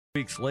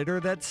Weeks later,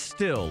 that's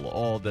still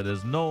all that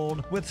is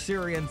known, with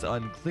Syrians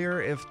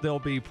unclear if they'll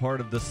be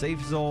part of the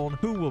safe zone,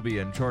 who will be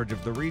in charge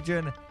of the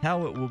region,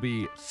 how it will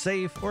be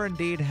safe, or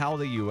indeed how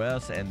the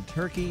U.S. and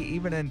Turkey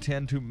even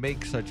intend to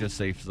make such a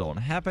safe zone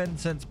happen,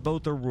 since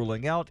both are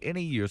ruling out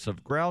any use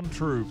of ground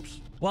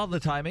troops. While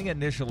the timing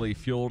initially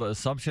fueled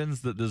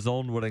assumptions that the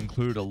zone would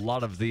include a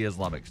lot of the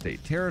Islamic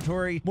State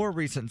territory, more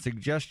recent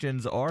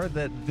suggestions are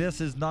that this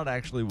is not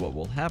actually what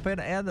will happen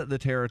and that the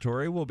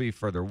territory will be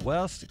further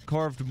west,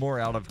 carved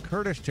more out of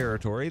Kurdish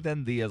territory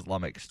than the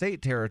Islamic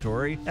State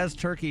territory, as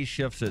Turkey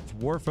shifts its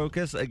war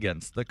focus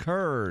against the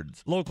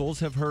Kurds. Locals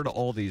have heard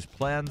all these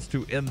plans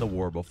to end the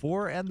war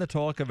before, and the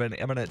talk of an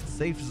imminent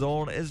safe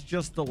zone is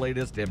just the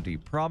latest empty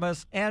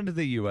promise, and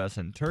the US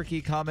and Turkey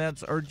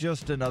comments are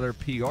just another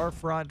PR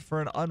front for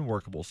an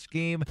unworkable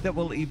scheme that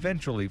will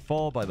eventually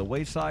fall by the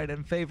wayside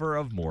in favor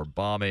of more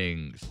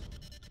bombings.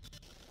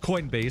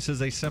 Coinbase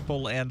is a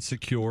simple and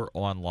secure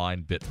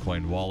online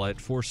Bitcoin wallet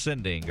for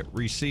sending,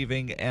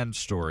 receiving, and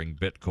storing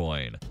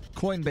Bitcoin.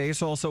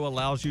 Coinbase also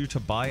allows you to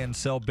buy and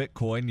sell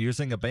Bitcoin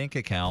using a bank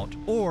account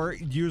or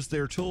use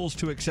their tools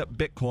to accept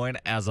Bitcoin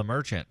as a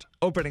merchant.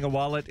 Opening a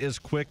wallet is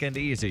quick and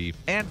easy,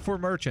 and for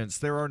merchants,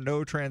 there are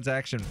no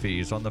transaction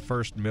fees on the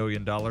first $1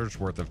 million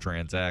worth of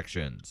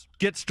transactions.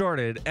 Get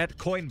started at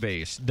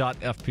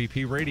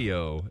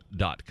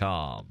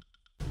coinbase.fppradio.com.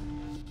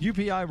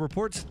 UPI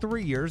reports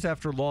 3 years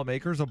after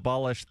lawmakers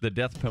abolished the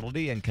death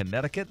penalty in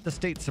Connecticut, the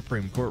state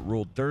Supreme Court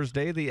ruled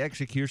Thursday the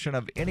execution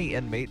of any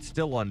inmate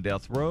still on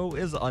death row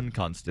is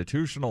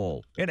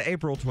unconstitutional. In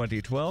April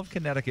 2012,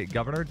 Connecticut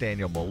Governor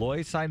Daniel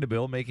Malloy signed a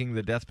bill making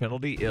the death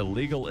penalty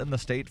illegal in the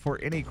state for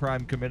any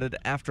crime committed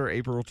after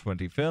April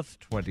 25,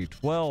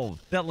 2012.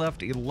 That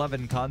left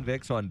 11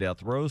 convicts on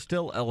death row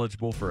still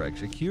eligible for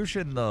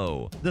execution,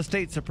 though. The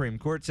state Supreme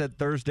Court said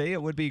Thursday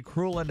it would be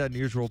cruel and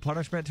unusual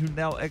punishment to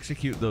now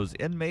execute those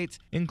inmates,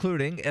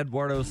 including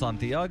Eduardo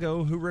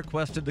Santiago, who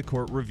requested the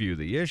court review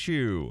the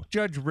issue.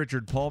 Judge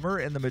Richard Palmer,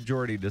 in the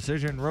majority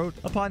decision, wrote,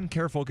 "Upon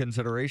careful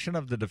consideration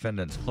of the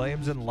defendant's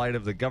claims in light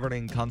of the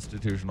governing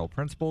constitutional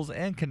principles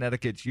and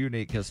Connecticut's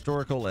unique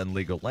historical and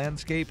legal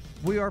landscape,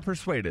 we are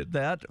persuaded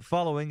that,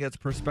 following its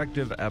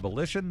prospective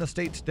abolition, the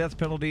state's death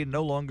penalty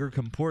no longer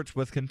comports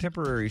with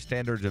contemporary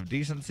standards of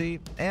decency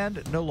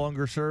and no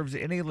longer serves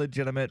any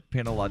legitimate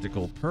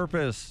penological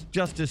purpose."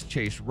 Justice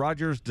Chase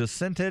Rogers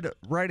dissented,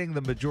 writing, "The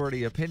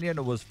majority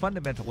opinion was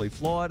fundamentally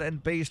flawed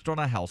and based on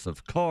a house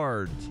of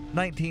cards.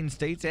 19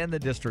 states and the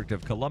District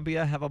of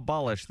Columbia have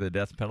abolished the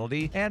death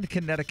penalty, and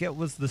Connecticut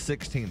was the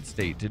 16th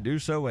state to do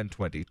so in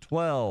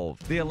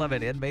 2012. The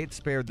 11 inmates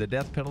spared the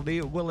death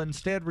penalty will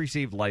instead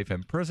receive life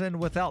in prison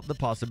without the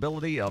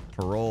possibility of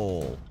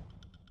parole."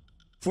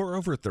 For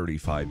over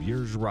 35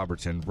 years,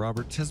 Robertson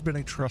Roberts has been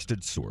a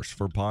trusted source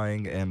for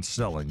buying and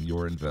selling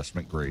your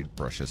investment-grade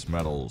precious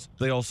metals.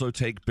 They also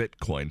take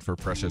Bitcoin for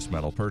precious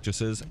metal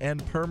purchases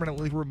and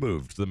permanently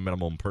removed the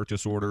minimum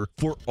purchase order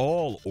for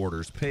all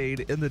orders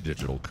paid in the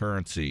digital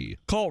currency.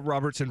 Call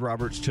Robertson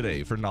Roberts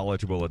today for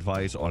knowledgeable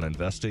advice on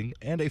investing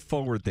and a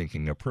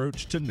forward-thinking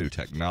approach to new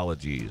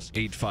technologies.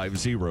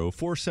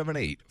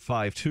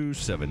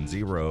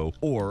 850-478-5270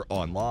 or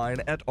online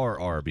at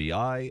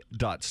rrbi.co.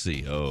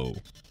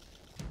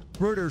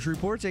 Reuters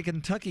reports a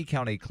Kentucky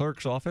County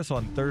Clerk's office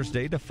on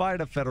Thursday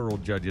defied a federal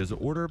judge's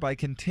order by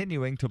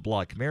continuing to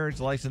block marriage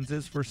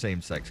licenses for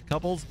same-sex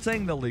couples,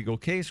 saying the legal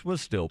case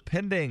was still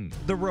pending.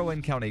 The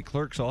Rowan County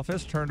Clerk's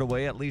office turned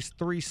away at least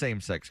 3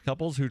 same-sex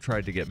couples who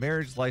tried to get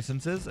marriage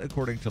licenses,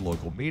 according to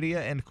local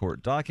media and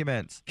court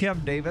documents. Kim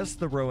Davis,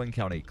 the Rowan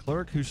County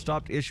Clerk, who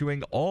stopped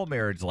issuing all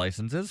marriage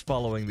licenses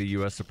following the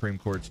U.S. Supreme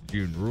Court's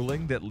June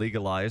ruling that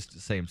legalized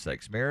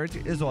same-sex marriage,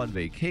 is on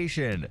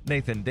vacation.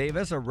 Nathan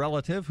Davis, a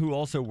relative who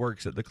also works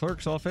at the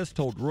clerk's office,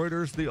 told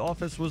Reuters the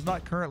office was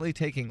not currently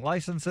taking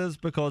licenses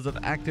because of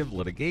active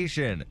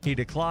litigation. He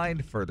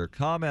declined further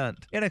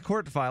comment. In a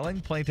court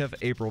filing, plaintiff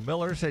April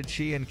Miller said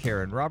she and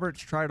Karen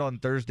Roberts tried on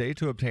Thursday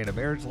to obtain a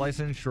marriage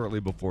license shortly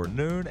before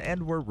noon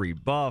and were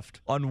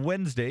rebuffed. On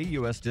Wednesday,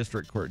 U.S.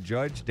 District Court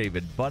Judge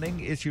David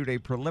Bunning issued a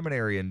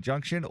preliminary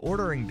injunction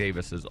ordering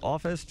Davis's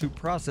office to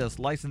process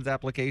license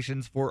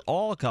applications for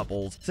all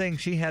couples, saying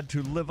she had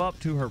to live up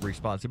to her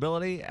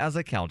responsibility as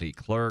a county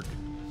clerk.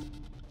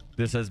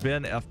 This has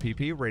been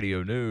FPP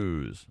Radio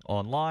News,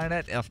 online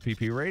at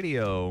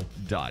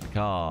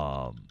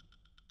fppradio.com.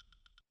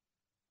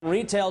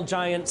 Retail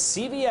giant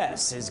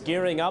CVS is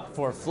gearing up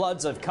for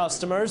floods of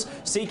customers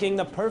seeking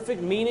the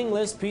perfect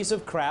meaningless piece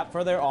of crap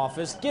for their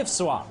office gift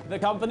swap. The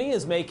company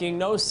is making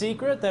no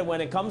secret that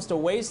when it comes to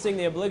wasting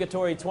the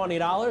obligatory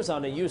 $20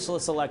 on a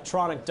useless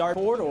electronic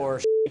dartboard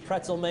or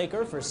pretzel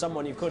maker for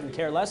someone you couldn't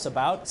care less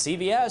about,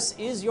 CVS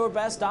is your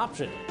best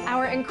option.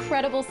 Our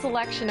incredible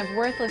selection of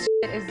worthless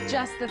shit is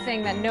just the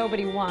thing that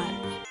nobody wants.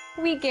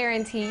 We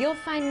guarantee you'll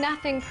find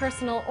nothing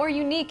personal or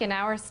unique in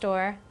our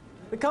store.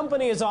 The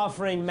company is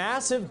offering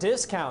massive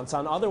discounts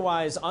on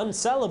otherwise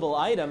unsellable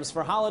items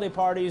for holiday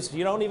parties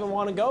you don't even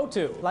want to go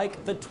to,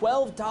 like the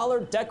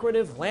 $12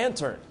 decorative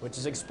lantern, which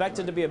is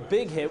expected to be a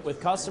big hit with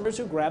customers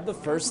who grab the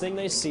first thing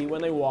they see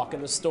when they walk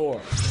in the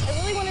store.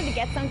 I really wanted to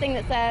get something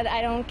that said,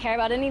 I don't care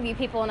about any of you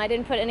people and I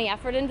didn't put any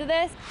effort into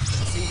this.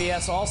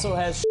 CVS also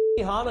has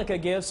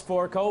Hanukkah gifts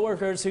for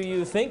coworkers who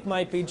you think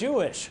might be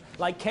Jewish,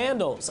 like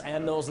candles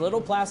and those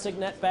little plastic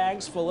net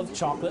bags full of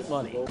chocolate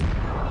money.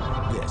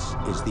 This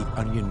is the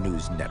Onion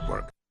News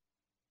Network.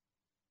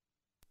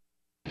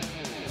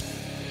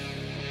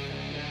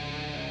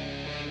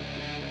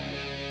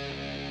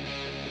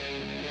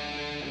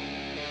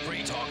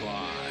 Free Talk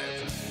Live.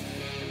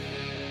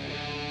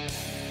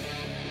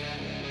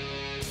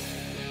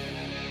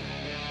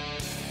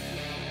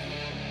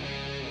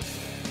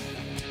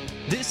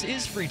 This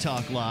is Free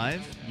Talk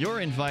Live.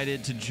 You're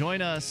invited to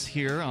join us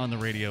here on the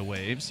radio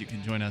waves. You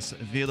can join us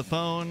via the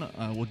phone.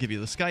 We'll give you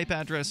the Skype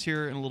address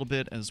here in a little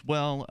bit as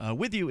well.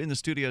 With you in the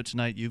studio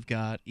tonight, you've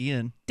got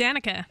Ian.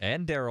 Danica.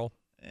 And Darryl.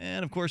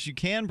 And, of course, you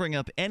can bring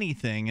up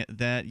anything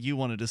that you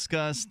want to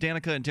discuss.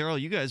 Danica and Darryl,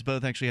 you guys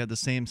both actually had the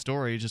same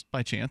story just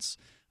by chance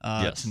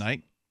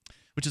tonight,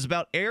 which is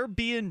about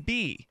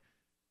Airbnb.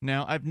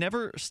 Now, I've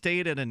never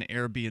stayed at an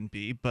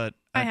Airbnb, but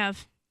I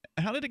have.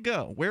 How did it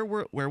go? Where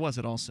was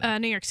it also?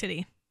 New York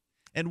City.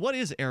 And what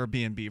is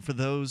Airbnb for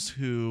those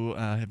who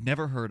have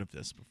never heard of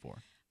this before?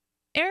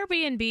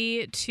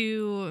 Airbnb,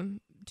 to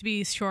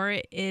be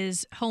short,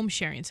 is home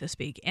sharing, so to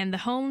speak. And the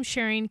home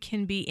sharing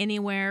can be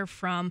anywhere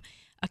from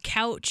a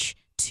couch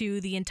to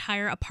the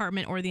entire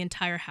apartment or the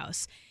entire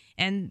house.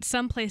 And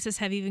some places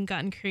have even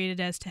gotten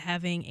created as to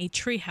having a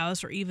tree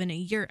house or even a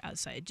yurt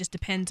outside. It just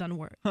depends on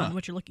on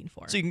what you're looking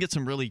for. So you can get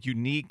some really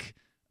unique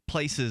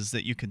places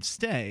that you can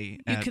stay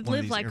at. You could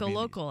live like a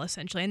local,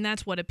 essentially, and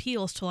that's what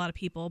appeals to a lot of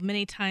people.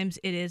 Many times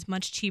it is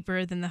much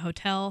cheaper than the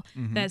hotel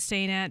that's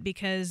staying at,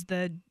 because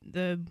the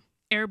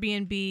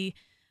Airbnb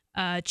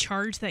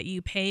charge that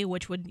you pay,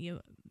 which would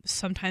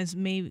sometimes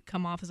may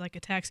come off as like a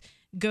tax,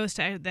 goes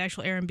to the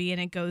actual Airbnb,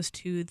 and it goes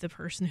to the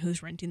person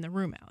who's renting the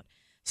room out.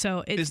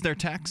 So is there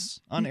tax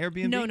on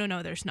Airbnb?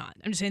 No, there's not.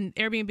 I'm just saying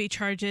Airbnb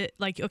charge it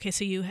like, okay,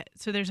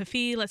 so there's a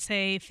fee, let's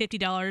say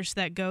 $50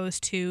 that goes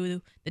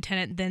to the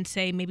tenant, then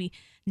say maybe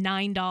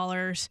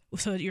 $9,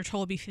 so your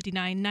total would be $59.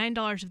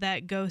 $9 of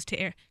that goes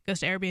to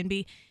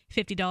Airbnb.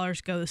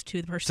 $50 goes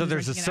to the person. So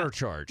there's a renting it out.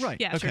 surcharge, right?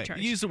 Yeah, okay.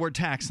 surcharge. You use the word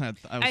tax. And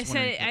I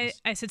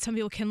said some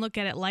people can look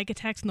at it like a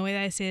tax, and the way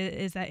that I say it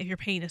is that if you're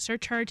paying a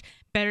surcharge,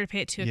 better to pay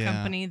it to a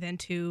company than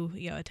to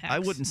a tax. I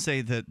wouldn't say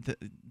that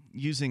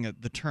using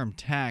the term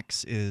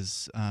tax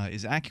is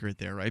accurate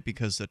there, right?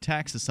 Because a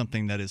tax is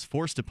something that is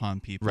forced upon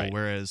people, right,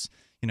 whereas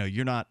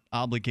you're not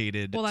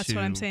obligated. Well, that's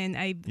what I'm saying.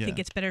 I think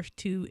it's better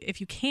to, if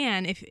you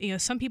can,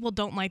 if some people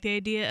don't like the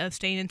idea of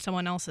staying in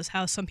someone else's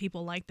house. Some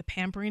people like the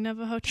pampering of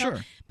a hotel.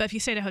 Sure. But if you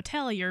stay at a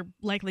hotel, you're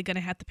likely going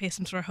to have to pay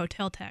some sort of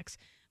hotel tax.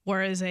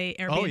 Whereas a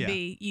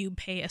Airbnb, you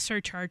pay a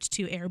surcharge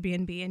to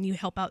Airbnb and you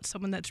help out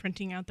someone that's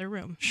renting out their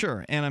room.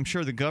 Sure, and I'm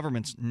sure the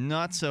government's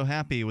not so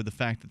happy with the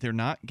fact that they're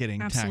not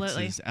getting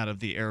taxes out of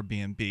the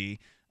Airbnb.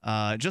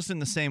 Just in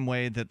the same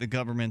way that the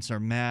governments are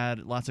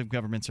mad, lots of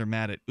governments are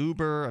mad at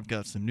Uber. I've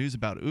got some news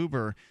about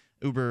Uber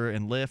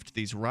and Lyft,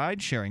 these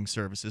ride-sharing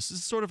services. This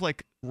is sort of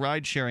like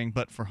ride-sharing,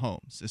 but for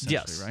homes,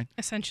 essentially, right?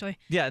 Essentially.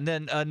 Yeah, and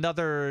then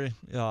another,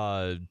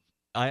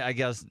 I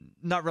guess,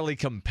 not really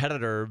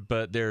competitor,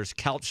 but there's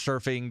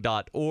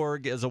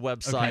couchsurfing.org as a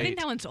website. I think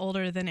that one's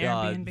older than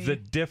Airbnb. The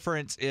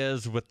difference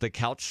is with the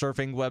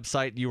couchsurfing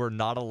website, you are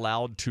not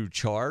allowed to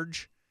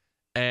charge.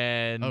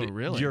 And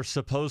you're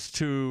supposed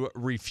to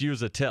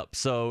refuse a tip.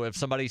 So if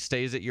somebody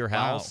stays at your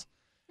house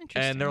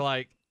and they're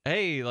like,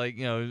 hey,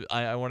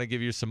 I want to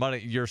give you some money,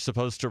 you're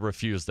supposed to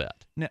refuse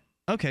that. Now,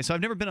 okay, so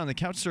I've never been on the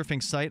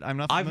couchsurfing site. I'm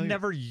not familiar. I've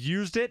never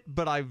used it,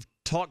 but I've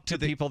talked to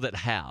people that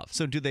have.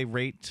 So do they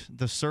rate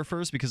the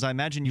surfers? Because I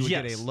imagine you would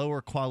get a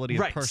lower quality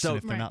of person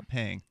if they're not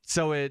paying.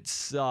 So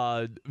it's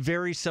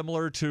very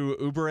similar to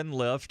Uber and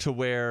Lyft, to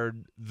where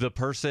the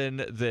person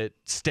that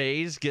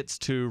stays gets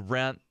to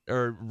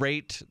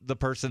rate the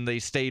person they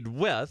stayed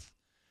with,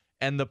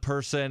 and the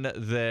person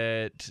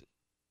that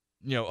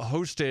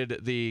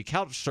hosted the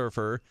couch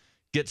surfer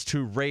gets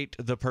to rate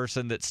the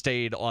person that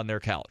stayed on their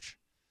couch.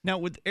 Now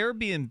with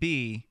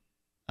Airbnb,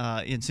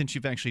 and since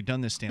you've actually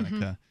done this,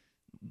 Danica,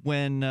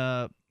 when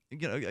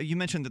you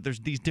mentioned that there's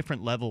these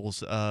different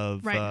levels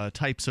of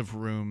types of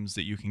rooms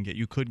that you can get.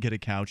 You could get a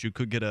couch, you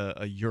could get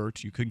a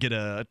yurt, you could get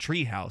a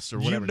tree house or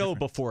whatever.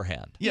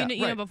 Beforehand. Yeah,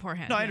 you know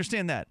beforehand. No, I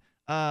understand that.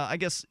 I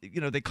guess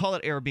they call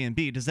it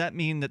Airbnb. Does that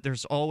mean that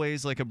there's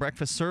always like a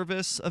breakfast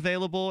service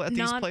available at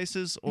these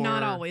places? Or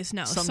not always,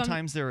 no.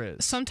 Sometimes there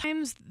is.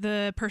 Sometimes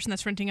the person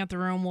that's renting out the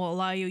room will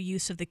allow you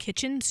use of the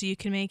kitchen, so you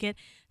can make it.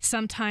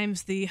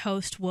 sometimes the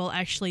host will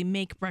actually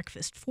make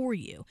breakfast for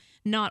you.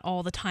 Not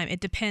all the time. It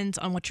depends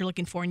on what you're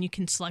looking for, and you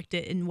can select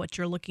it in what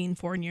you're looking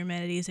for in your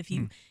amenities if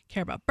you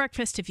care about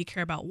breakfast, if you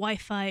care about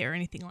Wi-Fi or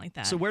anything like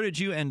that. So where did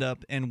you end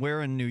up, and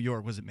where in New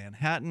York? Was it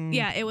Manhattan?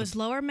 Yeah, it was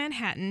Lower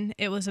Manhattan.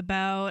 It was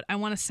about, I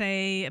want to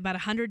say, about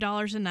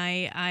 $100 a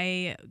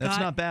night. That's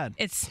not bad.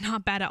 It's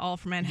not bad at all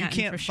for Manhattan.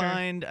 You can't for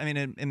find, I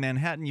mean, in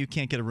Manhattan, you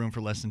can't get a room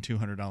for less than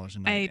 $200 a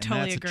night. I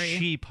totally agree. That's a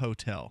cheap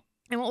hotel.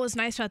 And what was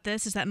nice about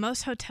this is that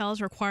most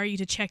hotels require you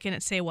to check in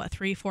at, say,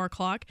 3, 4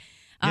 o'clock.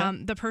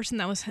 The person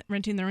that was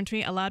renting the room to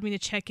me allowed me to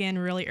check in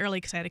really early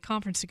because I had a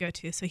conference to go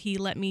to. So he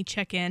let me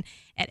check in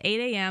at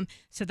 8 a.m.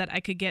 so that I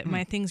could get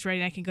my things ready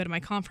and I could go to my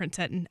conference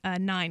at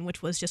 9,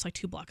 which was just like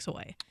 2 blocks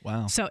away.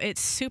 Wow. So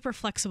it's super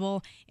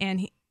flexible,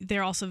 and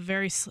they're also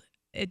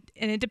and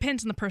it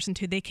depends on the person,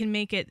 too. They can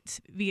make it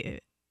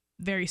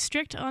very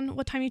strict on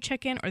what time you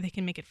check in, or they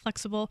can make it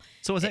flexible.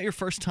 So was that your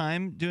first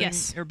time doing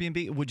Yes.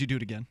 Airbnb? Would you do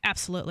it again?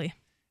 Absolutely.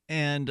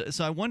 And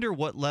so I wonder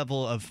what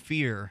level of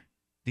fear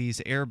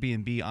these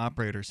Airbnb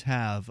operators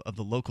have of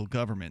the local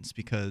governments,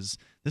 because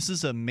this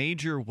is a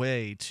major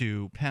way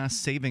to pass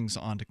savings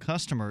on to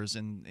customers.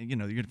 And, you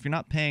know, if you're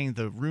not paying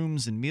the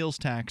rooms and meals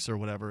tax or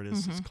whatever it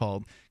is it's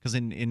called, because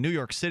in New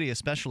York City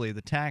especially,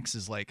 the tax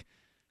is like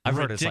I've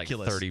heard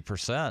ridiculous. It's like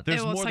 30%.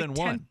 There's more than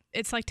one.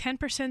 It's like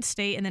 10%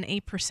 state and then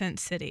 8%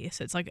 city.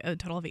 So it's like a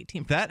total of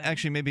 18%. That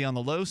actually may be on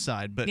the low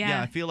side, but yeah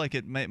I feel like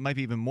it might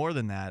be even more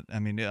than that. I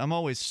mean, I'm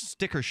always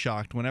sticker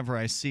shocked whenever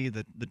I see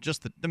the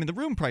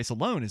room price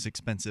alone is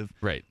expensive.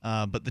 Right.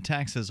 But the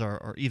taxes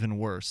are even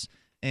worse.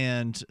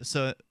 And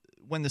so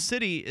when the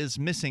city is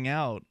missing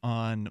out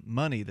on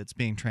money that's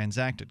being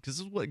transacted, because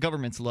this is what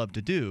governments love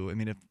to do. I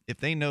mean, if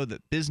they know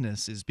that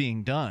business is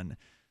being done,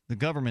 the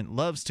government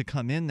loves to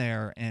come in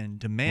there and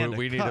demand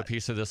we need a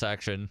piece of this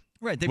action.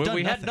 Right.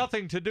 We had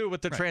nothing to do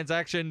with the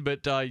transaction,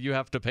 but you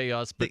have to pay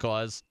us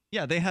because...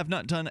 They have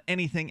not done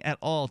anything at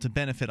all to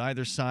benefit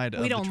either side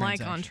of the transaction. We don't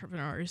like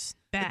entrepreneurs.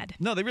 Bad.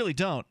 No, they really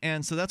don't.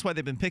 And so that's why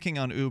they've been picking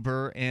on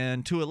Uber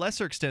and to a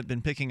lesser extent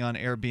been picking on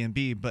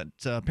Airbnb. But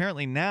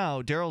apparently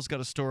now Darryl's got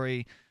a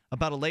story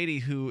about a lady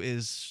who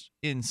is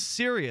in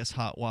serious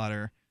hot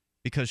water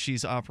because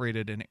she's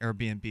operated an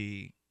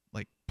Airbnb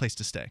like place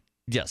to stay.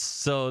 Yes.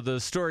 So the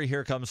story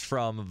here comes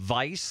from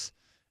Vice,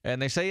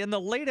 and they say in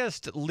the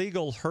latest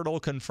legal hurdle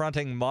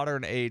confronting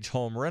modern age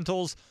home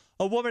rentals,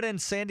 a woman in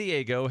San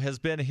Diego has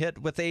been hit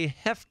with a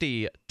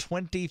hefty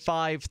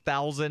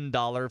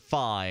 $25,000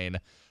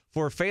 fine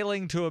for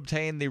failing to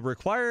obtain the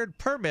required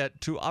permit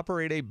to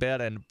operate a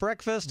bed and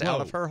breakfast out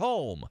of her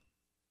home.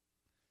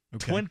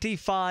 Okay.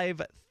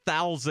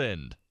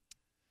 $25,000.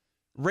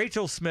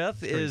 Rachel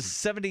Smith is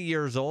 70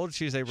 years old.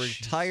 She's a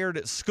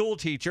retired school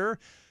teacher.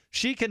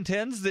 She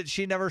contends that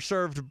she never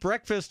served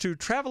breakfast to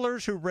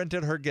travelers who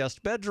rented her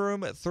guest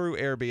bedroom through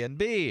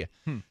Airbnb.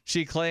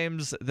 She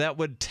claims that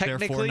would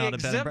technically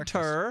exempt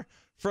her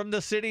from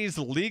the city's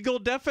legal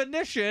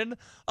definition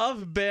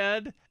of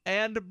bed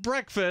and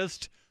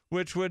breakfast,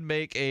 which would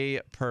make a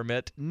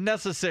permit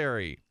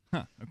necessary.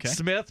 Okay.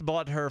 Smith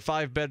bought her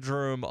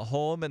 5-bedroom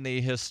home in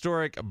the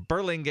historic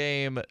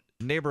Burlingame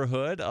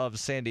neighborhood of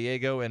San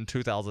Diego in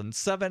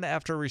 2007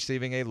 after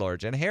receiving a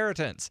large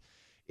inheritance.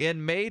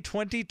 In May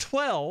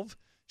 2012,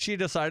 she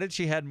decided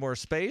she had more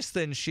space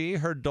than she,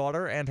 her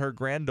daughter, and her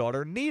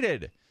granddaughter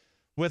needed.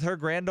 With her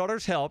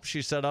granddaughter's help,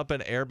 she set up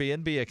an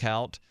Airbnb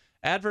account,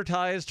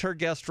 advertised her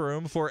guest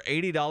room for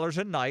 $80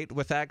 a night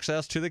with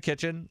access to the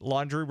kitchen,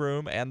 laundry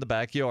room, and the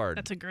backyard.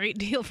 That's a great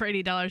deal for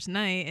 $80 a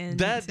night in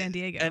San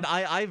Diego. And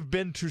I've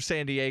been to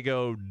San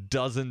Diego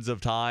dozens of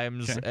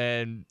times,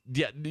 and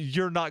yet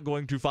you're not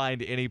going to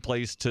find any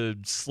place to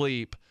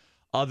sleep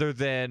other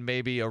than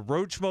maybe a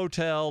Roach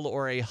Motel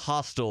or a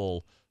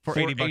hostel for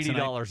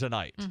 $80 a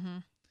night.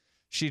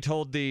 She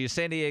told the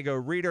San Diego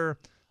Reader,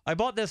 I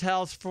bought this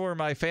house for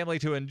my family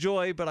to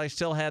enjoy, but I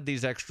still had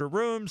these extra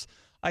rooms.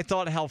 I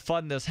thought how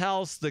fun this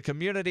house, the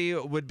community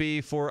would be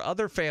for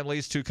other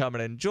families to come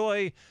and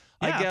enjoy.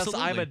 I guess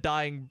absolutely. I'm a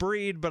dying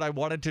breed, but I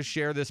wanted to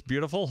share this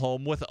beautiful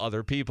home with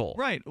other people.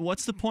 Right.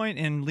 What's the point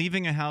in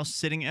leaving a house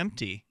sitting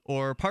empty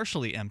or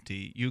partially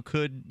empty? You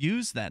could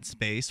use that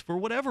space for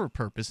whatever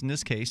purpose, in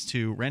this case,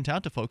 to rent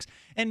out to folks.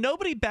 And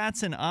nobody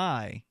bats an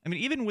eye. I mean,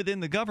 even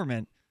within the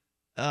government,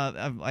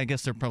 I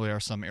guess there probably are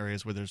some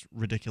areas where there's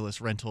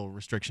ridiculous rental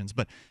restrictions,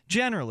 but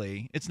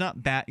generally it's not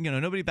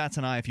nobody bats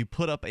an eye if you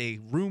put up a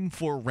room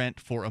for rent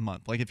for a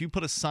month. Like if you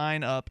put a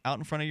sign up out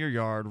in front of your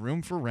yard,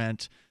 room for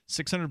rent,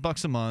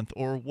 $600 a month,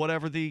 or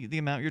whatever the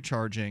amount you're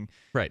charging.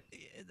 Right.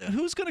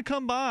 Who's going to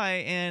come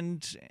by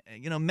and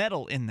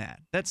meddle in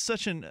that? That's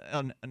such an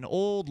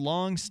old,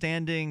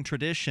 long-standing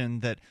tradition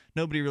that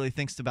nobody really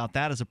thinks about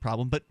that as a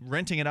problem. But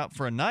renting it out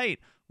for a night,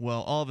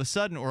 well, all of a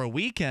sudden, or a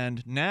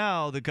weekend,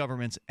 now the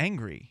government's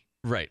angry.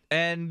 Right.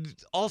 And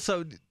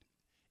also,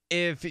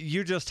 if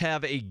you just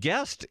have a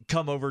guest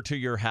come over to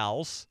your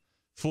house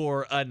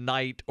for a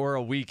night or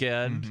a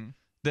weekend,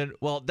 then,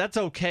 well, that's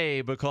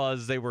okay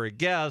because they were a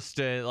guest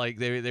and like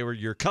they were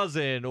your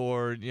cousin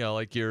or,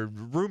 like your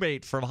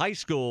roommate from high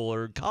school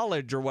or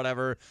college or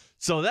whatever.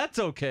 So that's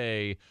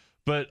okay.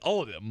 But,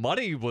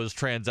 money was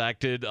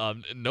transacted.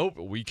 Nope,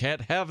 we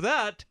can't have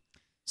that.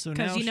 So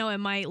because, it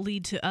might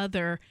lead to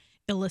other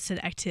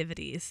illicit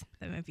activities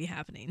that might be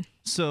happening.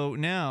 So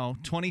now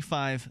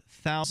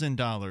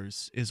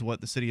 $25,000 is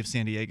what the city of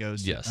San Diego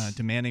is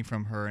demanding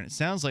from her. And it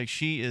sounds like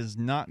she is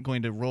not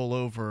going to roll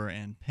over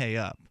and pay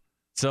up.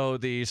 So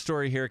the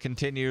story here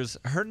continues.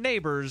 Her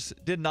neighbors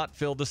did not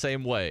feel the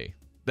same way.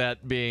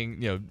 That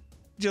being,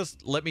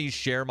 just let me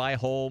share my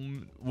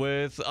home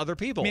with other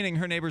people. Meaning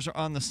her neighbors are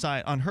on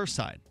her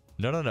side.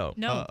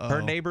 No.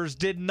 Her neighbors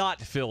did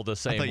not feel the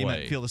same way. I thought you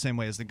meant feel the same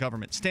way as the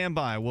government. Stand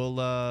by.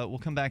 We'll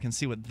come back and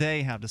see what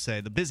they have to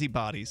say. The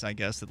busybodies, I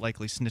guess, that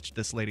likely snitched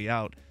this lady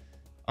out.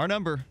 Our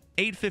number,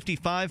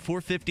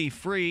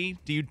 855-450-FREE.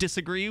 Do you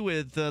disagree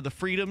with the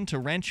freedom to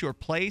rent your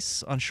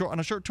place on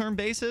a short-term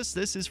basis?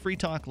 This is Free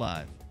Talk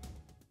Live.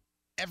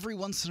 Every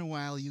once in a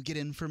while, you get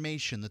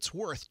information that's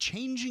worth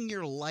changing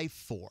your life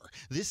for.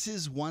 This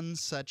is one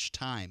such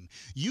time.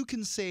 You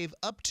can save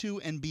up to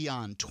and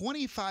beyond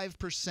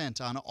 25%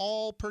 on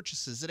all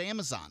purchases at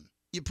Amazon.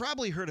 You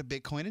probably heard of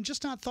Bitcoin and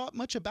just not thought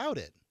much about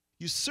it.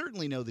 You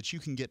certainly know that you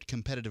can get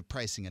competitive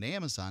pricing at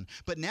Amazon,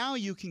 but now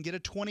you can get a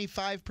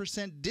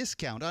 25%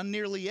 discount on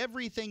nearly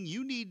everything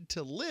you need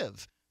to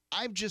live.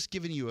 I've just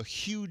given you a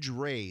huge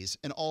raise,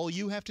 and all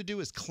you have to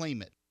do is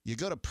claim it. You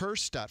go to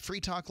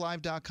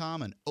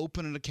purse.freetalklive.com and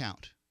open an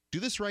account. Do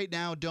this right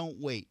now, don't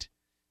wait.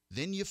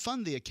 Then you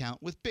fund the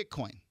account with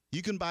Bitcoin.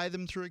 You can buy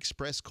them through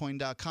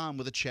expresscoin.com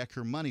with a check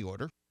or money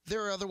order.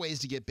 There are other ways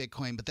to get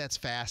Bitcoin, but that's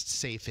fast,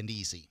 safe, and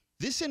easy.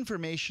 This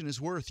information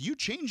is worth you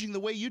changing the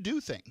way you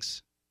do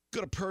things. Go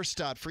to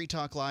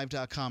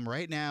purse.freetalklive.com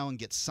right now and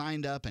get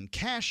signed up and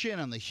cash in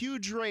on the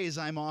huge raise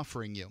I'm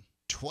offering you.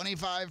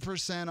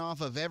 25%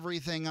 off of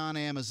everything on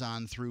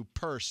Amazon through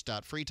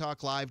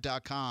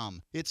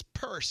purse.freetalklive.com. It's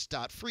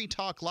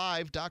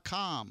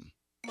purse.freetalklive.com.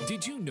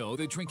 Did you know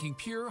that drinking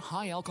pure,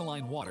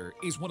 high-alkaline water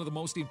is one of the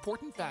most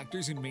important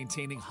factors in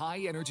maintaining high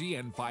energy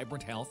and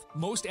vibrant health?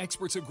 Most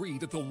experts agree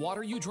that the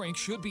water you drink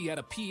should be at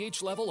a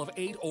pH level of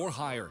 8 or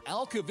higher.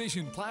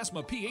 AlkaVision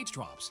Plasma pH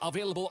Drops,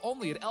 available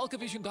only at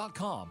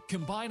alkavision.com,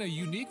 combine a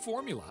unique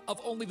formula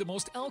of only the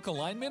most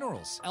alkaline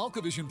minerals.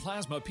 AlkaVision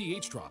Plasma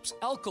pH Drops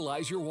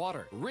alkalize your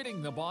water,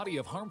 ridding the body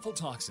of harmful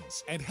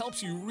toxins, and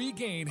helps you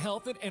regain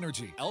health and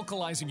energy.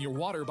 Alkalizing your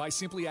water by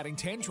simply adding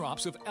 10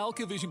 drops of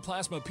AlkaVision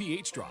Plasma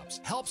pH Drops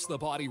helps the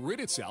body rid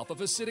itself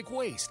of acidic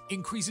waste,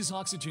 increases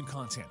oxygen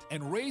content,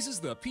 and raises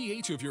the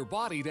pH of your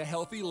body to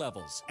healthy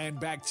levels. And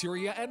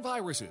bacteria and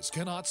viruses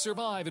cannot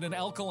survive in an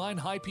alkaline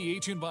high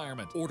pH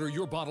environment. Order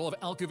your bottle of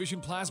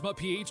AlkaVision Plasma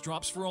pH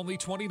Drops for only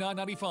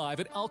 $29.95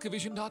 at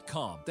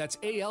alkavision.com. That's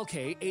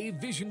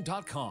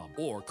ALKAvision.com.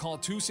 Or call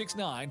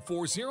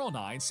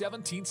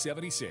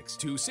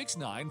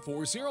 269-409-1776.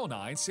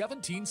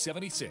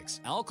 269-409-1776.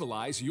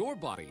 Alkalize your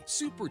body.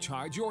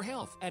 Supercharge your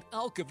health at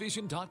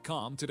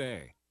alkavision.com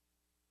today.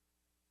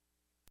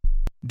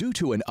 Due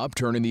to an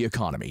upturn in the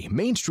economy,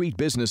 Main Street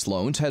Business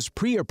Loans has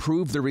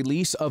pre-approved the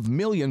release of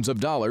millions of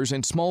dollars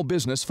in small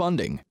business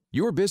funding.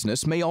 Your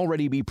business may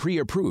already be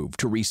pre-approved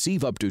to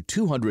receive up to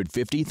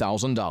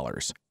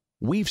 $250,000.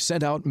 We've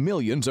sent out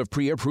millions of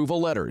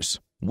pre-approval letters.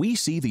 We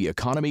see the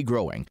economy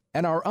growing,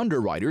 and our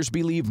underwriters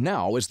believe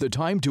now is the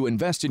time to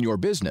invest in your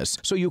business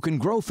so you can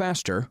grow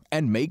faster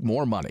and make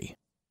more money.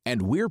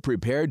 And we're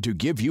prepared to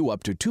give you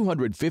up to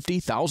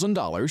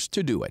 $250,000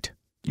 to do it.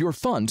 Your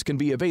funds can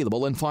be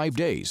available in 5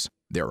 days.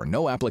 There are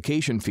no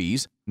application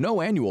fees,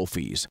 no annual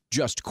fees,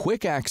 just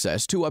quick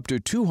access to up to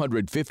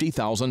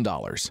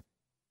 $250,000.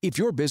 If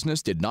your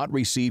business did not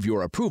receive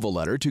your approval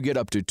letter to get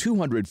up to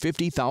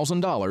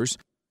 $250,000,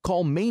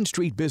 call Main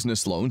Street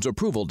Business Loans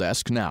Approval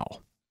Desk now.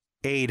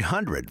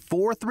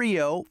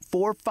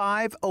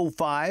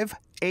 800-430-4505.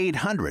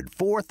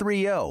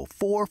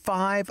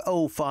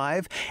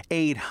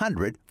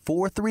 800-430-4505.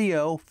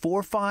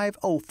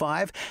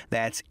 800-430-4505.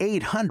 That's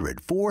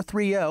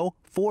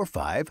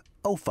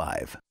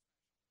 800-430-4505.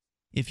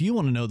 If you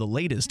want to know the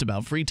latest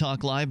about Free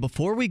Talk Live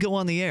before we go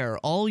on the air,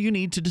 all you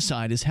need to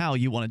decide is how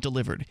you want it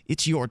delivered.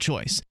 It's your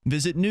choice.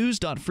 Visit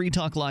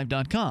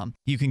news.freetalklive.com.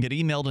 You can get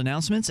emailed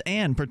announcements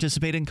and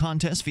participate in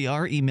contests via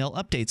our email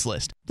updates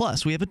list.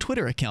 Plus, we have a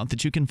Twitter account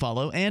that you can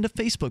follow and a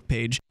Facebook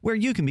page where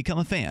you can become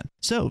a fan.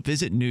 So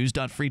visit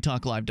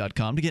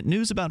news.freetalklive.com to get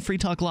news about Free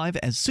Talk Live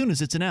as soon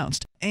as it's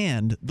announced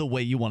and the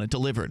way you want it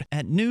delivered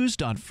at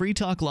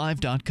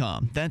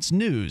news.freetalklive.com. That's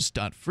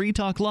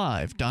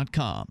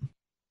news.freetalklive.com.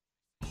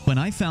 When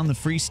I found the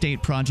Free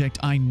State Project,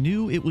 I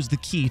knew it was the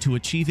key to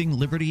achieving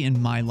liberty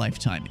in my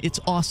lifetime.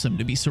 It's awesome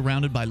to be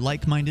surrounded by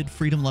like-minded,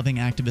 freedom-loving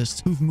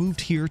activists who've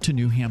moved here to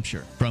New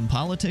Hampshire. From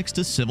politics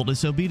to civil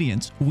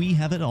disobedience, we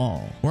have it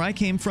all. Where I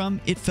came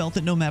from, it felt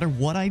that no matter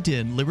what I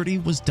did, liberty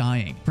was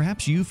dying.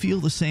 Perhaps you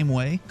feel the same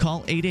way?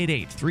 Call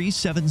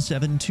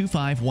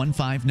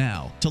 888-377-2515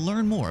 now to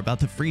learn more about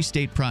the Free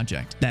State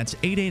Project. That's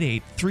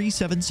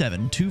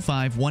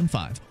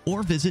 888-377-2515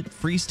 or visit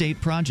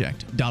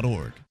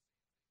freestateproject.org.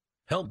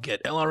 Help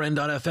get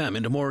LRN.FM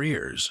into more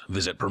ears.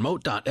 Visit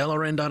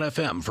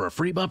promote.lrn.fm for a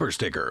free bumper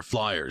sticker,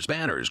 flyers,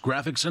 banners,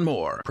 graphics, and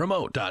more.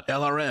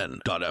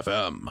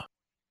 Promote.lrn.fm.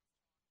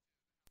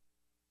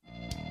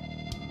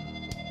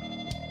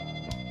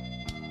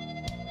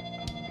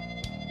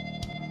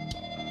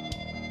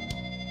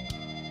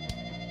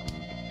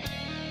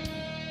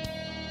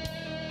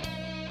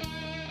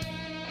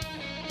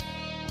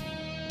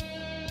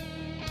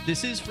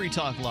 This is Free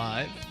Talk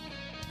Live.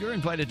 You're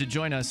invited to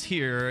join us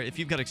here if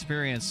you've got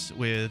experience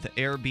with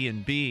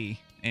Airbnb,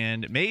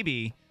 and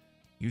maybe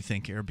you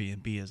think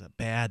Airbnb is a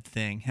bad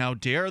thing. How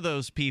dare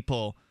those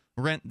people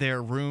rent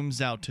their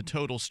rooms out to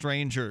total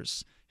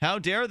strangers? How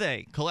dare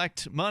they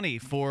collect money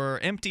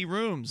for empty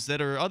rooms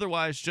that are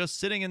otherwise just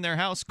sitting in their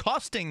house,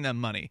 costing them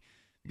money?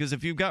 Because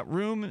if you've got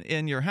rooms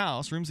in your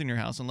house,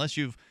 unless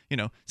you've,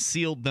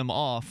 sealed them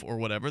off or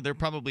whatever, they're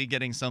probably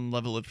getting some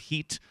level of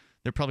heat.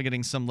 They're probably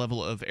getting some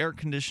level of air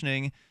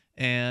conditioning.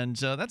 And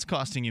that's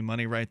costing you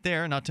money right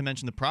there, not to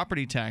mention the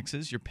property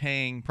taxes. You're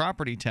paying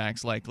property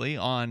tax likely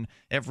on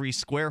every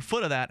square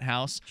foot of that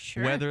house,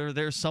 whether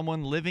there's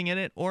someone living in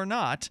it or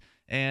not.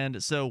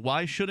 And so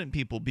why shouldn't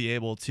people be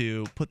able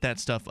to put that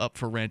stuff up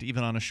for rent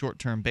even on a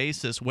short-term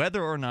basis,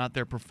 whether or not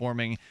they're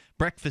performing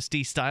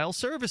breakfasty-style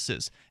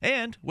services,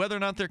 and whether or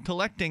not they're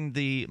collecting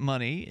the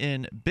money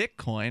in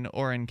Bitcoin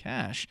or in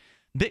cash?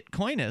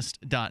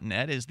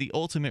 Bitcoinist.net is the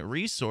ultimate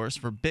resource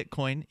for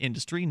Bitcoin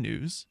industry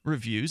news,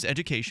 reviews,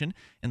 education,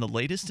 and the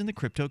latest in the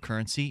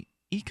cryptocurrency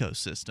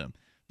ecosystem.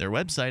 Their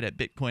website at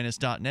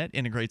Bitcoinist.net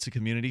integrates a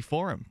community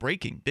forum,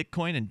 breaking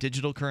Bitcoin and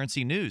digital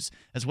currency news,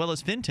 as well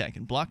as fintech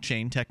and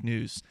blockchain tech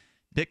news.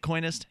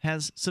 Bitcoinist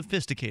has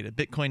sophisticated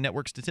Bitcoin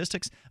network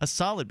statistics, a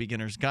solid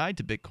beginner's guide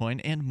to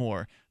Bitcoin, and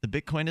more. The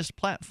Bitcoinist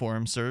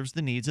platform serves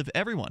the needs of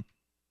everyone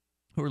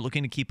who are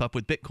looking to keep up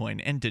with Bitcoin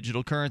and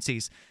digital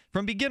currencies.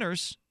 From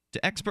beginners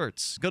to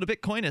experts. Go to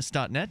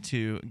Bitcoinist.net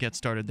to get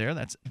started there.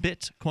 That's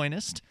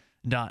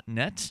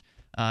Bitcoinist.net.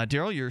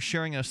 Darryl, you're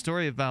sharing a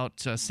story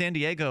about a San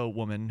Diego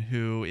woman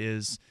who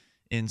is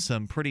in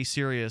some pretty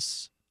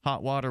serious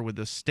hot water with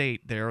the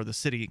state there, or the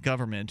city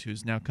government,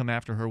 who's now come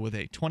after her with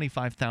a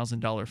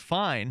 $25,000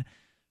 fine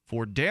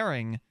for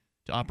daring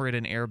to operate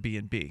an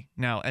Airbnb.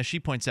 Now, as she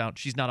points out,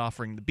 she's not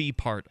offering the B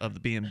part of the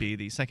B&B,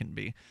 the second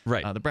B,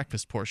 right? The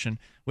breakfast portion,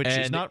 which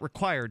is not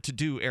required to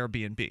do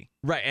Airbnb.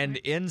 Right, and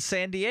in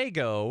San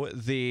Diego,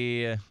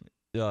 the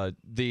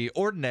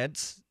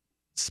ordinance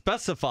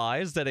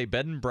specifies that a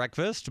bed and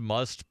breakfast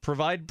must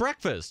provide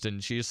breakfast,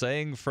 and she's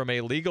saying from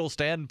a legal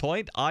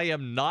standpoint, I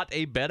am not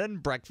a bed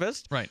and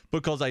breakfast, right?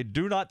 Because I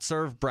do not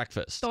serve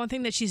breakfast. The one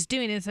thing that she's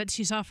doing is that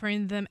she's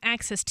offering them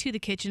access to the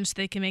kitchen so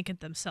they can make it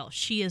themselves.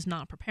 She is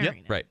not preparing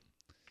it. Right.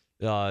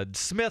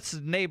 Smith's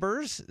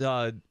neighbors,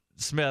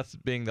 Smith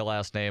being the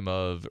last name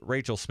of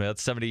Rachel Smith,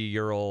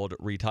 70-year-old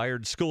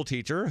retired school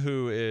teacher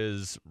who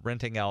is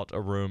renting out a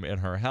room in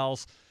her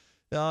house.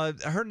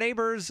 Her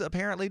neighbors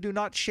apparently do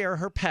not share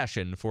her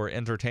passion for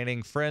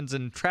entertaining friends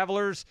and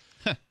travelers.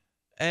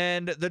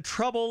 And the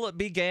trouble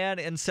began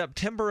in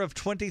September of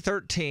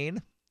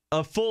 2013,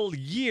 a full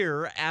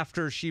year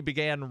after she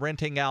began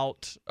renting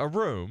out a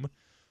room,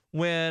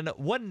 when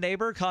one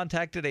neighbor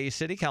contacted a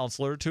city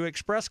councilor to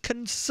express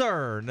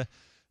concern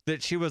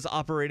that she was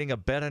operating a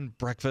bed and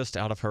breakfast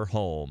out of her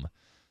home.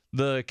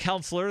 The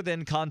councilor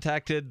then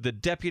contacted the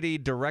deputy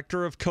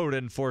director of code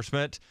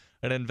enforcement.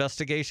 An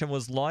investigation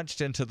was launched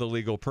into the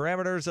legal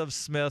parameters of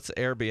Smith's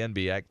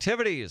Airbnb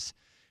activities.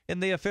 In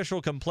the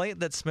official complaint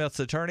that Smith's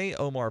attorney,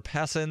 Omar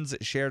Passons,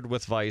 shared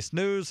with Vice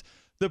News,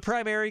 the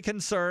primary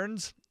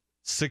concerns: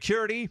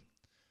 security,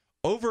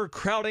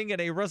 overcrowding in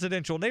a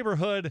residential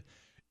neighborhood,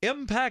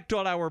 impact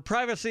on our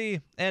privacy,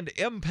 and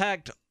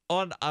impact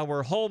on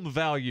our home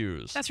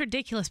values. That's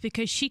ridiculous,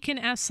 because she can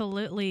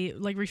absolutely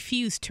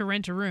refuse to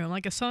rent a room.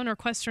 Like, if someone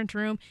requests to rent a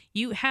room,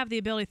 you have the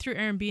ability through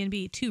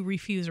Airbnb to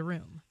refuse a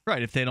room.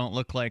 Right, if they don't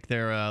look like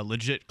they're a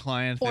legit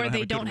client, or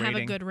they don't have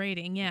a good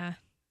rating. Yeah.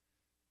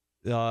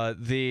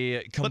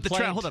 The complaint.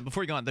 But hold on,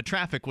 before you go on, the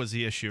traffic was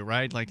the issue,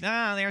 right? Like,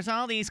 there's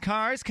all these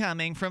cars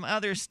coming from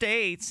other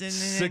states, and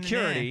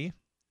security.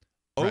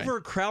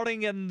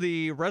 Overcrowding in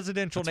the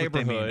residential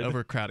neighborhood. What they mean,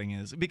 overcrowding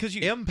is because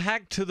you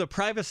impact to the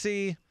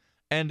privacy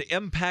and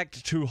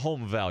impact to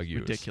home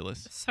values.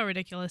 Ridiculous. So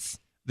ridiculous.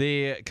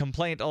 The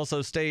complaint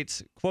also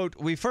states, quote,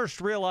 "We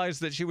first realized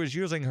that she was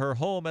using her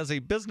home as a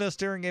business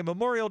during a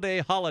Memorial Day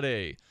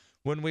holiday,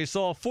 when we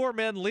saw 4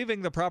 men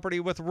leaving the property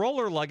with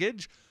roller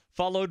luggage,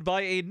 followed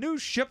by a new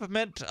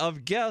shipment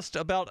of guests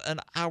about an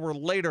hour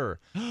later.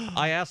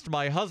 I asked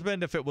my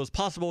husband if it was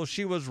possible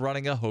she was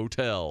running a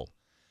hotel.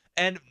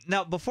 And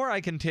now, before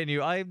I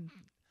continue, I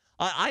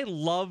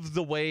love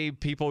the way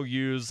people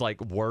use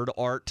like word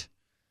art.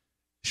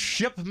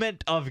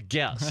 Shipment of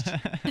guest.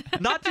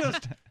 Not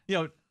just,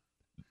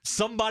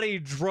 somebody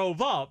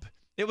drove up.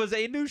 It was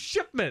a new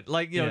shipment,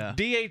 like,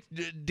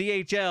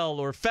 DHL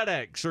or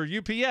FedEx or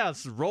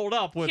UPS rolled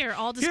up with,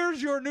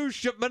 here's your new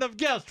shipment of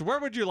guests. Where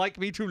would you like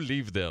me to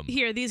leave them?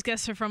 Here, these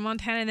guests are from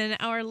Montana, and then an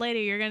hour later,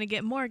 you're going to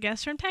get more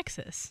guests from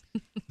Texas.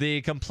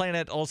 The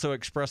complainant also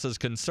expresses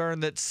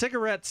concern that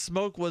cigarette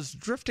smoke was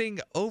drifting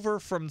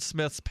over from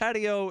Smith's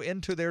patio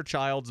into their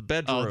child's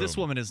bedroom. Oh, this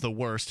woman is the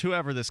worst,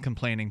 whoever this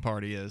complaining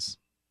party is.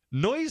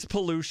 Noise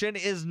pollution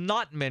is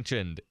not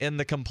mentioned in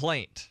the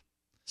complaint.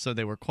 So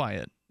they were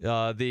quiet.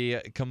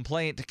 The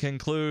complaint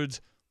concludes,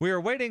 we are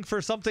waiting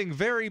for something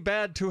very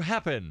bad to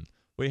happen.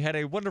 We had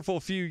a wonderful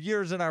few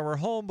years in our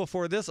home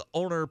before this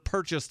owner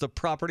purchased the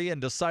property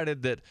and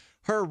decided that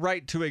her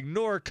right to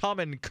ignore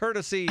common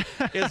courtesy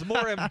is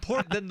more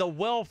important than the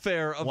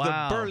welfare of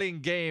the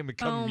Burlingame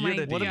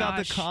community. What about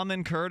the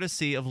common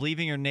courtesy of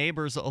leaving your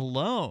neighbors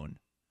alone?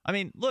 I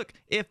mean, look,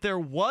 if there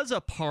was a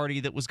party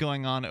that was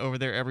going on over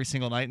there every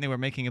single night and they were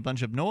making a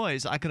bunch of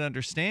noise, I could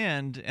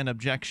understand an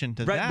objection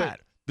to that.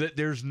 But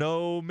there's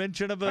no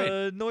mention of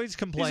a noise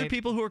complaint. These are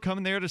people who are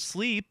coming there to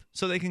sleep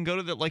so they can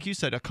go to, like you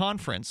said, a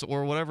conference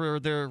or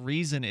whatever their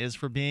reason is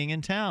for being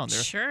in town.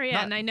 Sure,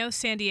 yeah. And I know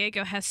San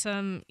Diego has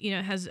some,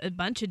 has a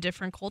bunch of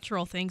different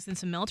cultural things and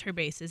some military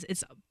bases.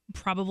 It's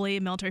probably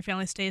a military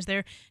family stays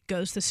there,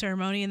 goes to the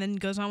ceremony, and then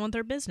goes on with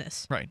their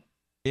business. Right.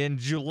 In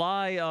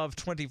July of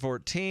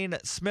 2014,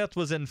 Smith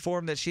was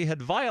informed that she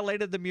had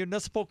violated the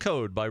municipal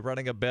code by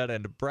running a bed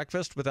and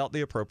breakfast without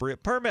the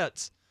appropriate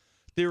permits.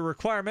 The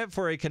requirement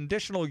for a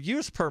conditional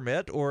use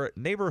permit, or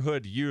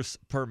neighborhood use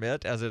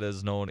permit as it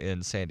is known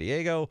in San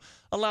Diego,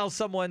 allows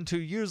someone to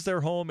use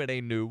their home in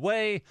a new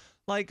way,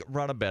 like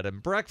run a bed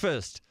and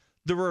breakfast.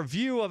 The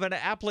review of an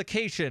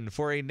application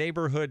for a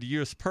neighborhood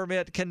use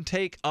permit can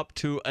take up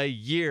to a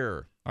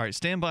year. All right,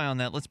 stand by on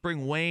that. Let's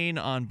bring Wayne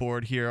on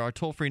board here. Our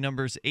toll-free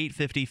number is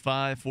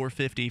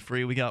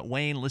 855-450-FREE. We got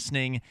Wayne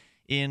listening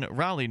in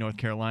Raleigh, North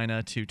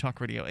Carolina to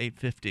Talk Radio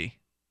 850.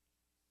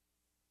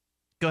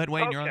 Go ahead,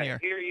 Wayne. You're on the air.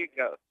 Here you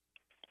go.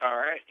 All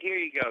right, here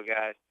you go,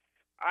 guys.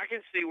 I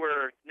can see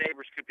where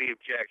neighbors could be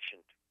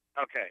objectioned.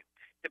 Okay,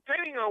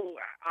 depending on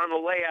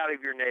the layout of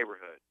your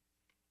neighborhood,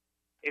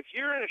 if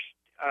you're in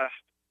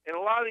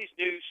a lot of these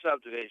new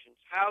subdivisions,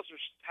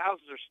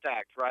 houses are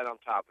stacked right on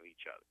top of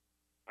each other.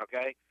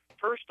 Okay,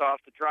 first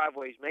off, the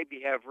driveways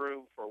maybe have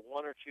room for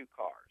one or two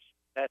cars.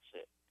 That's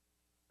it.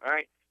 All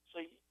right,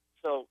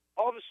 so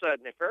all of a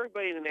sudden, if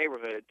everybody in the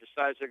neighborhood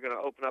decides they're going to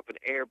open up an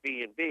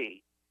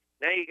Airbnb.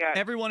 Now you got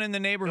everyone in the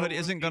neighborhood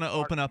isn't going to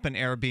open up an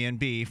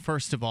Airbnb,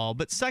 first of all.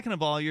 But second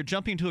of all, you're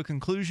jumping to a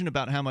conclusion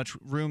about how much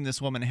room this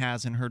woman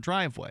has in her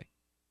driveway.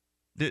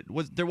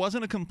 There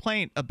wasn't a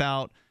complaint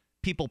about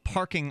people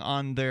parking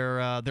on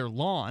their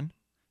lawn.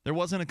 There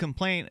wasn't a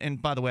complaint,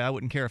 and by the way, I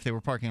wouldn't care if they were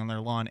parking on their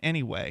lawn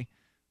anyway.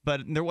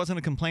 But there wasn't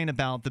a complaint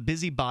about the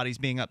Busybodies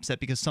being upset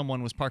because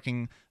someone was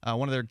parking,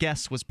 one of their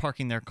guests was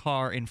parking their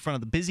car in front of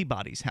the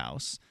Busybody's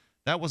house.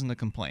 That wasn't a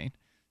complaint.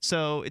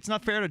 So it's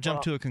not fair to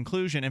jump to a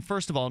conclusion. And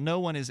first of all,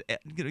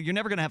 you're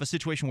never going to have a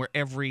situation where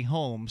every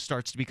home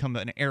starts to become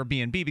an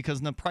Airbnb because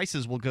then the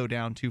prices will go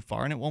down too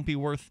far and it won't be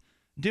worth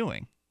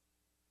doing.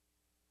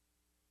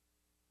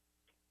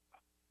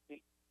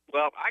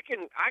 Well, I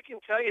can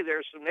tell you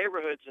there's some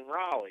neighborhoods in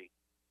Raleigh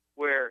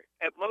where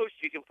at most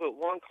you can put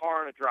one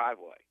car in a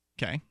driveway.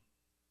 Okay.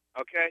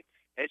 Okay.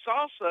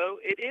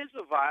 It is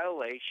a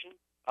violation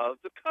of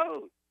the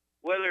code.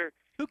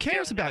 Who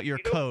cares about your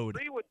code?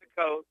 Agree with the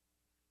code.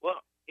 Well,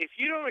 if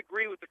you don't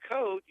agree with the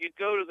code, you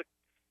go to the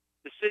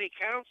city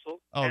council.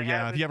 Oh,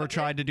 yeah. Have you ever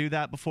tried to do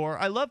that before?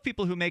 I love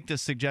people who make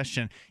this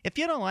suggestion. If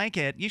you don't like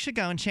it, you should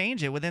go and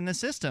change it within the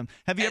system.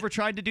 Have you ever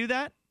tried to do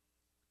that?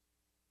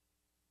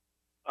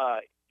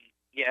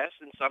 Yes,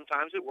 and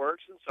sometimes it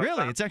works. And sometimes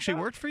really? It's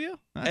actually worked for you?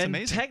 That's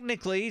amazing.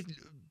 Technically,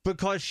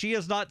 because she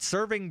is not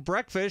serving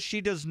breakfast, she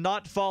does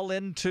not fall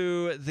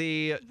into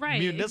the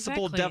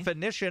municipal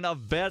definition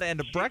of bed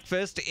and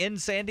breakfast in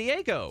San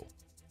Diego.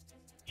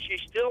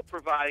 She's still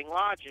providing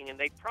lodging, and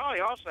they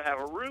probably also have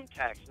a room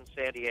tax in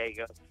San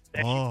Diego.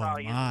 Oh,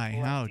 my.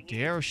 How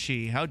dare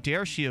she? How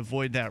dare she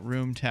avoid that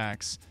room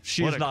tax?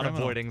 She's not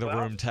avoiding the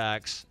room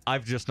tax.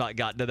 I've just not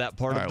gotten to that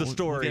part of the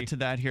story. We'll get to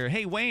that here.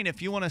 Hey, Wayne,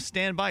 if you want to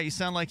stand by, you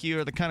sound like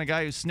you're the kind of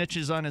guy who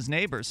snitches on his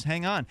neighbors.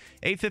 Hang on.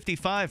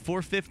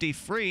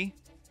 855-450-FREE.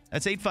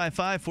 That's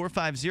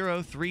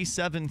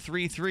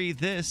 855-450-3733.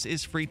 This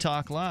is Free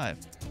Talk Live.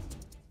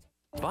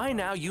 By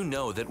now you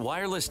know that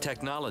wireless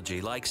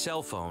technology like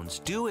cell phones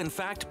do in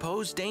fact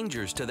pose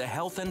dangers to the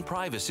health and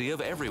privacy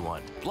of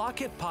everyone.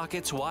 Block-It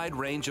Pocket's wide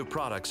range of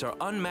products are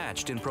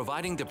unmatched in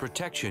providing the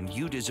protection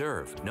you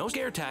deserve. No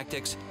scare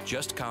tactics,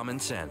 just common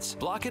sense.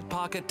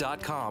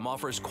 BlockItPocket.com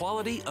offers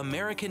quality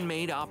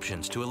American-made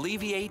options to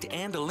alleviate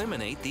and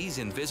eliminate these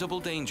invisible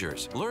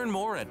dangers. Learn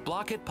more at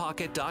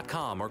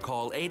BlockItPocket.com or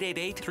call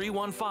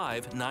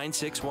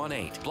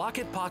 888-315-9618.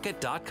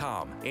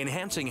 BlockItPocket.com,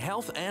 enhancing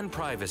health and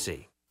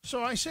privacy.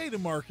 So I say to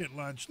Mark at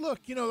lunch, look,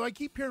 I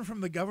keep hearing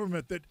from the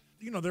government that,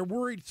 they're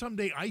worried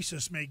someday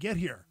ISIS may get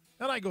here.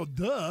 And I go,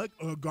 duh,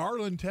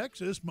 Garland,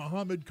 Texas,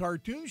 Muhammad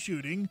cartoon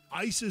shooting.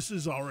 ISIS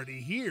is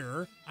already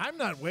here. I'm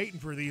not waiting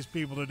for these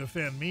people to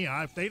defend me.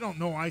 If they don't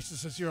know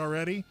ISIS is here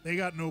already, they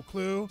got no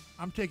clue.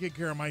 I'm taking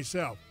care of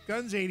myself.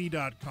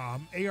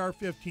 Guns80.com,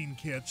 AR-15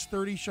 kits,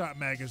 30-shot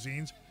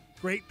magazines,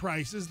 great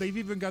prices. They've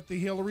even got the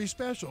Hillary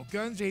special.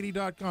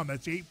 Guns80.com.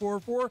 That's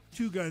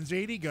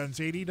 844-2-GUNS80,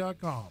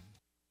 Guns80.com.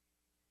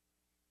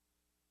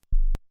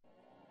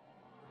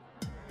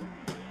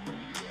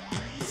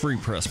 Free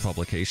Press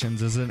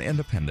Publications is an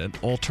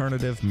independent,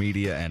 alternative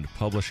media and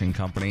publishing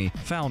company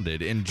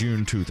founded in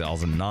June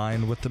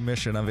 2009 with the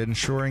mission of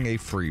ensuring a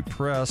free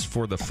press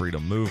for the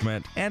freedom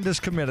movement and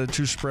is committed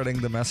to spreading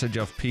the message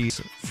of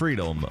peace,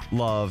 freedom,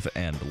 love,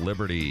 and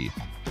liberty.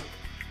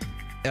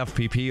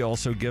 FPP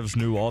also gives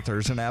new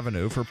authors an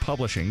avenue for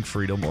publishing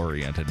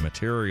freedom-oriented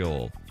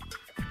material.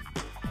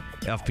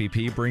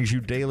 FPP brings you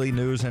daily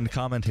news and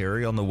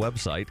commentary on the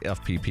website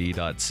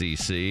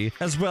fpp.cc,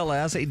 as well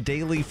as a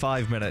daily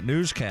 5-minute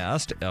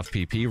newscast,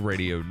 FPP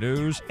Radio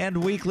News, and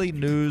weekly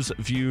news,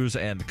 views,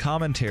 and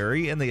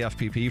commentary in the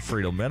FPP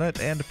Freedom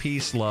Minute and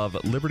Peace,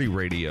 Love, Liberty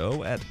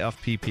Radio at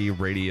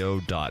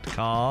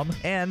fppradio.com,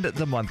 and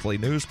the monthly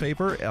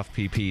newspaper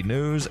FPP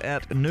News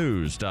at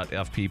news.fpp.cc.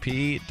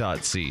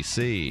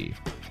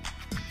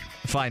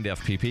 Find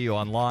FPP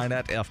online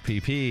at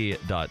fpp.cc.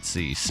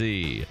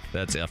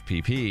 That's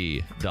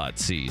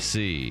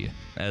fpp.cc,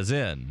 as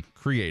in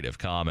Creative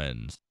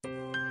Commons.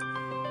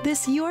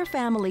 This Your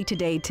Family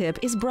Today tip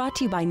is brought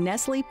to you by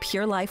Nestle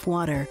Pure Life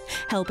Water,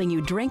 helping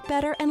you drink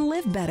better and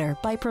live better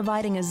by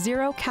providing a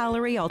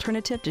zero-calorie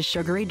alternative to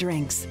sugary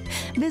drinks.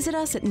 Visit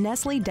us at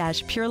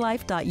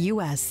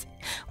nestle-purelife.us.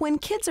 When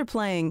kids are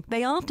playing,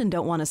 they often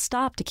don't want to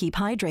stop to keep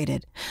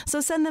hydrated.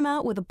 So send them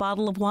out with a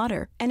bottle of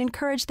water and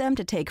encourage them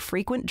to take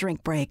frequent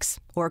drink breaks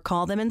or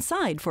call them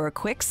inside for a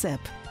quick sip.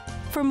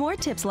 For more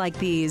tips like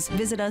these,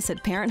 visit us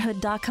at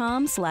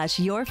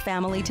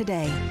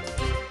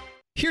parenthood.com/yourfamilytoday.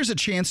 Here's a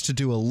chance to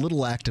do a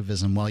little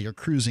activism while you're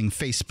cruising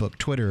Facebook,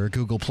 Twitter, or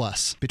Google+.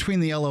 Between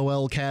the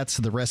LOL cats,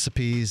 the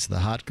recipes, the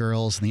hot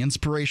girls, and the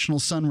inspirational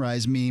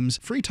sunrise memes,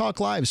 Free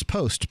Talk Live's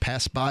posts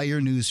pass by your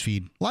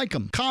newsfeed. Like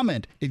them,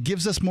 comment. It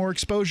gives us more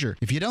exposure.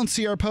 If you don't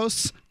see our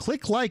posts,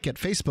 click like at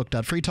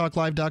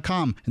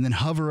facebook.freetalklive.com and then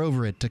hover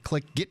over it to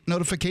click Get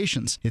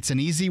Notifications. It's an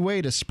easy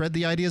way to spread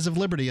the ideas of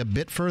liberty a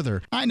bit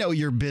further. I know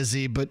you're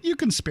busy, but you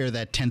can spare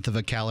that 1/10 of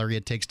a calorie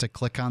it takes to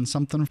click on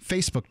something.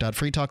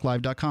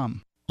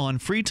 facebook.freetalklive.com. On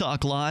Free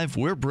Talk Live,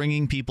 we're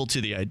bringing people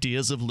to the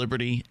ideas of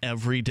liberty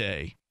every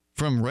day.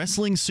 From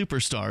wrestling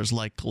superstars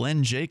like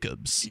Glenn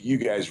Jacobs. You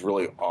guys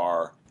really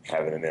are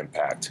having an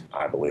impact,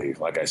 I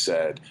believe. Like I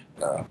said,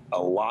 a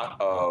lot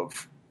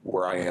of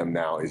where I am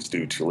now is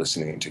due to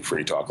listening to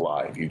Free Talk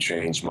Live. You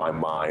changed my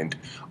mind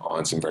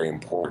on some very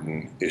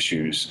important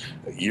issues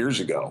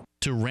years ago.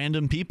 To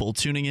random people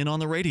tuning in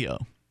on the radio.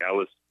 I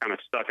was kind of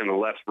stuck in the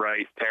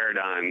left-right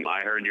paradigm.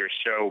 I heard your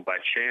show by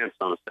chance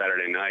on a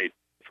Saturday night.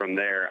 From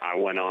there, I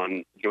went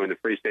on, joined the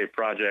Free State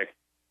Project,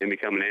 and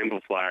become an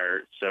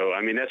amplifier. So,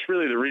 I mean, that's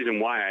really the reason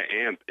why I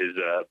amp is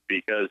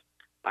because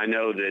I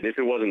know that if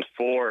it wasn't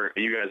for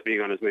you guys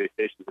being on as many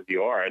stations as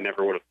you are, I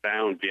never would have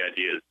found the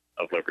ideas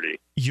of liberty.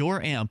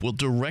 Your amp will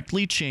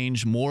directly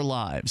change more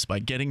lives by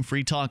getting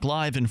Free Talk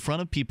Live in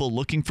front of people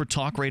looking for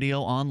talk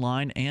radio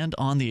online and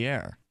on the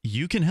air.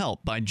 You can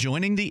help by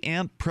joining the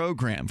AMP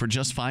program for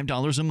just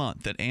 $5 a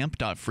month at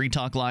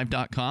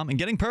amp.freetalklive.com and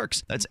getting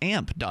perks. That's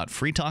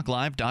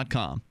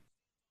amp.freetalklive.com.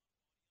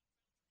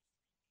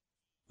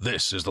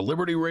 This is the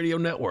Liberty Radio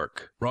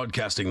Network,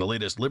 broadcasting the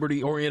latest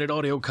liberty-oriented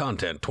audio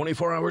content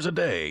 24 hours a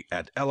day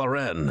at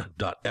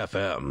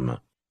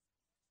LRN.FM.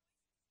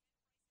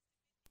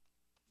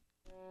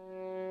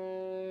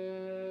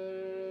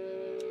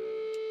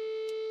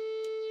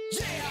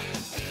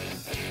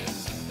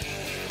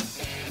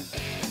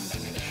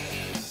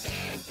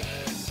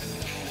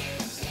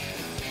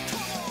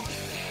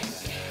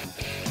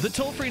 The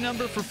toll-free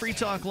number for Free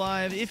Talk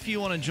Live, if you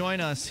want to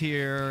join us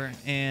here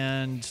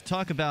and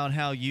talk about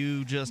how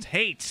you just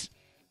hate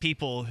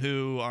people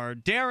who are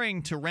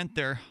daring to rent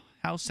their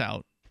house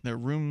out, their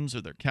rooms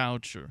or their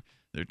couch or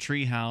their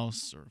tree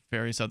house or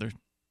various other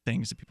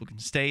things that people can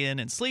stay in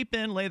and sleep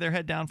in, lay their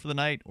head down for the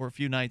night or a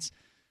few nights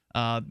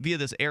via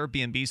this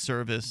Airbnb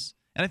service.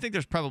 And I think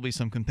there's probably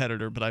some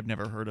competitor, but I've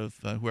never heard of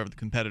whoever the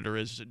competitor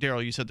is.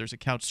 Darryl, you said there's a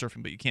couch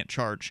surfing, but you can't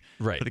charge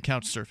for the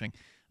couch surfing.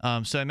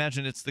 So I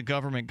imagine it's the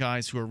government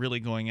guys who are really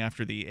going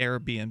after the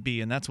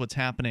Airbnb, and that's what's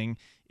happening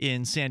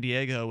in San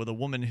Diego with a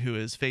woman who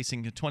is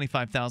facing a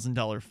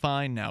 $25,000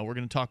 fine now. We're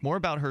going to talk more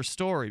about her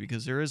story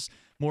because there is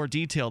more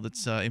detail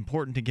that's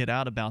important to get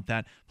out about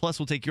that. Plus,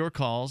 we'll take your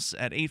calls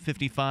at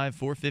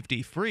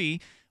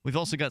 855-450-FREE. We've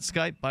also got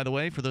Skype, by the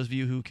way, for those of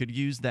you who could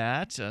use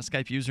that.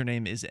 Skype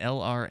username is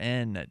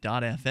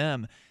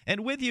LRN.FM.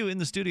 And with you in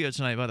the studio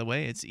tonight, by the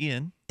way, it's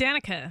Ian.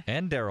 Danica.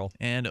 And Darryl.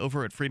 And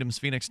over at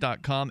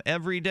freedomsphoenix.com,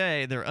 every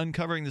day they're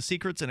uncovering the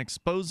secrets and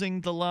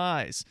exposing the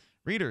lies.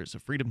 Readers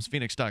of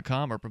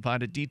freedomsphoenix.com are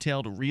provided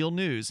detailed, real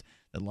news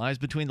that lies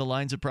between the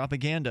lines of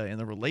propaganda and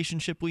the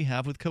relationship we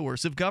have with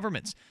coercive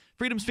governments.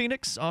 Freedom's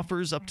Phoenix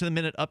offers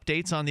up-to-the-minute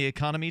updates on the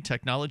economy,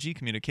 technology,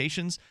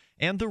 communications,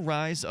 and the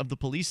rise of the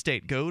police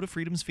state. Go to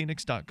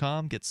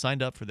freedomsphoenix.com. Get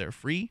signed up for their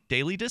free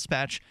daily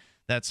dispatch.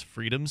 That's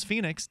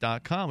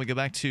freedomsphoenix.com. We go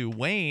back to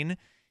Wayne.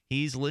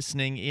 He's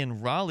listening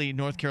in Raleigh,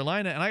 North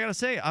Carolina. And I got to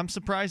say, I'm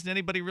surprised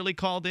anybody really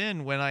called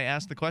in when I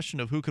asked the question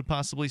of who could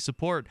possibly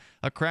support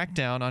a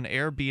crackdown on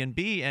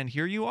Airbnb. And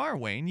here you are,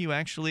 Wayne. You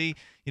actually,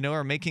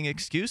 are making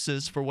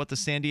excuses for what the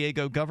San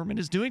Diego government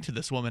is doing to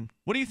this woman.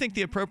 What do you think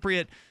the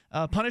appropriate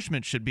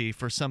punishment should be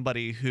for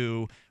somebody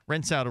who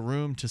rents out a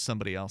room to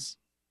somebody else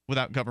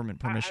without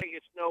government permission? I think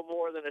it's no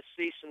more than a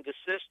cease and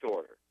desist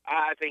order.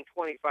 I think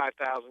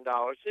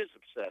 $25,000 is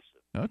excessive.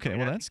 Okay,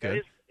 well, that's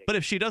good. But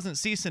if she doesn't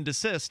cease and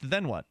desist,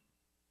 then what?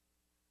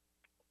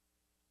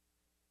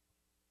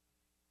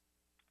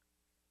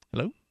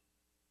 Hello?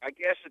 I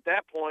guess at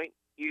that point,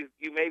 you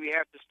maybe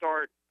have to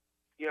start,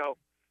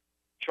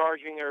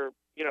 charging her,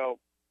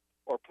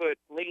 or put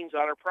liens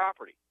on her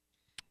property.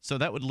 So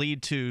that would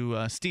lead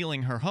to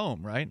stealing her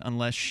home, right?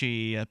 Unless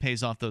she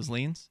pays off those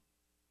liens?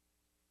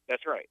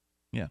 That's right.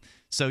 Yeah.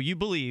 So you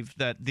believe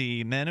that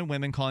the men and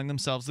women calling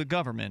themselves the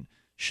government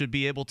should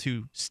be able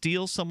to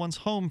steal someone's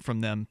home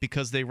from them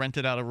because they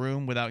rented out a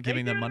room without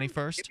giving them money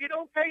first? If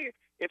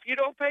you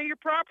don't pay your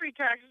property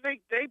taxes,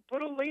 they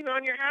put a lien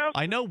on your house.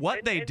 I know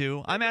what they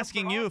do. I'm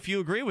asking you if you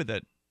agree with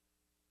it.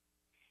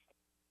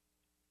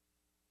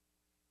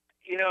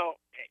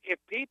 If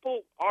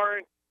people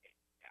aren't,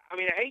 I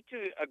hate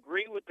to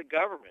agree with the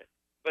government,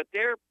 but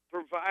they're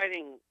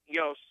providing,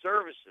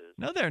 services.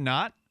 No, they're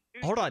not.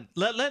 Hold on.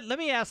 Let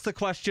me ask the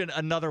question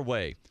another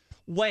way.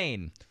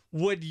 Wayne,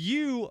 would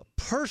you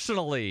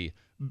personally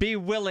be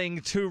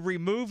willing to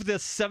remove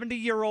this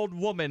 70-year-old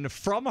woman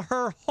from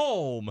her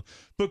home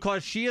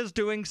because she is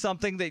doing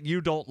something that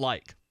you don't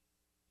like?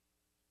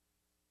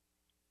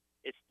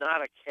 It's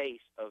not a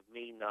case of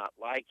me not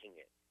liking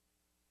it.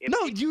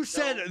 No, you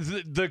said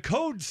the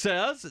code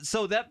says,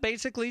 so that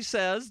basically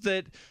says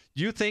that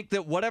you think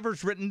that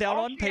whatever's written down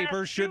on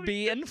paper should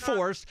be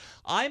enforced.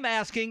 I'm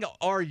asking,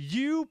 are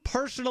you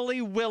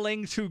personally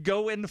willing to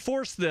go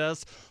enforce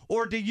this,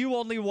 or do you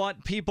only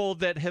want people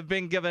that have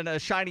been given a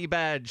shiny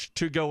badge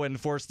to go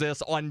enforce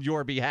this on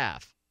your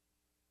behalf?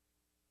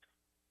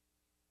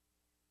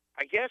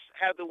 I guess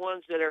have the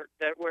ones that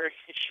wear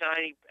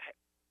shiny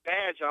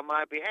badge on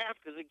my behalf,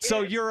 because again, so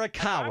you're a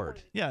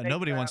coward. Yeah,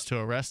 nobody wants to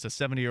arrest a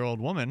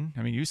 70-year-old woman.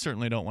 You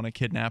certainly don't want to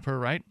kidnap her,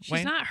 right? She's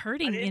Wayne? not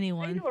hurting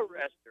anyone. I didn't say to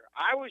arrest her.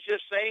 I was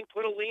just saying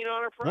put a lien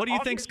on her. What do you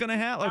think's going to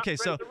happen? Okay,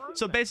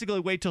 so basically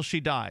wait till she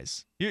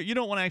dies. You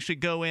don't want to actually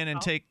go in and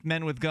take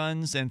men with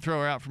guns and throw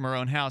her out from her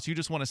own house. You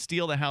just want to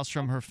steal the house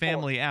from her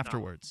family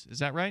afterwards. Is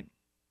that right?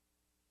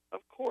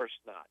 Of course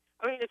not.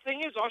 The thing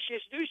is, all she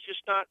has to do is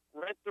just not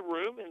rent the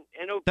room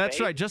and obey.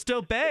 That's right. Just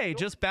obey.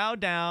 Just bow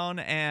down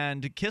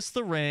and kiss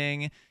the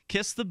ring,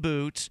 kiss the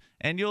boot,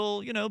 and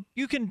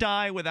you can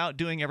die without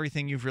doing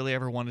everything you've really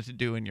ever wanted to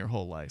do in your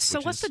whole life. So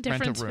what's the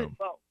difference? Rent a room.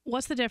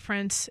 What's the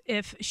difference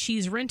if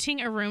she's renting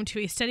a room to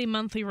a steady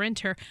monthly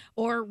renter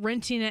or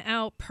renting it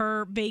out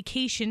per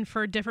vacation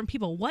for different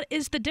people? What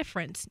is the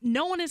difference?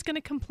 No one is going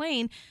to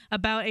complain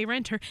about a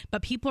renter,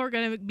 but people are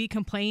going to be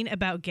complaining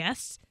about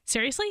guests.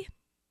 Seriously?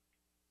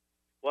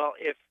 Well,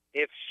 if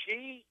the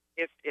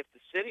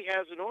city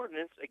has an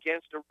ordinance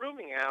against a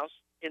rooming house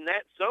in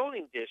that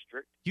zoning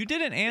district, you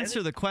didn't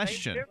answer the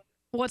question.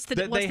 What's the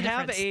They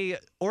have a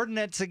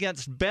ordinance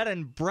against bed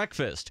and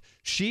breakfast.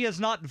 She is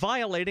not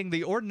violating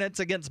the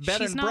ordinance against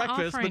bed and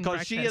breakfast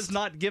because she is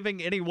not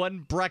giving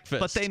anyone breakfast.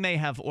 But they may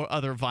have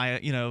other other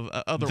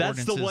ordinances.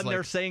 That's the one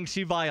they're saying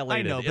she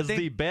violated. I know, but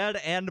the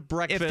bed and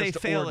breakfast. If they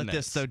fail ordinance. at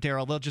this, though,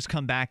 Darryl, they'll just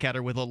come back at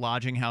her with a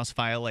lodging house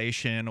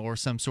violation or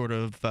some sort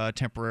of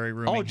temporary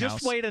rooming house.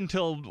 Just wait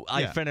until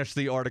I finish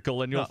the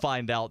article, and you'll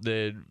find out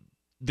that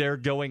they're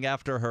going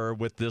after her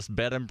with this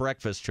bed and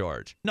breakfast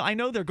charge. No, I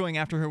know they're going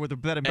after her with a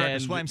bed and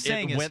breakfast. What I'm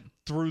saying it went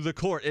through the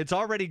court. It's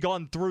already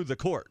gone through the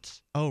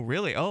courts. Oh,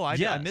 really? Oh, I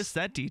missed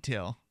that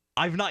detail.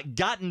 I've not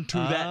gotten to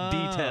that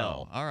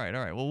detail. All right.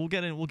 Well, we'll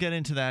get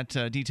into that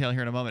detail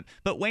here in a moment.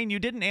 But Wayne, you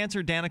didn't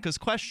answer Danica's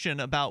question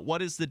about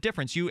what is the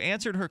difference. You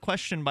answered her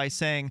question by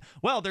saying,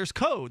 "Well, there's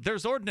code,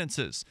 there's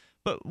ordinances."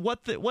 But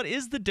what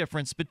is the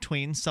difference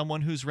between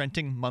someone who's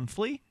renting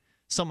monthly,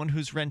 someone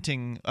who's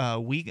renting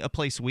a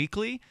place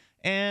weekly,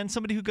 and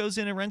somebody who goes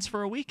in and rents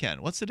for a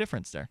weekend? What's the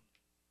difference there?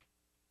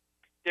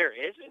 There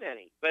isn't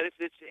any. But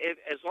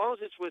as long as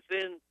it's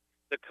within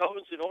the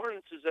codes and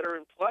ordinances that are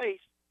in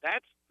place,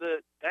 that's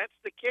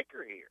the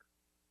kicker here.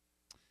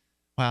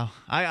 Wow,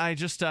 I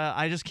just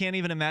can't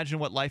even imagine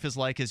what life is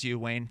like as you,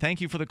 Wayne. Thank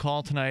you for the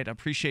call tonight. I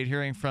appreciate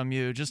hearing from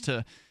you. Just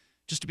to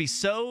be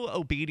so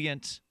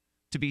obedient,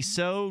 to be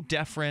so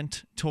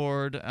deferent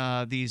toward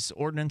these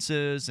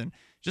ordinances, and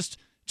just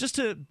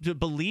to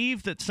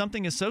believe that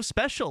something is so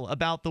special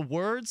about the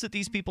words that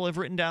these people have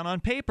written down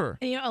on paper.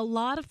 And, a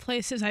lot of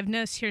places I've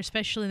noticed here,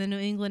 especially in the New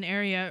England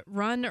area,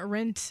 run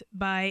rent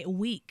by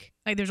week.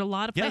 Like there's a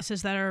lot of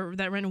places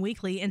that rent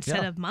weekly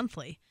instead of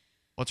monthly.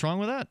 What's wrong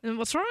with that? And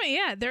what's wrong?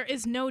 Yeah, there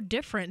is no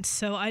difference.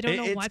 So I don't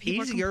know why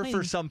people are complaining. It's easier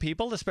for some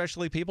people,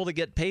 especially people, to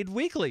get paid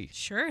weekly.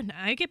 Sure,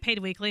 I get paid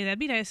weekly. That'd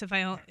be nice if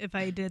I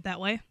did it that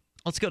way.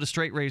 Let's go to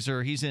Straight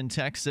Razor. He's in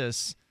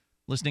Texas,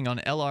 listening on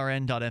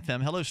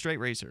LRN.FM. Hello, Straight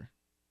Razor.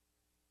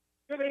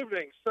 Good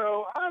evening.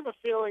 So I have a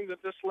feeling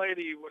that this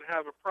lady would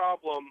have a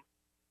problem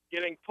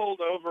getting pulled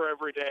over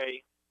every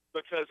day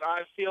because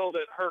I feel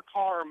that her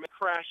car may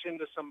crash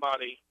into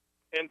somebody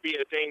and be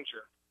a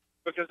danger.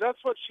 Because that's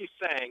what she's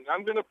saying.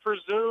 I'm going to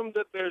presume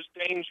that there's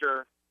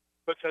danger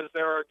because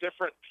there are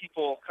different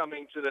people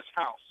coming to this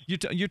house.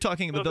 You're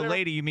talking about the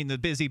lady, you mean the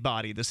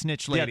busybody, the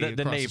snitch lady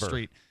the across neighbor. the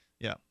street.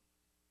 Yeah.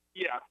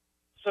 Yeah.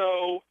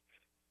 So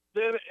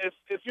then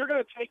if you're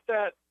going to take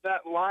that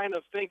line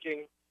of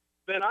thinking,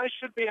 then I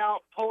should be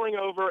out pulling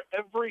over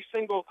every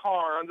single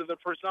car under the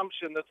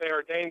presumption that they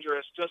are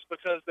dangerous just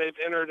because they've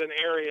entered an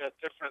area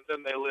different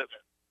than they live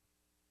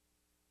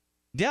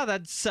in. Yeah,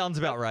 that sounds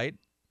about right.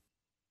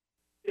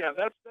 Yeah,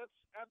 that's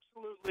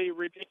absolutely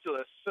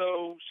ridiculous.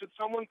 So should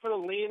someone put a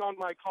lien on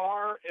my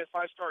car if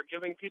I start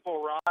giving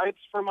people rides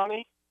for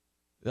money?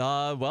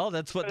 Well,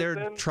 that's what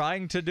they're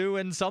trying to do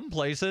in some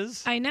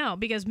places. I know,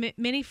 because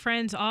many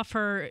friends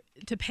offer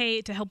to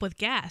pay to help with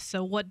gas.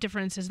 So what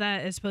difference is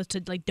that as opposed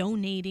to like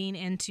donating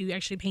and to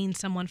actually paying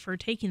someone for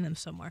taking them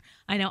somewhere?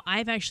 I know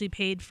I've actually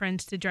paid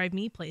friends to drive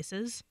me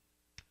places.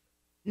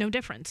 No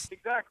difference.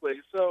 Exactly.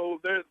 So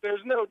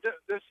there's no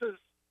this is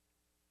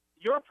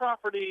your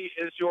property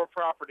is your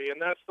property,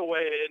 and that's the way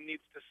it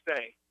needs to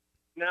stay.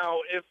 Now,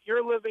 if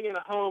you're living in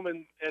a home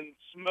and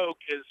smoke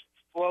is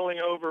flowing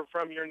over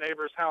from your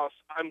neighbor's house,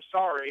 I'm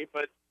sorry,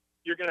 but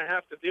you're going to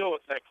have to deal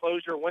with that.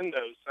 Close your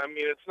windows. I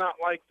mean, it's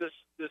not like this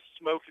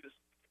smoke is,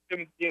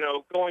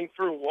 going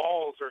through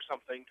walls or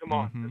something. Come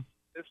on.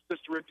 It's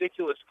just a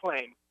ridiculous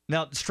claim.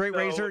 Now, Straight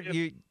Razor,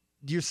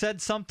 you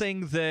said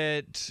something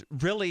that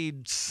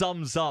really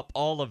sums up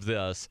all of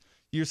this.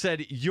 You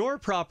said your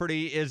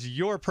property is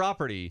your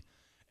property,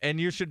 and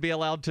you should be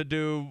allowed to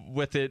do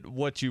with it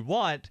what you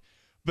want.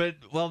 But,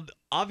 well,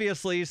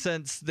 obviously,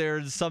 since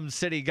there's some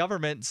city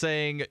government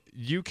saying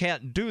you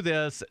can't do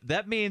this,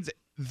 that means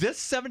this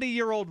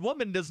 70-year-old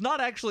woman does not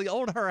actually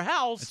own her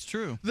house. It's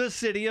true. The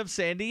city of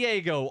San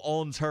Diego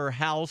owns her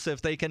house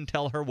if they can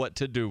tell her what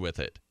to do with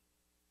it.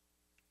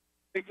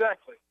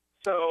 Exactly.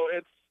 So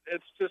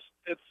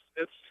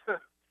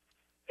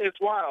it's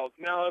wild.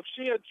 Now, if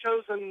she had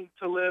chosen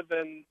to live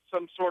in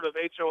some sort of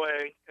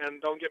HOA,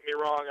 and don't get me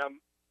wrong,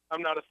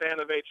 I'm not a fan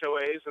of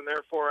HOAs, and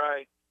therefore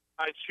I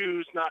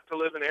choose not to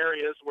live in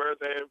areas where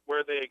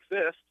they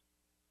exist.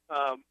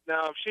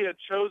 Now, if she had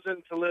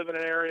chosen to live in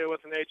an area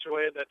with an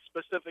HOA that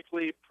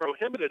specifically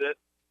prohibited it,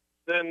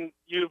 then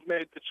you've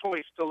made the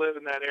choice to live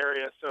in that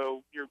area,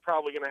 so you're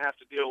probably going to have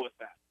to deal with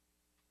that.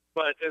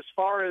 But as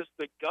far as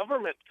the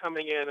government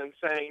coming in and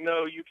saying,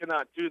 no, you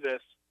cannot do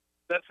this,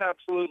 that's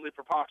absolutely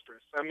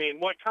preposterous. I mean,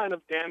 what kind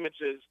of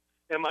damages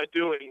am I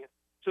doing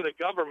to the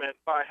government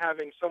by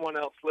having someone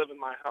else live in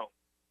my home?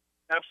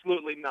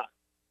 Absolutely none.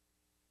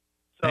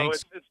 So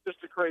Thanks. It's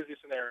just a crazy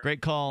scenario.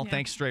 Great call. Yeah.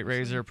 Thanks, Straight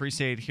Razor.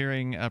 Appreciate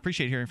hearing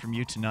from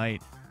you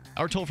tonight.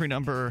 Our toll-free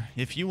number,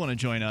 if you want to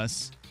join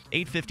us,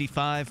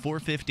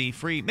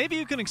 855-450-FREE. Maybe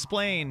you can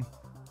explain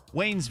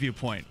Wayne's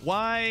viewpoint.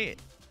 Why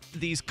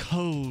these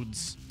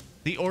codes,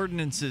 the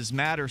ordinances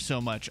matter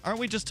so much. Aren't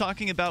we just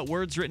talking about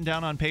words written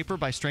down on paper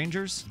by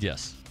strangers?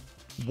 Yes.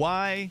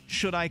 Why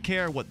should I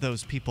care what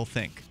those people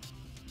think?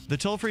 The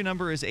toll-free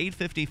number is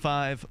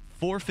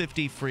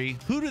 855-450-FREE.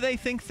 Who do they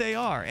think they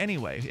are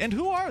anyway? And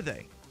who are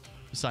they?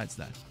 Besides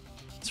that,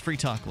 it's Free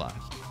Talk Live.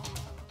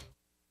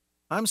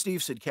 I'm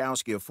Steve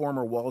Sidkowski, a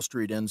former Wall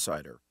Street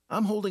insider.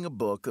 I'm holding a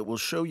book that will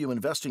show you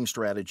investing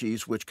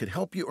strategies which could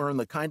help you earn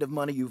the kind of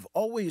money you've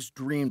always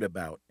dreamed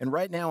about. And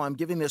right now, I'm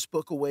giving this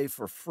book away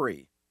for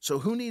free. So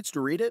who needs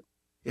to read it?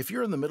 If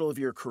you're in the middle of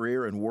your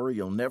career and worry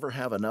you'll never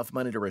have enough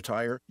money to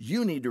retire,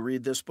 you need to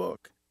read this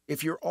book.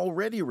 If you're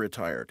already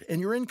retired and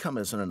your income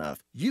isn't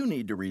enough, you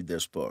need to read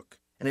this book.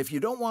 And if you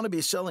don't want to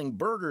be selling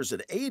burgers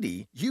at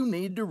 80, you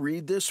need to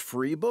read this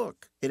free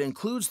book. It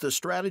includes the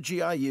strategy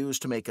I use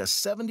to make a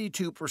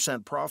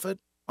 72% profit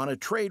on a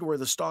trade where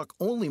the stock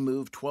only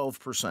moved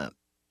 12%.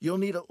 You'll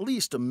need at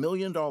least $1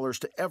 million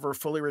to ever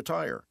fully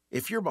retire.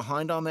 If you're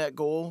behind on that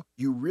goal,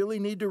 you really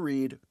need to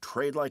read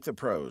Trade Like the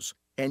Pros.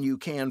 And you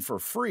can for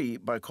free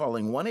by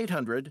calling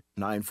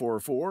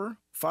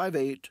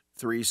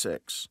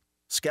 1-800-944-5836.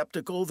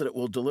 Skeptical that it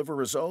will deliver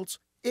results?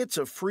 It's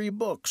a free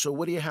book, so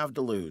what do you have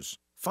to lose?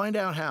 Find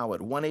out how at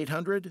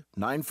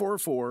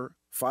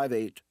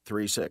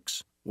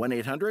 1-800-944-5836.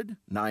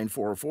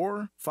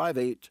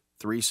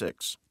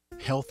 1-800-944-5836.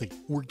 Healthy,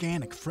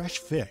 organic, fresh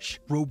fish,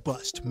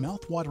 robust,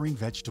 mouth-watering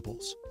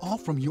vegetables, all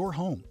from your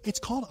home. It's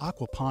called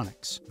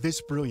aquaponics.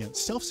 This brilliant,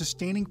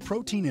 self-sustaining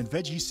protein and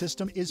veggie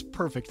system is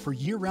perfect for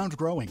year-round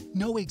growing.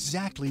 Know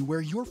exactly where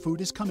your food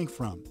is coming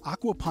from.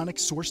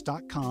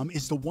 Aquaponicssource.com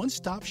is the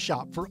one-stop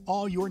shop for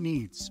all your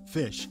needs.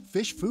 Fish,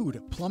 fish food,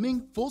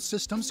 plumbing, full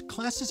systems,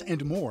 classes,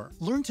 and more.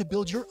 Learn to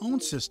build your own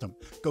system.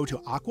 Go to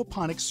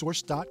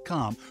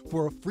aquaponicssource.com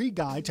for a free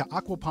guide to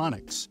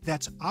aquaponics.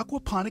 That's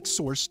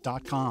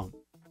aquaponicssource.com.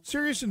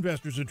 Serious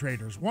investors and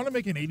traders want to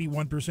make an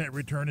 81%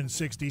 return in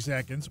 60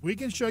 seconds? We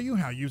can show you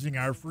how using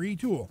our free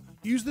tool.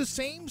 Use the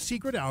same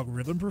secret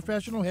algorithm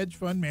professional hedge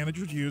fund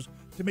managers use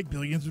to make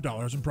billions of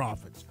dollars in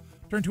profits.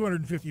 Turn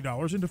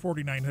 $250 into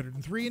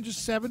 $4,903 in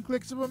just 7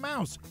 clicks of a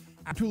mouse.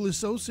 Our tool is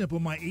so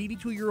simple, my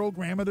 82-year-old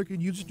grandmother can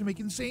use it to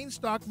make insane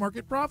stock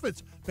market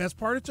profits. Best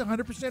part, it's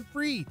 100%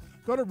 free.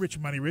 Go to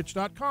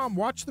richmoneyrich.com.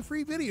 Watch the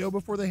free video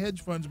before the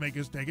hedge funds make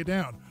us take it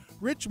down.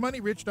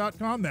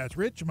 richmoneyrich.com. That's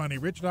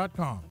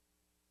richmoneyrich.com.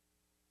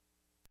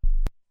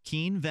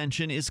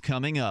 Keenvention is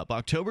coming up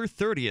October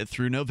 30th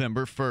through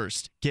November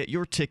 1st. Get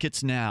your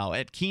tickets now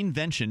at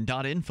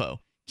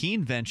keenvention.info.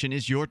 Keenvention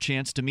is your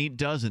chance to meet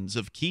dozens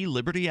of key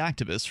liberty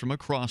activists from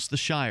across the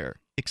Shire.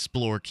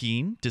 Explore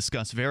Keene,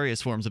 discuss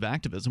various forms of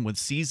activism with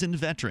seasoned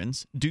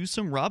veterans, do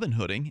some Robin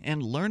Hooding,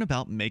 and learn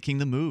about making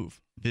the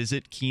move.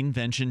 Visit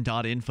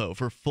keenvention.info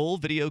for full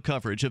video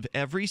coverage of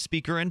every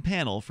speaker and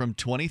panel from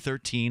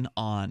 2013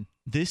 on.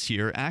 This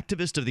year,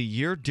 Activist of the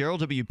Year Darryl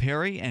W.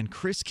 Perry and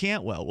Chris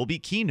Cantwell will be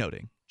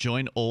keynoting.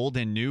 Join old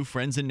and new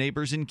friends and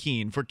neighbors in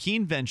Keene for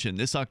Keenvention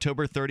this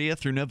October 30th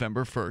through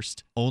November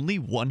 1st. Only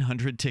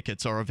 100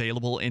 tickets are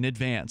available in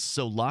advance,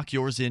 so lock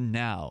yours in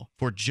now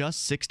for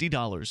just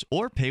 $60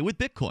 or pay with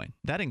Bitcoin.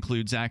 That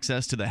includes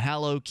access to the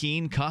Hallow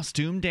Keene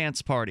Costume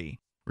Dance Party.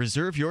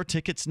 Reserve your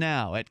tickets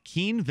now at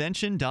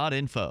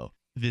keenvention.info.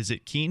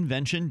 Visit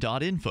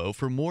keenvention.info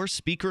for more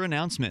speaker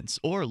announcements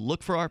or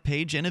look for our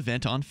page and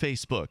event on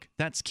Facebook.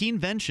 That's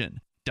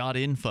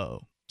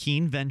keenvention.info.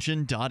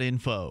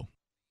 Keenvention.info.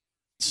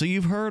 So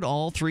you've heard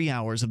all 3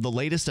 hours of the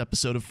latest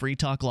episode of Free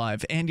Talk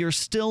Live, and you're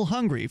still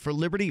hungry for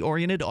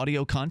liberty-oriented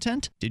audio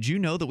content? Did you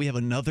know that we have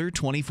another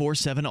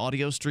 24/7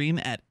 audio stream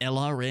at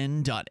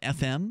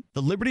LRN.FM?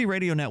 The Liberty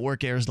Radio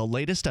Network airs the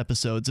latest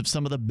episodes of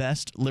some of the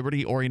best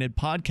liberty-oriented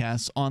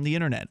podcasts on the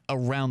internet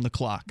around the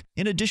clock.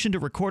 In addition to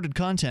recorded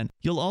content,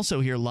 you'll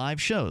also hear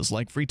live shows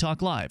like Free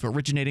Talk Live,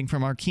 originating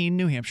from our Keene,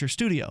 New Hampshire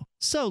studio.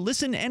 So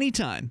listen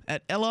anytime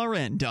at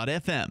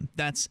LRN.FM.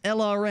 That's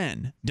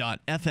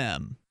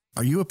LRN.FM.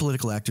 Are you a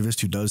political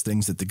activist who does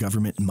things that the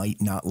government might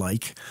not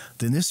like?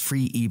 Then this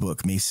free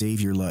ebook may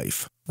save your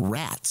life.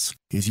 Rats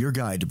is your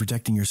guide to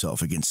protecting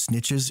yourself against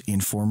snitches,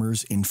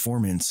 informers,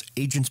 informants,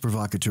 agents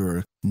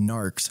provocateur,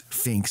 narcs,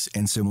 finks,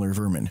 and similar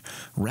vermin.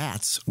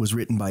 Rats was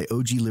written by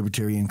OG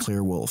libertarian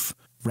Claire Wolfe.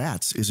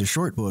 Rats is a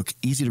short book,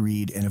 easy to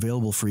read, and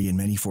available free in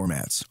many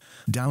formats.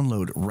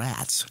 Download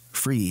Rats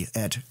free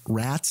at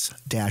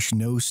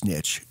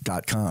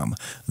rats-nosnitch.com.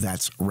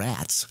 That's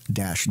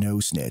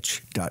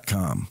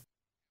rats-nosnitch.com.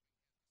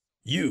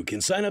 You can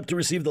sign up to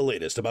receive the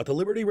latest about the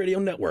Liberty Radio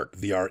Network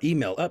via our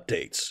email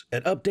updates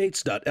at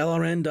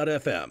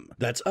updates.lrn.fm.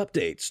 That's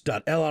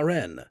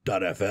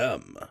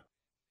updates.lrn.fm.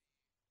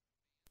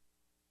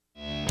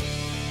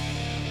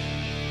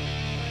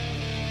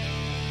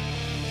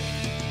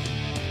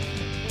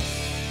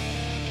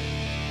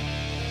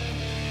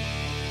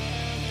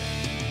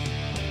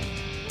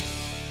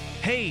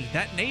 Hey,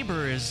 that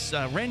neighbor is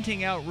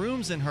renting out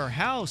rooms in her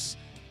house.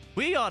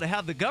 We ought to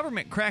have the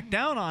government crack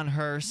down on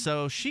her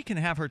so she can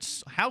have her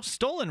house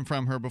stolen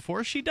from her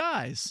before she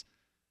dies.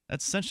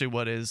 That's essentially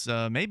what is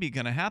maybe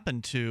going to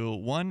happen to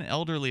one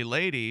elderly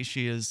lady.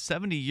 She is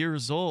 70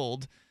 years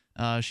old.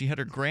 She had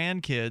her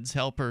grandkids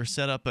help her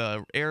set up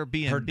a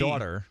Airbnb. Her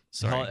daughter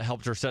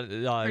helped her set.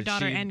 Her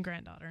daughter and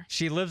granddaughter.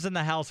 She lives in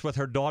the house with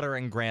her daughter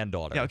and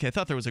granddaughter. Yeah, okay. I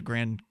thought there was a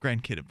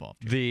grandkid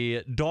involved.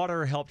 The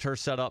daughter helped her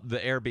set up the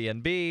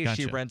Airbnb.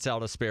 Gotcha. She rents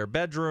out a spare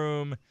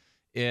bedroom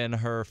in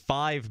her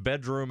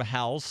 5-bedroom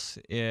house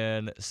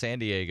in San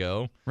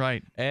Diego.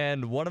 Right.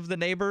 And one of the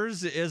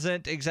neighbors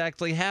isn't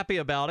exactly happy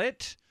about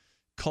it.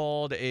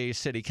 Called a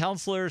city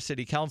councilor.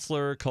 City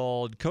councilor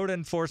called code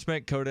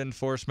enforcement. Code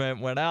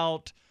enforcement went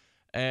out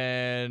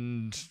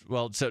and,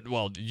 said,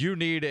 you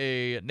need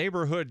a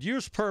neighborhood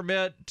use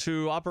permit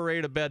to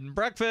operate a bed and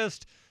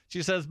breakfast.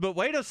 She says, but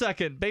wait a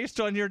second. Based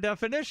on your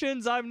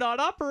definitions, I'm not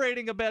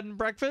operating a bed and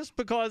breakfast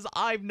because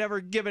I've never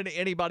given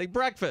anybody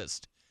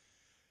breakfast.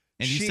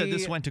 And you said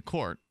this went to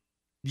court.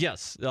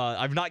 Yes.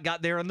 I've not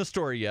got there in the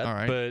story yet, All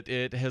right. but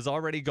it has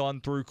already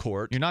gone through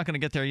court. You're not going to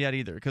get there yet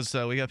either because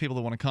we got people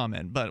that want to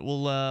comment. But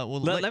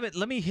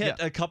let me hit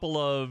a couple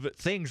of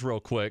things real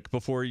quick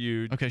before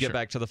you get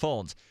back to the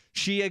phones.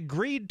 She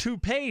agreed to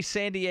pay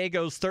San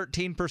Diego's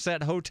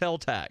 13% hotel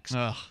tax.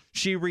 Ugh.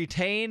 She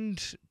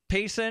retained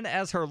Payson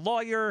as her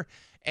lawyer,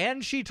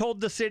 and she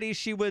told the city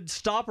she would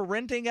stop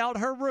renting out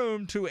her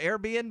room to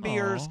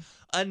Airbnbers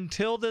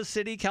until the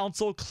city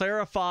council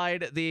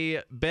clarified the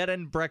bed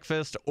and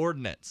breakfast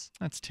ordinance.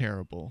 That's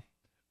terrible.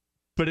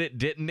 but it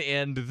didn't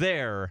end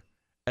there.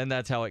 And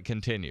that's how it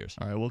continues.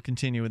 All right, we'll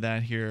continue with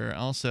that here.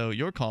 Also,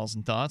 your calls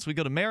and thoughts. We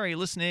go to Mary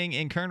listening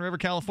in Kern River,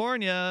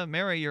 California.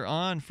 Mary, you're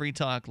on Free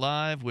Talk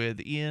Live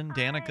with Ian,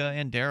 Danica,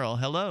 and Darryl.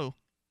 Hello.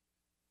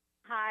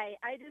 Hi.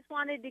 I just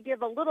wanted to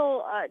give a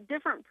little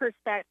different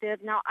perspective.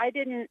 Now, I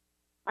didn't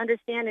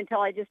understand until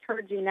I just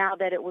heard you now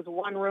that it was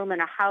one room in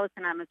a house,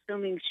 and I'm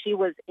assuming she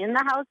was in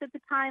the house at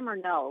the time, or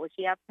no? Was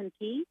she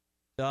absentee?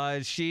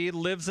 She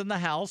lives in the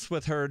house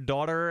with her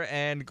daughter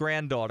and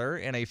granddaughter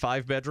in a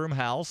 5-bedroom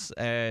house,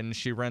 and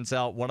she rents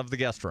out one of the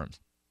guest rooms.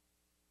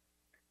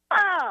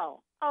 Oh,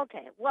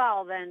 okay.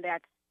 Well, then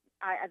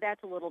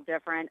that's a little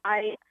different.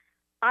 I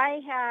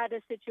had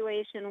a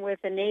situation with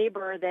a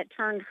neighbor that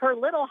turned her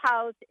little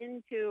house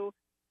into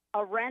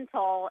a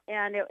rental,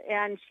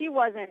 and she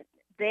wasn't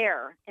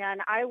there.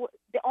 And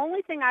the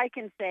only thing I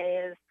can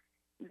say is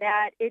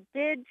that it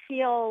did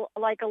feel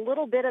like a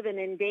little bit of an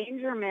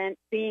endangerment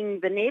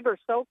being the neighbor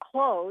so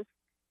close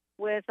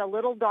with a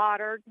little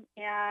daughter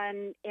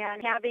and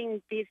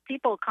having these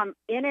people come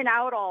in and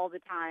out all the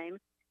time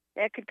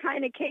that could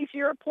kind of case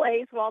your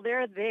place while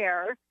they're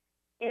there.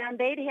 And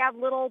they'd have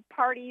little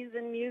parties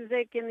and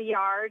music in the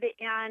yard,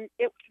 and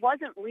it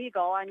wasn't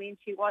legal. I mean,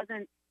 she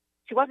wasn't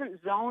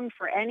zoned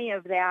for any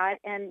of that.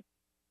 And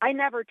I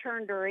never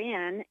turned her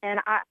in, and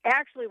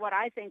what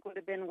I think would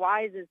have been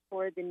wise is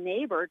for the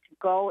neighbor to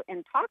go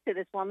and talk to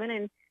this woman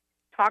and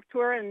talk to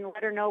her and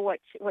let her know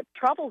what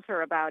troubles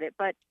her about it.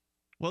 But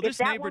well, this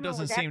neighbor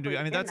doesn't seem to be.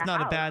 I mean, that's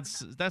not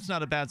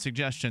a bad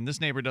suggestion.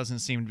 This neighbor doesn't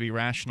seem to be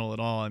rational at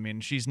all. I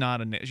mean, she's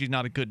not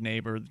a good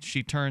neighbor.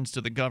 She turns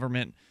to the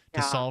government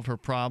to solve her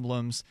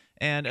problems.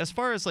 And as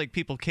far as like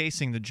people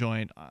casing the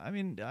joint, I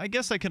mean, I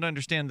guess I can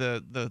understand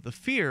the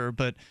fear,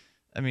 but.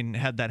 I mean,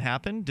 had that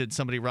happened? Did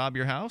somebody rob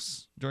your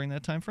house during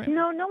that time frame?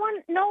 No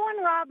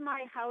one robbed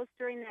my house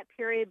during that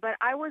period, but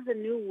I was a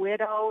new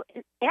widow.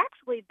 And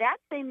actually, that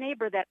same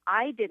neighbor that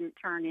I didn't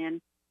turn in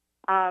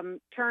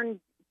turned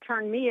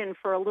me in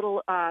for a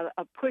little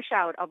a push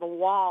out of a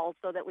wall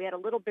so that we had a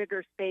little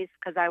bigger space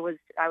because I was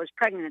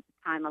pregnant at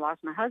the time. I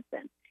lost my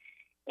husband.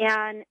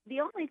 And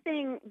the only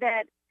thing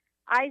that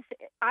I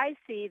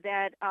see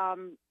that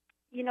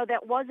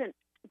that wasn't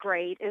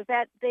great is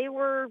that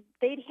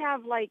they'd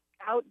have like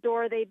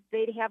outdoor,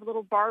 they'd have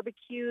little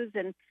barbecues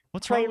and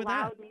play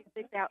loud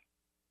music out.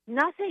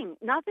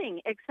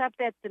 Nothing except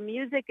that the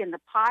music and the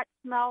pot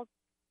smell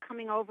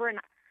coming over, and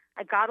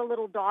I got a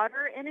little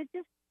daughter, and it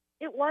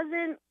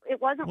wasn't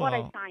what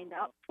I signed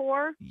up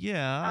for.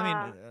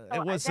 Yeah, I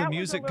mean, was the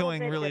music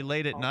going really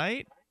late at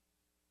night?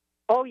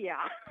 Oh, yeah.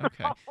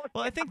 Okay.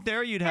 Well, I think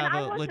there you'd have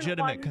a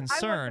legitimate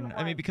concern.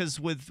 I mean, because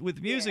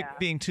with music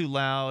being too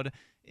loud,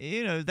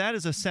 that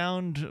is a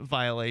sound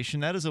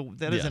violation. That is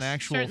an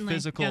actual Certainly.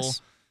 physical.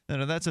 Yes.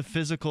 That's a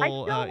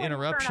physical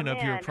interruption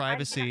of your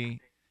privacy.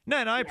 No,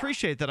 I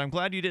appreciate that. I'm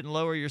glad you didn't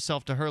lower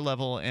yourself to her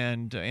level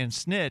and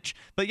snitch.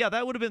 But yeah,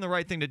 that would have been the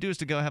right thing to do, is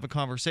to go have a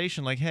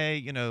conversation like, hey,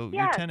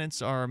 your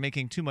tenants are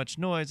making too much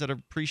noise. I'd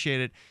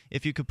appreciate it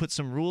if you could put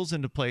some rules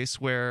into place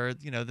where,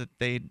 that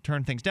they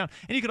turn things down.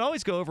 And you could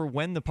always go over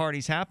when the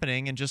party's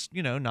happening and just,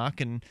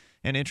 knock and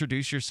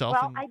introduce yourself.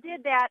 Well, I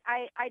did that.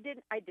 I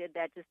did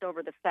that just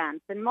over the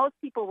fence, and most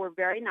people were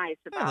very nice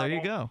about it. There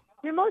you go.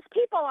 Most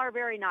people are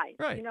very nice.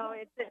 Right.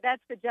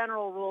 That's the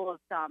general rule of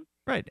thumb.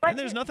 Right. But and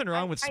there's nothing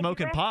wrong with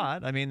smoking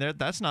pot. I mean,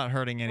 that's not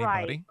hurting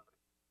anybody. Right.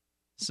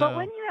 So. But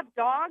when you have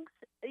dogs,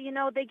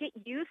 they get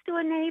used to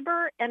a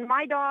neighbor, and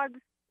my dogs,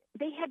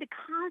 they had to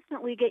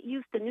constantly get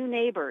used to new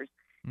neighbors.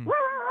 And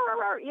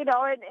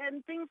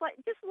things like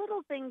just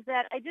little things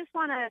that I just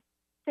want to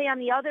say on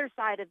the other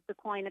side of the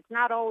coin. It's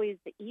not always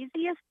the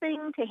easiest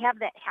thing to have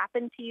that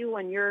happen to you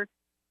when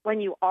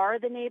you are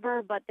the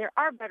neighbor, but there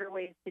are better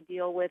ways to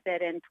deal with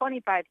it. And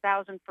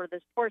 $25,000 for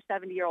this poor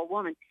 70-year-old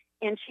woman,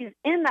 and she's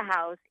in the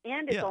house,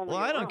 and it's only.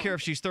 Well, I don't care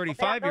if she's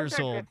 35 years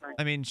old. Different.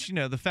 I mean,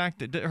 the fact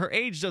that her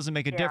age doesn't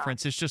make a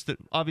difference. It's just that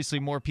obviously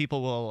more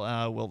people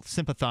will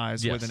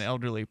sympathize with an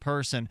elderly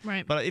person.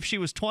 Right. But if she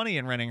was 20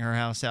 and renting her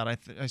house out,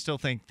 I still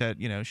think that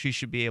she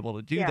should be able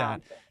to do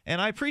that. And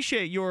I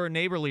appreciate your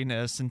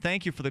neighborliness, and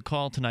thank you for the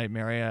call tonight,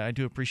 Mary. I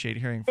do appreciate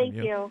hearing from you.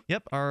 Thank you.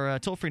 Yep, our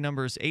toll-free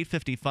number is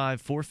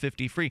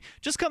 855-450-FREE.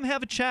 Just come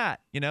have a chat,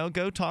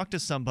 go talk to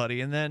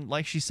somebody. And then,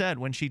 like she said,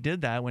 when she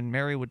did that, when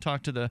Mary would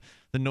talk to the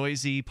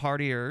noisy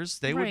partiers,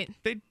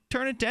 they'd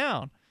turn it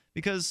down.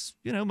 Because,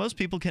 most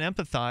people can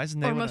empathize.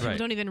 And most people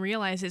don't even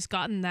realize it's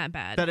gotten that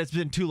bad. That it's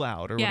been too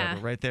loud or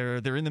whatever, right?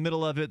 They're in the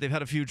middle of it. They've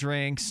had a few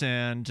drinks.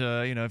 And,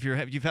 if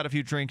you've had a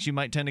few drinks, you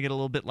might tend to get a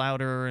little bit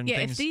louder and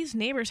things. If these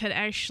neighbors had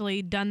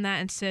actually done that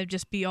instead of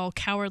just be all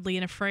cowardly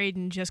and afraid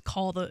and just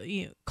call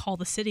the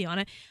city on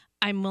it,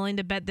 I'm willing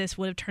to bet this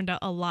would have turned out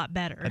a lot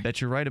better. I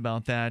bet you're right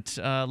about that.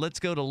 Let's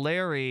go to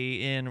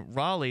Larry in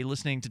Raleigh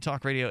listening to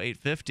Talk Radio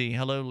 850.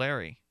 Hello,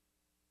 Larry.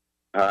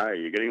 Hi,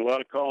 you're getting a lot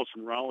of calls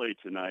from Raleigh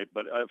tonight,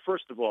 but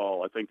first of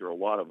all, I think there are a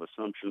lot of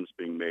assumptions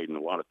being made and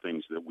a lot of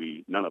things that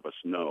none of us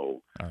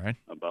know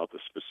about the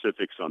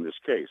specifics on this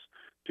case.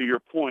 To your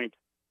point,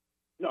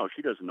 No,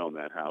 she doesn't own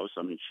that house.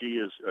 I mean, she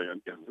is.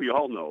 We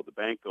all know the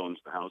bank owns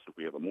the house if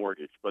we have a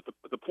mortgage. But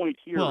the point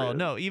here well, is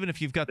no, even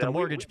if you've got the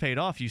mortgage paid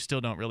off, you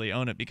still don't really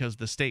own it because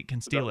the state can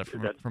steal it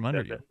from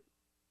under you.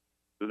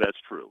 That's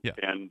true. Yeah.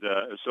 And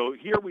so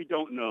here we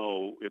don't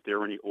know if there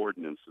are any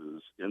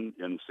ordinances in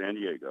San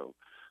Diego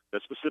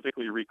that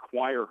specifically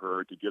require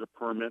her to get a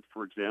permit,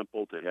 for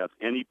example, to have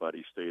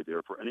anybody stay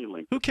there for any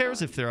length. Who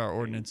cares if there are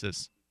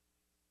ordinances?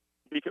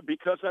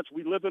 Because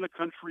we live in a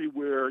country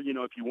where,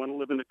 if you want to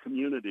live in a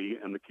community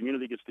and the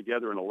community gets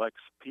together and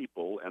elects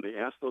people and they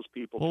ask those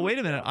people. Well, wait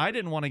a minute. I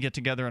didn't want to get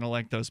together and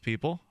elect those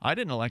people. I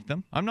didn't elect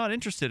them. I'm not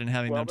interested in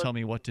having them tell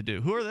me what to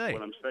do. Who are they?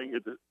 What I'm saying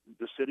is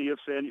the city of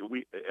San Diego,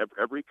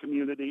 every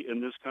community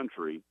in this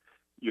country,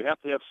 you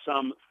have to have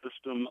some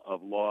system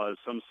of laws,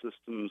 some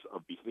systems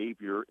of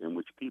behavior in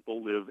which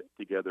people live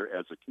together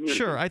as a community.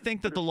 Sure. I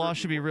think that the law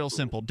should be real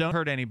simple. Don't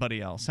hurt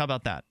anybody else. How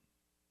about that?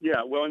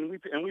 Yeah, well, and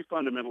we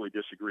fundamentally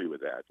disagree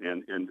with that,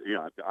 and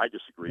I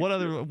disagree.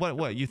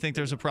 What you think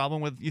there's a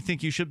problem with? You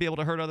think you should be able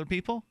to hurt other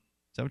people?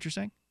 Is that what you're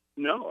saying?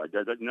 No,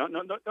 no,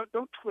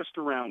 don't twist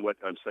around what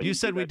I'm saying. You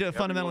said we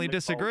fundamentally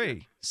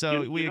disagree,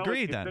 so we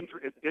agreed then.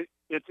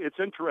 It's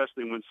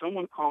interesting when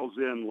someone calls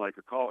in, like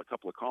a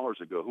couple of callers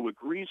ago, who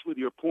agrees with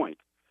your point.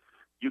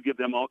 You give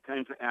them all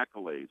kinds of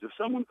accolades. If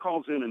someone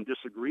calls in and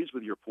disagrees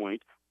with your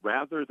point,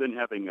 rather than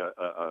having a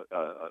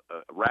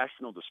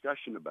rational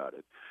discussion about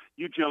it,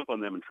 you jump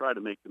on them and try to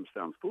make them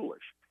sound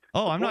foolish.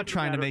 Oh, I'm not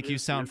trying to make you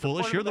sound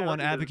foolish. You're the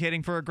one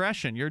advocating for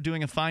aggression. You're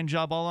doing a fine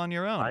job all on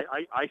your own.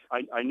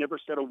 I never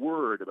said a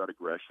word about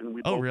aggression.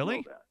 We both really?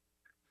 know that.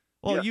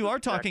 Well, yes, you are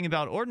talking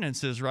about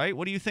ordinances, right?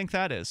 What do you think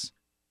that is?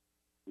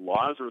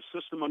 Laws are a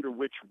system under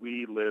which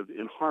we live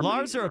in harmony.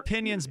 Laws are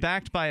opinions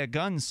backed by a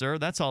gun, sir.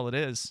 That's all it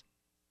is.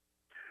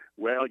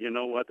 Well, you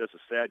know what? That's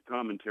a sad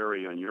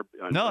commentary on your.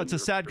 No, it's a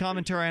sad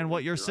commentary on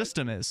what your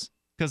system is,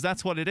 because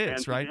that's what it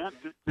is, right?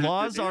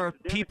 Laws are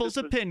people's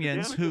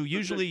opinions who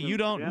usually you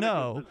don't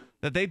know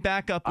that they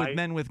back up with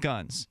men with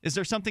guns. Is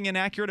there something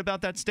inaccurate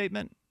about that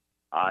statement?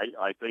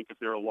 I think if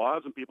there are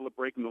laws and people are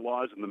breaking the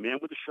laws and the man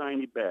with the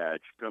shiny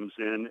badge comes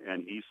in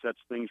and he sets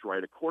things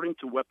right according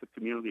to what the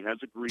community has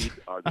agreed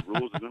are the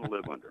rules are going to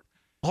live under.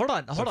 Hold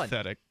on.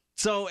 Pathetic.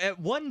 So at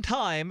one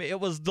time, it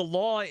was the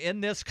law in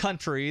this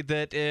country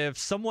that if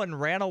someone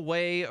ran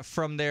away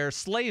from their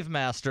slave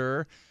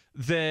master,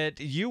 that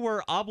you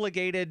were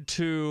obligated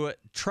to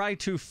try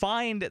to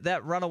find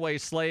that runaway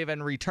slave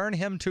and return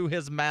him to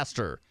his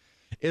master.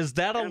 Is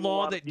that a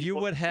law that you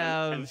would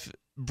have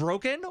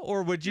broken,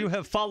 or would you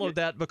have followed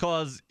that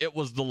because it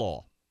was the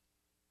law?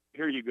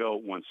 Here you go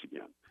once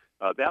again.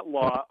 That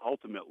law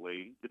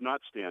ultimately did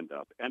not stand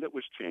up, and it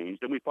was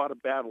changed, and we fought a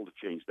battle to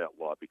change that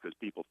law because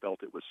people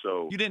felt it was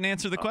so... You didn't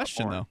answer the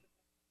question, though.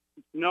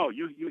 No,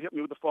 you hit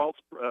me with a false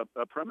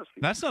premise.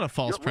 That's not a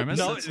false premise.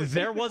 No,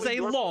 there was a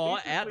law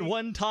at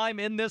one time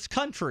in this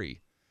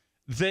country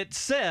that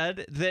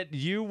said that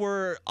you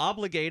were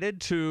obligated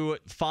to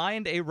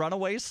find a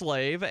runaway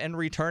slave and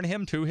return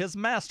him to his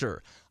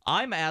master.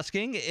 I'm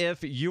asking,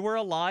 if you were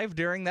alive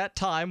during that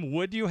time,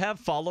 would you have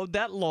followed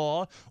that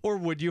law, or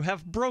would you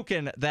have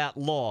broken that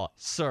law,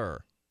 sir?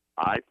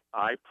 I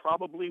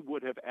probably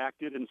would have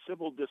acted in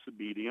civil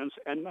disobedience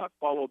and not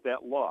followed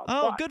that law.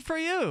 Oh, but good for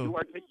you.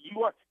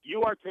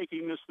 You are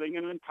taking this thing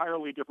in an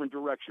entirely different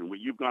direction.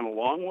 You've gone a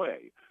long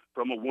way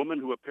from a woman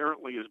who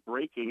apparently is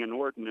breaking an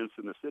ordinance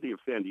in the city of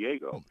San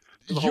Diego.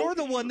 You're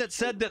the one that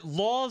said that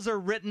laws are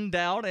written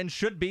down and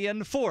should be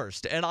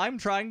enforced, and I'm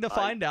trying to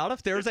find out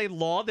if there's a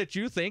law that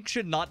you think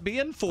should not be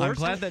enforced. I'm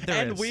glad that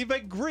there is. And we've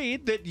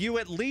agreed that you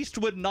at least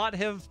would not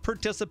have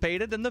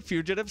participated in the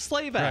Fugitive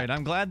Slave Act. Right,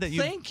 I'm glad that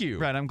you. Thank you.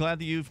 Right, I'm glad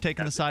that you've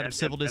taken the side of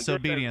civil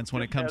disobedience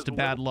when it comes to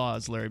bad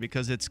laws, Larry,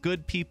 because it's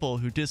good people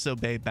who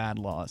disobey bad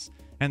laws,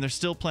 and there's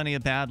still plenty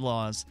of bad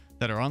laws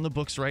that are on the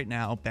books right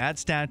now, bad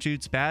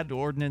statutes, bad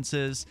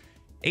ordinances.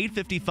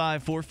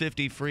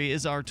 855-450-FREE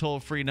is our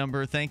toll-free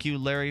number. Thank you,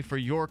 Larry, for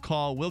your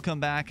call. We'll come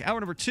back. Hour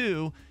number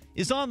 2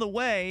 is on the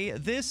way.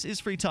 This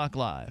is Free Talk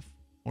Live.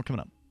 More coming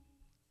up.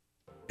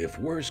 If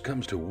worst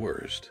comes to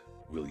worst,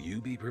 will you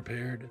be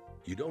prepared?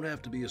 You don't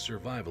have to be a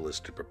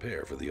survivalist to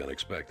prepare for the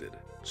unexpected.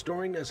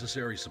 Storing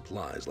necessary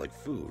supplies like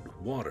food,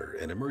 water,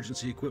 and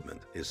emergency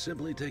equipment is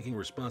simply taking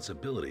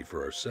responsibility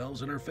for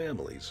ourselves and our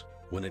families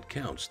when it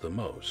counts the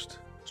most.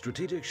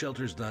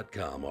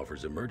 StrategicShelters.com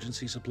offers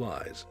emergency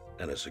supplies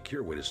and a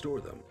secure way to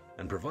store them,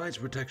 and provides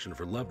protection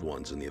for loved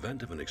ones in the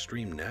event of an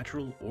extreme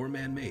natural or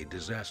man-made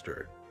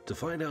disaster. To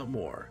find out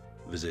more,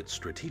 visit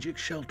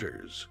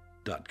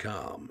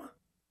StrategicShelters.com.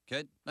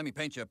 Kid, let me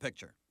paint you a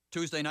picture.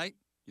 Tuesday night,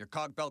 your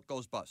cog belt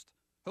goes bust.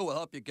 Who will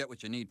help you get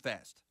what you need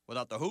fast,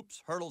 without the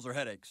hoops, hurdles, or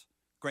headaches?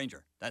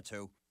 Grainger, that's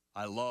who.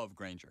 I love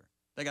Grainger.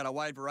 They got a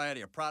wide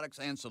variety of products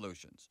and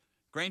solutions.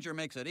 Grainger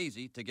makes it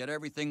easy to get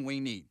everything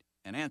we need,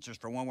 and answers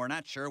for when we're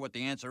not sure what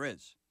the answer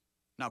is.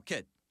 Now,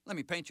 kid, let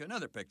me paint you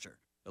another picture.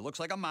 It looks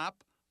like a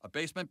mop, a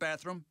basement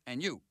bathroom,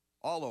 and you,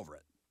 all over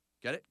it.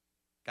 Get it?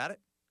 Got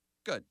it?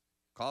 Good.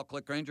 Call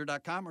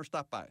clickgrainger.com or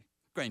stop by.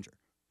 Grainger,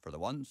 for the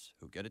ones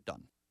who get it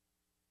done.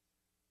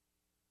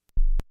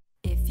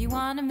 If you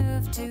want to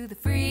move to the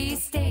free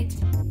state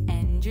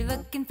and you're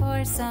looking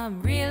for some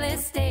real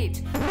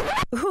estate.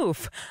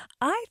 Oof,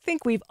 I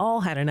think we've all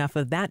had enough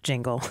of that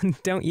jingle,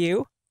 don't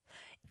you?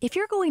 If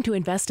you're going to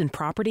invest in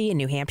property in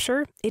New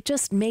Hampshire, it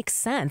just makes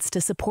sense to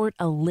support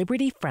a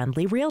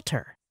Liberty-friendly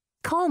realtor.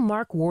 Call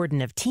Mark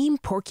Warden of Team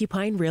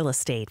Porcupine Real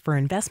Estate for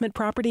investment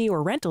property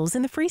or rentals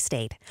in the Free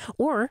State,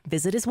 or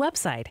visit his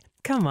website.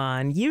 Come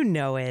on, you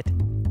know it.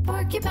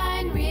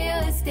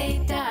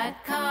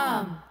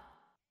 PorcupineRealEstate.com.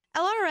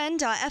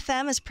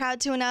 LRN.FM is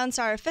proud to announce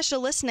our official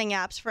listening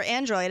apps for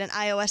Android and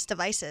iOS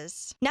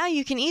devices. Now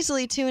you can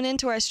easily tune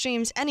into our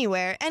streams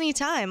anywhere,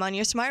 anytime on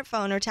your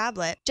smartphone or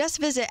tablet. Just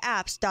visit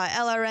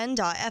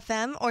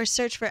apps.lrn.fm or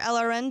search for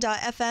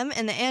LRN.FM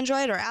in the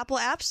Android or Apple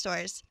app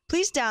stores.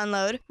 Please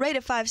download, rate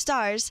it 5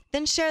 stars,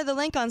 then share the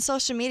link on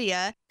social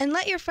media, and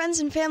let your friends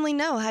and family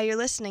know how you're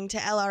listening to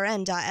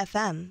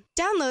LRN.FM.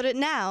 Download it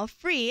now,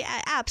 free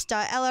at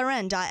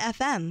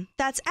apps.lrn.fm.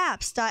 That's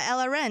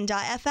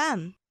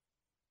apps.lrn.fm.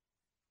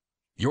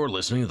 You're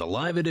listening to the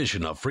live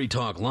edition of Free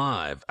Talk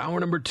Live. Hour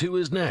number 2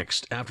 is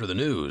next after the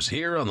news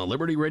here on the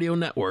Liberty Radio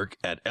Network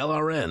at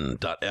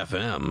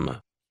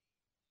LRN.FM.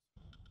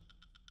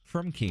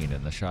 From Keene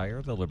in the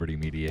Shire, the Liberty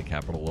Media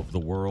capital of the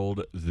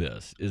world,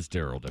 this is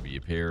Darryl W.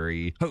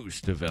 Perry,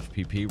 host of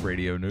FPP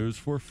Radio News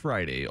for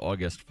Friday,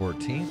 August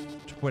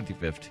 14th,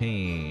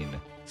 2015.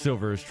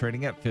 Silver is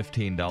trading at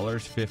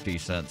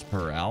 $15.50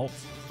 per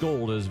ounce.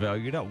 Gold is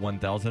valued at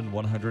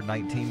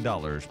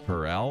 $1,119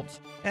 per ounce.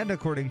 And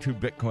according to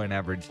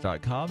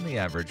BitcoinAverage.com, the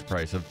average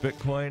price of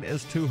Bitcoin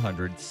is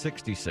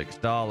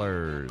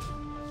 $266.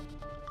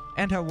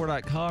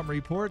 Antiwar.com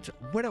reports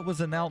when it was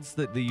announced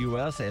that the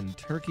U.S. and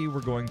Turkey were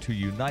going to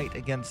unite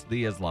against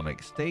the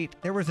Islamic State,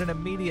 there was an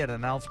immediate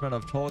announcement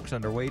of talks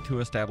underway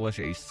to establish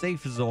a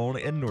safe zone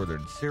in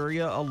northern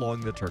Syria along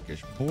the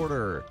Turkish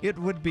border. It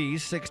would be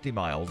 60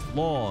 miles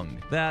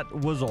long. That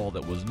was all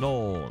that was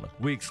known.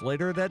 Weeks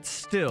later, that's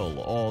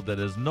still all that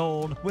is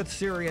known, with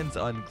Syrians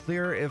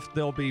unclear if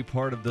they'll be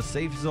part of the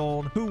safe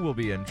zone, who will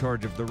be in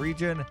charge of the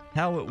region,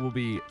 how it will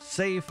be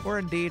safe, or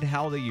indeed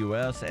how the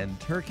U.S. and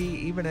Turkey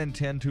even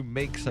intend to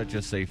make such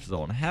a safe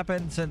zone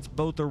happen, since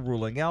both are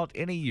ruling out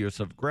any use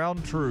of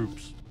ground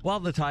troops. While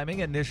the timing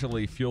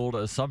initially fueled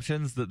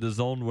assumptions that the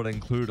zone would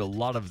include a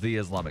lot of the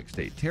Islamic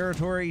State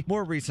territory,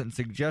 more recent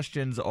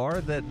suggestions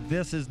are that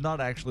this is not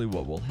actually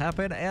what will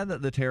happen, and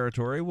that the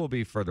territory will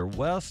be further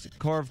west,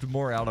 carved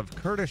more out of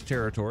Kurdish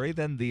territory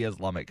than the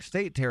Islamic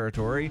State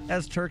territory,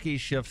 as Turkey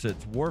shifts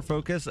its war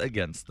focus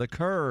against the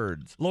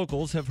Kurds.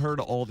 Locals have heard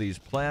all these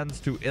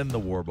plans to end the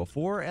war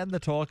before, and the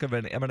talk of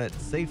an imminent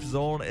safe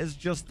zone is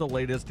just the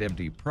latest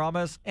empty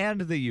promise,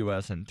 and the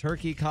U.S. and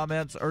Turkey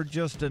comments are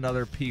just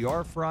another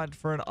PR front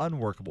for an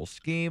unworkable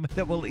scheme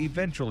that will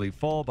eventually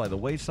fall by the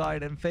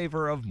wayside in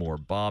favor of more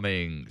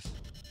bombings.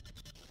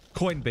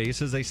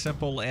 Coinbase is a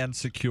simple and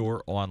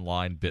secure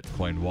online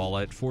Bitcoin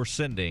wallet for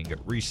sending,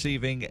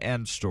 receiving,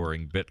 and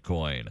storing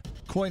Bitcoin.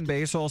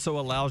 Coinbase also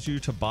allows you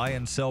to buy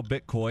and sell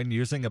Bitcoin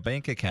using a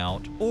bank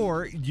account,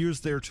 or use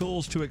their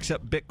tools to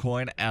accept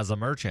Bitcoin as a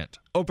merchant.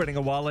 Opening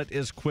a wallet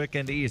is quick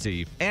and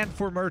easy, and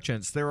for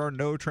merchants, there are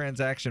no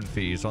transaction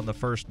fees on the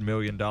first $1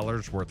 million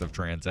worth of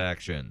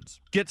transactions.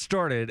 Get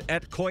started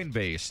at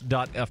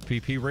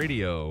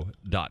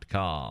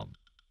coinbase.fppradio.com.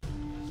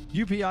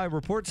 UPI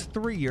reports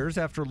 3 years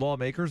after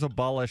lawmakers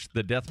abolished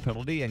the death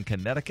penalty in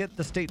Connecticut,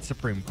 the state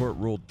Supreme Court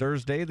ruled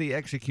Thursday the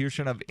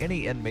execution of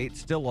any inmate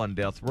still on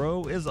death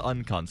row is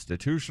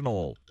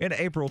unconstitutional. In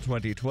April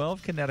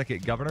 2012,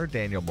 Connecticut Governor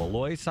Daniel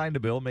Malloy signed a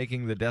bill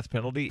making the death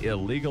penalty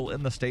illegal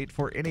in the state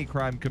for any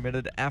crime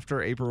committed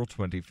after April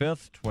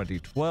 25,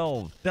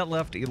 2012. That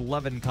left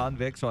 11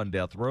 convicts on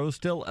death row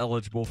still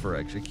eligible for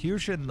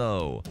execution,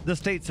 though. The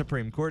state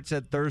Supreme Court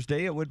said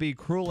Thursday it would be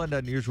cruel and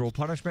unusual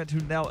punishment to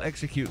now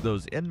execute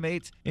those inmates,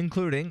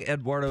 including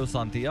Eduardo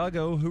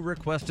Santiago, who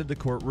requested the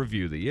court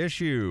review the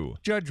issue.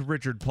 Judge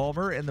Richard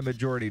Palmer, in the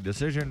majority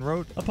decision,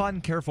 wrote, "Upon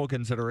careful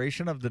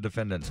consideration of the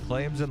defendant's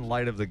claims in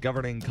light of the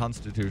governing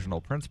constitutional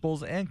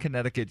principles and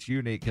Connecticut's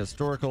unique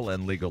historical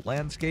and legal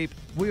landscape,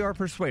 we are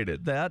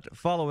persuaded that,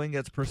 following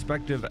its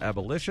prospective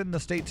abolition,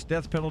 the state's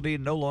death penalty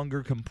no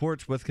longer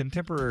comports with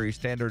contemporary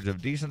standards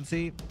of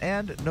decency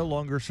and no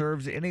longer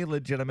serves any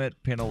legitimate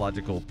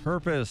penological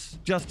purpose."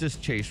 Justice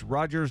Chase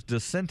Rogers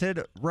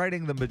dissented,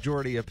 writing the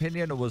majority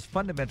opinion was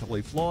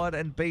fundamentally flawed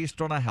and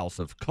based on a house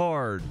of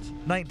cards.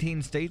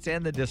 19 states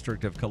and the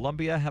District of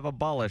Columbia have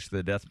abolished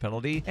the death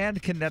penalty,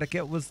 and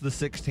Connecticut was the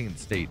 16th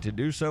state to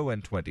do so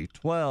in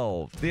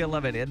 2012. The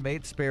 11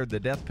 inmates spared the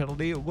death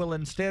penalty will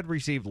instead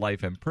receive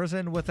life in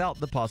prison without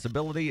the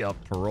possibility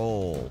of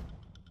parole.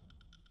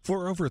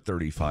 For over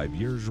 35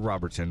 years,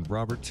 Roberts &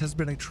 Roberts has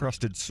been a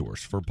trusted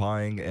source for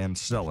buying and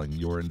selling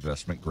your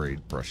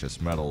investment-grade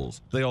precious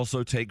metals. They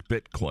also take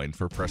Bitcoin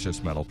for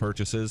precious metal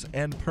purchases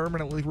and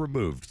permanently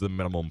removed the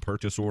minimum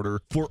purchase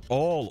order for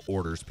all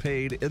orders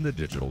paid in the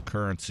digital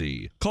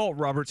currency. Call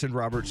Roberts &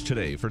 Roberts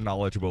today for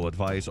knowledgeable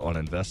advice on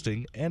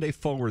investing and a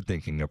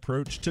forward-thinking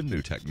approach to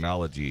new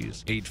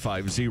technologies.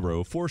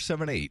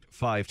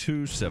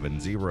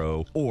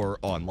 850-478-5270 or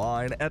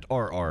online at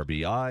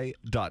rrbi.co.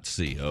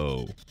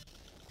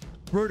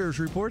 Reuters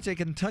reports a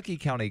Kentucky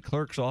County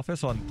Clerk's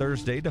office on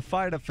Thursday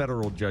defied a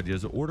federal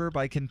judge's order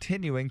by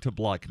continuing to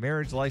block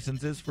marriage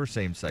licenses for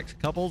same-sex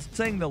couples,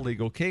 saying the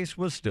legal case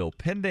was still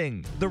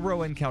pending. The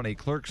Rowan County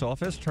Clerk's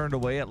office turned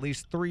away at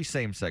least 3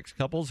 same-sex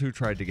couples who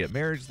tried to get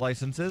marriage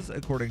licenses,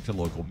 according to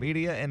local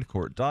media and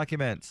court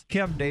documents.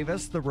 Kim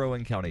Davis, the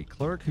Rowan County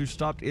Clerk, who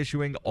stopped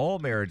issuing all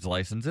marriage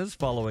licenses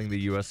following the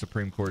U.S.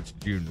 Supreme Court's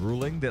June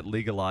ruling that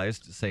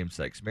legalized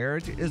same-sex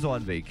marriage, is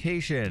on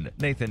vacation.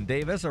 Nathan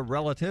Davis, a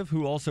relative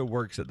who also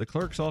works at the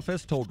clerk's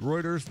office, told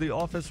Reuters the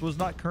office was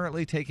not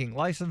currently taking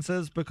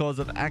licenses because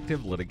of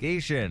active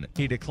litigation.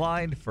 He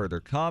declined further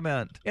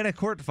comment. In a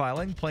court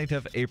filing,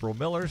 plaintiff April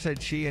Miller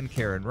said she and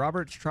Karen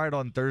Roberts tried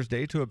on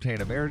Thursday to obtain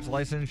a marriage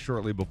license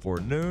shortly before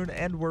noon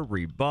and were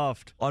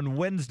rebuffed. On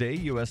Wednesday,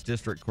 U.S.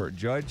 District Court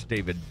Judge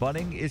David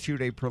Bunning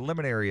issued a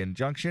preliminary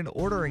injunction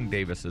ordering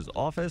Davis's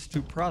office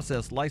to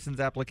process license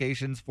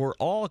applications for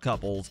all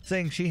couples,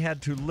 saying she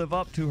had to live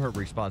up to her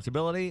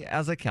responsibility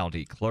as a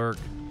county clerk.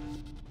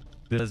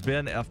 This has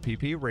been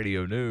FPP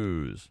Radio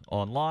News,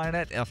 online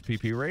at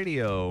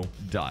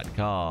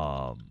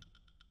fppradio.com.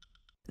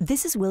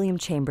 This is William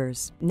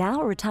Chambers.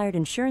 Now a retired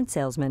insurance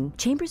salesman,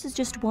 Chambers is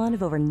just one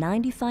of over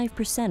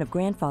 95% of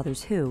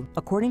grandfathers who,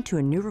 according to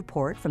a new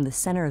report from the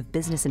Center of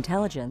Business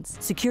Intelligence,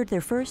 secured their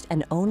first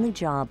and only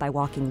job by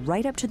walking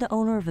right up to the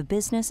owner of a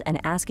business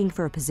and asking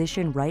for a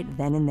position right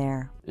then and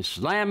there. I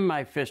slammed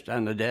my fist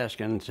on the desk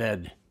and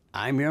said,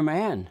 "I'm your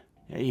man."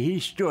 He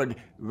stood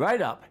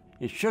right up.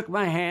 He shook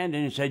my hand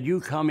and he said,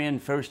 "You come in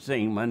first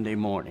thing Monday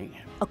morning."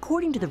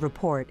 According to the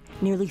report,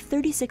 nearly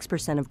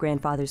 36% of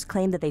grandfathers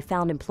claimed that they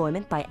found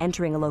employment by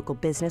entering a local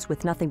business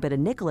with nothing but a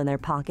nickel in their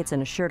pockets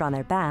and a shirt on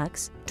their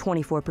backs.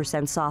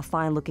 24% saw a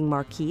fine-looking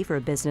marquee for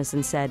a business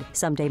and said,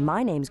 "Someday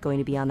my name's going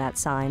to be on that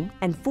sign."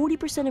 And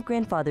 40% of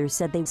grandfathers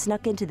said they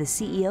snuck into the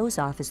CEO's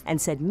office and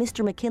said,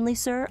 "Mr. McKinley,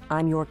 sir,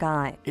 I'm your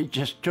guy." It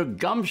just took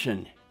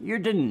gumption. You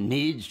didn't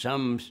need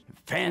some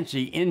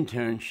fancy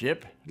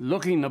internship.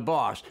 Looking the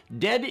boss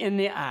dead in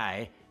the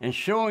eye and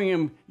showing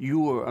him you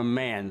were a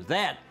man.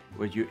 That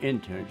was your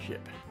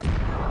internship.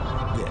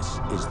 This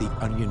is the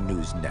Onion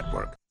News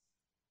Network.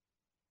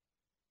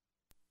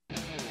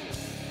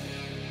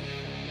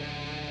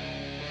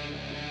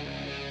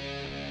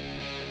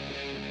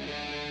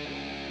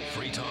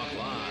 Free Talk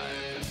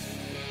Live.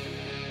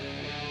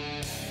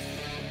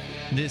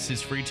 This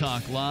is Free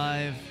Talk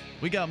Live.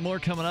 We got more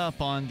coming up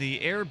on the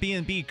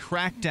Airbnb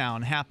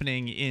crackdown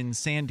happening in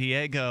San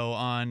Diego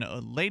on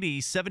a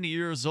lady 70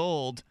 years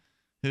old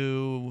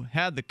who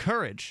had the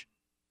courage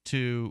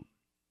to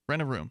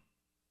rent a room.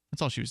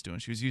 That's all she was doing.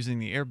 She was using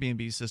the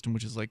Airbnb system,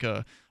 which is like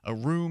a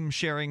room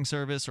sharing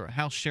service or a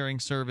house sharing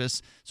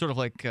service, sort of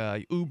like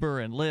Uber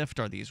and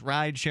Lyft are these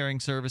ride sharing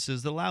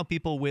services that allow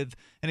people with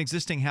an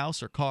existing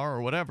house or car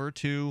or whatever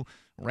to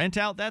rent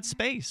out that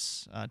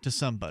space to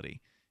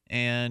somebody.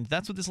 And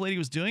that's what this lady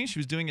was doing. She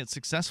was doing it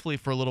successfully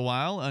for a little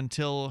while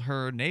until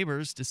her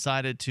neighbors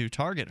decided to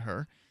target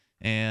her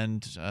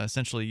and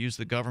essentially use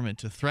the government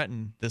to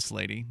threaten this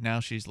lady. Now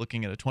she's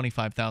looking at a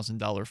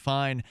 $25,000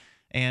 fine.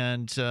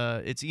 And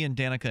it's Ian,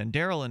 Danica, and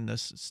Darryl in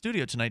this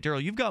studio tonight.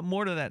 Darryl, you've got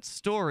more to that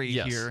story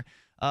here.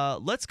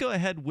 Let's go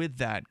ahead with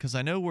that because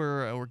I know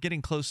we're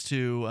getting close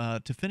to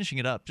finishing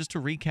it up. Just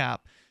to recap,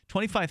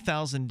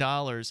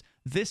 $25,000.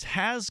 This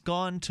has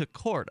gone to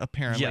court,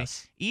 apparently.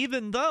 Yes.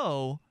 Even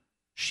though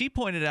she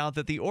pointed out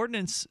that the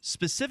ordinance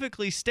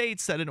specifically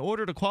states that in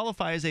order to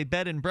qualify as a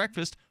bed and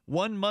breakfast,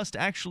 one must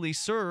actually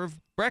serve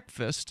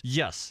breakfast.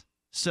 Yes.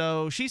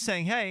 So she's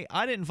saying, hey,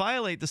 I didn't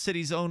violate the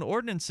city's own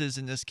ordinances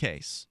in this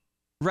case.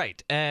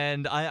 Right.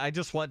 And I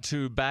just want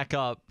to back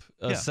up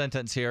a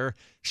sentence here.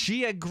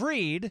 She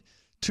agreed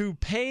to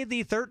pay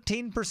the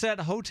 13%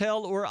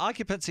 hotel or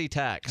occupancy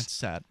tax. That's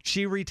sad.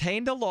 She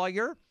retained a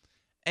lawyer.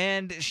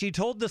 And she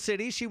told the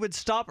city she would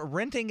stop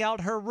renting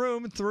out her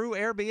room through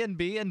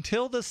Airbnb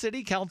until the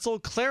city council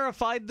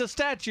clarified the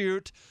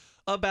statute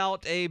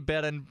about a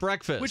bed and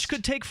breakfast. Which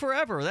could take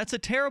forever. That's a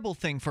terrible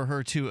thing for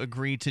her to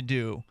agree to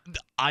do.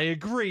 I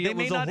agree. It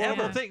was a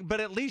horrible thing, but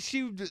at least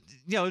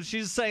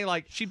she's saying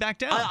like she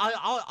backed down.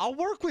 I'll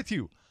work with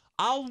you.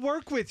 I'll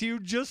work with you.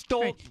 Just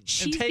don't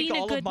take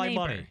all of my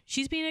money.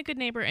 She's being a good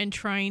neighbor and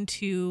trying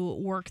to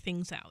work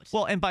things out.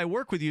 Well, and by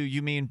work with you,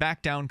 you mean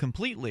back down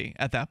completely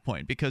at that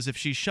point. Because if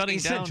she's shutting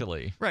down...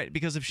 Essentially. Right.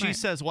 Because if she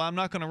says, well, I'm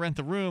not going to rent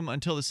the room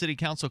until the city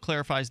council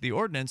clarifies the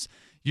ordinance,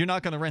 you're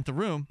not going to rent the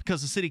room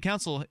because the city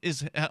council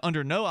is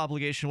under no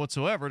obligation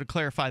whatsoever to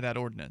clarify that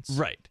ordinance.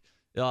 Right.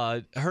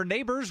 Her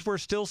neighbors were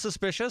still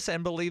suspicious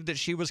and believed that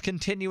she was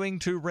continuing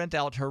to rent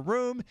out her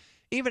room,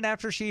 even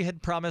after she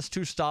had promised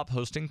to stop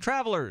hosting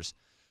travelers.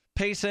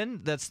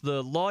 Payson, that's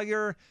the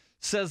lawyer,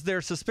 says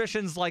their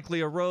suspicions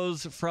likely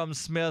arose from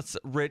Smith's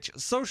rich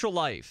social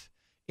life.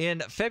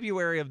 In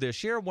February of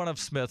this year, one of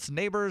Smith's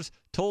neighbors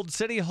told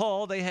City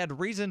Hall they had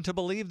reason to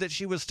believe that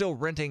she was still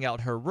renting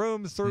out her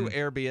room through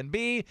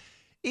Airbnb,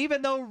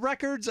 even though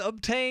records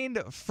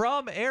obtained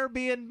from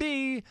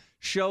Airbnb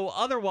show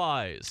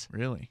otherwise.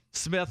 Really?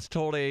 Smith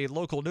told a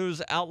local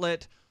news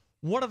outlet,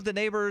 one of the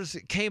neighbors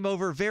came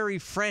over very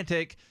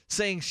frantic,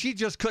 saying she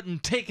just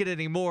couldn't take it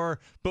anymore,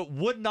 but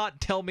would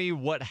not tell me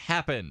what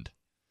happened.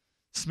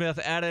 Smith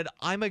added,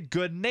 I'm a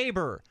good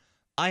neighbor.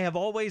 I have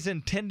always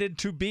intended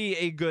to be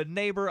a good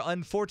neighbor.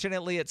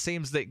 Unfortunately, it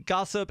seems that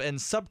gossip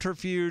and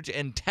subterfuge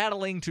and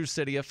tattling to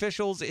city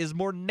officials is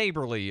more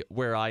neighborly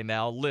where I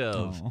now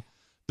live. Oh.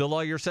 The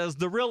lawyer says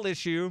the real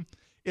issue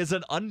is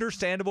an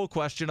understandable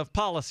question of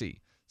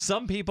policy.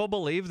 Some people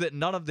believe that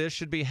none of this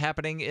should be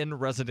happening in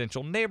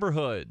residential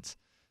neighborhoods.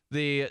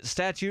 The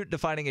statute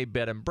defining a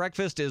bed and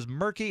breakfast is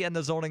murky and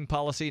the zoning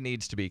policy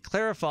needs to be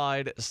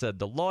clarified, said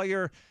the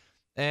lawyer.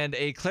 And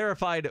a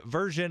clarified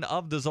version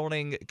of the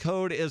zoning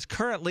code is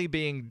currently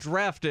being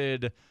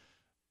drafted,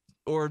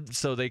 or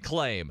so they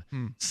claim.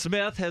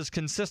 Smith has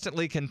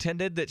consistently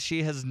contended that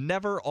she has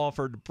never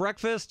offered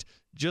breakfast,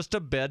 just a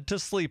bed to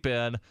sleep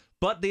in,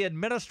 but the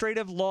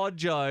administrative law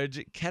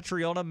judge,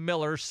 Catriona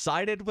Miller,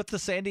 sided with the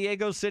San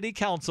Diego City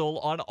Council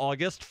on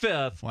August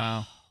 5th.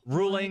 Wow.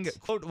 Ruling,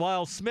 quote,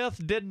 while Smith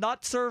did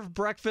not serve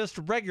breakfast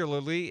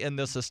regularly in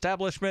this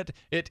establishment,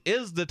 it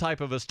is the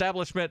type of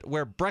establishment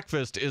where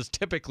breakfast is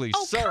typically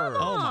served.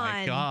 Come on. Oh,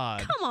 my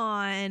God. Come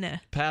on.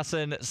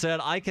 Payson said,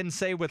 I can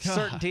say with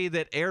certainty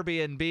that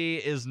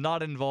Airbnb is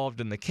not involved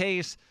in the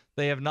case.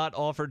 They have not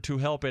offered to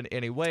help in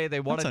any way.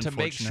 They wanted to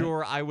make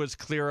sure I was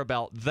clear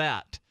about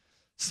that.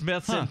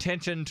 Smith's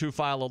intention to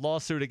file a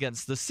lawsuit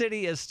against the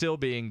city is still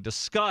being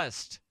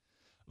discussed.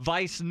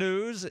 Vice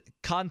News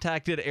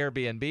contacted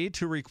Airbnb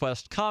to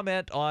request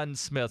comment on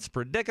Smith's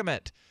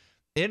predicament.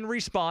 In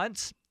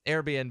response,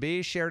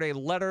 Airbnb shared a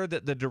letter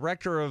that the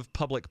director of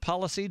public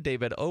policy,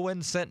 David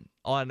Owen, sent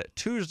on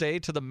Tuesday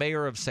to the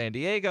mayor of San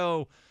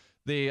Diego.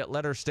 The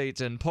letter states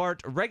in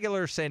part,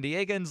 regular San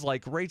Diegans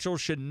like Rachel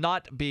should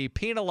not be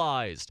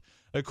penalized.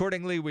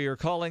 Accordingly, we are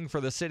calling for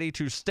the city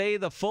to stay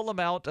the full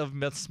amount of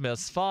Ms.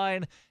 Smith's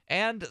fine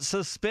and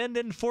suspend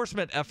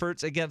enforcement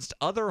efforts against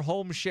other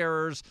home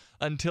sharers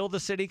until the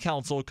city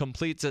council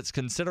completes its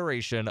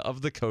consideration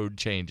of the code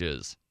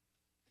changes.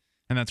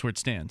 And that's where it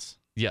stands.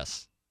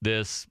 Yes.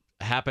 This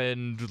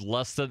happened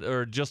less than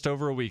or just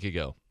over a week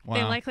ago. Wow.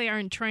 They likely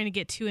aren't trying to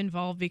get too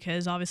involved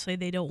because obviously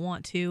they don't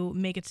want to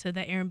make it so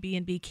that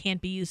Airbnb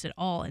can't be used at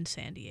all in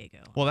San Diego.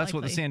 Well, that's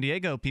what the San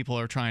Diego people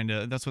are trying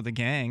to, that's what the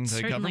gang,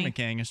 the government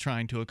gang is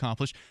trying to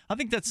accomplish. I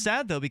think that's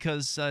sad, though,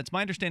 because it's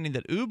my understanding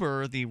that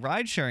Uber, the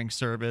ride-sharing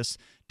service,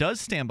 does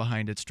stand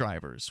behind its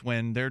drivers.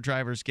 When their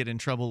drivers get in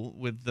trouble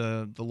with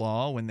the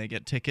law, when they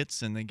get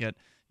tickets and they get,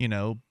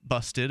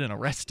 busted and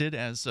arrested,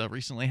 as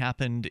recently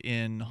happened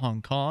in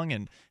Hong Kong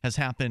and has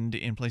happened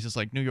in places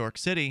like New York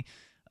City,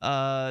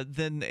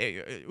 then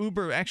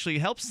Uber actually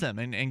helps them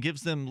and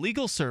gives them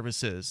legal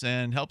services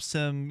and helps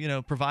them,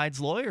 provides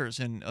lawyers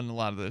in a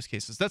lot of those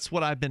cases. That's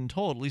what I've been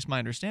told, at least my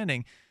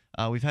understanding.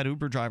 We've had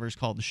Uber drivers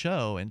call the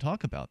show and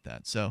talk about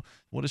that. So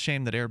what a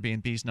shame that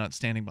Airbnb's not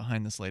standing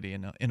behind this lady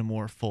in a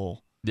more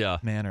full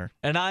manner.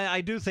 And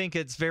I do think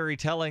it's very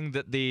telling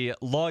that the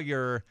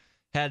lawyer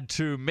had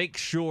to make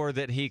sure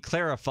that he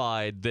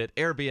clarified that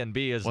Airbnb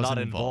is not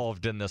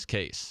involved in this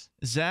case.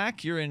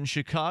 Zach, you're in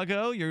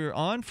Chicago. You're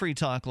on Free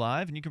Talk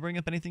Live, and you can bring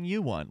up anything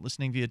you want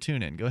listening via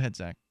TuneIn. Go ahead,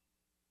 Zach.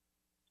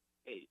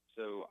 Hey,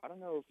 so I don't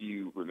know if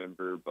you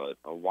remember, but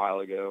a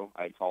while ago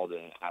I called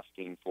in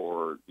asking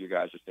for your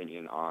guys'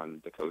 opinion on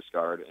the Coast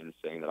Guard and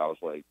saying that I was,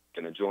 going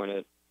to join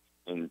it,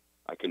 and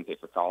I couldn't pay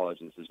for college,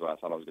 and this is what I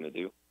thought I was going to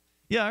do.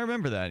 Yeah, I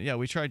remember that. Yeah,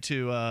 we tried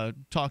to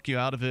talk you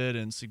out of it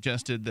and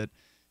suggested that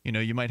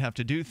you might have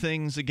to do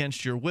things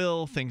against your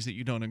will, things that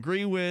you don't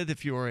agree with.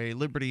 If you're a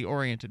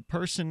liberty-oriented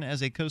person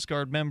as a Coast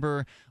Guard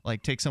member,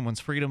 like take someone's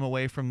freedom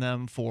away from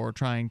them for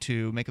trying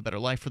to make a better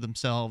life for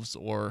themselves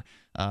or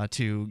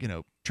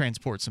to,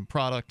 transport some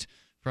product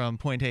from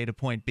point A to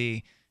point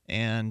B.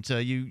 And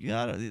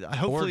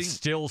hopefully or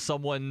steal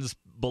someone's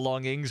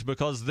belongings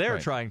because they're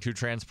trying to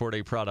transport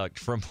a product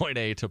from point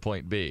A to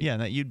point B. Yeah,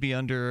 that you'd be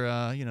under,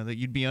 that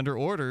you'd be under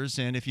orders,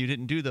 and if you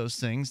didn't do those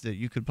things, that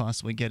you could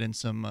possibly get in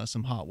some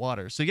hot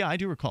water. So yeah, I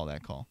do recall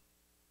that call.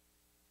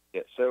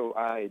 Yeah, so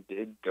I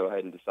did go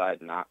ahead and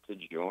decide not to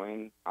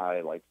join.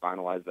 I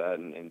finalized that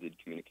and did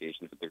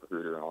communications with the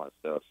recruiter and all that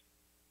stuff.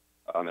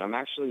 And I'm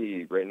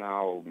actually right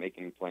now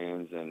making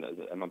plans, and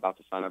I'm about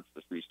to sign up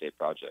for the Free State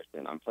Project,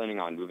 and I'm planning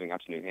on moving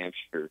out to New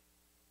Hampshire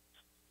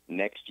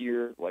next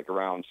year,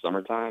 around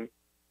summertime.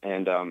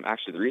 And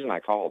actually, the reason I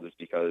called is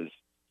because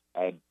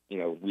I had,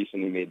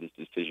 recently made this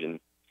decision,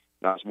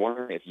 and I was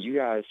wondering if you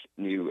guys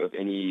knew of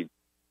any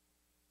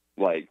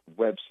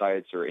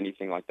websites or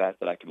anything like that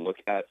I could look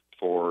at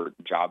for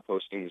job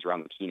postings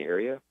around the Keene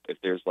area. If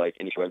there's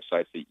any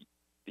websites that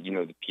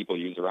the people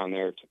use around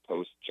there to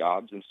post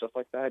jobs and stuff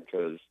like that,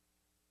 because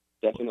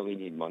definitely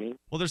need money.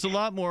 Well, there's a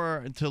lot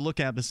more to look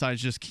at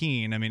besides just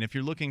Keene. I mean, if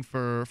you're looking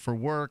for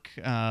work,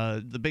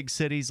 the big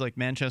cities like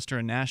Manchester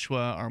and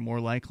Nashua are more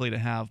likely to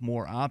have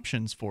more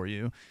options for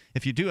you.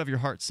 If you do have your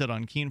heart set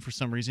on Keene for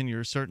some reason,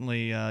 you're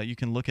certainly you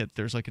can look at,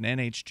 there's like an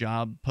NH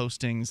job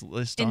postings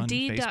list on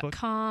Facebook.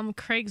 Indeed.com,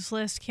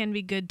 Craigslist can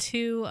be good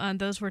too.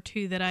 Those were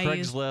two that I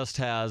used. Craigslist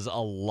has a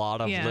lot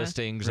of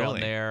listings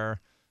on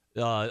there.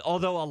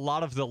 Although a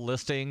lot of the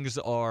listings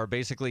are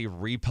basically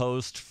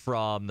repost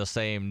from the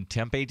same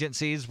temp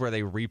agencies where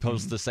they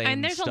repost the same stuff.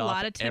 And there's a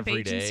lot of temp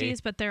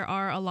agencies, but there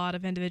are a lot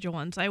of individual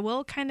ones. I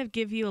will kind of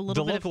give you a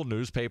little bit. The local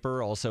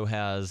newspaper also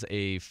has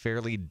a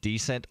fairly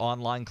decent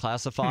online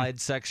classified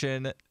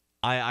section.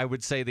 I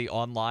would say the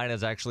online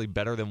is actually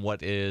better than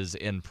what is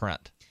in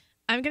print.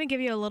 I'm going to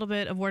give you a little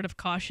bit of word of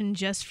caution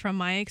just from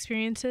my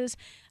experiences.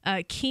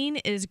 Keene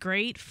is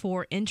great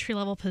for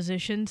entry-level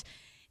positions,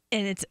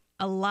 and it's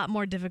a lot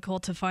more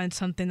difficult to find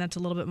something that's a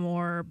little bit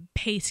more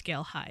pay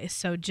scale high.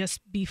 So just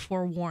be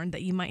forewarned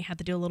that you might have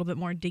to do a little bit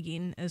more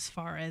digging as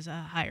far as a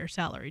higher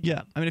salary job.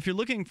 Yeah, I mean, if you're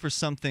looking for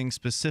something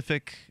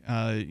specific,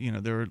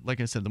 there, like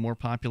I said, the more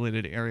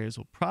populated areas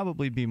will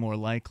probably be more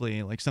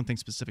likely, like something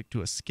specific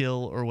to a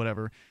skill or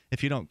whatever.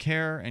 If you don't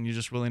care and you're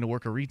just willing to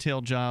work a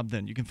retail job,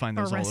 then you can find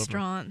those all over.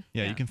 Restaurant.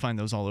 Yeah, you can find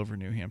those all over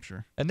New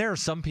Hampshire. And there are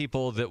some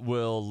people that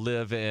will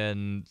live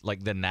in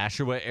like the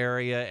Nashua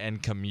area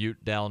and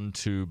commute down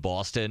to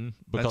Boston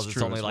because it's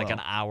only like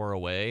an hour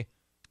away.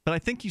 But I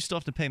think you still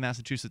have to pay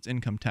Massachusetts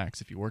income tax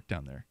if you work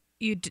down there.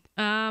 You do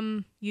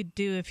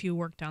if you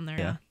work down there.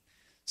 Yeah.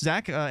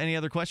 Zach, any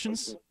other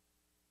questions?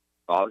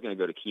 I was going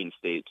to go to Keene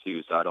State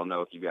too, so I don't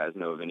know if you guys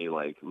know of any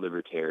like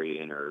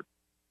libertarian or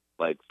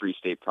like Free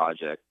State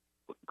Project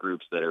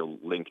groups that are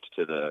linked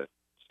to the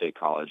state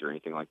college or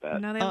anything like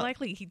that. No, they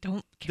likely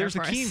don't care There's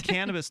for a Keene us.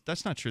 cannabis.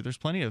 That's not true. There's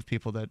plenty of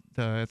people that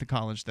at the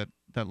college that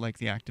like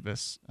the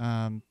activists.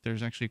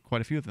 There's actually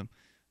quite a few of them.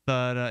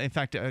 But in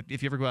fact,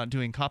 if you ever go out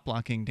doing cop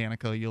blocking,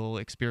 Danica, you'll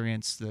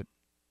experience that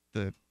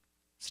the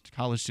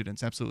college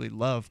students absolutely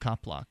love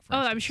cop block.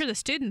 I'm sure the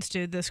students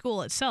do. The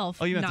school itself,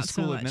 Oh, you meant not the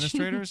school so much.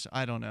 administrators?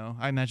 I don't know.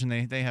 I imagine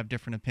they have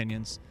different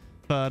opinions.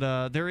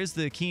 But there is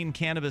the Keene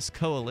Cannabis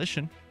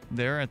Coalition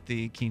there at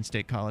the Keene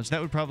State College.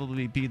 That would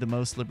probably be the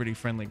most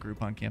liberty-friendly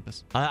group on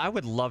campus. I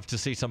would love to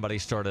see somebody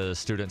start a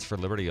Students for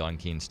Liberty on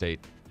Keene State.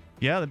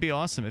 Yeah, that'd be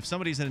awesome. If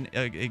somebody's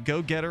a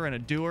go-getter and a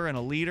doer and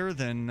a leader,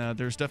 then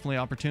there's definitely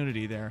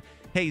opportunity there.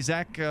 Hey,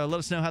 Zach, let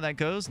us know how that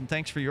goes, and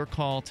thanks for your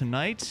call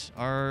tonight.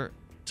 Our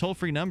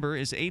toll-free number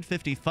is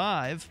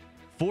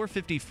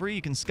 855-450-FREE.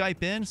 You can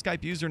Skype in. Skype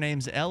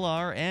username's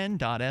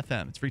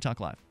LRN.FM. It's Free Talk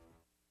Live.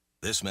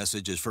 This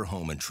message is for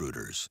home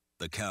intruders,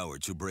 the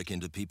cowards who break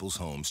into people's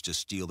homes to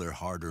steal their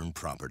hard-earned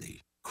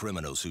property,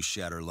 criminals who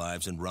shatter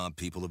lives and rob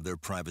people of their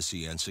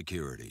privacy and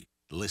security.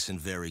 Listen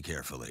very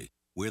carefully.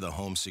 We're the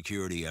home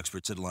security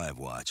experts at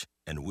LiveWatch,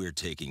 and we're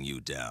taking you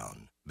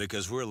down.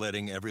 Because we're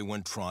letting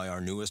everyone try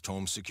our newest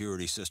home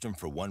security system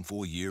for 1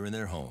 full year in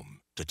their home.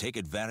 To take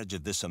advantage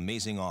of this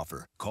amazing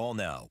offer, call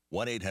now,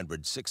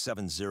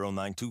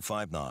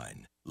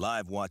 1-800-670-9259.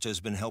 LiveWatch has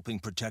been helping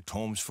protect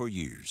homes for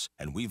years,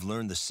 and we've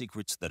learned the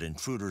secrets that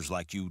intruders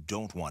like you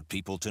don't want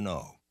people to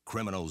know.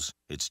 Criminals,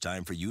 it's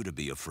time for you to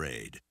be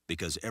afraid,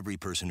 because every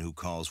person who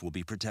calls will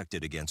be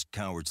protected against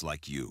cowards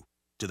like you.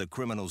 To the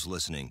criminals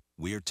listening,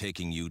 we're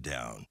taking you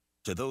down.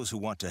 To those who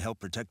want to help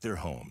protect their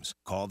homes,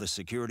 call the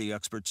security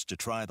experts to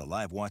try the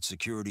LiveWatch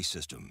security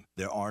system.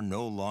 There are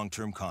no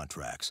long-term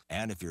contracts,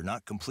 and if you're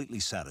not completely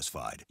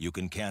satisfied, you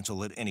can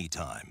cancel at any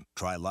time.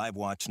 Try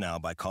LiveWatch now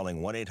by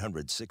calling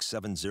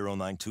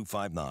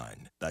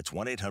 1-800-670-9259. That's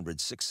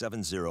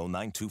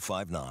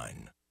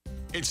 1-800-670-9259.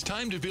 It's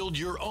time to build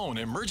your own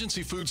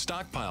emergency food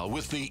stockpile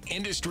with the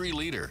industry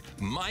leader,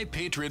 My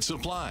Patriot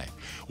Supply.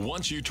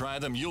 Once you try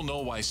them, you'll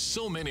know why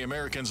so many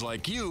Americans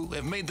like you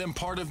have made them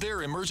part of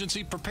their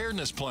emergency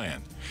preparedness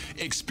plan.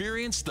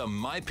 Experience the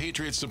My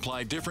Patriot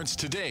Supply difference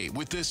today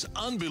with this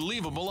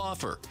unbelievable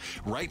offer.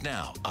 Right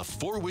now, a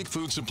 4-week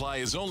food supply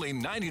is only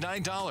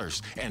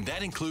 $99, and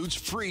that includes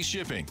free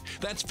shipping.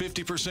 That's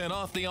 50%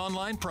 off the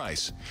online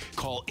price.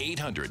 Call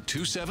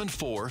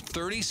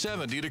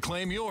 800-274-3070 to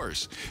claim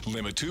yours.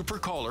 Limit 2 per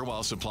caller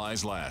while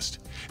supplies last.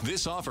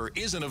 This offer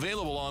isn't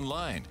available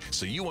online,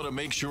 so you want to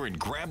make sure and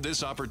grab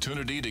this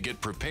opportunity to get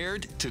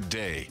prepared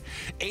today.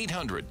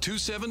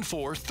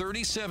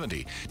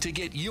 800-274-3070 to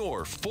get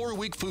your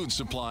 4-week food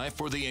supply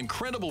for the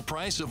incredible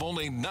price of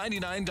only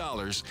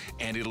 $99,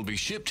 and it'll be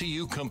shipped to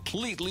you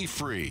completely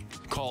free.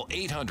 Call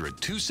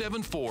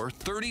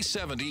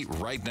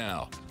 800-274-3070 right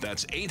now.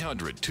 That's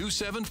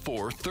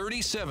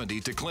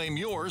 800-274-3070 to claim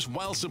yours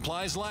while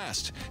supplies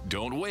last.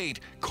 Don't wait.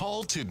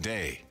 Call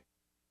today.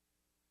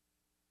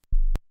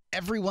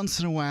 Every once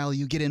in a while,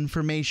 you get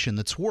information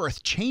that's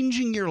worth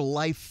changing your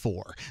life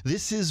for.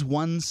 This is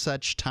one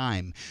such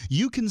time.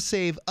 You can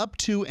save up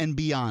to and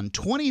beyond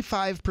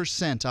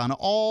 25% on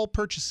all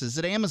purchases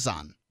at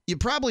Amazon. You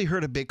probably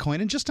heard of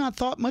Bitcoin and just not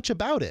thought much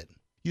about it.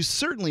 You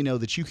certainly know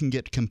that you can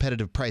get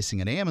competitive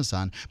pricing at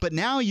Amazon, but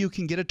now you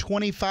can get a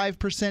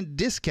 25%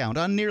 discount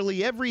on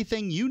nearly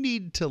everything you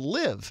need to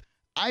live.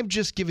 I've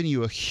just given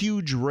you a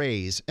huge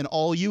raise, and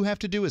all you have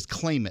to do is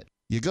claim it.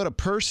 You go to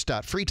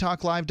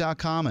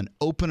purse.freetalklive.com and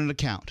open an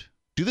account.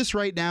 Do this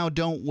right now,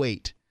 don't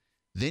wait.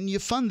 Then you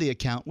fund the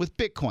account with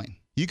Bitcoin.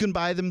 You can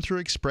buy them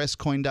through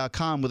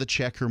expresscoin.com with a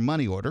check or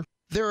money order.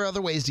 There are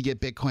other ways to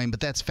get Bitcoin, but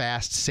that's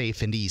fast,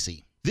 safe, and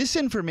easy. This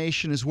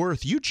information is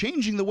worth you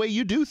changing the way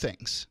you do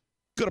things.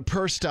 Go to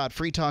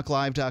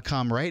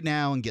purse.freetalklive.com right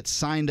now and get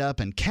signed up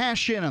and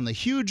cash in on the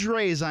huge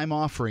raise I'm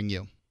offering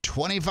you.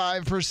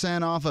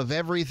 25% off of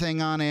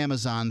everything on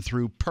Amazon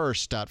through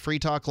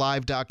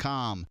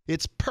purse.freetalklive.com.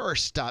 It's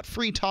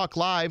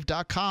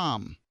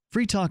purse.freetalklive.com.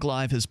 Free Talk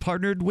Live has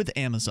partnered with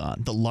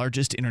Amazon, the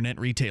largest internet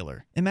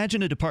retailer.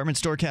 Imagine a department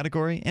store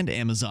category, and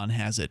Amazon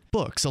has it.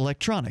 Books,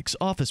 electronics,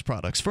 office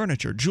products,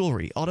 furniture,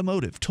 jewelry,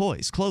 automotive,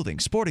 toys, clothing,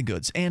 sporting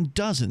goods, and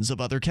dozens of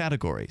other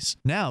categories.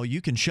 Now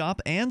you can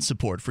shop and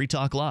support Free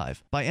Talk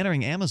Live by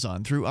entering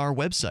Amazon through our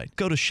website.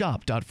 Go to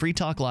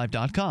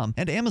shop.freetalklive.com,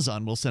 and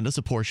Amazon will send us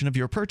a portion of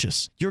your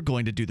purchase. You're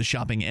going to do the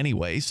shopping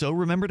anyway, so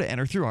remember to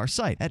enter through our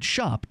site at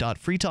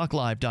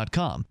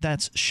shop.freetalklive.com.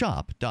 That's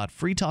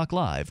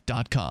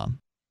shop.freetalklive.com.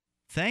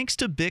 Thanks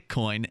to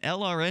Bitcoin,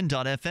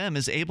 LRN.FM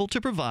is able to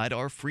provide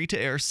our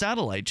free-to-air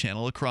satellite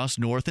channel across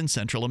North and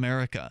Central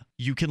America.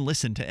 You can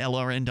listen to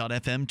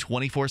LRN.FM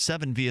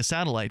 24/7 via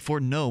satellite for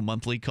no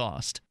monthly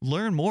cost.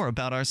 Learn more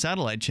about our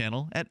satellite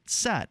channel at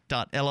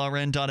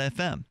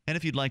sat.lrn.fm. And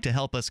if you'd like to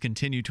help us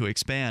continue to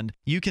expand,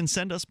 you can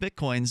send us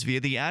Bitcoins via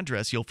the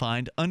address you'll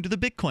find under the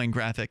Bitcoin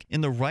graphic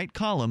in the right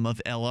column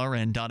of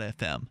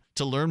LRN.FM.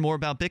 To learn more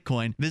about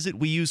Bitcoin, visit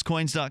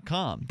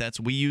weusecoins.com. That's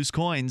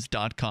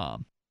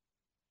weusecoins.com.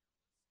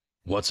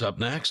 What's up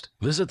next?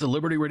 Visit the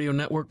Liberty Radio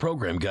Network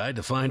program guide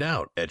to find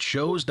out at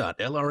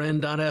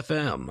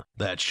shows.lrn.fm.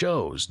 That's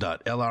shows.lrn.fm.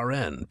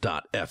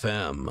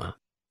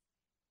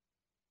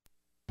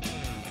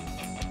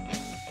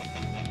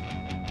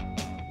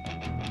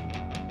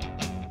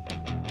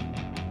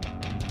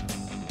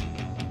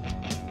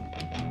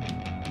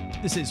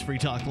 This is Free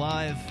Talk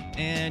Live,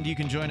 and you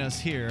can join us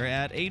here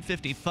at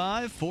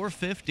 855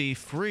 450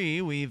 free.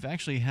 We've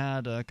actually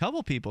had a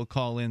couple people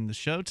call in the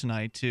show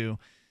tonight to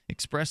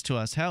express to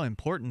us how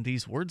important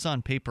these words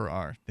on paper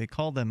are. They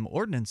call them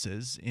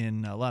ordinances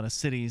in a lot of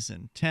cities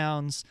and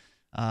towns.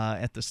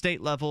 At the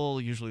state level,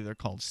 usually they're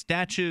called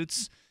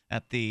statutes.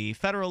 At the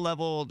federal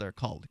level, they're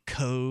called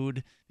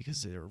code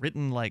because they're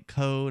written like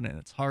code, and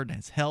it's hard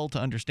as hell to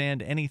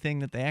understand anything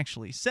that they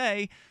actually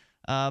say.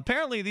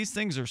 Apparently, these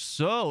things are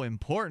so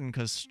important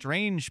because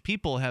strange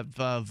people have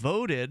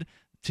voted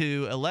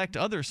to elect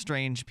other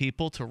strange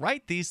people to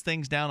write these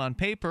things down on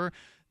paper.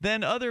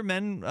 Then other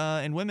men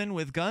and women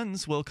with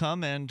guns will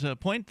come and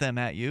point them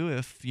at you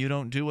if you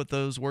don't do what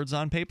those words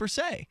on paper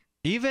say.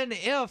 Even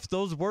if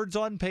those words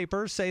on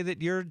paper say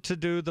that you're to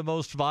do the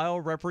most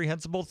vile,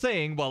 reprehensible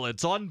thing, well,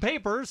 it's on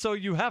paper, so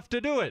you have to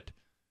do it.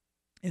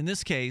 In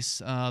this case,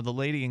 the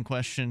lady in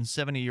question,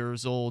 70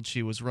 years old,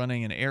 she was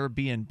running an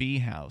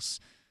Airbnb house.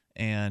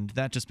 And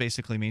that just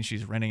basically means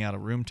she's renting out a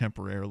room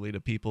temporarily to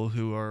people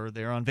who are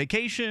there on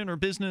vacation or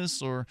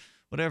business or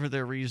whatever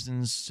their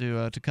reasons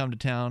to come to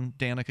town.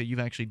 Danica, you've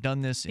actually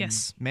done this in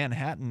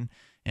Manhattan,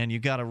 and you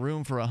got a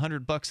room for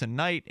 $100 a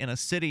night in a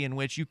city in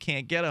which you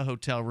can't get a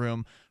hotel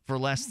room for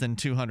less than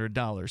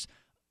 $200.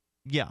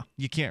 Yeah,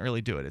 you can't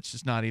really do it. It's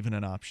just not even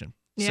an option.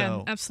 Yeah,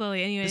 so,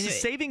 absolutely. Anyway, this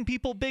is saving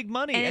people big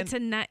money. And it's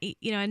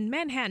and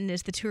Manhattan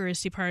is the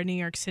touristy part of New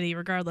York City,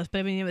 regardless. But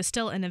I mean, it was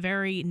still in a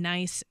very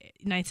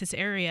nicest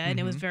area, and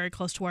it was very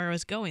close to where I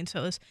was going, so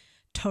it was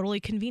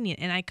totally convenient.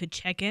 And I could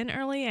check in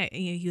early.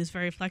 He was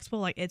very flexible.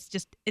 Like it's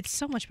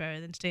so much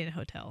better than staying in a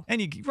hotel. And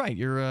you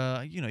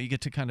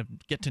get to kind of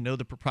get to know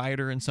the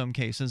proprietor in some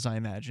cases, I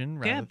imagine,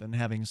 rather than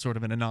having sort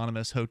of an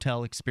anonymous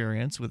hotel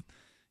experience with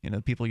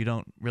people you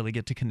don't really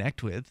get to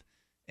connect with.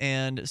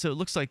 And so it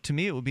looks like to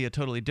me it would be a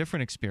totally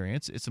different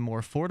experience. It's a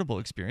more affordable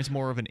experience,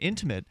 more of an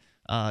intimate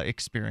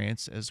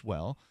experience as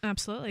well.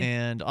 Absolutely.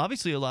 And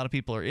obviously a lot of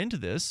people are into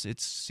this. It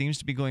seems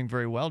to be going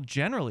very well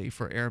generally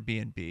for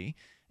Airbnb.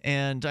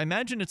 And I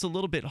imagine it's a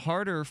little bit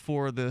harder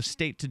for the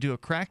state to do a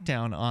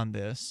crackdown on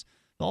this,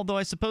 although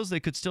I suppose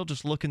they could still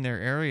just look in their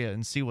area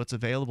and see what's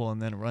available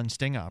and then run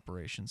sting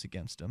operations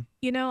against them.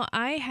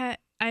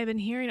 I've been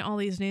hearing all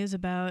these news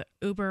about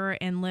Uber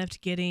and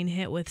Lyft getting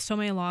hit with so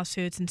many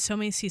lawsuits and so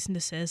many cease and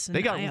desists. And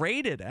they got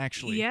raided,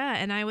 actually. Yeah,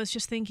 and I was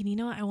just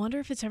thinking, I wonder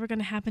if it's ever going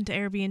to happen to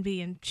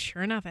Airbnb, and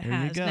sure enough, it has.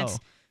 There you go. And it's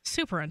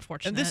super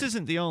unfortunate. And this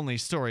isn't the only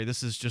story.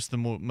 This is just the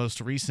most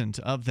recent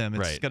of them.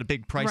 It's got a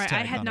big price tag on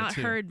it, I had not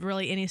heard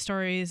really any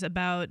stories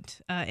about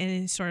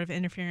any sort of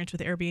interference with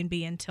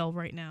Airbnb until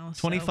right now.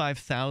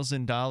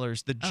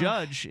 $25,000. The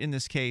judge in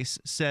this case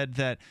said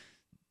that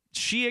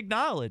she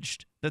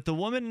acknowledged that the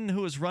woman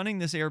who was running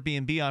this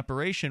Airbnb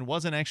operation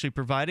wasn't actually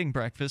providing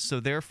breakfast, so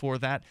therefore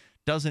that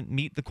doesn't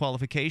meet the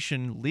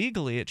qualification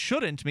legally. It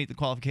shouldn't meet the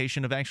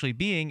qualification of actually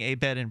being a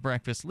bed and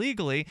breakfast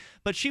legally.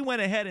 But she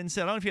went ahead and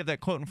said, I don't know if you have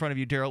that quote in front of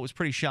you, Darryl. It was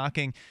pretty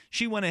shocking.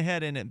 She went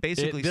ahead and it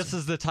basically... This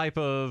is the type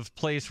of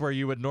place where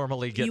you would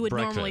normally get breakfast. You would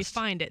normally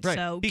find it, right.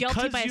 so Because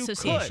guilty by you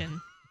association.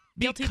 could.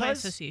 Guilty by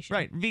association.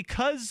 Right,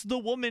 because the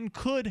woman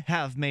could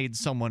have made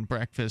someone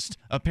breakfast,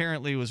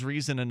 apparently was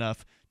reason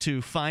enough to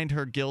find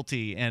her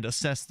guilty and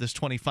assess this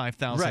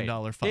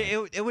 $25,000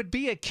 fine. It would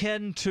be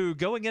akin to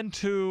going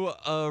into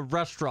a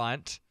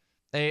restaurant,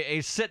 a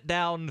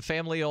sit-down,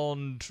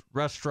 family-owned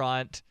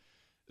restaurant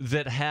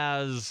that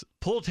has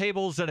pool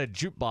tables and a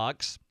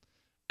jukebox,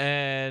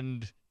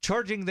 and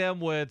charging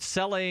them with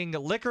selling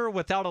liquor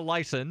without a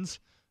license.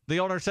 The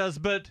owner says,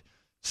 but,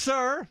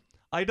 sir,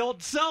 I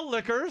don't sell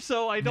liquor,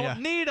 so I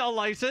don't need a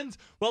license.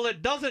 Well,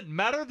 it doesn't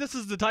matter. This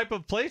is the type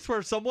of place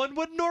where someone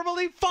would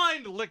normally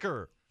find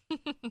liquor.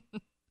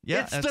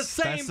 Yeah, it's the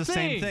same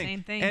thing.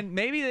 Same thing. And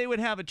maybe they would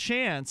have a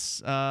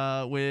chance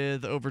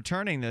with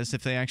overturning this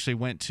if they actually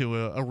went to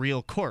a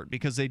real court,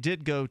 because they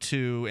did go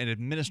to an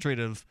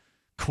administrative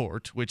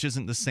court, which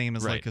isn't the same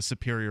as like a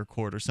superior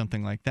court or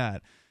something like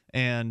that.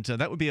 And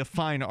that would be a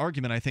fine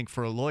argument, I think,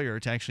 for a lawyer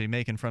to actually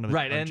make in front of a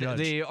and judge.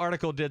 The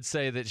article did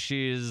say that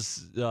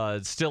she's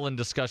still in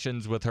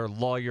discussions with her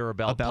lawyer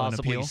about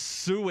possibly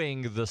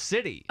suing the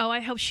city. Oh,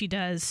 I hope she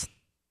does.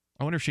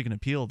 I wonder if she can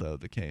appeal, though,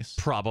 the case.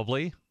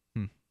 Probably.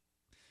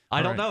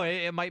 I don't know.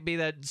 It might be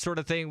that sort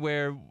of thing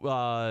where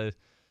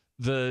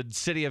the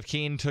city of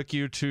Keene took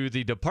you to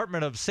the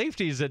Department of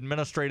Safety's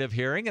administrative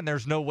hearing, and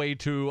there's no way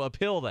to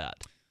appeal that.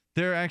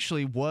 There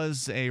actually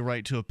was a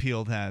right to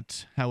appeal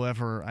that.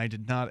 However, I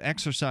did not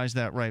exercise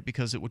that right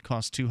because it would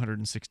cost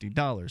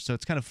 $260. So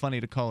it's kind of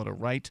funny to call it a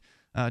right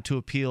to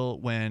appeal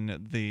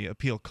when the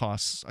appeal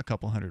costs a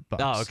couple $100.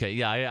 Oh, okay.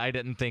 Yeah, I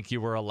didn't think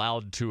you were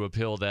allowed to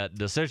appeal that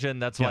decision.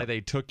 That's why they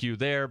took you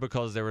there,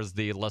 because there was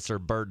the lesser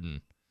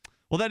burden.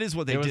 Well, that is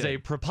what they did. It was a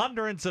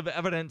preponderance of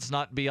evidence,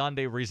 not beyond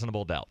a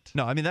reasonable doubt.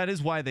 No, I mean, that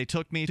is why they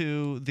took me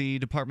to the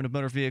Department of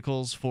Motor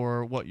Vehicles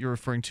for what you're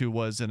referring to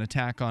was an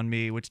attack on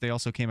me, which they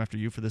also came after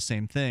you for the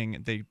same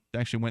thing. They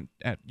actually went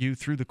at you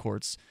through the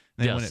courts.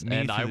 They went at me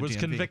and through I the was DMV.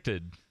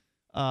 convicted.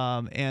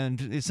 And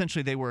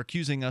essentially they were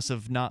accusing us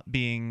of not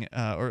being,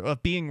 or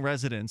of being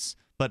residents,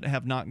 but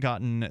have not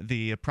gotten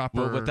the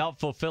proper without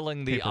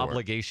fulfilling the paperwork,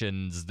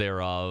 obligations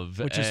thereof.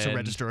 Which is to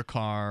register a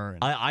car.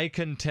 I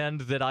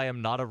contend that I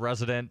am not a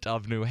resident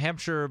of New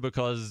Hampshire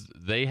because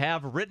they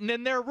have written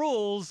in their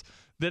rules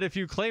that if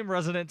you claim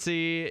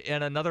residency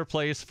in another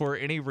place for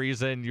any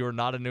reason, you're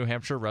not a New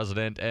Hampshire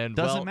resident. And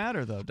doesn't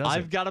matter, though, does it?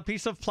 I've got a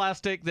piece of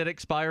plastic that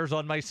expires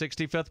on my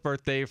 65th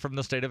birthday from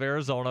the state of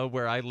Arizona,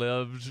 where I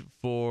lived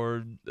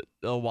for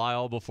a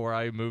while before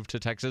I moved to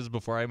Texas,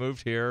 before I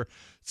moved here.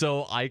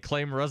 So I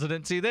claim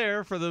residency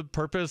there for the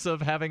purpose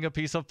of having a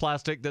piece of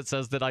plastic that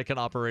says that I can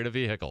operate a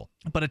vehicle.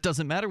 But it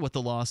doesn't matter what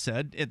the law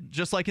said.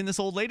 Just like in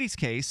this old lady's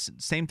case,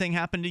 same thing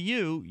happened to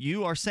you.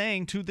 You are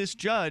saying to this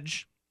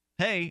judge,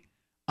 hey,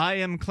 I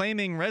am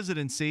claiming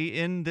residency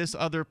in this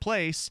other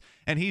place,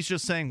 and he's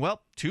just saying,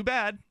 well, too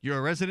bad, you're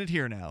a resident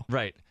here now.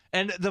 Right.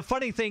 And the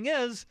funny thing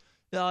is,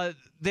 there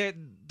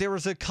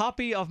was a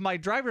copy of my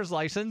driver's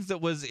license that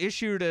was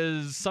issued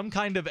as some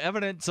kind of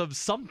evidence of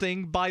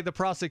something by the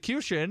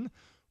prosecution,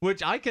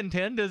 which I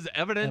contend is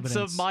evidence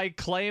of my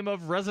claim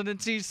of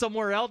residency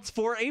somewhere else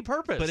for a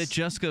purpose. But it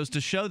just goes to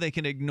show they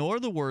can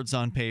ignore the words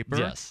on paper.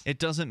 Yes. It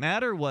doesn't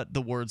matter what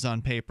the words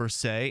on paper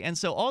say. And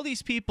so all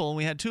these people,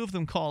 we had two of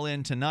them call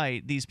in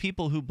tonight, these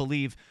people who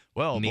believe,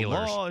 well,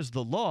 Kneelers. The law is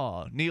the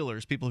law.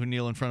 Kneelers, people who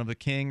kneel in front of a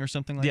king or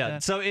something like that. Yeah,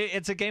 so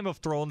it's a Game of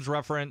Thrones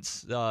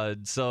reference.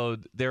 So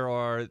there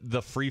are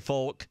the free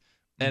folk,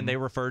 and they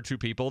refer to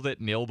people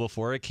that kneel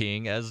before a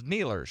king as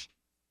kneelers.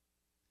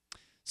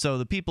 So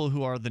the people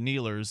who are the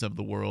kneelers of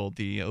the world,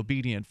 the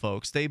obedient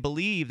folks, they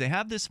believe, they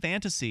have this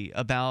fantasy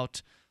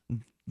about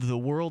the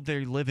world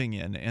they're living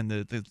in and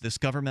this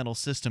governmental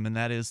system, and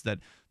that is that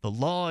the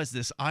law is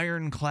this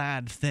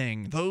ironclad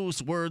thing.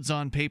 Those words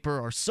on paper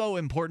are so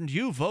important.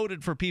 You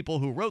voted for people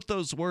who wrote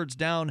those words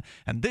down,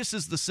 and this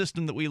is the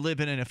system that we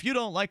live in, and if you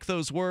don't like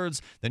those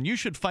words, then you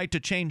should fight to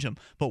change them.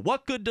 But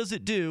what good does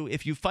it do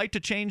if you fight to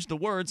change the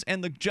words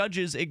and the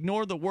judges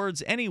ignore the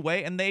words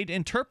anyway, and they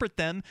interpret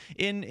them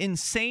in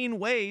insane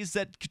ways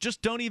that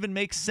just don't even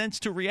make sense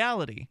to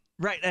reality?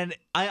 Right, and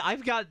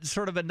I've got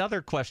sort of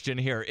another question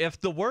here. If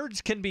the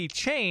words can be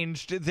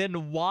changed,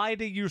 then why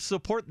do you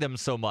support them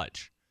so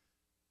much?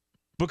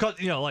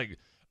 Because, like,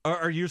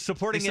 are you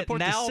supporting it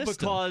now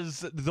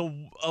because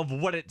of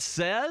what it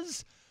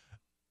says?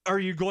 Are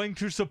you going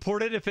to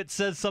support it if it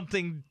says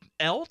something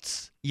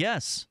else?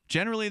 Yes,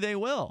 generally they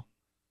will.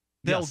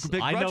 Yes,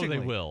 I know they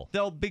will.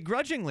 They'll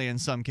begrudgingly in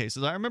some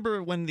cases. I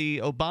remember when the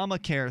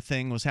Obamacare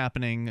thing was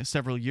happening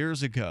several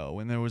years ago,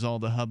 and there was all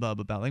the hubbub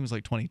about, I think it was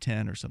like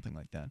 2010 or something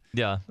like that.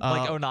 Yeah,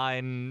 like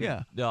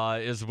 2009 yeah.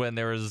 Is when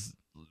there was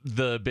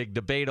the big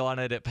debate on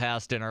it. It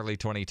passed in early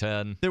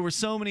 2010. There were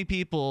so many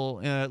people,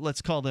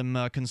 let's call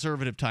them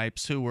conservative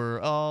types, who were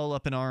all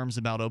up in arms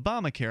about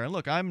Obamacare. And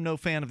look, I'm no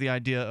fan of the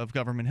idea of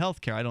government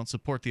health care. I don't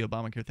support the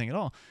Obamacare thing at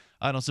all.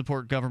 I don't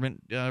support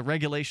government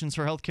regulations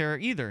for health care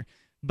either.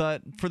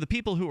 But for the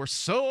people who are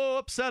so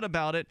upset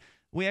about it,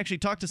 we actually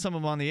talked to some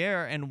of them on the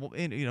air, and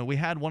we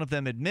had one of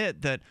them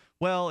admit that,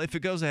 well, if it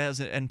goes ahead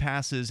and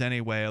passes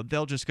anyway,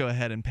 they'll just go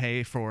ahead and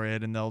pay for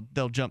it, and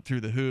they'll jump through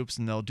the hoops,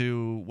 and they'll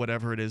do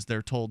whatever it is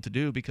they're told to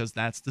do because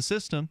that's the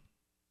system.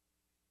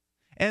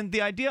 And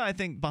the idea, I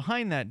think,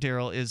 behind that,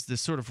 Darryl, is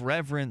this sort of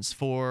reverence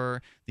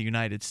for the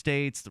United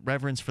States, the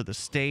reverence for the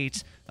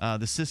state,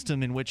 the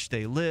system in which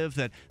they live,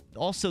 that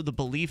also the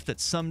belief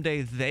that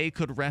someday they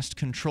could wrest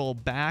control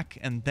back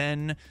and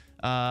then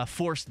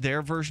force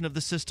their version of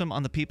the system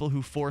on the people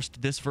who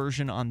forced this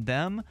version on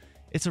them.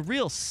 It's a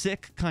real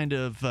sick kind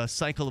of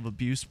cycle of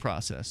abuse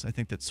process, I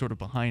think, that's sort of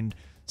behind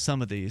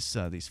some of these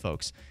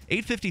folks.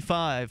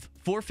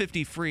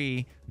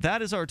 855-450-FREE.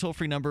 That is our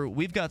toll-free number.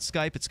 We've got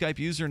Skype at Skype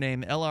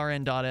username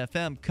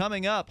LRN.FM.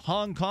 Coming up,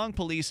 Hong Kong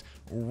police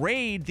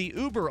raid the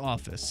Uber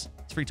office.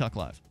 It's Free Talk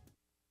Live.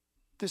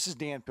 This is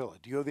Dan Pilla.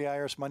 Do you owe the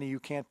IRS money you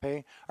can't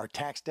pay? Are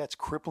tax debts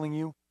crippling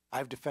you?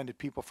 I've defended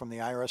people from the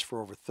IRS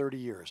for over 30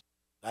 years.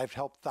 I've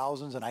helped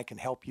thousands, and I can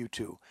help you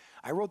too.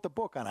 I wrote the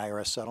book on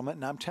IRS settlement,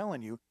 and I'm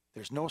telling you,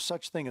 there's no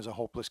such thing as a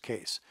hopeless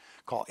case.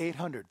 Call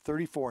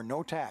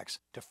 800-34-NO-TAX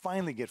to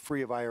finally get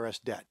free of IRS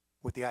debt.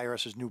 With the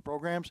IRS's new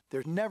programs,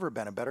 there's never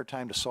been a better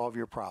time to solve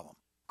your problem.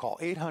 Call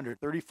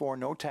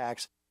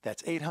 800-34-NO-TAX.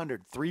 That's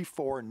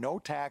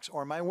 800-34-NO-TAX,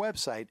 or my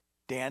website,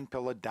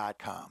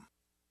 danpilla.com.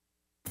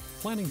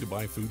 Planning to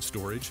buy food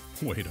storage?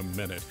 Wait a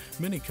minute.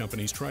 Many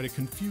companies try to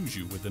confuse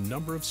you with the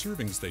number of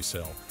servings they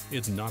sell.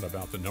 It's not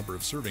about the number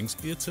of servings,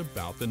 it's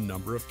about the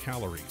number of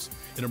calories.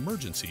 In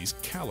emergencies,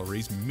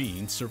 calories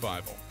mean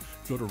survival.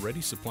 Go to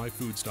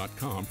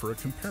ReadySupplyFoods.com for a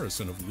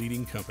comparison of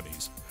leading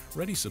companies.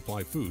 Ready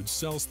Supply Foods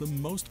sells the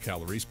most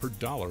calories per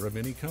dollar of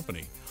any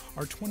company.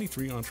 Our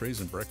 23 entrees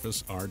and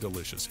breakfasts are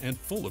delicious and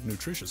full of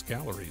nutritious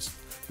calories.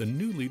 The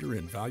new leader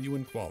in value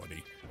and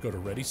quality. Go to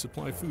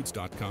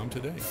ReadySupplyFoods.com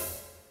today.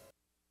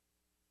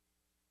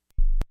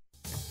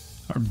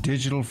 Our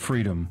digital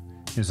freedom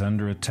is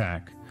under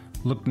attack.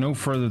 Look no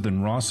further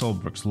than Ross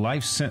Ulbricht's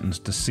life sentence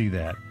to see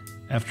that.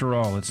 After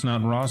all, it's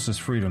not Ross's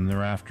freedom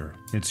they're after.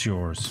 It's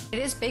yours. It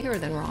is bigger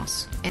than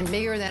Ross and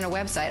bigger than a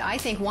website. I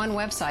think one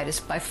website is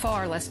by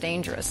far less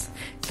dangerous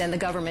than the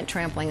government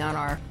trampling on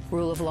our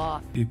rule of law.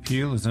 The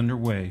appeal is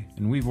underway,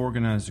 and we've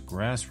organized a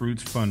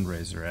grassroots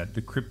fundraiser at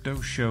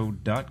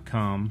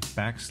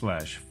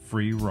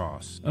thecryptoshow.com/free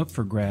Ross. Up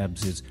for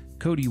grabs is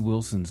Cody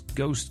Wilson's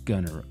Ghost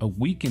Gunner, A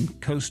Week in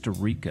Costa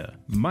Rica,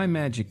 My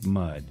Magic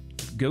Mud,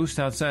 Ghost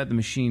Outside the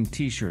Machine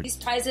t-shirt. These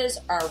prizes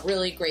are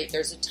really great.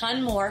 There's a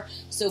ton more,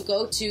 so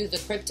go to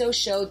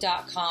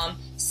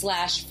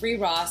thecryptoshow.com/free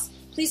Ross.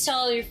 Please tell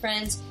all your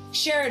friends,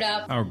 share it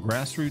up. Our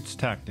grassroots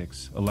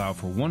tactics allow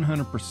for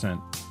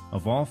 100%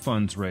 of all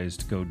funds raised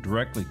to go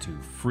directly to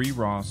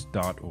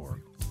freeross.org.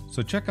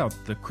 So check out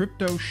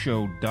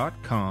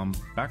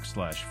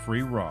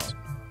thecryptoshow.com/free Ross.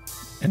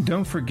 And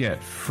don't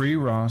forget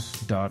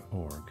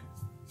freeross.org.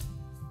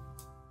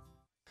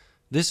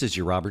 This is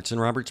your Robertson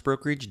Roberts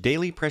Brokerage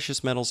Daily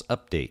Precious Metals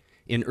Update.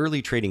 In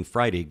early trading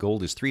Friday,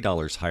 gold is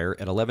 $3 higher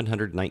at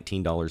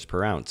 $1,119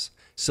 per ounce.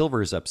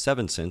 Silver is up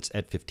 7 cents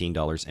at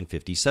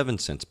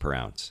 $15.57 per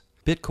ounce.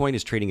 Bitcoin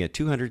is trading at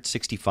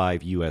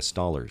 $265 US.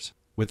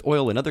 With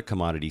oil and other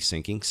commodities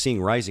sinking, seeing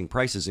rising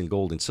prices in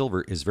gold and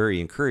silver is very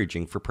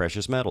encouraging for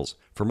precious metals.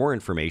 For more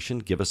information,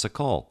 give us a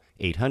call,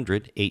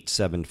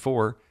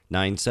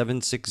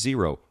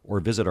 800-874-9760, or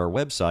visit our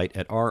website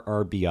at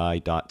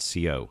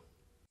rrbi.co.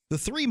 The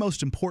three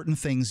most important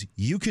things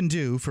you can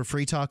do for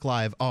Free Talk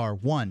Live are: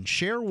 1,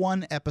 share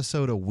one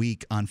episode a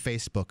week on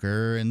Facebook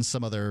or in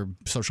some other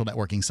social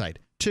networking site.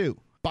 2,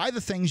 buy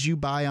the things you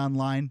buy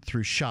online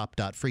through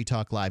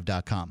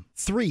shop.freetalklive.com.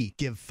 3,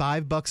 give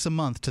 $5 a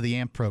month to the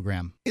AMP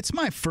program. It's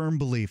my firm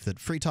belief that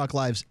Free Talk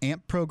Live's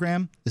AMP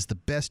program is the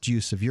best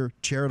use of your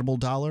charitable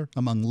dollar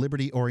among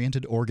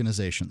liberty-oriented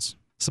organizations.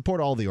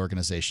 Support all the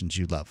organizations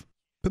you love,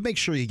 but make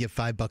sure you give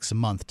 $5 a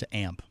month to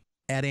AMP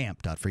at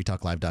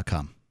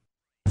amp.freetalklive.com.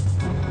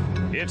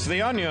 It's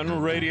The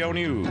Onion Radio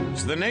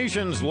News. The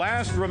nation's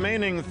last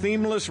remaining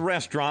themeless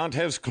restaurant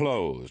has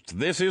closed.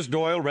 This is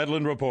Doyle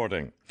Redland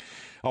reporting.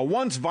 A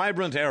once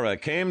vibrant era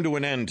came to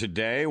an end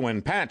today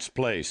when Pat's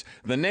Place,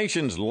 the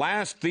nation's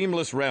last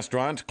themeless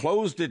restaurant,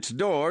 closed its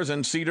doors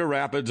in Cedar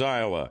Rapids,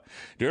 Iowa.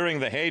 During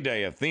the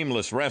heyday of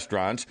themeless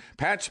restaurants,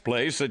 Pat's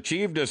Place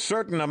achieved a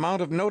certain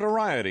amount of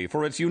notoriety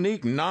for its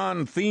unique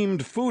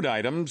non-themed food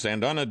items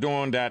and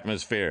unadorned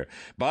atmosphere.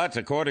 But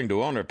according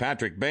to owner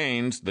Patrick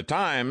Baines, the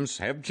times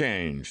have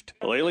changed.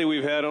 Lately,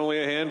 we've had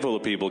only a handful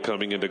of people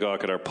coming in to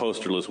gawk at our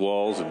posterless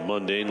walls and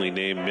mundanely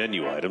named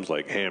menu items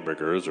like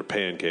hamburgers or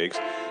pancakes,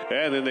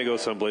 and then they go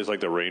someplace like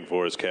the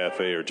Rainforest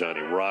Cafe or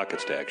Johnny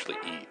Rockets to actually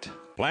eat.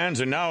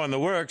 Plans are now in the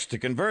works to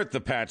convert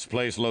the Pat's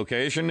Place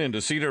location into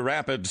Cedar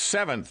Rapids'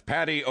 7th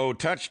Patio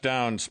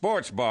Touchdown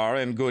Sports Bar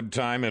and Good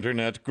Time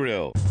Internet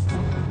Grill.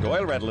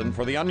 Doyle Redland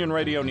for the Onion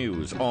Radio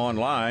News,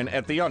 online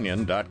at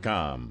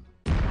theonion.com.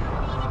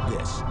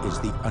 This is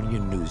the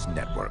Onion News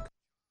Network.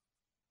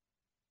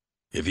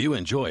 If you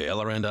enjoy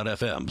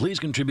LRN.FM, please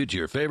contribute to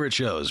your favorite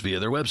shows via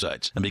their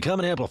websites and become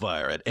an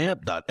amplifier at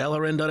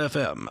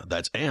amp.lrn.fm.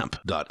 That's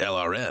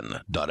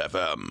amp.lrn.fm.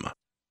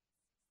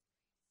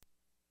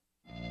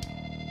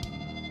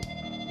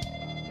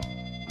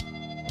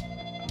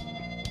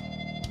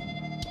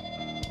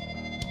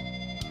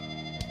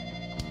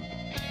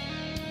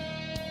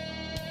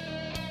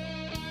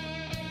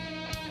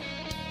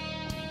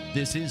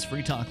 This is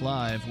Free Talk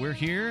Live. We're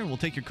here, and we'll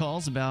take your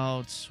calls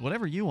about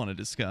whatever you want to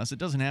discuss. It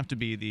doesn't have to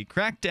be the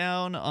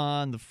crackdown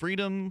on the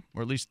freedom,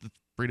 or at least the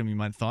freedom you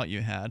might have thought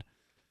you had,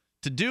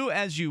 to do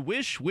as you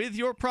wish with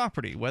your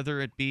property, whether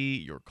it be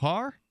your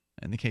car,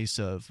 in the case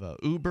of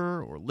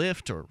Uber or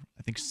Lyft, or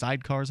I think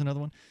Sidecar is another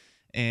one.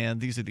 And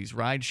these are these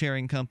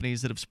ride-sharing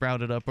companies that have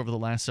sprouted up over the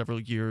last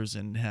several years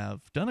and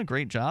have done a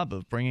great job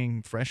of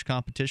bringing fresh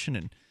competition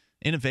and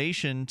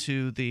innovation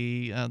to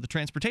the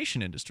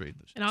transportation industry.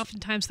 And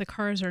oftentimes the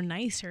cars are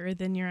nicer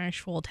than your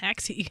actual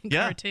taxi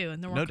car, too,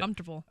 and they're more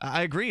comfortable.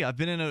 I agree. I've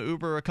been in an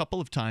Uber a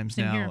couple of times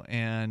Same now, here.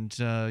 and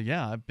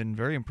I've been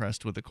very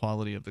impressed with the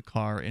quality of the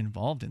car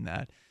involved in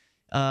that.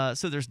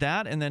 So there's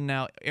that, and then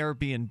now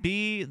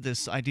Airbnb,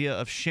 this idea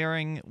of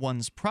sharing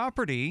one's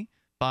property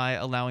by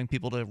allowing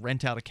people to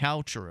rent out a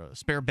couch or a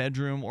spare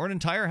bedroom or an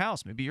entire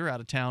house. Maybe you're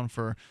out of town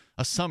for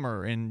a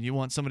summer and you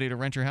want somebody to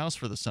rent your house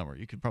for the summer.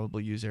 You could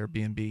probably use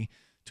Airbnb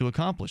to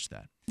accomplish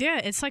that. Yeah,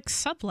 it's like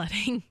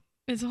subletting.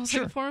 It's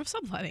also a form of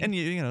subletting. And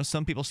you know,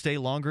 some people stay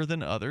longer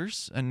than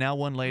others. And now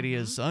one lady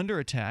is under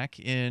attack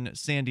in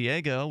San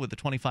Diego with a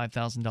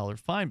 $25,000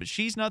 fine. But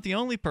she's not the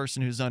only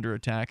person who's under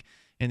attack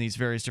in these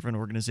various different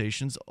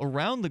organizations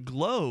around the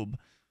globe.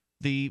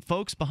 The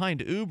folks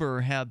behind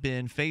Uber have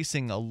been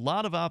facing a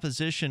lot of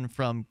opposition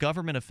from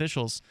government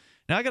officials.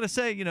 Now, I got to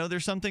say, you know,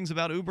 there's some things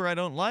about Uber I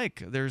don't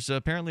like. There's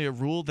apparently a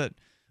rule that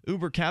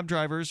Uber cab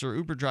drivers or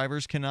Uber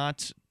drivers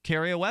cannot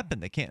carry a weapon.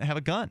 They can't have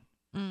a gun.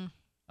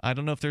 I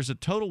don't know if there's a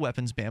total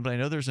weapons ban, but I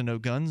know there's a no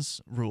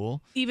guns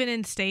rule. Even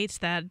in states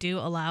that do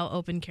allow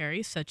open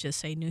carry, such as,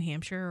 say, New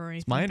Hampshire or anything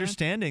It's my like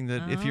understanding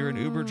that if you're an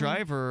Uber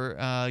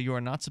driver, you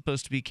are not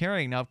supposed to be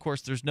carrying. Now, of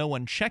course, there's no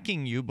one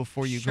checking you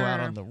before you go out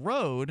on the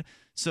road.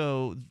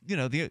 So, you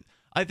know,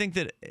 I think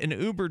that an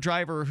Uber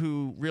driver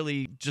who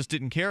really just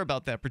didn't care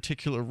about that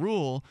particular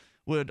rule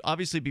would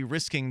obviously be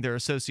risking their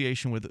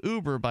association with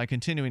Uber by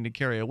continuing to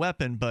carry a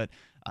weapon. But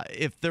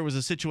if there was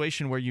a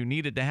situation where you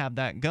needed to have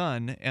that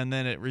gun and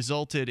then it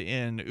resulted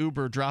in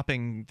Uber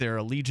dropping their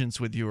allegiance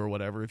with you or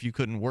whatever, if you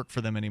couldn't work for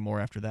them anymore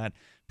after that,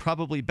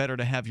 probably better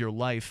to have your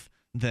life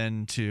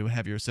than to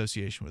have your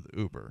association with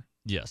Uber.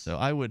 Yes. So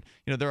I would,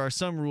 you know, there are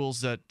some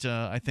rules that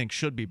I think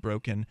should be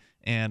broken,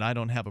 and I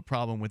don't have a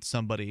problem with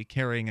somebody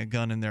carrying a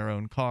gun in their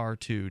own car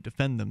to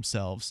defend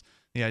themselves.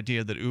 The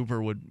idea that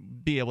Uber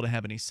would be able to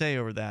have any say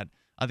over that,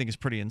 I think, is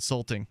pretty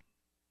insulting.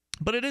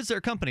 But it is their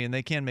company, and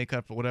they can make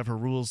up whatever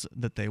rules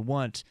that they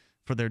want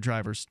for their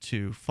drivers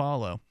to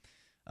follow.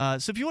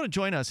 So if you want to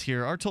join us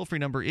here, our toll-free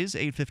number is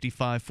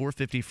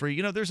 855-450-FREE.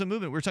 You know, there's a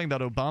movement. We were talking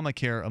about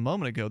Obamacare a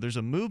moment ago. There's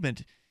a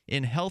movement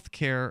in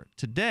healthcare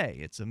today.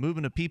 It's a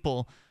movement of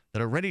people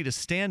that are ready to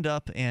stand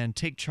up and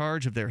take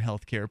charge of their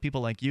healthcare.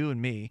 People like you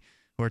and me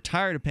who are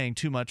tired of paying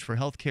too much for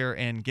healthcare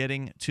and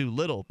getting too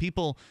little.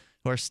 People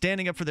who are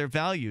standing up for their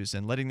values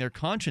and letting their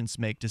conscience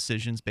make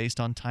decisions based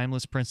on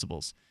timeless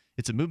principles.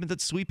 It's a movement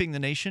that's sweeping the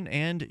nation,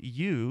 and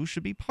you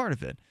should be part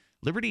of it.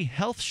 Liberty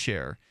Health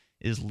Share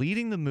is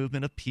leading the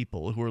movement of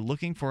people who are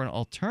looking for an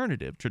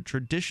alternative to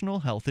traditional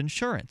health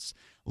insurance.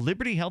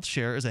 Liberty Health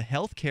Share is a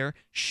healthcare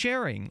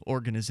sharing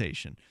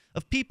organization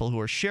of people who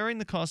are sharing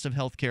the cost of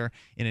healthcare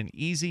in an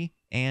easy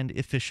and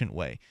efficient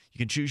way. You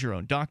can choose your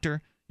own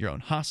doctor, your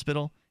own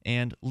hospital,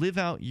 and live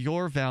out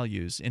your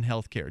values in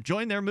healthcare.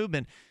 Join their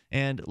movement,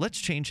 and let's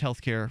change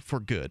healthcare for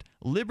good.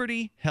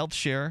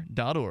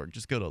 LibertyHealthShare.org.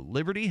 Just go to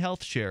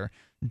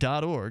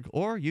LibertyHealthShare.org,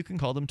 or you can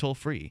call them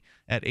toll-free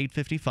at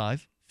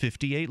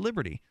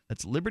 855-58-LIBERTY.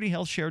 That's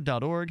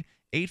LibertyHealthShare.org,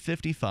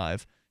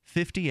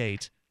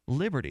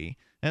 855-58-LIBERTY.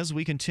 As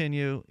we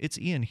continue, it's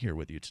Ian here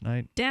with you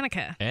tonight.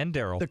 Danica. And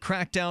Darryl. The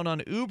crackdown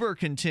on Uber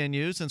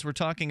continues, since we're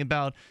talking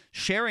about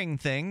sharing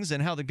things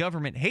and how the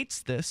government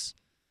hates this,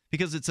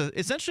 because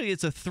essentially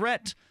it's a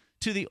threat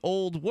to the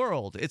old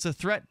world. It's a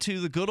threat to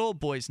the good old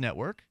boys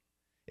network.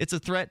 It's a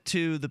threat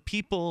to the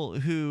people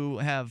who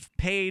have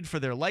paid for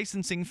their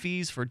licensing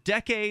fees for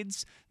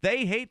decades.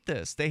 They hate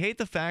this. They hate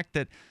the fact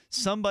that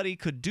somebody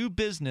could do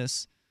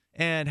business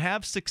and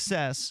have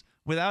success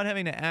without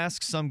having to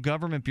ask some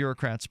government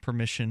bureaucrat's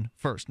permission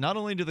first. Not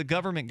only do the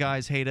government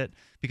guys hate it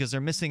because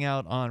they're missing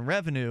out on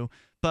revenue,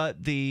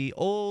 but the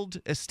old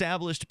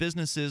established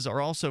businesses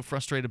are also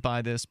frustrated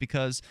by this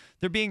because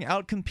they're being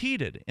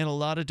outcompeted in a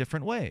lot of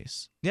different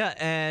ways. Yeah,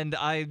 and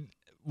I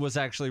was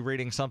actually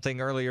reading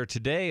something earlier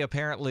today.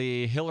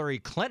 Apparently, Hillary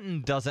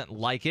Clinton doesn't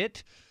like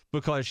it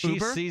because she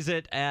Uber? sees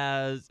it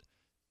as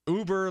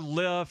Uber,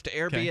 Lyft,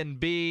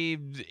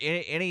 Airbnb,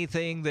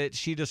 anything that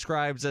she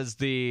describes as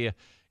the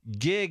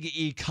gig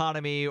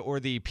economy or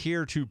the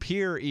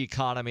peer-to-peer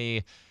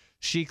economy.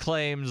 She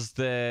claims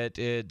that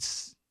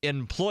it's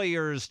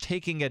employers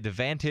taking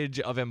advantage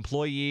of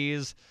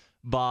employees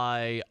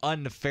by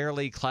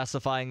unfairly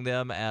classifying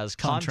them as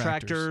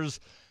contractors.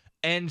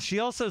 And she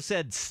also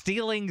said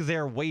stealing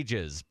their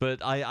wages,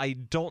 but I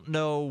don't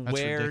know That's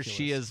where ridiculous.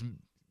 she is,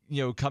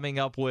 coming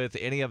up with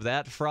any of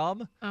that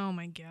from. Oh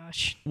my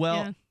gosh.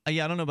 Well,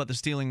 yeah, I don't know about the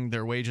stealing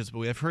their wages, but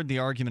we have heard the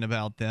argument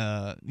about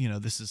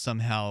this is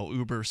somehow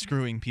Uber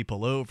screwing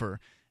people over.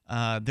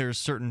 There's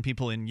certain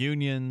people in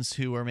unions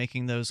who are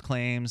making those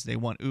claims. They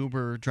want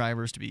Uber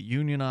drivers to be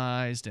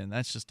unionized, and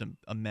that's just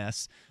a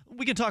mess.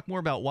 We can talk more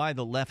about why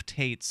the left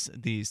hates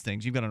these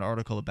things. You've got an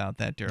article about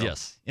that, Darryl,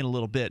 Yes. in a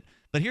little bit.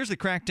 But here's the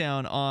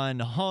crackdown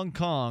on Hong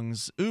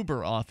Kong's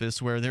Uber office,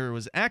 where there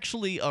was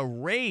actually a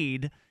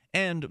raid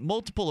and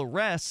multiple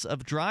arrests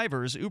of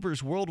drivers.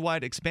 Uber's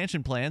worldwide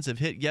expansion plans have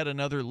hit yet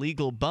another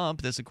legal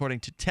bump. This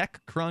according to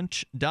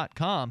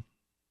TechCrunch.com.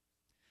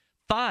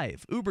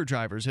 5 Uber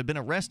drivers have been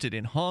arrested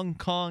in Hong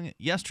Kong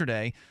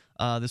yesterday.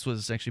 This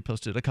was actually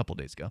posted a couple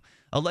days ago,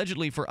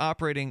 allegedly for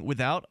operating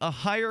without a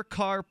hire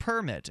car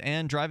permit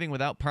and driving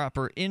without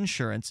proper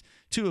insurance.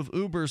 2 of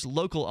Uber's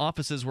local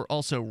offices were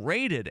also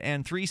raided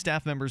and 3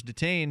 staff members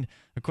detained,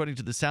 according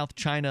to the South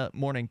China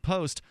Morning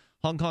Post.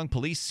 Hong Kong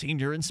Police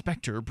Senior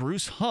Inspector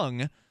Bruce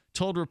Hung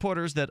told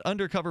reporters that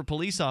undercover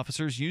police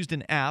officers used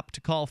an app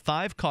to call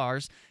 5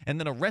 cars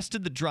and then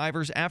arrested the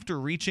drivers after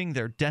reaching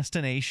their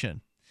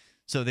destination.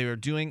 So they were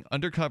doing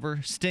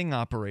undercover sting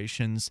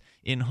operations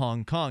in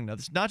Hong Kong. Now,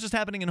 this is not just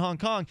happening in Hong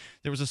Kong.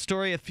 There was a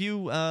story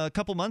a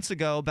couple months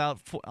ago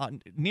about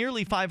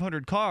nearly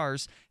 500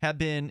 cars have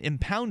been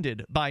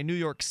impounded by New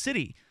York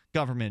City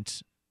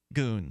government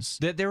goons.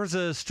 There was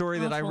a story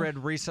that I read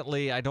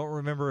recently. I don't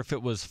remember if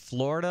it was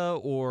Florida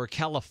or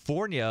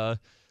California,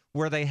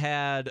 where they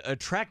had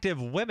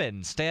attractive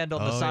women stand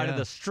on the side of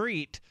the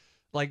street,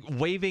 like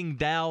waving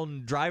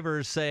down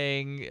drivers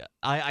saying,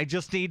 I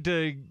just need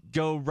to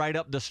go right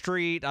up the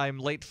street. I'm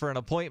late for an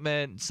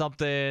appointment,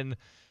 something.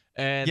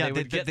 And they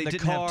would get in the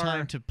didn't car. have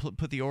time to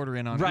put the order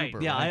in on Right,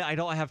 Uber. yeah, Right? I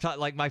don't have time.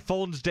 Like, my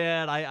phone's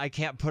dead. I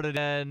can't put it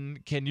in.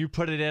 Can you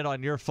put it in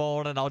on your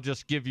phone and I'll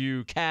just give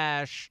you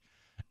cash?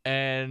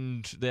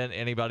 And then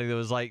anybody that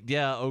was like,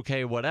 yeah,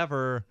 okay,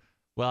 whatever,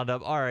 wound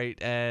up, all right,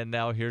 and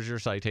now here's your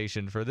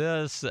citation for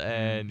this,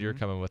 and you're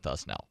coming with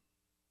us now.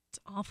 It's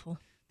awful.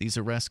 These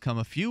arrests come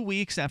a few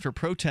weeks after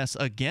protests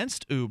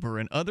against Uber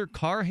and other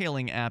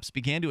car-hailing apps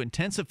began to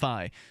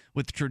intensify,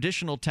 with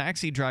traditional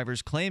taxi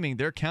drivers claiming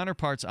their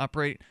counterparts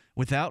operate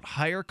without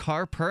hire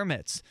car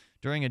permits.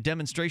 During a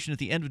demonstration at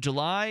the end of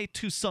July,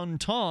 Tu Sun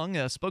Tong,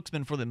 a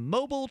spokesman for the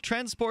Mobile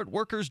Transport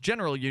Workers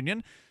General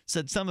Union,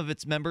 said some of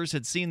its members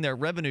had seen their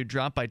revenue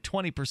drop by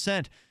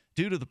 20%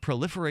 due to the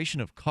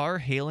proliferation of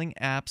car-hailing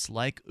apps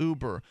like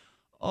Uber.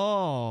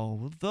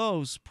 Oh,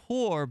 those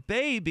poor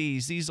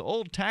babies. These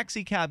old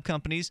taxi cab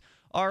companies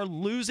are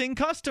losing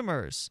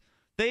customers.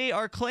 They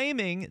are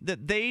claiming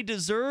that they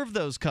deserve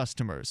those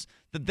customers,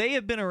 that they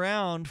have been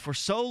around for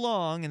so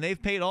long and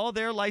they've paid all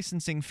their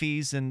licensing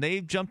fees and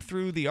they've jumped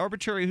through the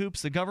arbitrary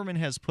hoops the government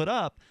has put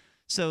up.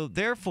 So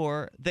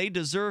therefore, they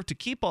deserve to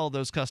keep all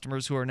those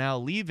customers who are now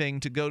leaving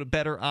to go to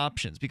better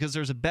options, because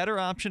there's a better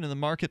option in the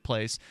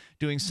marketplace,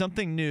 doing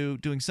something new,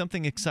 doing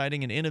something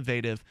exciting and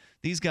innovative.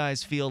 These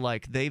guys feel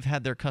like they've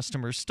had their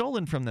customers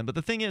stolen from them. But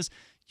the thing is,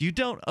 you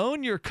don't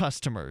own your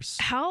customers.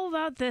 How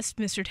about this,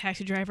 Mr.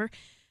 Taxi Driver?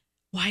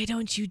 Why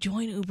don't you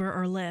join Uber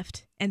or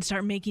Lyft and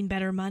start making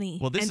better money?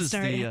 Well, this is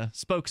the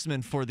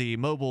spokesman for the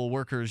Mobile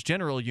Workers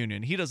General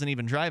Union. He doesn't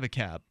even drive a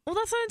cab. Well,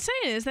 that's what I'm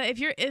saying, is that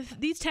if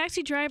these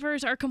taxi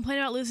drivers are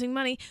complaining about losing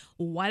money,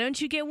 why don't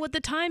you get with the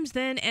times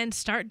then and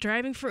start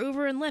driving for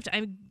Uber and Lyft?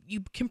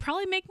 You can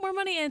probably make more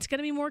money and it's going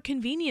to be more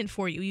convenient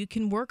for you. You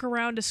can work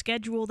around a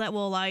schedule that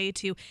will allow you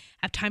to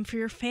have time for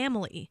your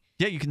family.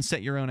 Yeah, you can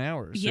set your own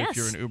hours. Yes. If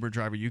you're an Uber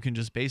driver, you can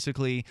just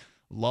basically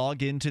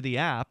log into the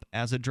app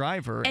as a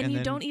driver, and you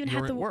then don't even you're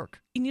have to at work.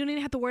 And you don't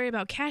even have to worry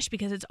about cash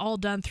because it's all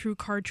done through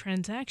card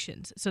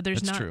transactions. So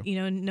there's That's not,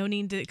 true. no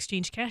need to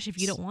exchange cash if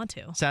you don't want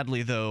to.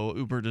 Sadly, though,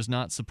 Uber does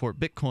not support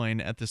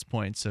Bitcoin at this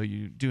point, so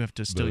you do have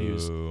to still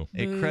use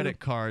a credit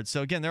card.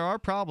 So again, there are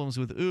problems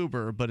with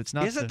Uber, but it's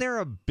not. Isn't there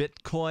a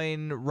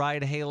Bitcoin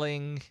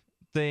ride-hailing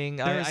thing?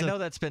 I know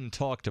that's been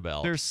talked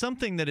about. There's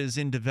something that is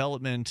in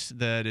development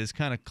that is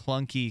kind of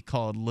clunky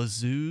called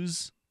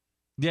Lazooz.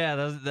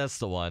 Yeah, that's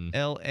the one.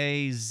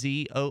 Lazooz.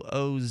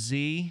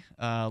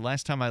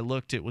 Last time I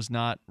looked, it was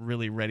not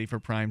really ready for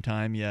prime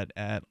time yet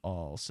at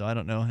all. So I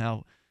don't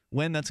know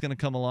when that's going to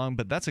come along,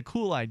 but that's a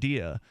cool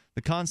idea.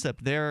 The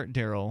concept there,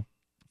 Darryl,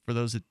 for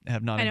those that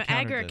have not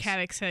encountered this. Agricab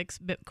accepts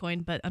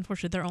Bitcoin, but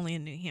unfortunately they're only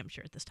in New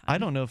Hampshire at this time. I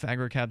don't know if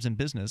Agricab's in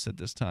business at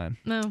this time.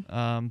 No.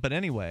 But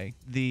anyway,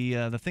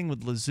 the thing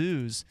with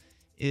Lazooz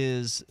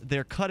is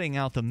they're cutting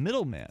out the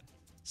middleman.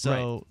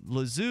 So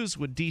Lazooz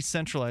would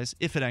decentralize,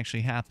 if it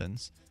actually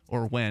happens,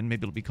 or when,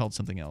 maybe it'll be called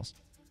something else.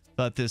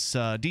 But this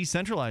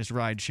decentralized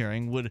ride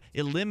sharing would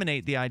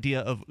eliminate the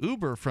idea of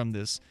Uber from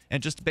this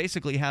and just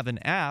basically have an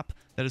app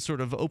that is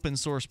sort of open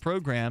source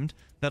programmed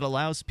that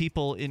allows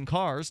people in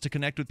cars to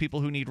connect with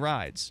people who need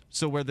rides.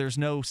 So where there's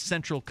no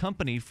central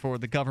company for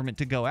the government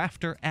to go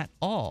after at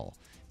all.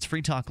 It's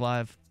Free Talk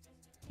Live.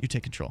 You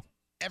take control.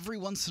 Every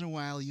once in a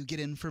while, you get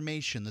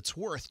information that's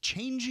worth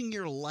changing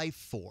your life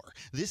for.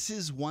 This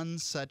is one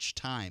such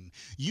time.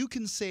 You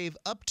can save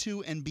up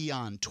to and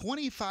beyond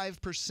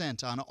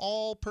 25% on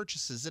all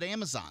purchases at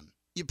Amazon.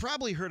 You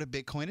probably heard of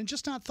Bitcoin and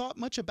just not thought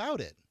much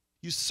about it.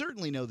 You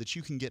certainly know that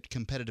you can get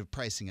competitive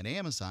pricing at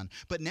Amazon,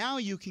 but now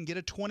you can get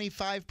a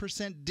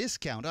 25%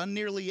 discount on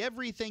nearly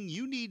everything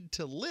you need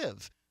to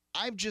live.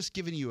 I've just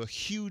given you a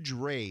huge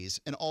raise,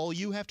 and all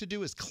you have to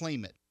do is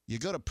claim it. You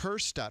go to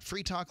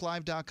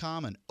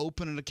purse.freetalklive.com and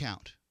open an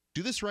account.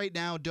 Do this right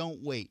now,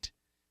 don't wait.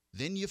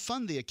 Then you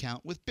fund the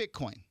account with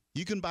Bitcoin.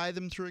 You can buy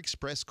them through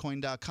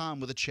expresscoin.com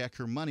with a check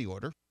or money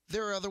order.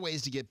 There are other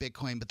ways to get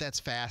Bitcoin, but that's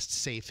fast,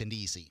 safe, and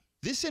easy.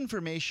 This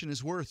information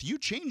is worth you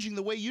changing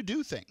the way you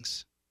do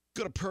things.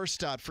 Go to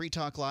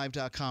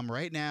purse.freetalklive.com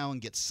right now and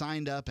get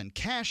signed up and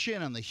cash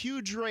in on the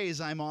huge raise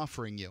I'm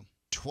offering you.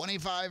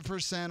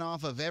 25%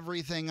 off of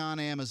everything on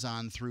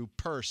Amazon through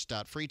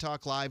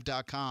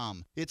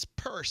purse.freetalklive.com. It's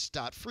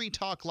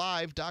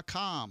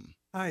purse.freetalklive.com.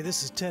 Hi,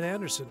 this is Ted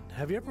Anderson.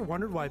 Have you ever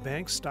wondered why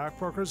banks,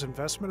 stockbrokers,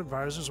 investment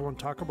advisors won't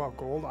talk about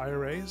gold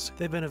IRAs?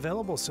 They've been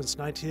available since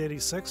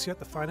 1986, yet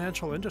the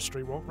financial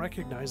industry won't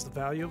recognize the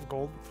value of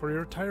gold for your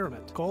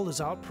retirement. Gold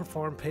has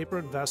outperformed paper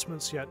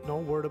investments, yet no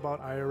word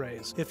about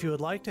IRAs. If you would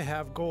like to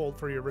have gold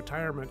for your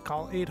retirement,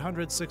 call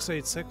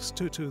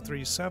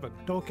 800-686-2237.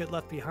 Don't get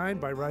left behind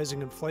by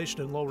rising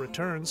inflation and low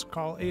returns.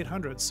 Call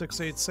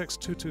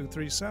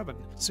 800-686-2237.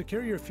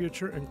 Secure your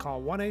future and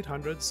call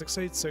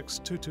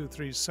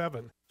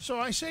 1-800-686-2237. So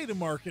I say to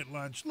Mark at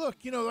lunch, look,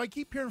 I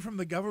keep hearing from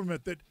the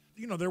government that,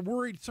 they're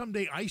worried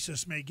someday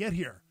ISIS may get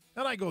here.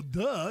 And I go,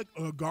 duh,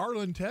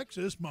 Garland,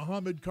 Texas,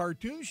 Muhammad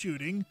cartoon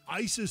shooting,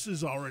 ISIS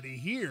is already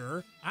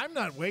here. I'm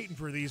not waiting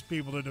for these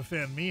people to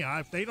defend me.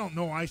 If they don't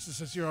know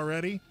ISIS is here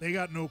already, they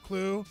got no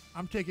clue.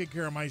 I'm taking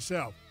care of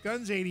myself.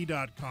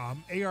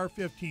 Guns80.com,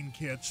 AR-15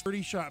 kits,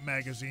 30-shot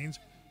magazines,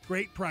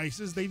 great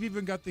prices. They've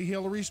even got the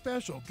Hillary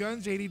special.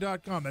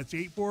 Guns80.com. That's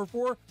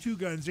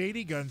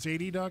 844-2-GUNS80,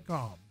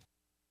 Guns80.com.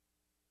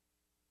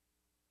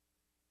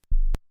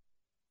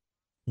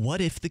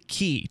 What if the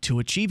key to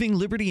achieving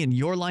liberty in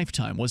your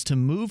lifetime was to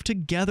move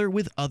together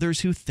with others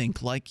who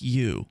think like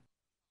you?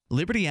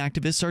 Liberty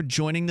activists are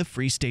joining the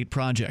Free State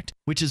Project,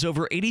 which is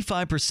over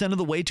 85% of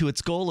the way to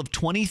its goal of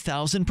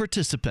 20,000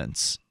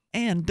 participants.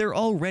 And they're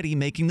already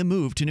making the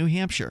move to New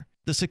Hampshire.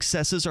 The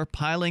successes are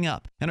piling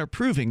up and are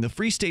proving the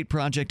Free State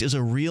Project is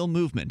a real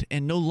movement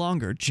and no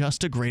longer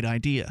just a great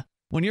idea.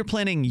 When you're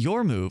planning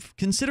your move,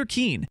 consider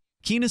Keene.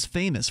 Keene is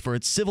famous for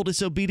its civil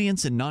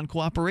disobedience and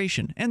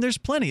non-cooperation, and there's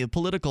plenty of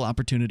political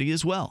opportunity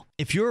as well.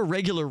 If you're a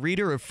regular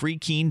reader of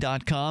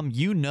freekeene.com,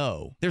 you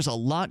know there's a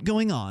lot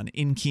going on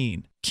in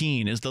Keene.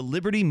 Keene is the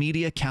liberty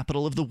media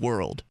capital of the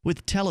world,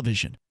 with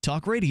television,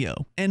 talk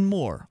radio, and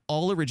more,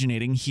 all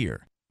originating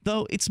here.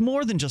 Though it's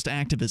more than just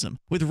activism,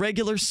 with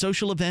regular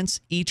social events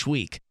each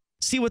week.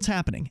 See what's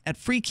happening at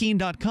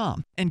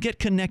freekeene.com and get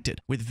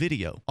connected with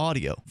video,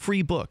 audio,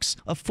 free books,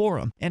 a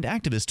forum, and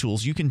activist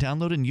tools you can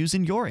download and use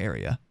in your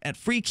area at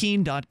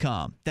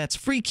freekeene.com. That's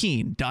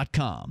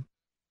freekeene.com.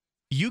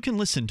 You can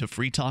listen to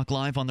Free Talk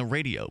Live on the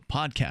radio,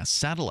 podcast,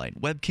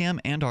 satellite, webcam,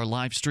 and our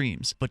live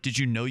streams. But did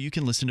you know you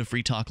can listen to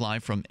Free Talk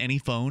Live from any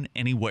phone,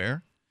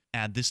 anywhere?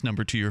 Add this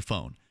number to your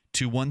phone,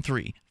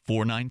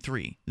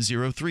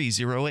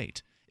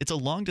 213-493-0308. It's a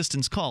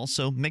long-distance call,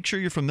 so make sure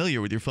you're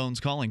familiar with your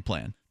phone's calling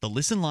plan. The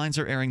listen lines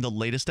are airing the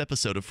latest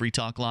episode of Free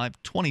Talk Live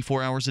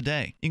 24 hours a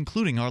day,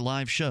 including our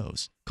live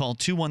shows. Call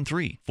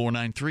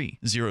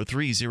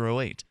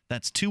 213-493-0308.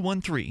 That's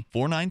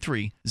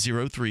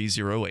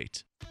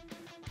 213-493-0308.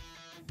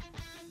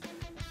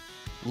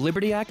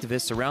 Liberty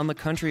activists around the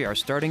country are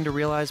starting to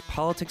realize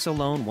politics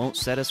alone won't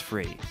set us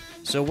free.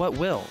 So what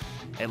will?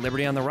 At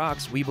Liberty on the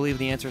Rocks, we believe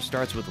the answer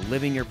starts with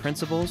living your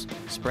principles,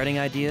 spreading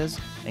ideas,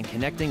 and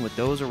connecting with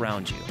those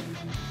around you.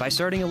 By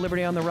starting a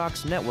Liberty on the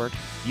Rocks network,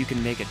 you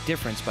can make a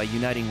difference by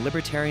uniting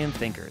libertarian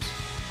thinkers.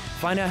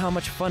 Find out how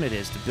much fun it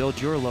is to build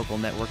your local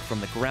network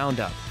from the ground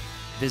up.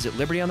 Visit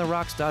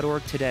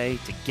libertyontherocks.org today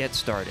to get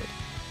started.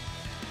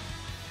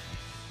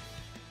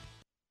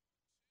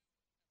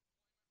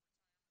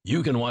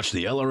 You can watch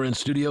the LRN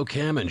Studio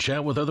Cam and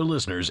chat with other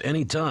listeners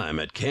anytime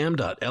at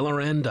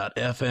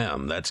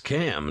cam.lrn.fm. That's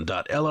cam.lrn.fm.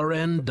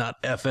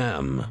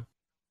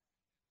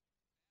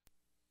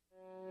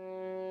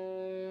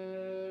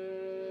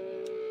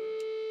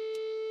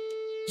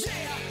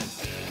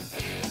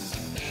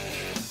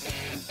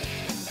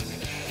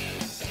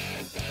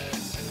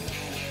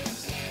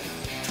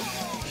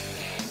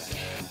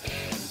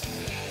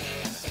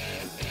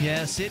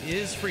 Yes, it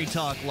is Free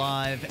Talk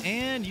Live,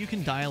 and you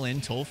can dial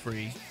in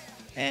toll-free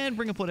And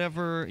bring up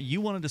whatever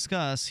you want to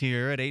discuss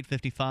here at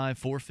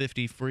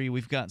 855-450-FREE.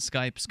 We've got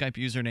Skype. Skype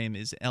username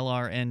is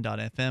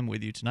LRN.FM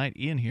with you tonight.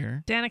 Ian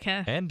here.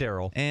 Danica. And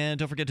Darryl. And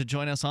don't forget to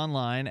join us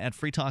online at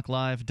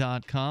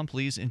freetalklive.com.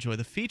 Please enjoy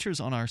the features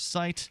on our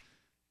site.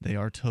 They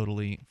are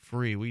totally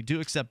free. We do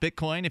accept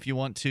Bitcoin. If you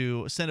want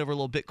to send over a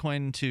little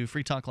Bitcoin to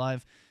Free Talk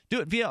Live, do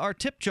it via our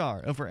tip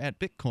jar over at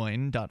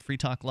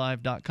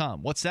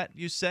bitcoin.freetalklive.com. What's that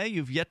you say?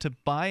 You've yet to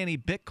buy any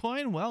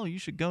Bitcoin? Well, you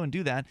should go and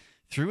do that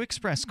through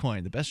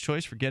ExpressCoin, the best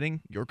choice for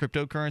getting your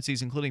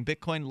cryptocurrencies, including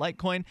Bitcoin,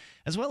 Litecoin,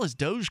 as well as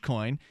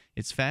Dogecoin.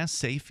 It's fast,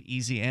 safe,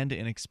 easy, and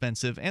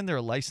inexpensive, and they're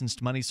a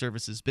licensed money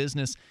services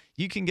business.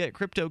 You can get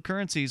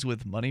cryptocurrencies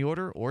with money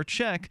order or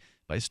check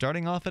by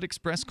starting off at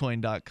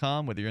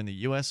expresscoin.com, whether you're in the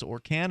U.S. or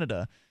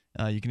Canada.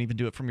 You can even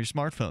do it from your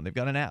smartphone. They've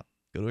got an app.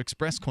 Go to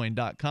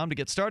expresscoin.com to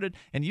get started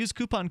and use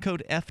coupon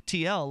code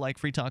FTL like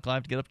Free Talk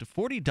Live to get up to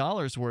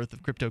 $40 worth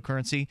of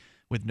cryptocurrency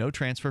with no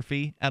transfer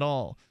fee at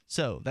all.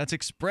 So that's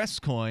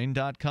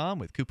expresscoin.com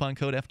with coupon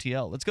code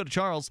FTL. Let's go to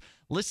Charles,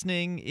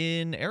 listening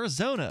in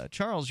Arizona.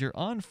 Charles, you're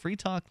on Free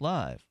Talk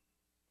Live.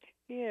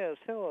 Yes,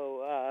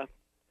 hello.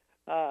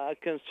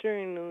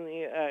 Concerning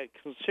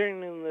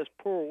this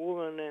poor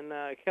woman in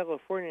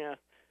California,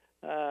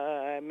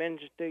 I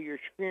mentioned to your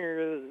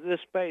screener, this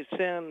might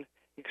sound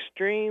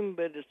extreme,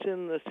 but it's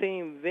in the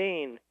same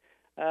vein.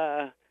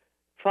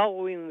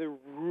 Following the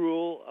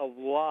rule of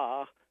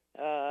law,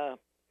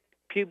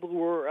 people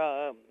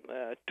were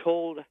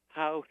told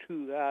how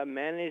to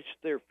manage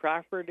their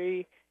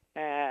property,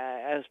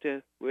 as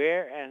to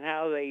where and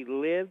how they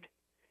lived.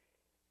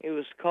 It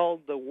was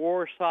called the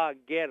Warsaw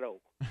Ghetto.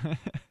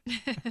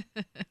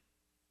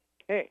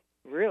 Hey,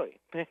 really?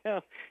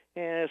 And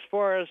as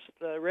far as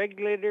the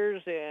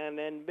regulators and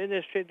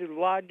administrative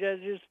law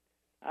judges,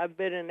 I've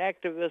been an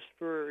activist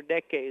for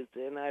decades,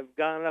 and I've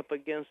gone up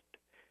against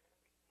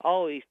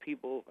all these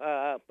people.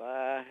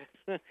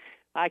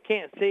 I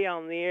can't say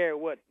on the air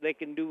what they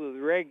can do with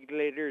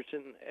regulators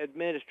and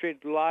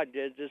administrative law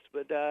judges,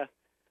 but I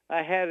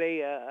had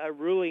a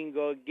ruling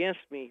go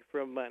against me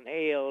from an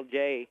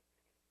ALJ,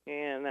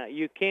 and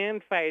you can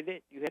fight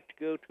it. You have to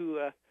go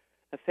to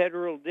a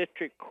federal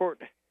district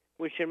court,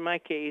 which in my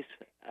case,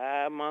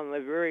 I'm on the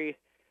very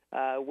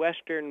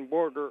western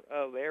border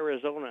of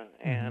Arizona,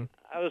 and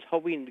I was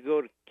hoping to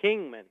go to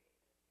Kingman,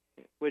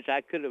 which I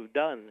could have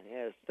done.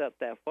 It's not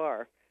that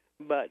far.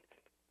 But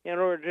in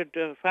order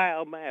to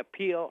file my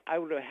appeal, I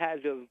would have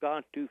had to have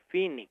gone to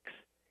Phoenix,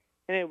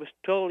 and it was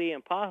totally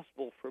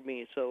impossible for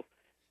me. So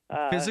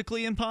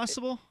physically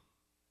impossible?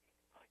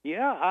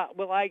 Yeah,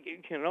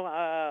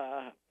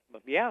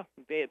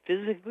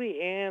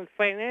 physically and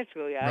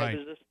financially, Right. I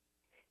was just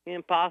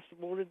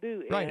impossible to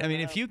do. Right. And, I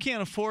mean, if you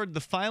can't afford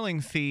the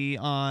filing fee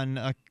on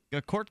a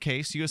court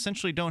case, you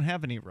essentially don't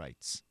have any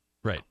rights.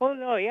 Right. Well,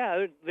 no,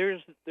 yeah.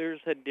 There's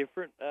a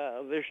different.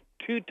 There's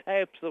two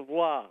types of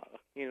law.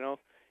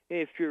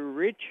 If you're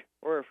rich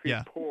or if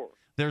you're poor.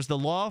 There's the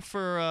law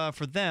for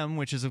them,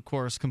 which is, of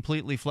course,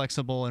 completely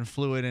flexible and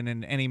fluid, and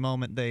in any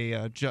moment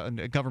a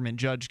government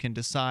judge can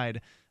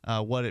decide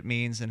what it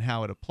means and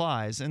how it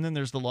applies. And then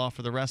there's the law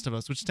for the rest of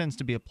us, which tends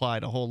to be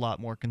applied a whole lot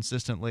more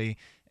consistently.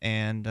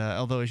 And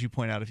although, as you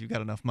point out, if you've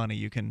got enough money,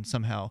 you can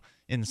somehow,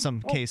 in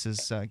some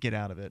cases, get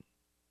out of it.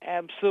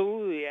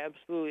 Absolutely.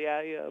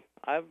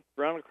 I've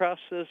run across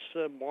this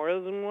more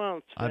than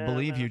once. I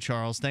believe you,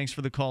 Charles. Thanks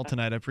for the call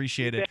tonight. I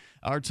appreciate it.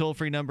 Our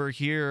toll-free number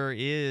here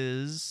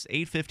is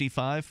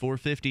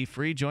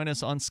 855-450-FREE. Join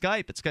us on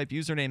Skype at Skype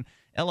username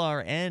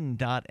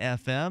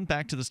LRN.FM.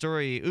 Back to the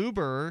story.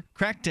 Uber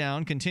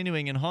crackdown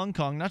continuing in Hong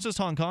Kong. Not just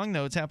Hong Kong,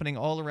 though. It's happening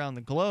all around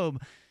the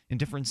globe in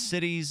different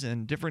cities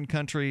and different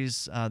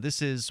countries.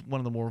 This is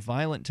one of the more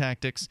violent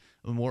tactics,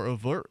 more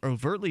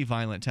overtly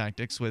violent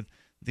tactics, with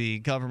the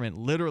government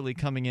literally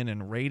coming in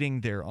and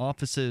raiding their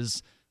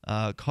offices,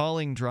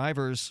 calling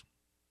drivers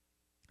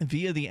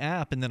via the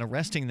app and then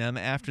arresting them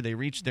after they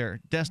reach their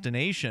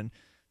destination.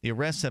 The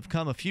arrests have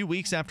come a few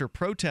weeks after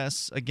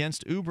protests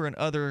against Uber and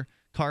other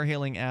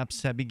car-hailing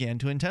apps have began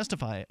to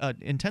intensify.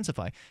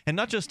 And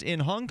not just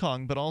in Hong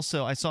Kong, but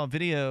also I saw a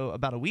video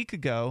about a week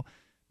ago.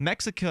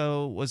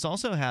 Mexico was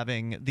also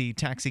having the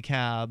taxi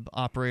cab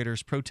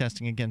operators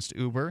protesting against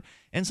Uber.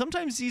 And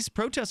sometimes these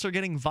protests are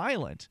getting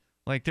violent.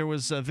 Like there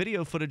was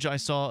video footage I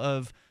saw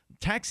of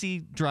taxi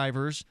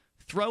drivers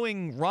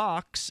throwing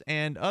rocks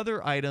and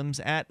other items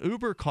at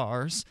Uber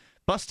cars,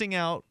 busting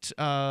out,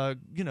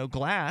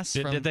 glass.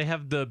 Did they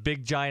have the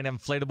big giant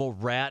inflatable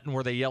rat and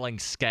were they yelling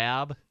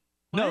scab?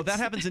 No, that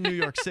happens in New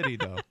York City,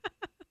 though.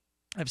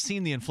 I've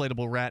seen the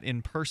inflatable rat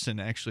in person,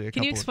 actually, a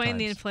couple of times. Can you explain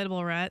the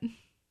inflatable rat?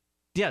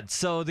 Yeah,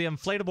 so the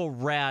inflatable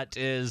rat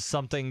is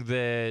something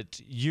that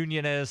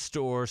unionists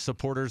or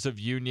supporters of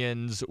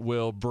unions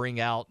will bring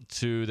out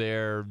to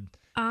their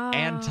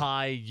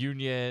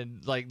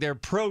anti-union, like their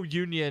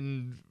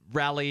pro-union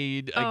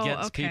rally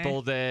against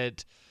people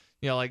that,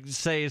 like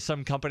say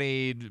some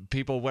company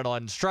people went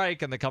on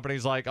strike and the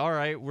company's like, all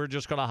right, we're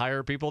just going to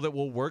hire people that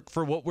will work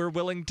for what we're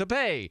willing to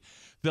pay.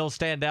 They'll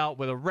stand out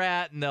with a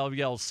rat and they'll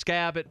yell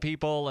scab at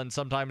people, and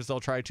sometimes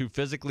they'll try to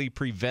physically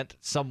prevent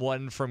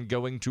someone from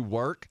going to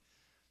work.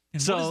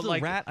 And so, what does the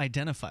rat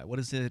identify? What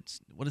does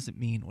it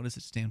mean? What does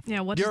it stand for?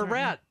 Yeah, you're a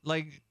rat.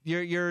 Like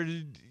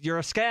you're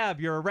a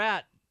scab. You're a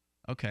rat.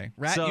 Okay,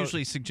 rat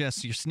usually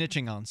suggests you're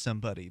snitching on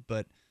somebody,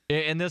 but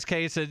in this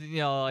case, like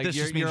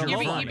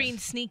you're being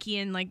sneaky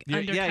and like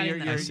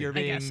undercutting us. You're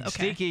being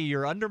sneaky.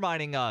 You're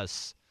undermining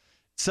us.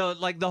 So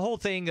like the whole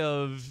thing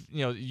of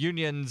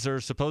unions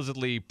are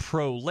supposedly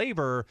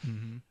pro-labor,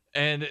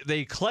 and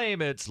they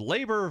claim it's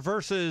labor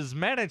versus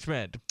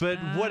management, but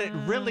what it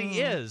really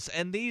is,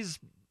 and these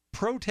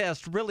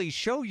protests really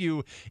show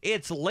you,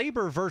 it's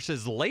labor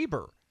versus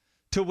labor.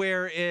 To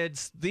where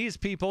it's these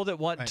people that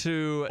want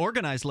to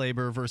organize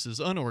labor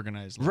versus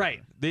unorganized labor.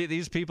 Right.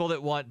 These people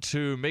that want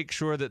to make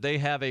sure that they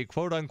have a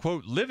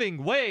quote-unquote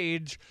living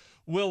wage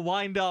will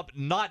wind up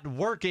not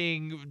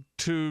working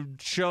to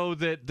show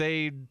that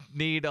they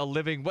need a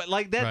living wage.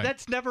 Like that. Right.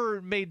 That's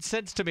never made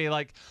sense to me.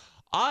 Like,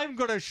 I'm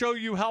going to show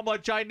you how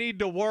much I need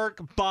to work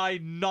by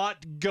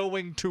not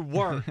going to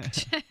work.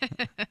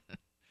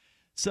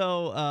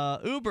 So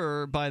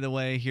Uber, by the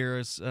way, here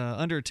is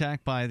under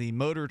attack by the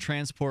Motor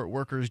Transport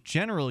Workers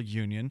General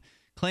Union,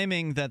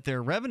 claiming that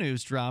their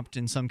revenues dropped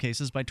in some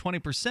cases by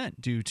 20%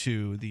 due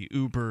to the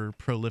Uber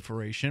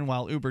proliferation,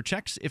 while Uber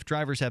checks if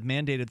drivers have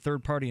mandated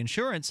third-party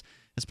insurance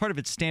as part of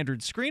its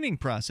standard screening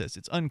process.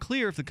 It's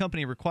unclear if the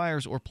company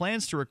requires or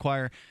plans to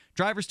require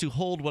drivers to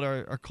hold what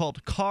are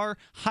called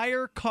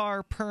hire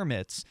car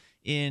permits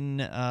in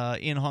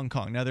Hong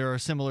Kong. Now, there are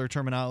similar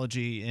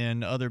terminology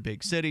in other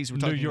big cities.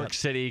 New York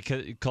City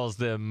calls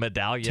them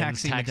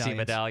medallions, taxi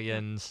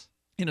medallions.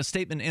 In a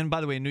statement, and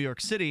by the way, in New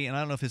York City, and I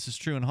don't know if this is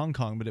true in Hong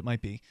Kong, but it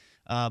might be,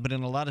 but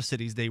in a lot of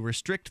cities, they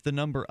restrict the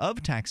number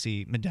of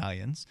taxi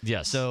medallions.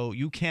 Yes. So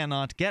you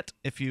cannot get,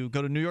 if you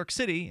go to New York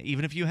City,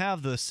 even if you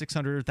have the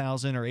 $600,000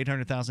 or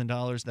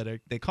 $800,000 that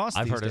they cost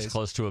I've these heard days. it's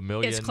close to $1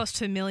 million. It's close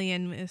to $1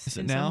 million in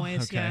some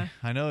ways, okay. yeah.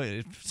 I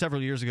know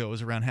several years ago it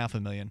was around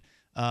 $500,000.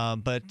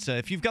 But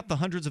if you've got the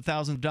hundreds of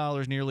thousands of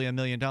dollars, nearly $1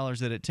 million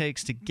that it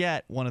takes to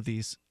get one of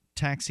these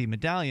taxi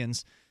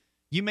medallions,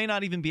 you may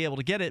not even be able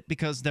to get it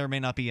because there may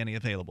not be any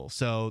available.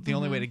 So the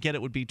only way to get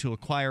it would be to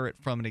acquire it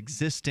from an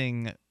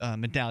existing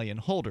medallion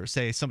holder,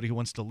 say somebody who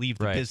wants to leave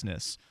the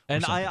business.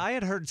 And I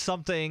had heard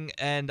something,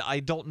 and I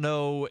don't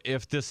know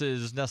if this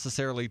is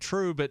necessarily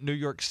true, but New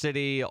York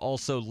City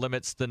also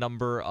limits the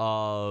number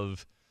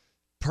of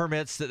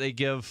permits that they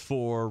give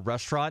for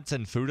restaurants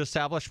and food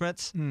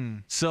establishments.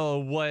 So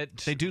what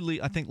they do,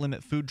 I think,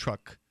 limit food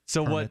truck.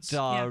 So permits.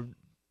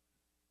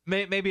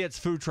 Maybe it's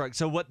food truck.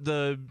 So what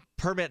the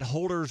permit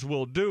holders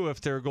will do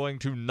if they're going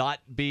to not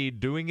be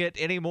doing it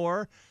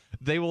anymore,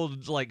 they will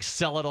like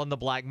sell it on the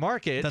black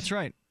market. That's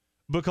right.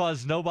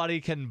 Because nobody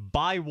can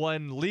buy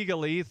one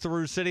legally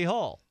through City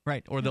Hall.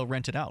 Right, or they'll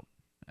rent it out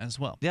as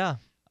well. Yeah.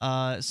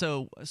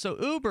 So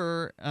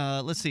Uber,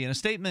 let's see, in a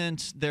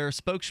statement, their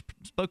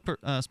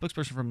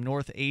spokesperson from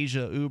North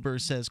Asia, Uber,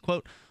 says,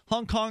 quote,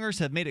 Hong Kongers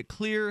have made it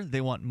clear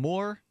they want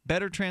more,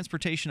 better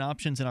transportation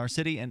options in our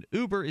city, and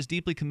Uber is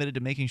deeply committed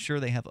to making sure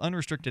they have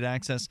unrestricted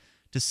access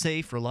to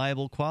safe,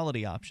 reliable,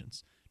 quality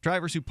options.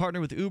 Drivers who partner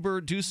with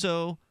Uber do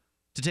so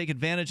to take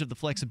advantage of the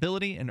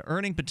flexibility and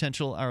earning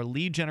potential our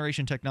lead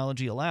generation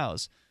technology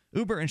allows.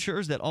 Uber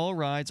ensures that all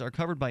rides are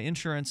covered by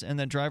insurance and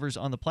that drivers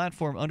on the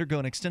platform undergo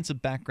an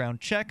extensive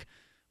background check.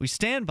 We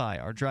stand by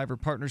our driver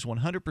partners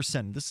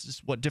 100%. This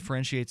is what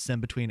differentiates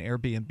them between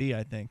Airbnb,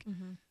 I think,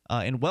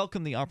 and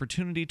welcome the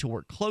opportunity to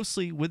work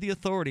closely with the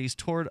authorities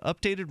toward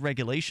updated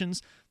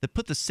regulations that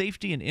put the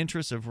safety and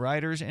interests of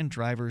riders and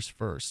drivers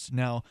first.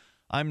 Now,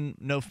 I'm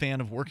no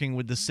fan of working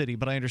with the city,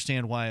 but I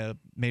understand why a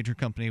major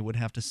company would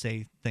have to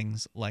say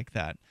things like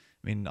that.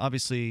 I mean,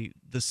 obviously,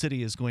 the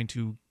city is going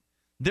to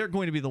they're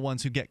going to be the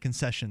ones who get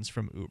concessions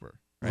from Uber.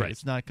 Right?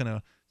 It's not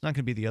going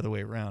to be the other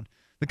way around.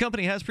 The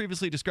company has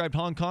previously described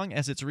Hong Kong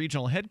as its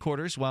regional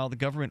headquarters, while the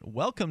government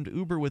welcomed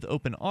Uber with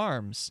open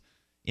arms.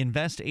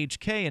 Invest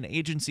HK, an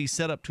agency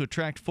set up to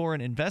attract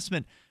foreign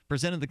investment,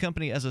 presented the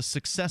company as a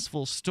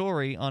successful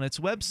story on its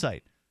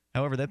website.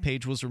 However, that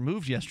page was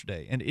removed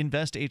yesterday, and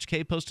Invest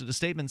HK posted a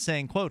statement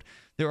saying, quote,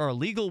 there are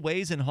legal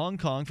ways in Hong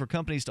Kong for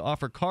companies to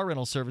offer car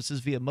rental services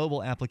via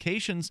mobile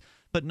applications,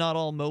 but not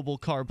all mobile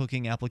car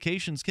booking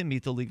applications can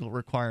meet the legal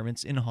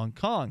requirements in Hong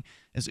Kong,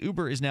 as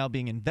Uber is now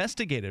being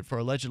investigated for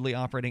allegedly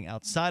operating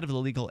outside of the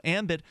legal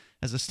ambit.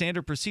 As a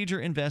standard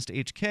procedure, Invest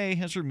HK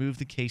has removed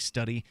the case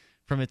study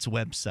from its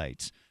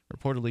website.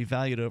 Reportedly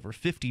valued over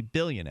 $50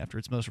 billion after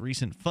its most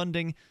recent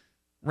funding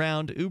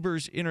round,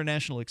 Uber's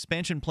international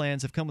expansion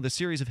plans have come with a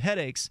series of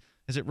headaches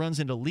as it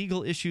runs into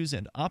legal issues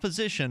and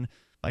opposition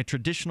by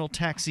traditional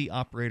taxi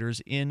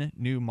operators in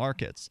new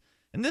markets.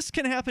 And this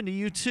can happen to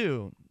you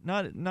too.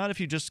 Not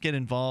if you just get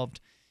involved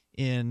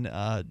in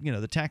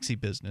the taxi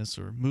business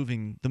or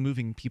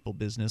moving people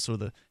business or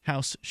the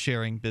house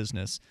sharing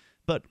business,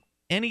 but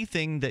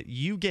anything that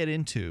you get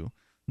into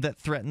that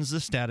threatens the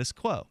status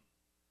quo.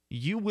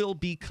 you will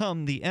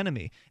become the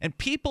enemy. And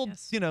people,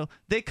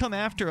 they come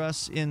after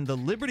us in the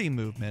liberty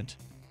movement,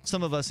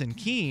 some of us in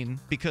Keene,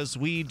 because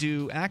we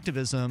do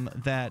activism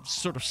that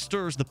sort of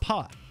stirs the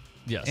pot.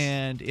 Yes.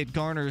 And it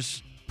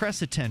garners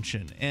press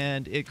attention,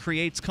 and it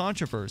creates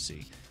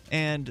controversy.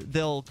 And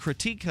they'll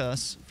critique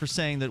us for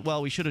saying that,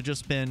 well, we should have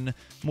just been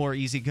more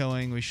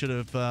easygoing. We should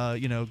have,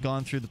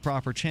 gone through the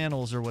proper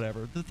channels or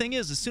whatever. The thing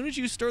is, as soon as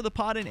you stir the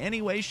pot in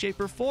any way, shape,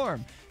 or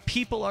form,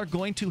 people are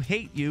going to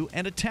hate you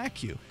and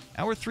attack you.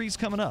 Hour 3's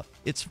coming up.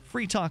 It's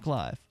Free Talk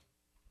Live.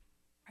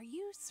 Are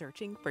you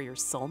searching for your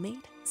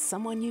soulmate?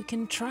 Someone you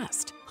can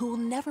trust, who will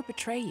never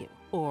betray you?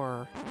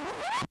 Or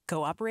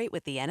cooperate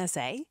with the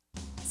NSA?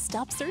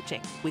 Stop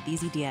searching. With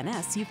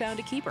EasyDNS, you found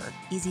a keeper.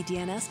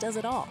 EasyDNS does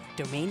it all.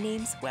 Domain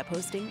names, web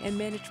hosting, and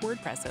managed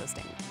WordPress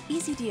hosting.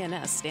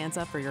 EasyDNS stands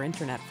up for your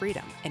internet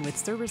freedom. And with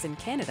servers in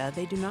Canada,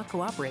 they do not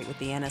cooperate with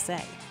the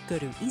NSA. Go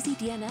to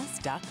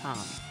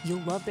EasyDNS.com.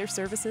 You'll love their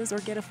services or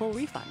get a full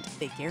refund.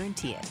 They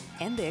guarantee it.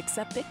 And they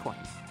accept Bitcoin.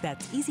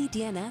 That's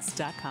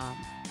EasyDNS.com.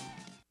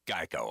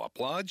 Geico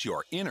applauds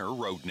your inner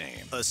road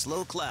name. A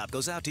slow clap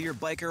goes out to your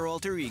biker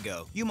alter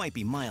ego. You might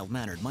be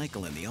mild-mannered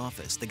Michael in the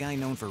office, the guy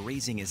known for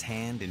raising his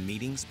hand in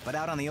meetings, but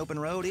out on the open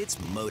road, it's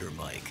Motor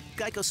Mike.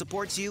 Geico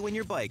supports you and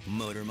your bike,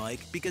 Motor Mike,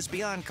 because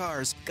beyond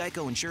cars,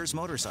 Geico insures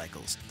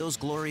motorcycles, those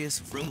glorious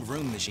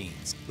vroom-vroom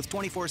machines. With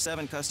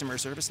 24/7 customer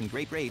service and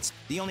great rates,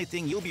 the only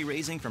thing you'll be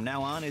raising from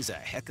now on is a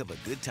heck of a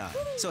good time.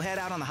 So head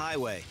out on the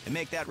highway and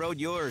make that road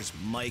yours,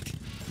 Mike.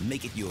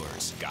 Make it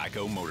yours.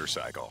 Geico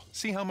Motorcycle.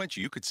 See how much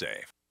you could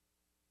save.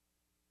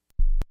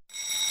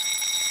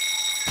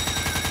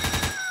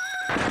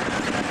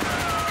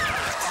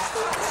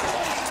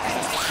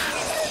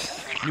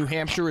 New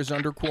Hampshire is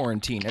under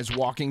quarantine as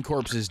walking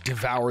corpses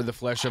devour the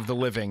flesh of the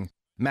living.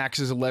 Max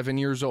is 11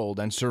 years old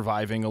and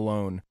surviving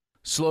alone.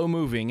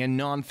 Slow-moving and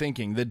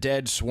non-thinking, the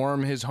dead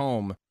swarm his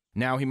home.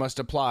 Now he must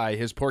apply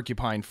his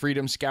Porcupine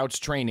Freedom Scouts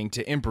training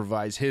to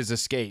improvise his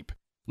escape.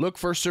 Look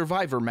for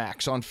Survivor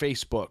Max on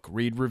Facebook,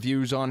 read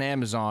reviews on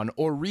Amazon,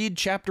 or read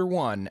Chapter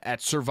 1 at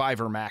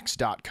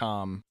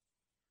survivormax.com.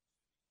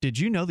 Did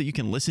you know that you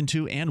can listen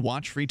to and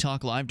watch Free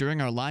Talk Live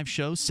during our live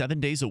show 7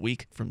 days a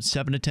week from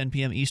 7 to 10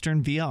 p.m.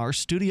 Eastern via our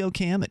studio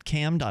cam at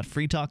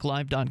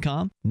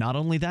cam.freetalklive.com? Not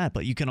only that,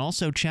 but you can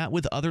also chat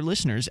with other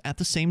listeners at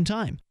the same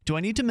time. Do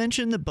I need to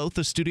mention that both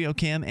the studio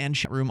cam and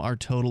chat room are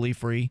totally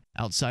free?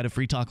 Outside of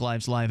Free Talk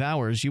Live's live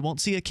hours, you won't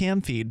see a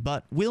cam feed,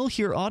 but we'll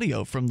hear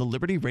audio from the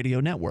Liberty Radio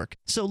Network.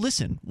 So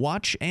listen,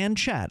 watch, and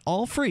chat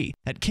all free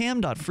at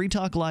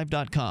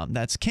cam.freetalklive.com.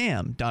 That's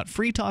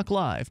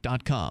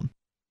cam.freetalklive.com.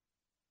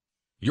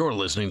 You're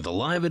listening to the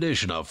live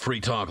edition of Free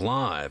Talk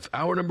Live.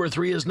 Hour number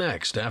 3 is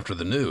next after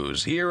the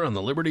news here on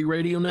the Liberty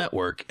Radio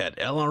Network at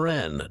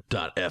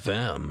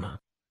LRN.FM.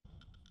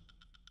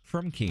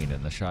 From Keene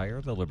in the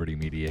Shire, the Liberty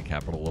Media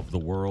capital of the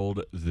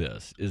world,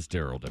 this is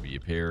Darryl W.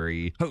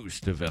 Perry,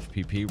 host of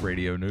FPP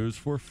Radio News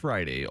for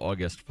Friday,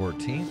 August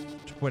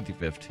 14th,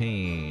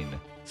 2015.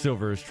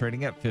 Silver is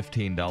trading at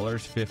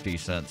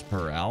 $15.50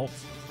 per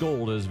ounce.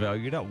 Gold is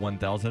valued at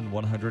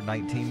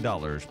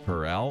 $1,119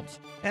 per ounce.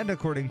 And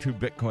according to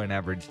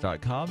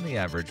BitcoinAverage.com, the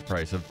average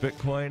price of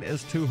Bitcoin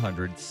is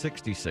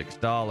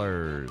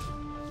 $266.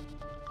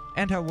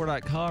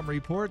 Antiwar.com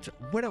reports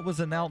when it was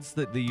announced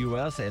that the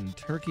U.S. and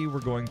Turkey were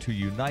going to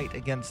unite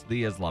against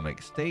the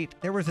Islamic State,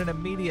 there was an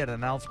immediate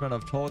announcement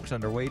of talks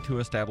underway to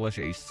establish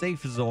a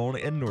safe zone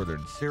in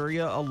northern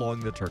Syria along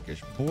the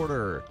Turkish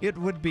border. It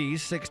would be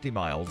 60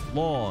 miles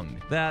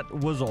long. That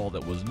was all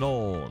that was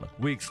known.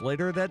 Weeks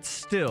later, that's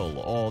still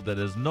all that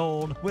is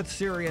known, with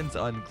Syrians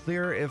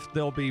unclear if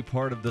they'll be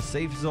part of the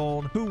safe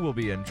zone, who will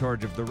be in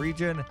charge of the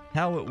region,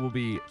 how it will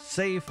be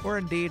safe, or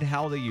indeed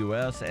how the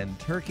U.S. and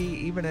Turkey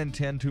even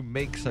intend to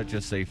make such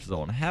a safe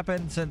zone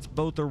happen, since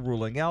both are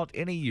ruling out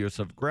any use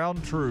of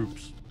ground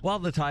troops. While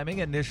the timing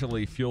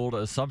initially fueled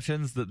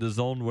assumptions that the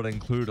zone would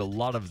include a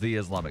lot of the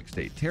Islamic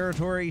State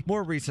territory,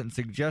 more recent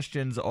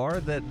suggestions are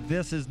that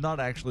this is not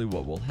actually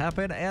what will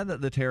happen, and that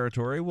the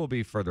territory will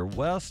be further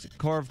west,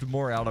 carved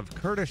more out of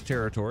Kurdish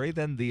territory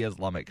than the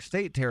Islamic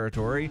State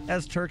territory,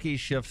 as Turkey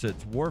shifts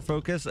its war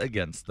focus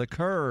against the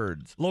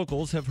Kurds.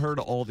 Locals have heard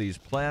all these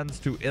plans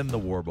to end the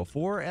war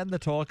before, and the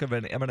talk of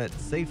an imminent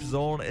safe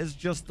zone is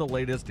just the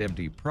latest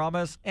empty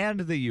promise,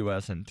 and the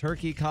U.S. and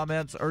Turkey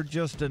comments are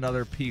just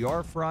another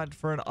PR front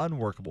for an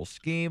unworkable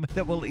scheme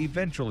that will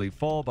eventually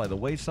fall by the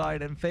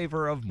wayside in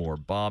favor of more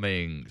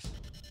bombings.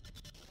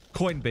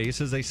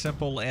 Coinbase is a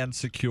simple and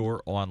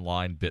secure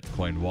online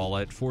Bitcoin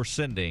wallet for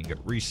sending,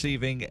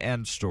 receiving,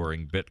 and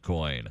storing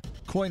Bitcoin.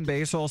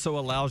 Coinbase also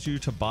allows you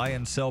to buy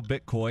and sell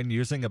Bitcoin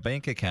using a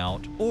bank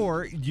account,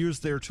 or use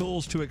their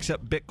tools to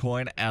accept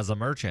Bitcoin as a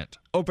merchant.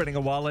 Opening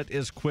a wallet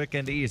is quick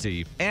and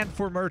easy, and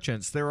for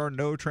merchants, there are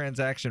no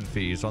transaction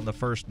fees on the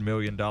first $1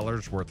 million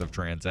worth of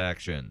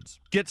transactions.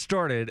 Get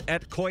started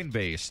at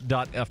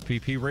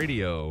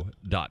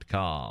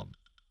coinbase.fppradio.com.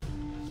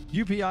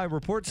 UPI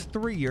reports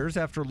 3 years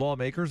after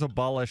lawmakers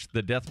abolished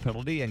the death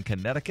penalty in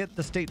Connecticut,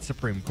 the state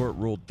Supreme Court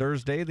ruled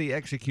Thursday the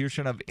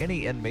execution of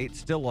any inmate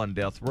still on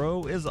death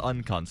row is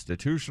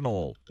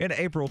unconstitutional. In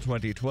April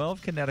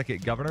 2012,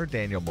 Connecticut Governor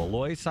Daniel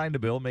Malloy signed a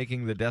bill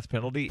making the death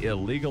penalty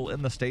illegal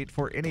in the state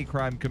for any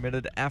crime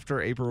committed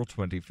after April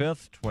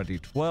 25,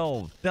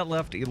 2012. That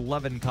left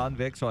 11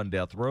 convicts on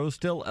death row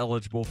still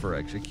eligible for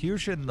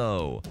execution,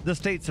 though. The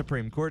state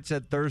Supreme Court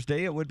said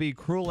Thursday it would be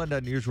cruel and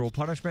unusual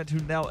punishment to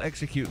now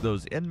execute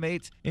those inmates,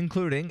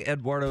 including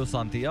Eduardo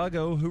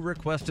Santiago, who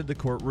requested the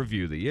court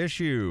review the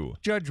issue.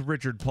 Judge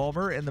Richard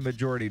Palmer, in the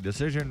majority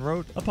decision,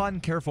 wrote, "Upon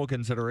careful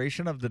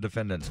consideration of the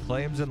defendant's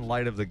claims in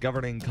light of the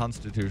governing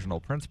constitutional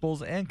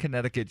principles and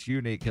Connecticut's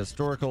unique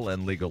historical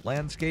and legal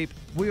landscape,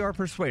 we are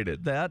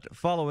persuaded that,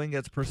 following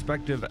its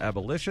prospective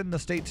abolition, the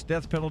state's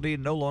death penalty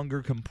no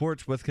longer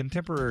comports with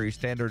contemporary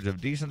standards of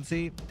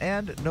decency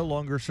and no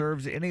longer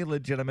serves any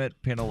legitimate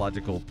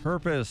penological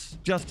purpose."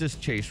 Justice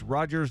Chase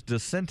Rogers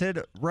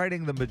dissented,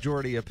 writing the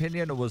majority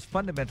opinion was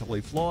fundamentally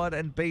flawed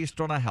and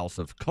based on a house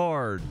of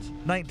cards.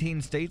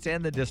 19 states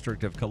and the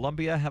District of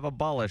Columbia have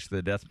abolished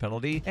the death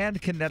penalty, and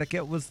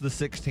Connecticut was the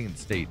 16th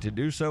state to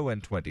do so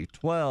in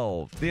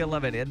 2012. The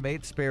 11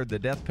 inmates spared the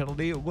death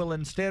penalty will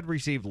instead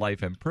receive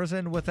life in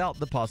prison without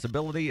the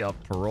possibility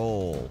of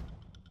parole.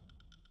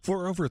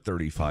 For over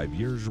 35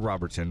 years,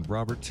 Roberts &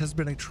 Roberts has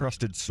been a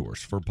trusted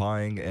source for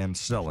buying and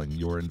selling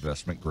your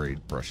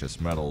investment-grade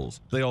precious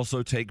metals. They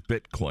also take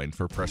Bitcoin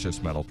for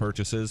precious metal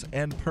purchases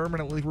and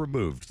permanently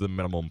removed the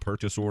minimum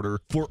purchase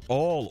order for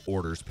all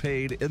orders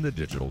paid in the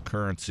digital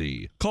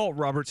currency. Call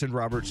Roberts &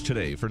 Roberts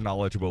today for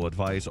knowledgeable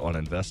advice on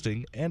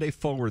investing and a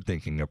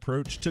forward-thinking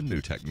approach to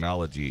new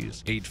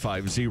technologies.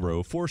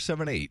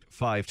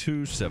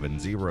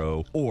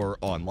 850-478-5270 or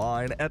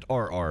online at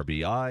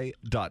rrbi.co.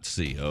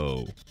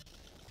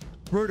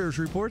 Reuters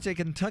reports a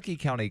Kentucky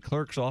County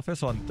Clerk's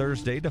office on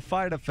Thursday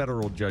defied a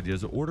federal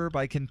judge's order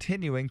by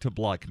continuing to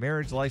block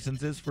marriage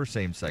licenses for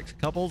same-sex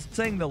couples,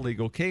 saying the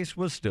legal case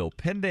was still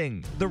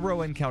pending. The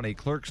Rowan County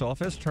Clerk's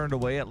office turned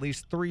away at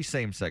least 3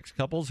 same-sex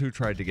couples who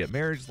tried to get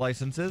marriage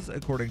licenses,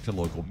 according to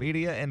local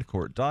media and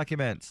court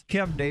documents.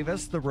 Kim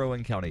Davis, the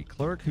Rowan County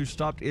Clerk, who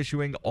stopped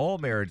issuing all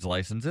marriage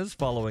licenses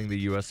following the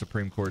U.S.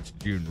 Supreme Court's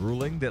June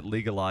ruling that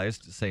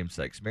legalized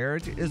same-sex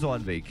marriage, is on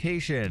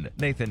vacation.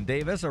 Nathan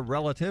Davis, a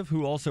relative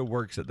who also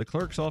works at the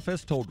clerk's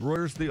office, told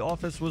Reuters the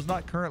office was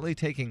not currently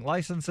taking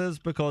licenses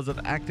because of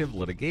active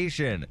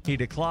litigation. He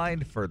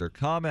declined further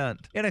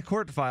comment. In a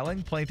court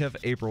filing, plaintiff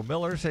April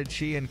Miller said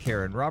she and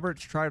Karen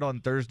Roberts tried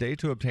on Thursday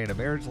to obtain a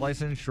marriage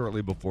license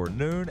shortly before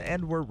noon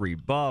and were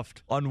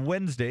rebuffed. On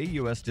Wednesday,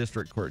 U.S.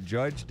 District Court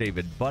Judge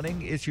David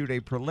Bunning issued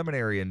a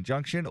preliminary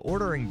injunction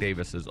ordering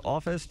Davis's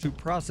office to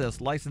process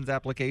license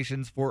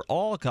applications for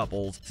all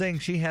couples, saying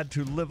she had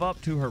to live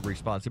up to her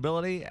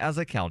responsibility as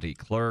a county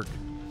clerk.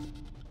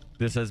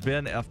 This has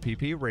been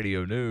FPP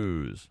Radio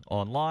News,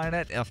 online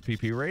at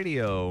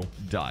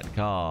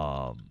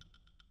fppradio.com.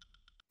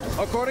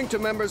 According to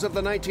members of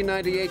the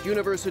 1998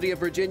 University of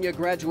Virginia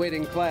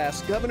graduating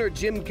class, Governor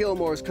Jim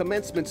Gilmore's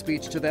commencement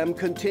speech to them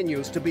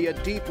continues to be a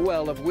deep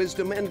well of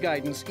wisdom and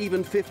guidance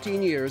even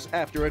 15 years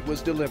after it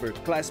was delivered.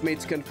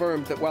 Classmates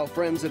confirmed that while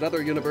friends at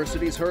other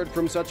universities heard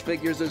from such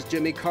figures as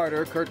Jimmy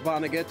Carter, Kurt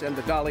Vonnegut, and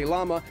the Dalai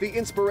Lama, the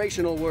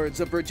inspirational words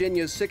of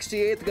Virginia's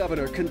 68th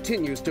governor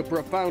continues to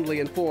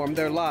profoundly inform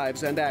their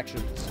lives and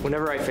actions.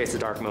 Whenever I face a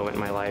dark moment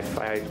in my life,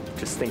 I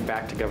just think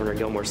back to Governor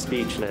Gilmore's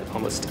speech, and it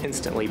almost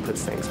instantly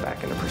puts things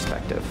back into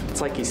perspective.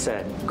 It's like he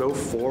said, go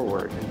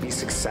forward and be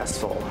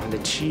successful and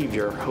achieve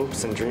your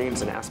hopes and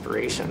dreams and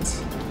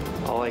aspirations.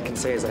 All I can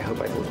say is I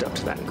hope I've lived up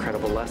to that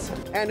incredible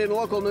lesson. And in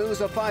local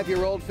news, a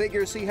 5-year-old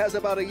figures he has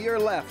about a year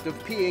left of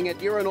peeing at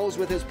urinals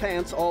with his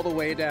pants all the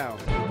way down.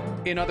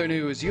 In other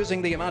news,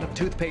 using the amount of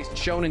toothpaste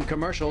shown in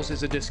commercials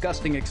is a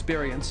disgusting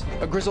experience.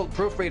 A grizzled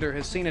proofreader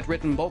has seen it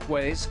written both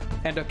ways,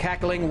 and a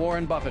cackling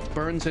Warren Buffett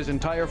burns his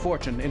entire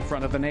fortune in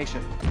front of the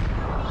nation.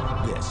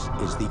 This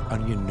is the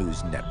Onion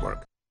News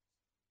Network.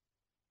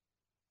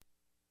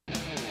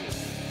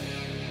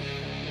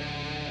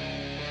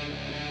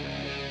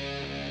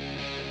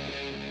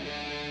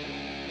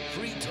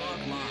 Free Talk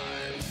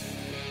Live.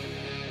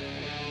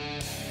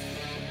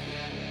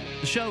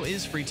 The show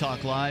is Free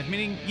Talk Live,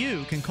 meaning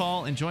you can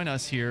call and join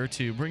us here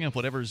to bring up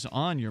whatever's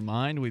on your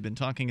mind. We've been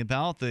talking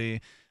about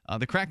the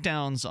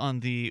crackdowns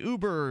on the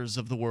Ubers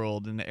of the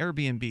world and the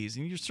Airbnbs,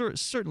 and you're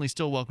certainly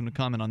still welcome to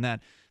comment on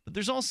that. But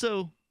there's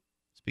also,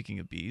 speaking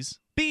of bees.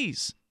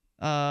 Bees!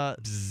 The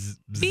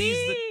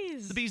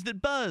bees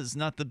that buzz,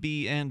 not the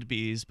bee and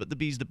bees, but the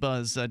bees that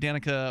buzz.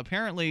 Danica,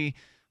 apparently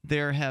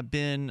there have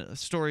been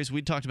stories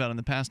we talked about in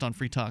the past on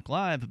Free Talk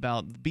Live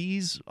about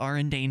bees are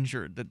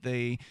endangered, that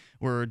they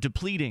were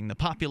depleting the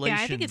population.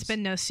 Yeah, I think it's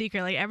been no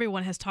secret. Like,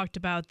 everyone has talked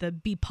about the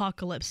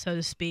beepocalypse, so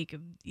to speak.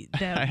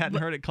 I hadn't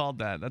heard it called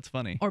that. That's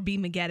funny. Or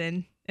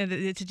Beemageddon. And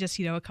it's just,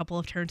 a couple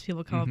of terms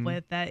people come up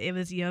with, that it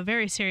was, a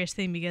very serious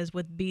thing, because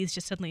with bees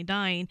just suddenly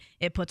dying,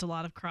 it puts a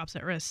lot of crops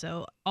at risk.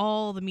 So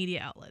all the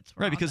media outlets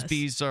were right, on because this.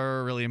 bees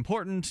are really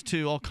important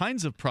to all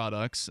kinds of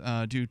products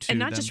due to them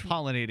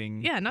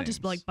pollinating. Yeah, not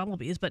just like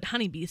bumblebees, but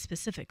honeybees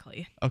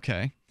specifically.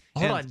 Okay.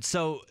 Hold on.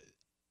 So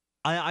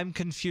I'm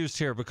confused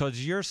here,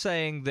 because you're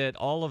saying that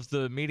all of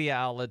the media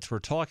outlets were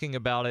talking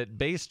about it.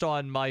 Based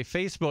on my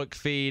Facebook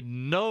feed,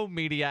 no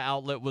media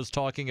outlet was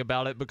talking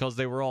about it because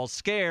they were all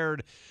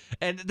scared.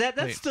 And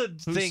that's the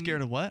thing. Who's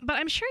scared of what? But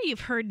I'm sure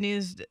you've heard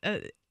news,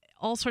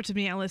 all sorts of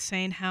media outlets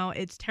saying how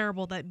it's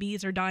terrible that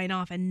bees are dying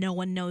off and no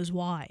one knows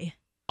why.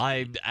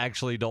 I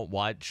actually don't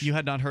watch. You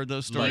had not heard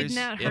those stories? You've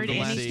not heard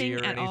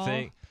anything at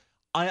all?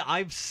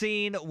 I've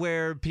seen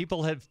where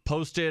people have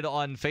posted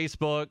on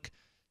Facebook,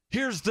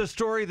 here's the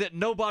story that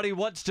nobody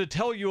wants to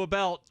tell you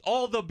about.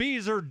 All the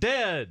bees are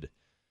dead.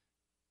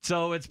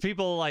 So it's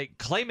people like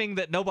claiming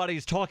that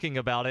nobody's talking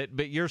about it,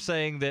 but you're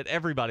saying that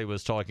everybody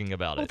was talking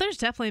about it. Well, there's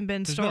definitely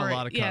been a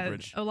lot of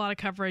coverage. A lot of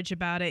coverage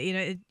about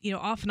it.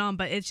 Off and on,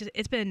 but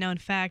it's been a known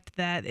fact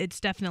that it's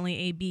definitely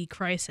a bee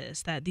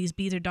crisis. That these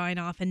bees are dying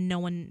off, and no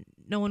one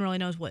really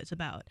knows what it's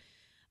about.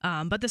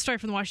 But the story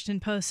from the Washington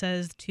Post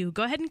says to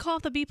go ahead and call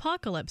it the bee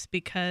apocalypse,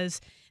 because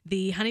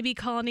the honeybee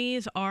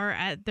colonies are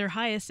at their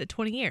highest at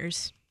 20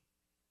 years.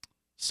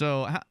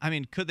 So,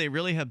 could they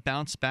really have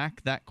bounced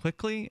back that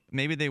quickly?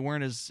 Maybe they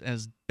weren't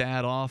as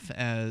bad off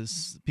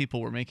as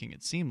people were making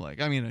it seem like.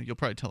 You'll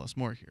probably tell us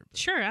more here.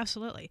 Sure,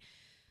 absolutely.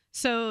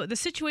 So the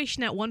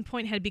situation at one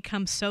point had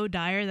become so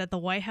dire that the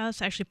White House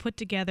actually put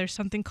together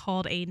something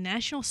called a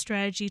national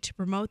strategy to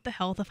promote the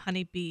health of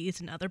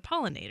honeybees and other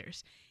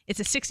pollinators. It's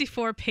a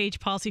 64-page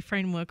policy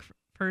framework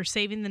for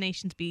saving the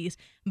nation's bees,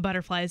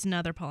 butterflies, and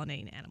other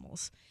pollinating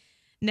animals.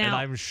 Now, and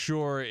I'm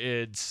sure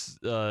it's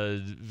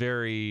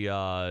very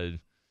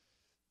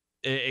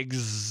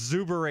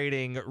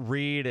exuberating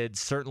read.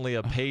 It's certainly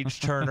a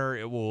page turner.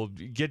 It will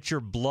get your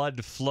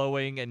blood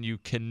flowing, and you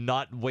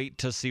cannot wait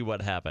to see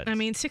what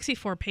happens.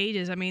 64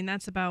 pages.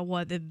 That's about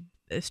what the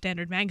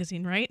standard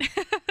magazine, right?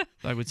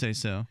 I would say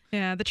so.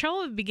 Yeah, the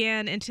trouble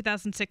began in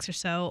 2006 or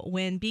so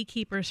when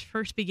beekeepers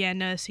first began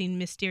noticing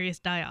mysterious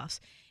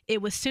die-offs.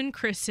 It was soon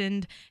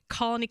christened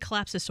colony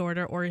collapse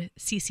disorder, or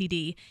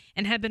CCD,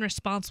 and had been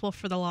responsible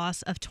for the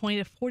loss of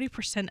 20 to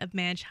 40% of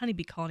managed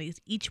honeybee colonies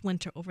each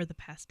winter over the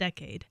past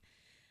decade.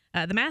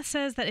 The math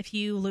says that if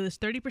you lose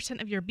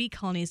 30% of your bee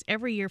colonies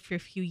every year for a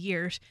few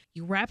years,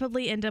 you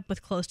rapidly end up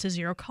with close to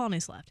 0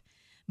 colonies left.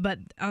 But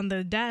on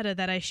the data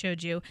that I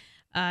showed you,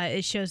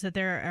 it shows that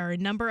there are a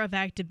number of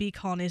active bee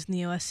colonies in the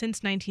U.S.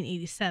 since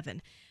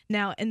 1987.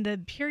 Now, in the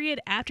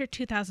period after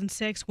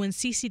 2006, when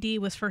CCD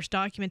was first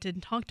documented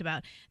and talked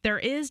about, there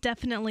is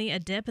definitely a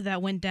dip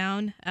that went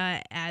down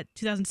at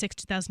 2006,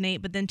 2008,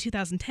 but then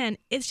 2010,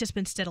 it's just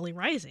been steadily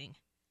rising.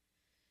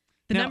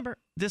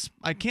 This,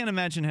 I can't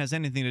imagine, has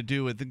anything to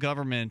do with the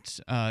government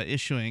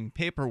issuing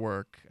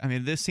paperwork.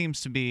 This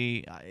seems to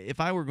be, if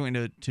I were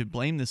going to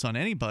blame this on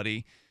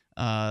anybody,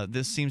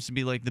 this seems to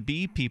be like the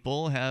bee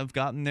people have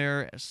gotten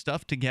their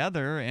stuff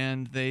together,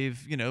 and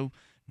they've,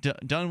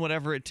 done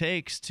whatever it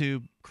takes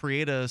to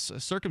create a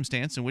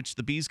circumstance in which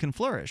the bees can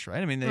flourish,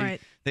 right?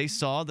 They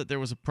saw that there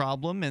was a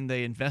problem, and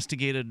they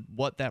investigated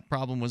what that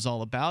problem was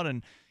all about.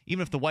 And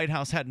even if the White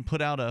House hadn't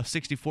put out a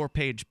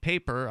 64-page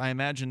paper, I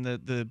imagine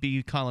that the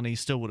bee colony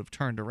still would have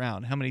turned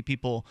around. How many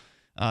people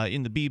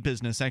in the bee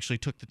business actually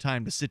took the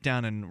time to sit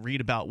down and read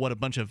about what a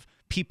bunch of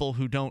people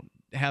who don't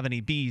have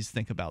any bees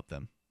think about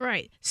them?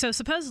 Right. So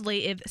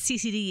supposedly, if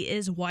CCD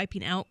is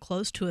wiping out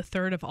close to a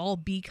third of all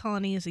bee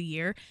colonies a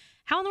year,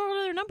 how in the world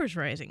are their numbers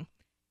rising?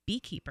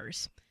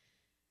 Beekeepers.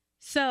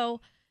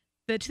 So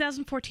the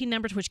 2014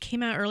 numbers, which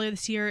came out earlier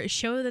this year,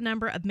 show the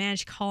number of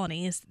managed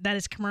colonies, that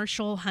is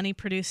commercial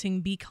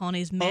honey-producing bee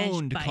colonies managed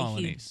owned by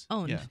colonies.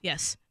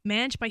 Yes.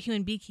 Managed by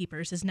human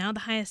beekeepers is now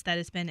the highest that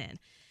it's been in.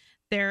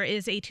 There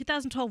is a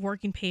 2012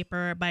 working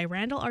paper by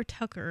Randall R.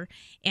 Tucker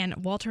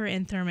and Walter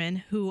N.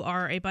 Thurman, who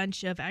are a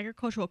bunch of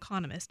agricultural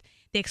economists.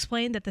 They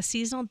explain that the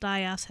seasonal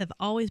die-offs have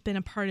always been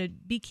a part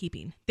of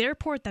beekeeping. They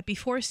report that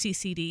before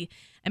CCD,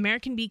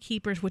 American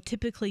beekeepers would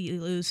typically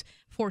lose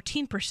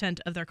 14%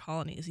 of their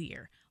colonies a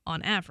year,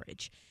 on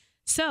average.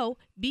 So,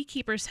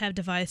 beekeepers have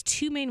devised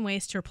two main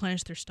ways to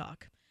replenish their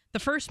stock. The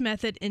first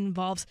method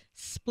involves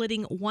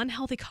splitting one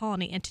healthy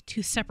colony into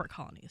two separate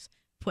colonies.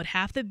 Put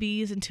half the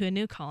bees into a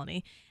new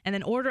colony, and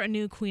then order a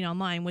new queen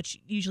online, which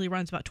usually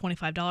runs about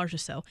 $25 or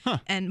so,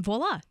 and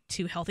voila,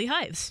 two healthy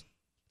hives.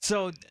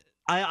 So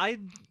I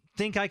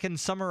think I can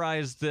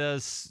summarize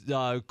this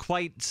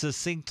quite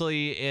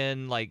succinctly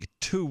in like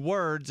 2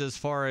 words as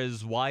far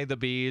as why the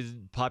bee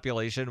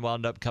population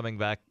wound up coming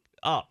back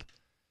up.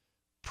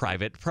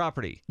 Private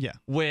property. Yeah.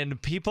 When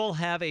people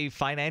have a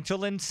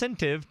financial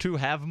incentive to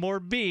have more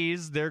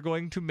bees, they're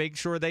going to make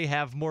sure they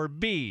have more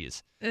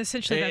bees.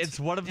 Essentially, it's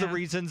one of the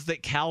reasons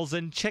that cows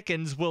and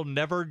chickens will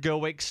never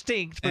go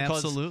extinct,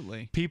 because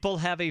people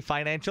have a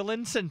financial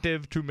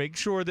incentive to make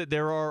sure that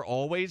there are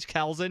always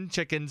cows and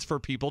chickens for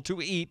people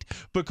to eat,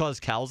 because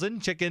cows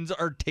and chickens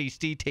are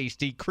tasty,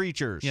 tasty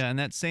creatures. Yeah, and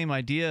that same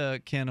idea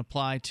can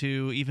apply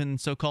to even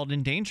so-called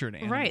endangered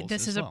animals. Right.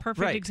 This is a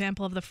perfect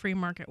example of the free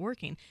market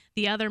working.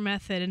 The other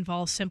method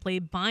involves simply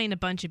buying a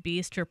bunch of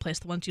bees to replace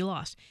the ones you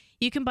lost.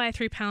 You can buy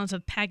 3 pounds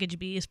of packaged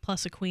bees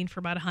plus a queen for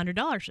about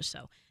 $100 or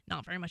so.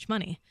 Not very much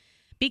money.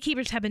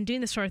 Beekeepers have been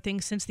doing this sort of thing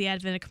since the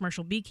advent of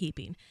commercial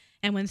beekeeping.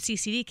 And when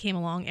CCD came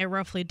along, it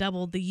roughly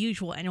doubled the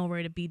usual annual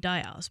rate of bee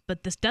die-offs.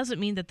 But this doesn't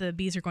mean that the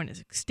bees are going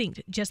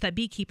extinct, just that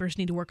beekeepers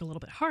need to work a little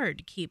bit hard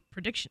to keep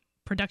production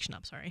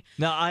up.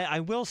 Now,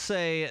 I will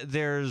say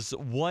there's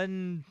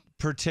one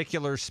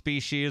particular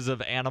species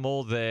of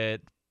animal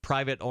that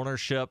private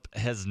ownership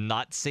has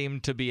not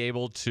seemed to be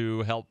able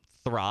to help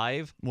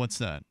thrive. What's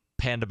that?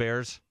 Panda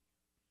bears.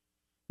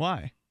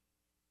 Why?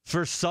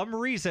 For some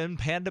reason,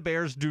 panda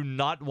bears do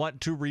not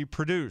want to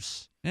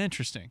reproduce.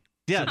 Interesting.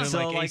 Yeah,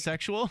 so like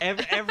asexual?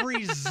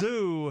 Every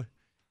zoo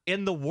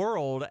in the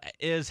world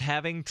is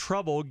having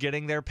trouble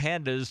getting their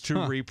pandas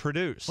to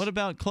reproduce. What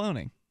about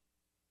cloning?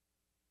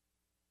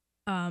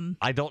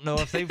 I don't know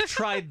if they've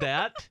tried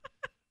that.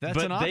 That's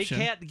but an option.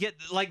 They can't get,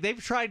 like,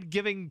 they've tried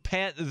giving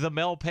the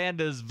male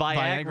pandas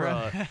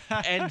Viagra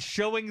and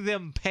showing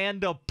them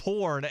panda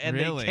porn, and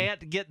they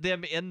can't get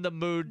them in the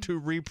mood to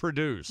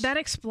reproduce. That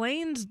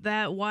explains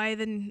why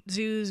the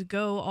zoos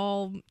go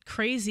all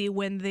crazy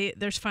when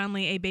there's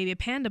finally a baby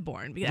panda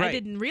born. Because I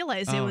didn't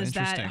realize it was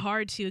that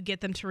hard to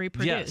get them to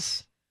reproduce.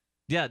 Yes.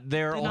 Yeah,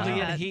 they're only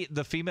in heat.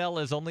 The female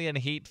is only in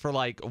heat for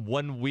like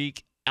 1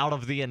 week out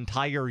of the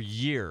entire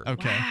year.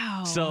 Okay.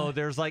 Wow. So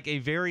there's like a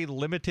very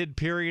limited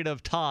period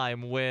of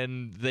time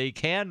when they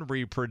can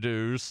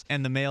reproduce.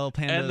 And the male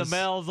pandas. And the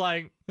male's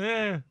like,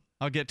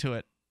 I'll get to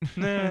it.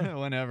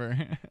 Whenever.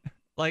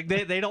 Like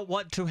they don't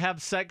want to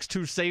have sex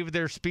to save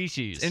their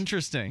species.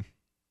 Interesting.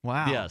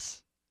 Wow.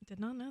 Yes.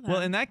 Did not know that.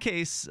 Well, in that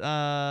case,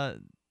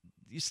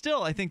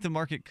 still, I think the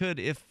market could,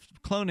 if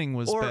cloning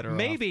was better. Or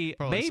maybe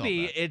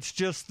it's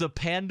just the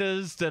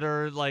pandas that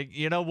are like,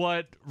 you know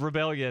what,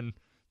 rebellion.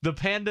 The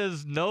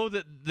pandas know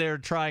that they're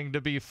trying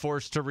to be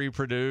forced to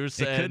reproduce.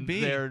 It and could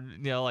be. They're,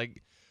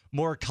 like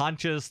more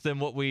conscious than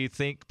what we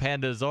think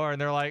pandas are, and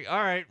they're like,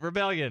 all right,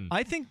 rebellion.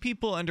 I think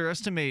people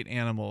underestimate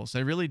animals. I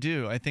really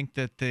do. I think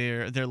that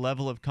their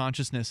level of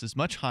consciousness is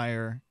much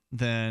higher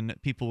than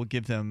people will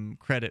give them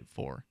credit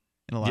for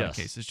in a lot of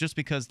cases, just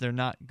because they're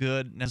not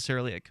good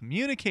necessarily at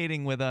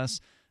communicating with us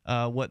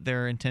what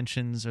their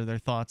intentions or their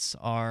thoughts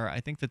are. I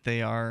think that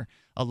they are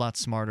a lot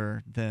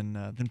smarter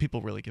than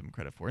people really give them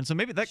credit for, and so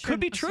maybe that could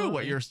be true.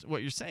 What you're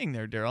saying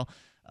there, Darryl.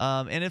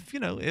 And if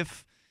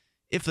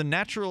the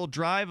natural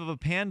drive of a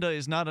panda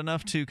is not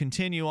enough to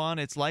continue on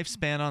its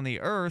lifespan on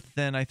the earth,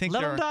 then I think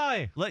let them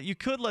die. You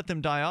could let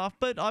them die off,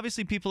 but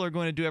obviously people are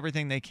going to do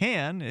everything they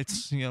can.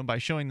 It's by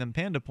showing them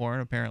panda porn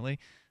apparently.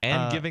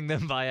 And giving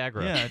them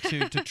Viagra. Yeah,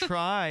 to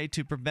try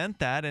to prevent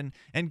that, and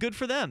good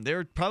for them.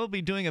 They're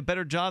probably doing a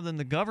better job than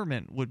the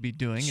government would be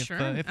doing if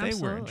they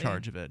were in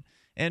charge of it.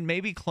 And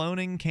maybe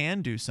cloning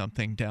can do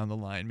something down the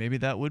line. Maybe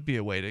that would be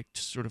a way to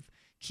sort of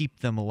keep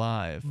them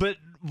alive. But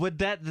would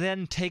that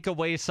then take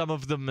away some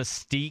of the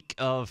mystique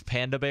of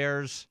panda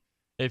bears?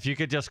 If you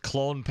could just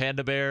clone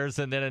panda bears,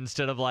 and then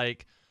instead of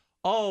like,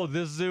 oh,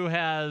 this zoo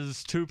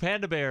has 2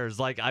 panda bears.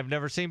 Like, I've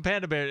never seen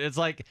panda bears. It's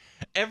like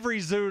every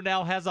zoo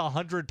now has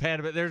 100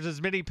 panda bears. There's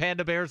as many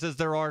panda bears as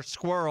there are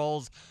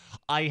squirrels.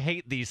 I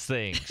hate these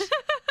things.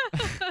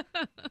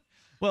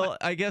 Well,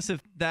 I guess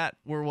if that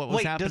were what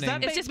was happening. Does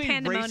that make me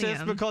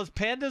racist? Because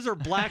pandas are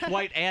black,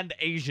 white, and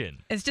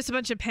Asian. It's just a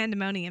bunch of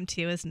pandemonium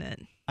too, isn't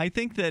it? I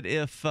think that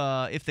if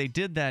they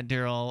did that,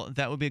 Darryl,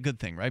 that would be a good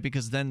thing, right?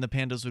 Because then the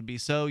pandas would be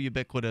so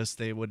ubiquitous,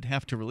 they would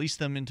have to release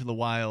them into the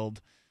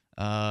wild.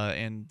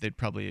 And they'd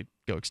probably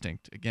go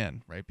extinct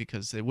again, right?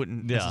 Because they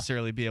wouldn't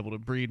necessarily be able to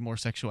breed more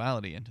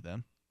sexuality into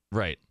them.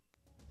 Right.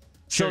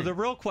 Sure. So the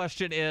real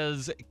question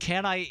is,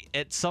 can I,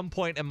 at some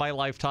point in my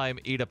lifetime,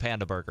 eat a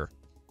panda burger?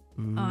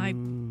 I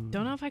don't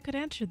know if I could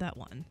answer that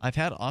one. I've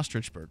had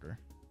ostrich burger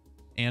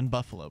and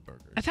buffalo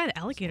burger. I've had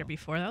alligator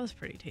before. That was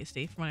pretty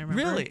tasty from what I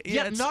remember. Really?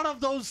 Yeah, none of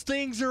those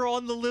things are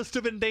on the list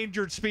of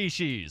endangered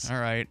species. All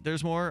right.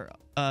 There's more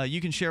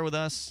you can share with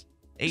us.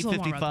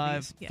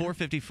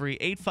 855-450-FREE,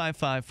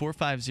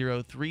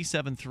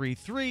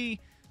 855-450-3733.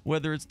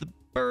 Whether it's the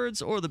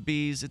birds or the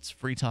bees, it's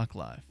Free Talk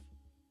Live.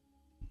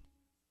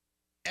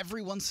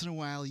 Every once in a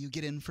while, you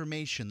get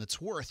information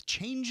that's worth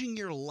changing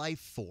your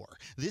life for.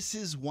 This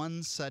is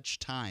one such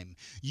time.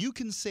 You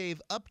can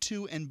save up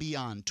to and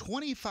beyond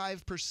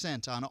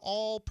 25% on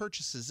all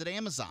purchases at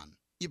Amazon.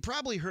 You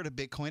probably heard of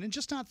Bitcoin and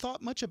just not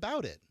thought much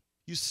about it.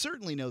 You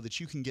certainly know that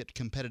you can get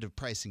competitive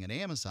pricing at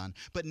Amazon,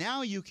 but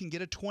now you can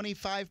get a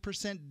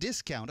 25%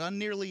 discount on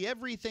nearly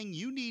everything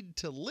you need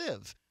to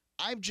live.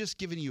 I've just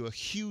given you a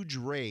huge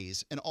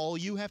raise, and all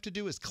you have to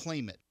do is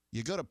claim it.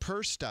 You go to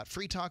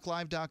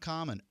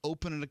purse.freetalklive.com and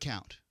open an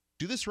account.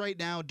 Do this right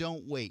now,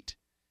 don't wait.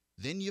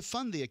 Then you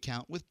fund the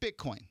account with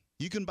Bitcoin.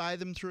 You can buy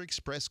them through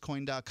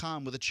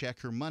expresscoin.com with a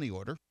check or money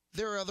order.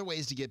 There are other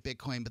ways to get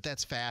Bitcoin, but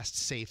that's fast,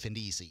 safe, and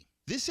easy.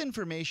 This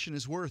information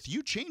is worth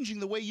you changing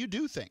the way you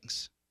do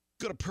things.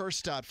 Go to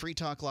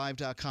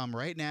purse.freetalklive.com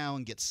right now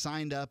and get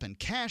signed up and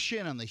cash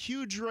in on the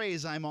huge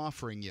raise I'm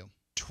offering you.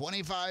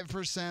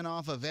 25%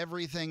 off of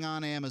everything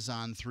on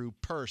Amazon through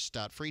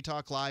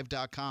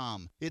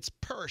purse.freetalklive.com. It's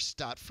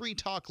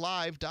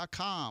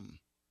purse.freetalklive.com.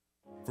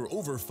 For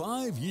over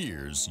 5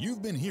 years,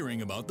 you've been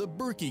hearing about the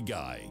Berkey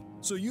Guy,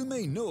 so you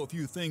may know a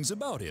few things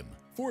about him.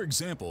 For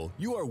example,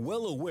 you are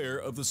well aware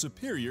of the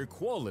superior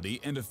quality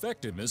and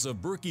effectiveness of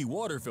Berkey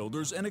water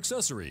filters and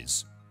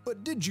accessories.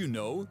 But did you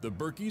know the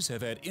Berkeys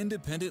have had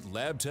independent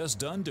lab tests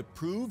done to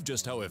prove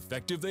just how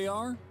effective they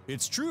are?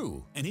 It's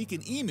true, and he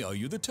can email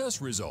you the test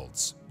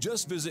results.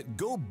 Just visit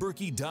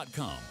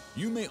goberkey.com.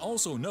 You may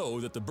also know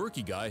that the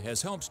Berkey Guy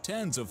has helped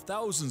tens of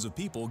thousands of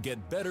people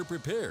get better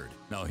prepared.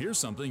 Now here's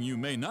something you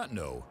may not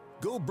know.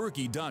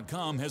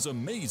 GoBerkey.com has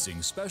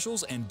amazing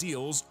specials and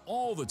deals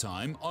all the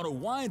time on a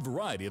wide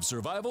variety of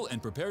survival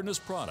and preparedness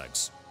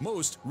products,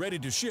 most ready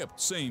to ship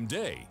same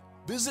day.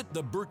 Visit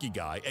the Berkey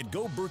Guy at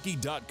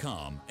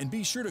GoBerkey.com and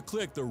be sure to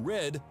click the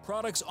red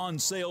Products on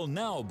Sale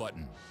Now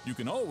button. You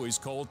can always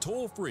call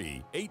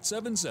toll-free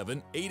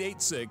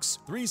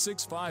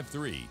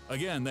 877-886-3653.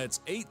 Again, that's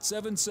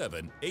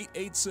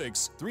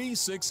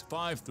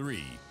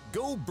 877-886-3653.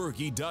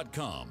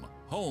 GoBerkey.com,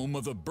 home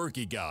of the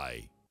Berkey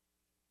Guy.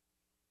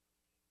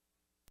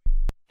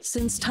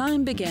 Since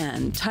time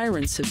began,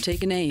 tyrants have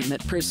taken aim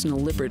at personal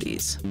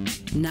liberties.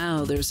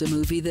 Now there's a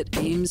movie that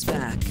aims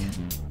back.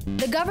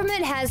 The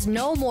government has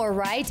no more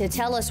right to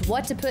tell us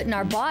what to put in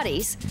our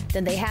bodies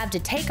than they have to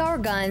take our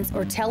guns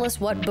or tell us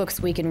what books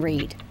we can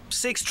read.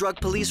 6 drug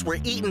police were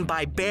eaten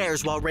by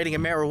bears while raiding a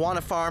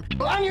marijuana farm.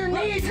 On your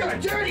knees, you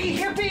dirty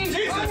hippie!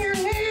 Jesus. On your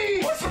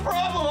knees! What's the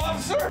problem,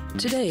 officer?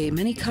 Today,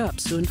 many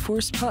cops who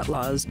enforce pot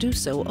laws do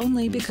so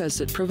only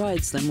because it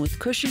provides them with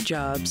cushy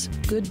jobs,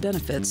 good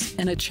benefits,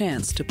 and a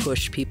chance to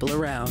push people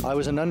around. I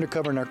was an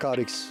undercover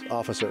narcotics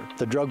officer.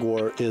 The drug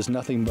war is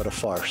nothing but a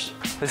farce.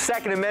 The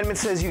Second Amendment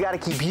says you gotta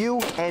keep you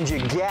and your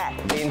gat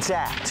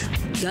intact.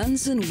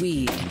 Guns and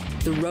Weed,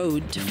 The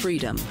Road to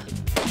Freedom.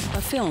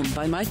 A film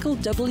by Michael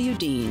W.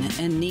 Dean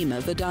and Nima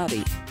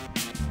Vadadi.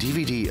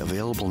 DVD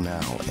available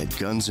now at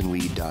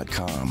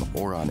gunsandweed.com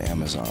or on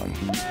Amazon.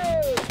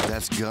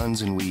 That's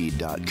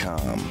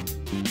gunsandweed.com.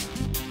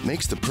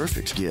 Makes the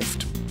perfect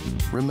gift.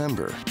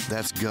 Remember,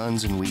 that's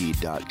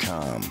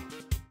gunsandweed.com.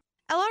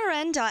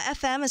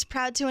 LRN.FM is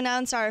proud to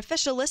announce our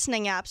official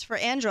listening apps for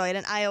Android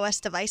and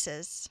iOS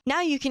devices.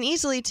 Now you can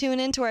easily tune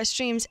into our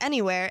streams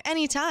anywhere,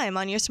 anytime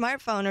on your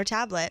smartphone or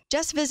tablet.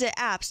 Just visit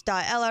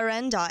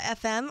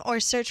apps.lrn.fm or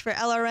search for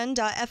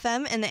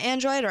LRN.FM in the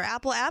Android or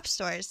Apple app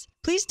stores.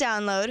 Please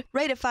download,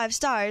 rate it 5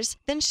 stars,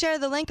 then share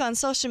the link on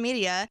social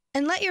media,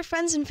 and let your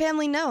friends and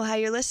family know how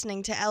you're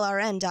listening to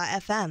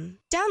LRN.FM.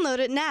 Download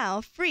it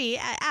now, free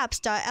at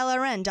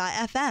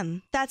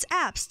apps.lrn.fm. That's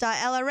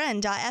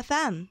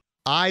apps.lrn.fm.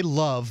 I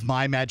love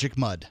My Magic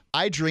Mud.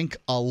 I drink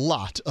a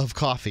lot of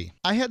coffee.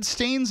 I had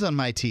stains on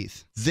my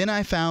teeth. Then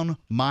I found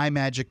My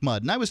Magic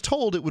Mud, and I was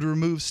told it would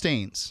remove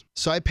stains.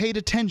 So I paid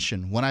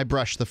attention when I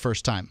brushed the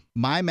first time.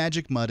 My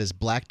Magic Mud is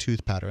black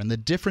tooth powder, and the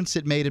difference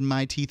it made in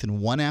my teeth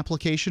in one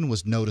application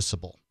was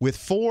noticeable. With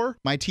 4,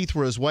 my teeth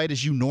were as white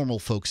as you normal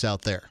folks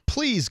out there.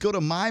 Please go to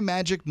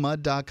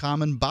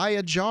mymagicmud.com and buy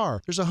a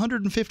jar. There's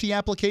 150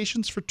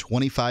 applications for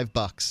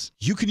 $25.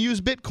 You can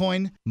use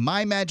Bitcoin,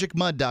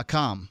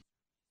 mymagicmud.com.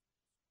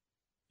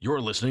 You're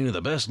listening to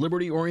the best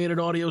liberty-oriented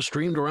audio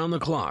streamed around the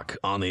clock,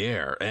 on the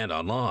air and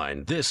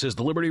online. This is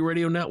the Liberty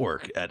Radio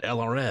Network at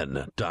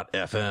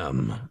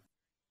LRN.FM.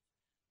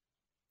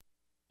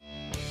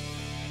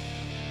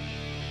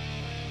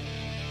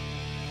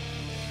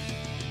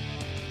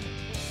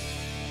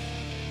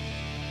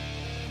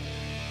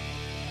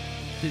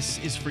 This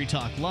is Free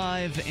Talk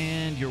Live,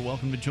 and you're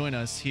welcome to join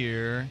us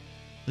here.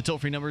 The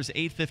toll-free number is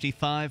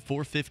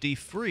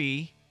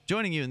 855-450-FREE.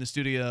 Joining you in the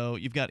studio,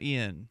 you've got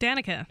Ian,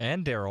 Danica,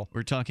 and Darryl.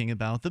 We're talking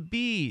about the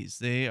bees.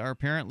 They are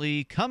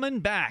apparently coming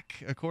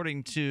back.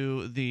 According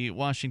to the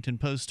Washington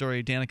Post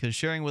story Danica is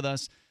sharing with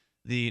us,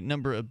 the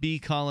number of bee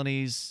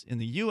colonies in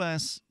the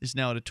U.S. is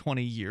now at a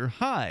 20-year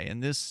high.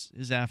 And this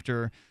is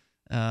after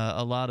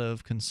a lot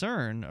of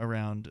concern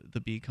around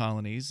the bee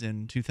colonies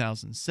in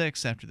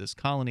 2006, after this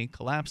colony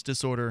collapse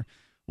disorder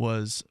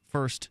was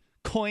first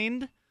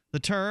coined, the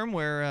term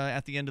where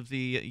at the end of the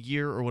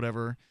year or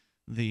whatever,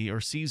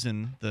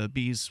 season, the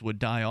bees would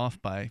die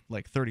off by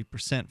like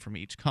 30% from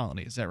each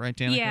colony. Is that right,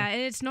 Danica? Yeah,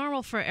 and it's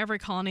normal for every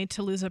colony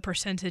to lose a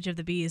percentage of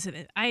the bees.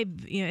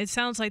 It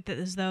sounds like that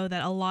as though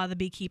that a lot of the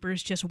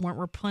beekeepers just weren't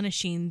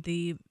replenishing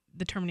the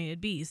terminated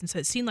bees, and so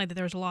it seemed like that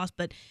there was a loss,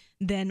 but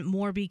then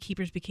more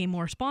beekeepers became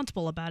more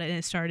responsible about it, and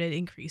it started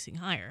increasing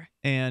higher.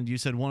 And you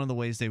said one of the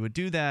ways they would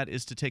do that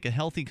is to take a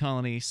healthy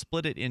colony,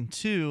 split it in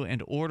 2,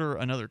 and order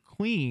another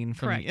queen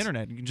from Correct. The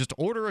internet. You can just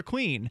order a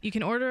queen. You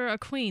can order a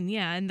queen,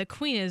 yeah, and the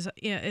queen is,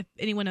 if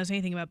anyone knows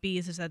anything about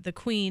bees, is that the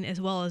queen, as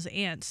well as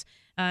ants,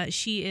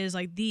 she is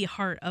like the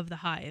heart of the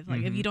hive.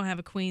 Like if you don't have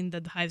a queen,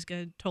 the hive's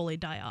going to totally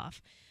die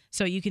off.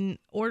 So you can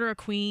order a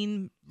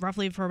queen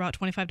roughly for about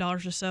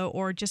 $25 or so,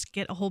 or just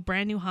get a whole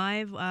brand new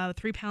hive,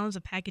 3 pounds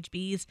of packaged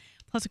bees,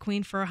 plus a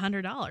queen for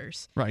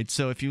 $100. Right.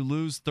 So if you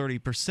lose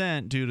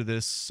 30% due to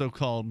this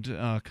so-called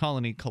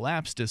colony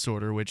collapse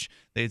disorder, which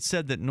they had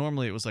said that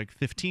normally it was like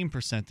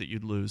 15% that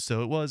you'd lose.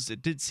 So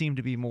it did seem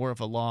to be more of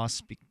a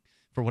loss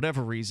for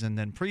whatever reason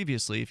than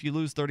previously. If you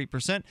lose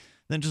 30%,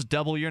 then just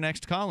double your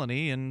next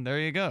colony, and there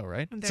you go,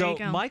 right? So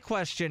my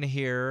question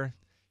here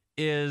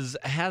is,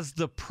 has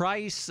the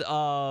price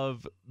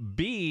of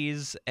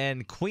bees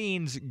and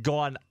queens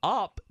gone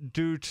up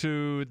due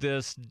to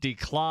this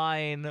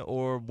decline,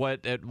 or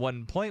what at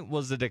one point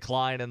was the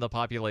decline in the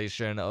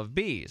population of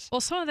bees? Well,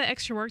 some of the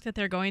extra work that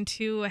they're going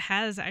to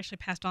has actually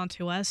passed on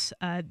to us.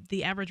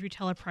 The average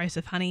retailer price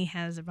of honey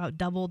has about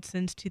doubled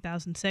since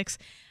 2006.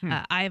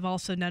 I've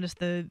also noticed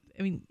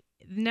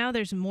now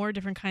there's more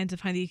different kinds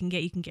of honey that you can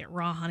get. You can get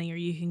raw honey, or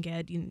you can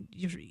get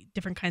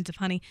different kinds of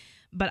honey.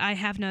 But I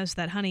have noticed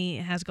that honey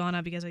has gone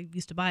up because I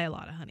used to buy a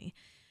lot of honey,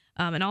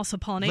 and also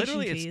pollination fees.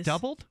 Literally, it's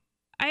doubled?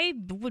 I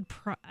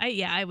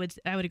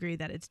would agree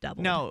that it's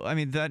doubled. No, I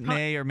mean that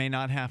may or may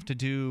not have to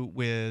do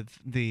with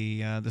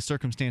the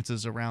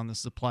circumstances around the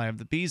supply of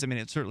the bees. I mean,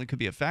 it certainly could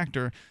be a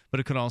factor,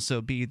 but it could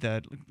also be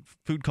that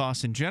food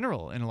costs in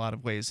general, in a lot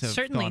of ways, have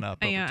gone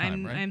up over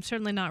time. Right? I'm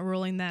certainly not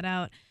ruling that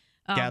out.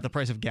 The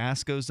price of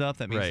gas goes up.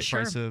 That means the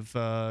price of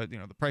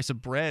the price of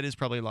bread is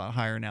probably a lot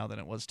higher now than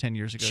it was 10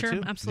 years ago. Sure,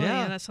 too. absolutely.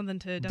 Yeah, that's something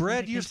to.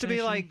 Bread used to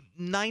be like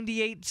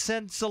 98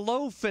 cents a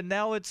loaf, and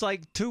now it's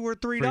like $2 or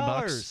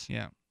 $3.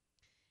 Yeah.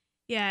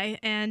 Yeah,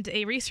 and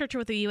a researcher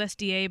with the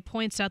USDA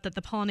points out that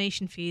the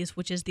pollination fees,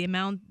 which is the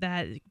amount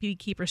that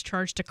beekeepers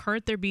charge to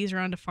cart their bees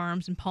around to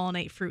farms and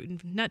pollinate fruit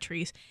and nut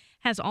trees,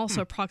 has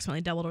also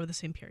approximately doubled over the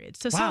same period.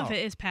 So some of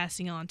it is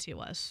passing on to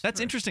us. That's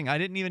interesting. I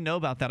didn't even know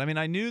about that. I mean,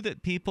 I knew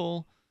that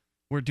people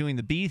were doing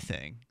the bee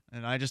thing,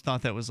 and I just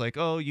thought that was like,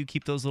 oh, you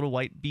keep those little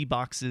white bee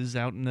boxes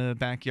out in the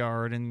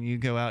backyard and you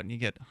go out and you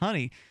get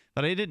honey.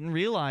 But I didn't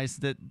realize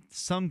that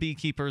some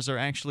beekeepers are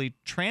actually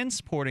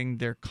transporting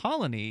their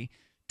colony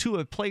to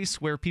a place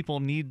where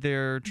people need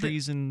their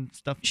trees and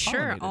stuff pollinated.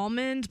 Sure,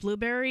 almonds,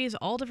 blueberries,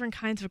 all different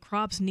kinds of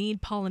crops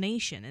need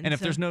pollination. And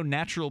if there's no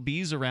natural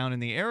bees around in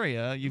the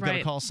area, you've got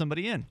to call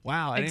somebody in.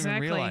 Wow, I didn't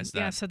even realize that.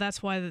 Yeah, so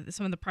that's why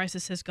some of the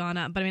prices has gone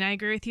up. But I mean, I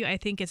agree with you. I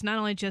think it's not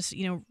only just,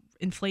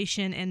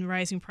 inflation and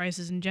rising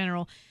prices in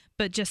general,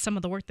 but just some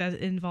of the work that's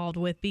involved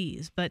with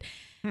bees. But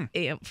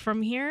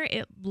from here,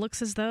 it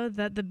looks as though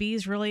that the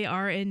bees really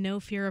are in no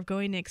fear of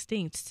going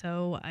extinct.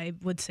 So I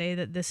would say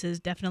that this is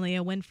definitely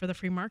a win for the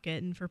free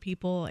market and for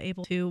people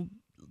able to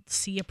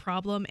see a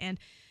problem and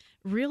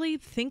really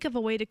think of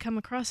a way to come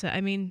across it.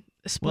 I mean,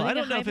 well, I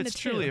don't know if it's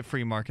truly a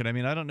free market. I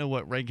mean, I don't know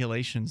what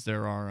regulations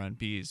there are on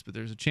bees, but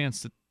there's a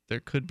chance that there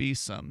could be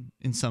some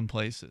in some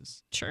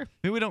places. Sure. I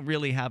mean, we don't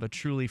really have a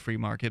truly free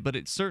market, but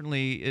it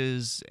certainly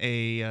is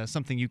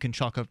something you can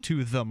chalk up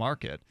to the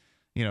market.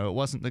 It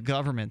wasn't the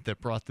government that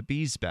brought the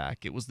bees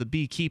back. It was the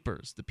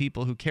beekeepers, the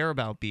people who care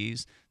about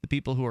bees, the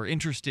people who are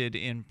interested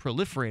in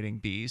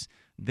proliferating bees.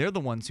 They're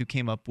the ones who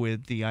came up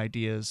with the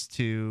ideas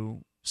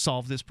to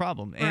solve this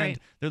problem. And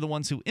they're the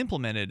ones who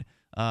implemented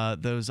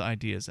those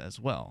ideas as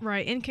well.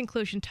 Right. In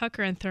conclusion,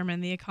 Tucker and Thurman,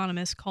 the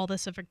economists, call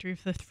this a victory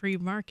for the free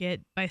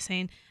market by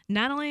saying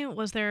not only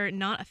was there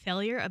not a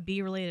failure of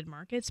bee-related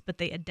markets, but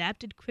they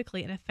adapted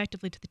quickly and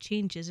effectively to the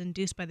changes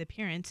induced by the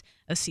appearance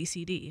of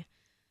CCD.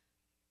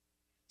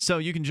 So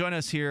you can join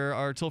us here.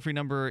 Our toll-free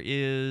number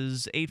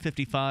is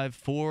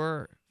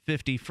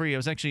 855-450-FREE. I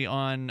was actually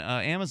on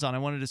Amazon. I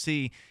wanted to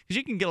see, because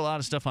you can get a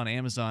lot of stuff on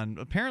Amazon.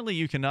 Apparently,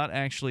 you cannot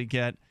actually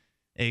get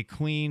a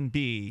queen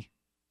bee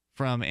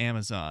from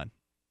Amazon.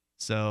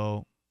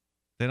 So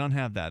they don't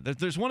have that.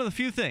 There's one of the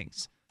few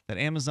things that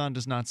Amazon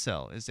does not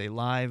sell is a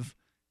live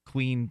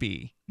queen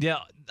bee.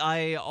 Yeah,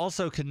 I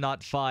also could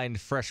not find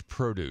fresh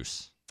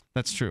produce.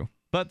 That's true.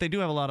 But they do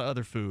have a lot of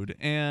other food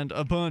and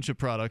a bunch of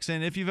products.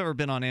 And if you've ever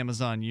been on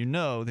Amazon, you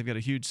know they've got a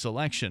huge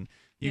selection.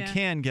 You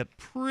can get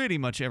pretty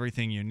much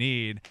everything you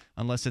need,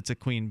 unless it's a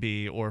queen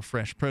bee or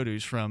fresh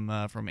produce from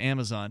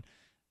Amazon.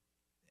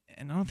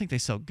 And I don't think they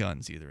sell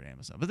guns either at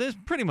Amazon. But there's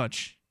pretty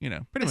much, pretty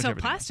much everything. They sell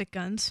plastic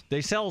guns.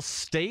 They sell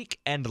steak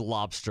and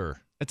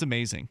lobster. It's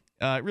amazing.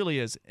 It really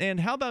is.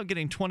 And how about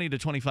getting 20 to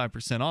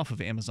 25% off of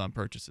Amazon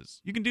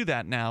purchases? You can do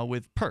that now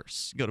with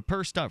Purse. Go to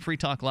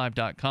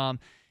purse.freetalklive.com,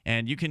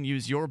 and you can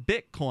use your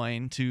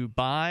Bitcoin to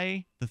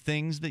buy the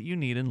things that you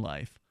need in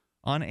life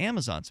on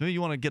Amazon. So maybe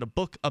you want to get a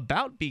book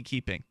about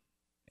beekeeping.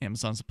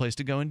 Amazon's the place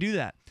to go and do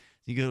that.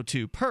 You go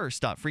to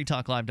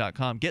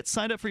purse.freetalklive.com, get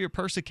signed up for your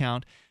Purse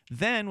account.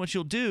 Then what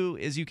you'll do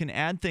is you can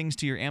add things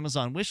to your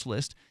Amazon wish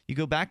list. You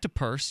go back to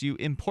Purse, you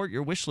import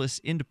your wish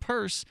list into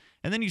Purse,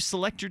 and then you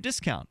select your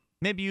discount.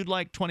 Maybe you'd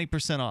like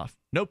 20% off.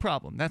 No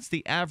problem. That's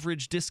the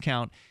average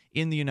discount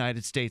in the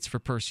United States for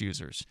Purse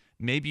users.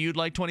 Maybe you'd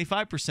like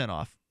 25%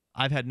 off.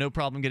 I've had no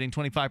problem getting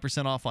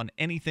 25% off on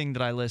anything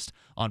that I list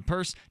on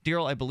Purse.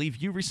 Darryl, I believe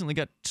you recently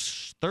got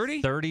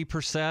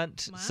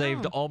 30%.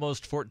 Saved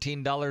almost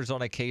 $14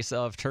 on a case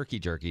of turkey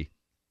jerky.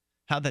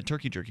 How'd that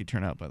turkey jerky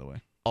turn out, by the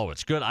way? Oh,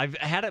 it's good. I've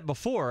had it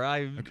before.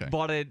 I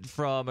bought it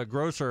from a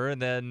grocer, and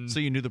then...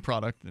 So you knew the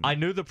product? I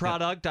knew the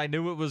product. I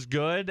knew it was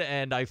good,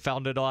 and I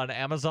found it on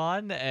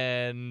Amazon,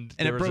 and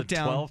there was a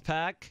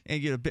 12-pack.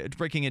 And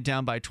breaking it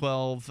down by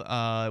 12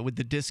 with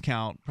the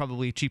discount,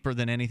 probably cheaper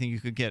than anything you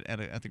could get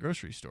at the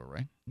grocery store,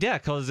 right? Yeah,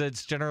 because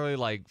it's generally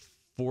like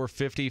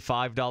 $4.50,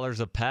 $5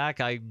 a pack.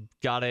 I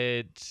got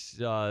it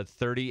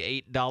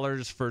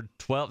 $38 for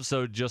 12,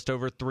 so just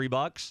over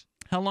 $3.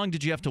 How long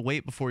did you have to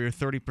wait before your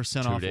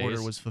 30% off 2 days.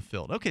 order was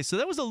fulfilled? Okay, so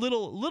that was a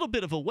little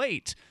bit of a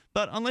wait,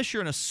 but unless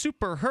you're in a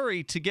super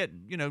hurry to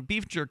get,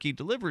 beef jerky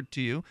delivered to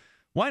you,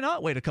 why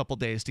not wait a couple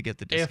days to get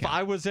the discount? If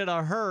I was in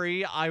a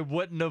hurry, I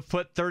wouldn't have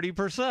put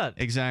 30%.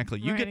 Exactly.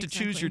 You get to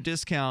choose your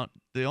discount.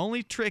 The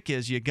only trick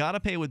is you got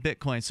to pay with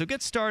Bitcoin. So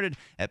get started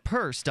at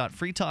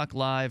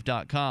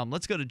purse.freetalklive.com.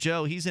 Let's go to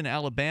Joe. He's in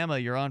Alabama.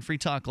 You're on Free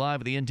Talk Live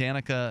with Ian,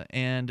 Danica,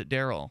 and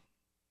Darryl.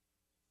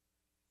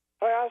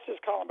 Hey, I was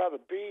just calling about the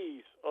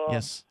bees.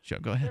 Yes, sure,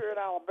 go ahead. Here in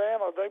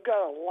Alabama, they've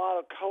got a lot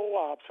of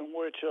co-ops in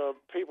which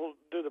people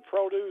do the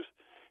produce,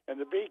 and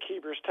the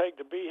beekeepers take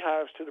the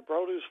beehives to the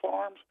produce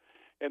farms,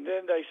 and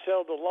then they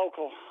sell the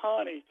local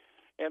honey,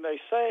 and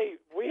they say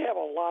we have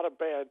a lot of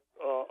bad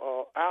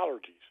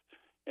allergies.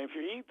 And if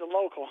you eat the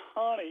local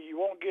honey, you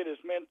won't get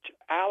as many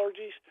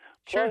allergies,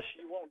 plus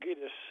you won't get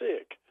as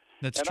sick.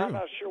 That's true. I'm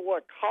not sure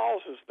what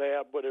causes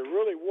that, but it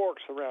really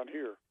works around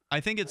here. I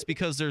think it's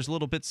because there's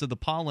little bits of the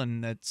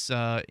pollen that's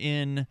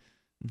in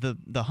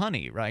the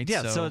honey, right?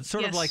 Yeah, so it's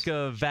sort of like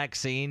a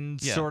vaccine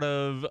sort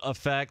of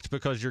effect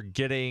because you're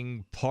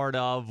getting part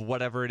of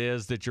whatever it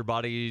is that your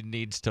body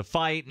needs to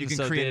fight. You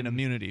can create an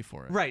immunity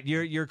for it. Right,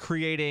 you're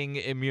creating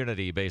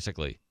immunity,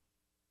 basically.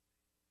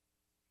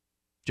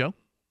 Joe?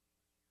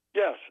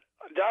 Yes.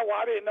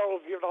 I didn't know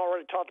if you'd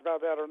already talked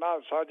about that or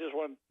not, so I just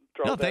wanted to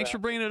throw that thanks out. for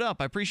bringing it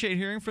up. I appreciate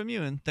hearing from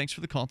you, and thanks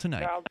for the call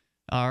tonight.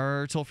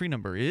 Our toll-free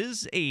number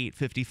is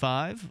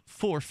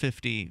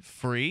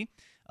 855-450-FREE.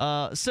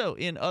 So,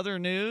 in other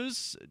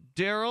news,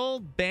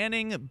 Darryl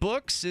banning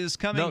books is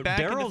coming back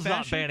into fashion. Darryl's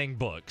not banning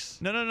books.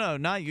 No,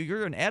 not you.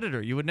 You're an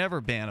editor. You would never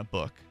ban a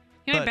book.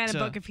 He might ban a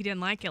book if he didn't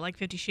like it, like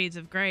 50 Shades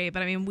of Grey,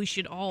 but I mean, we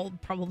should all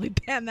probably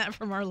ban that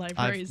from our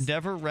libraries. I've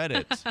never read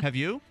it. Have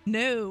you?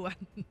 No.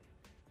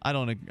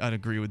 I'd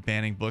agree with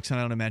banning books, and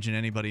I don't imagine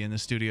anybody in the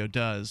studio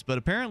does. But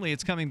apparently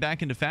it's coming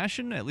back into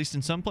fashion, at least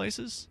in some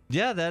places.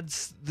 Yeah,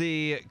 that's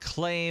the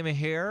claim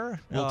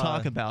here. We'll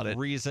talk about it.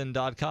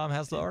 Reason.com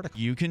has the article.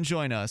 You can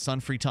join us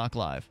on Free Talk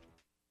Live.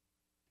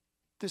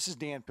 This is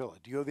Dan Pilla.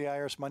 Do you owe the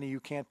IRS money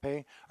you can't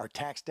pay? Are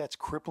tax debts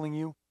crippling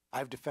you?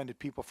 I've defended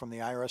people from the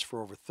IRS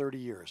for over 30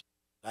 years.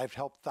 I've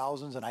helped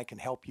thousands, and I can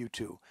help you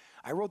too.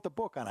 I wrote the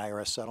book on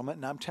IRS settlement,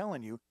 and I'm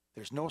telling you,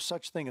 there's no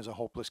such thing as a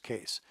hopeless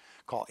case.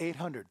 Call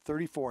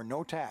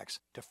 800-34-NO-TAX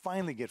to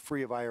finally get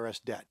free of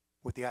IRS debt.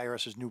 With the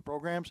IRS's new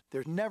programs,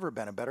 there's never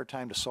been a better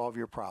time to solve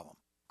your problem.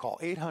 Call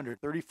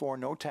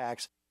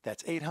 800-34-NO-TAX.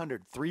 That's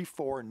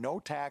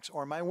 800-34-NO-TAX,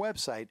 or my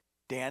website,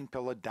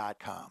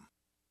 danpilla.com.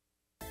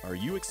 Are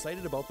you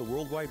excited about the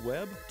World Wide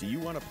Web? Do you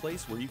want a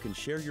place where you can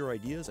share your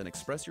ideas and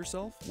express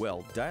yourself?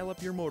 Well, dial up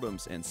your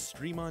modems and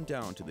stream on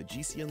down to the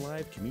GCN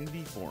Live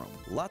Community Forum.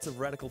 Lots of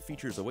radical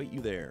features await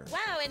you there.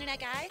 Wow,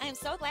 Internet guy, I am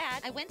so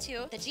glad I went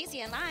to the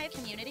GCN Live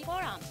Community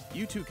Forum.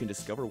 You too can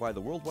discover why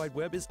the World Wide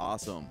Web is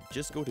awesome.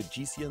 Just go to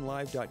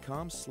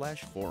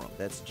gcnlive.com/forum.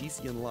 That's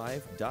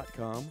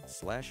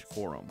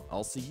gcnlive.com/forum.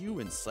 I'll see you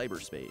in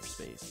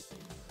cyberspace.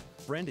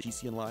 Friend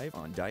GCN Live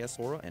on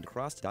Diaspora and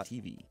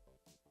Cross.tv.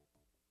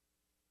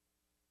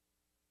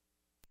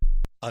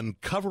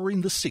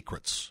 Uncovering the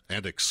secrets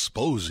and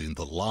exposing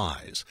the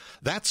lies.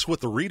 That's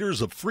what the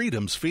readers of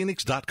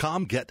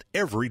freedomsphoenix.com get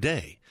every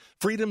day.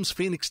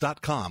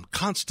 freedomsphoenix.com,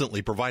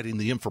 constantly providing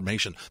the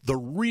information, the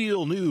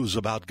real news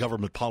about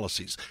government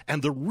policies,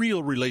 and the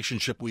real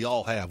relationship we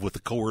all have with the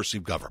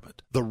coercive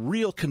government. The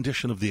real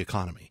condition of the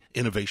economy,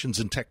 innovations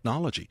in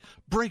technology,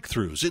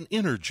 breakthroughs in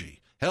energy,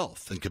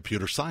 health, and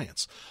computer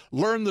science.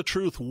 Learn the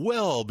truth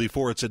well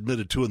before it's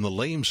admitted to in the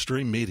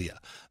lamestream media.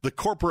 The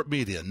corporate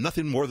media,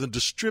 nothing more than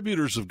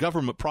distributors of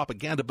government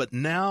propaganda, but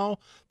now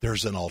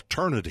there's an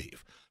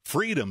alternative.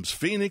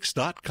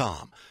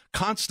 freedomsphoenix.com.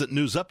 Constant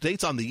news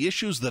updates on the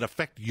issues that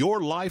affect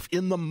your life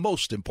in the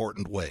most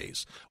important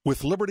ways.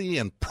 With liberty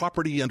and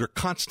property under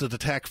constant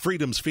attack,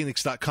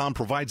 freedomsphoenix.com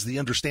provides the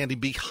understanding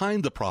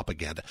behind the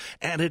propaganda,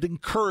 and it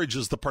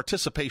encourages the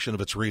participation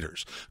of its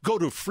readers. Go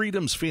to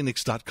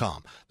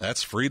freedomsphoenix.com.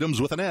 That's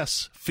freedoms with an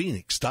S,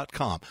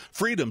 phoenix.com.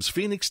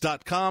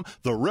 freedomsphoenix.com.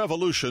 The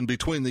revolution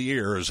between the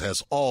ears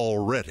has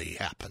already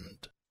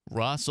happened.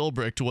 Ross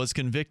Ulbricht was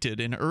convicted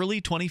in early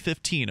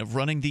 2015 of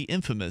running the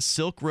infamous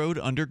Silk Road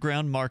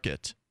Underground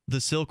Market. The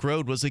Silk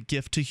Road was a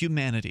gift to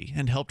humanity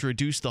and helped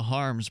reduce the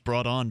harms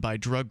brought on by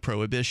drug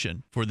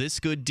prohibition. For this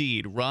good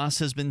deed, Ross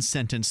has been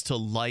sentenced to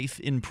life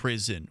in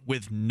prison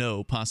with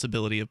no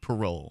possibility of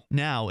parole.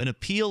 Now, an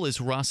appeal is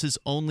Ross's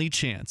only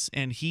chance,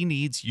 and he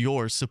needs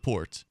your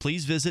support.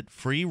 Please visit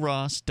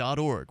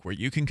freeross.org, where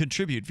you can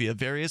contribute via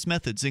various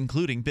methods,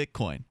 including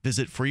Bitcoin.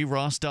 Visit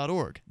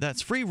freeross.org.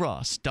 That's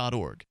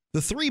freeross.org.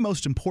 The three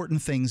most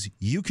important things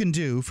you can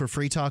do for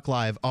Free Talk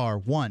Live are: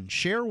 1,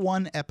 share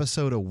one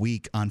episode a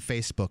week on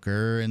Facebook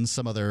or in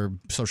some other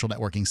social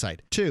networking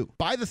site. 2,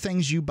 buy the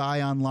things you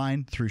buy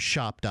online through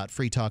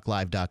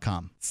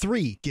shop.freetalklive.com.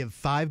 3, give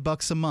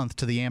 $5 a month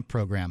to the AMP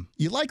program.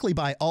 You likely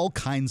buy all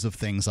kinds of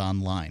things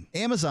online.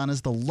 Amazon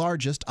is the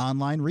largest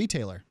online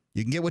retailer.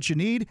 You can get what you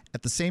need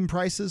at the same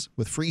prices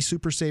with free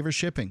Super Saver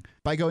shipping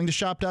by going to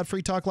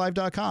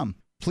shop.freetalklive.com.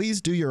 Please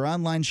do your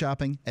online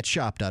shopping at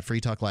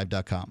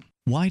shop.freetalklive.com.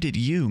 Why did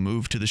you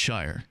move to the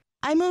Shire?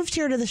 I moved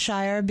here to the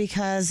Shire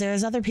because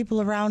there's other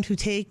people around who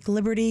take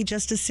liberty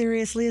just as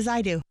seriously as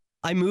I do.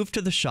 I moved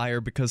to the Shire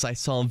because I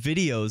saw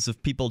videos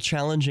of people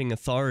challenging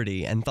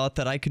authority and thought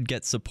that I could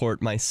get support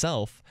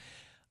myself.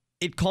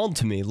 It called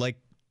to me, like,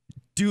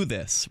 do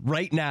this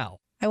right now.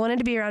 I wanted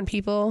to be around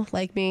people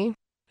like me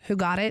who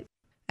got it.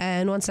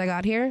 And once I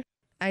got here,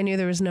 I knew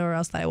there was nowhere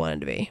else that I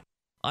wanted to be.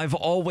 I've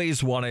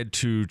always wanted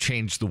to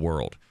change the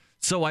world.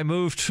 So I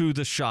moved to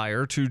the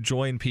Shire to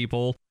join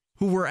people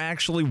who were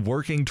actually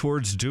working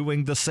towards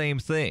doing the same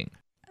thing.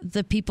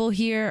 The people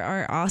here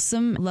are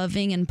awesome,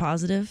 loving, and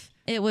positive.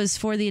 It was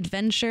for the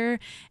adventure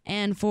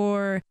and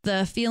for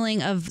the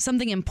feeling of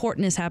something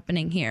important is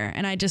happening here.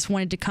 And I just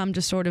wanted to come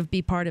to sort of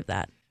be part of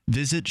that.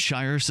 Visit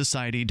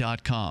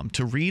ShireSociety.com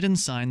to read and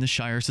sign the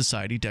Shire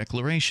Society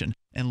Declaration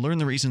and learn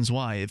the reasons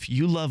why, if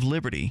you love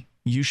liberty,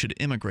 you should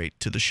immigrate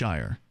to the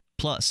Shire.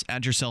 Plus,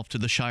 add yourself to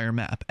the Shire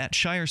map at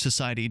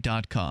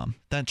ShireSociety.com.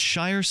 That's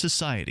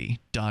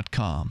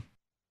ShireSociety.com.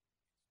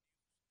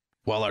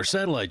 While our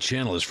satellite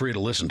channel is free to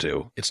listen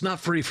to, it's not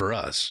free for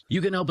us.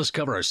 You can help us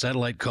cover our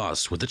satellite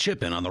costs with the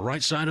chip-in on the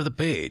right side of the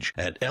page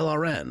at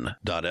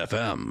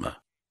lrn.fm.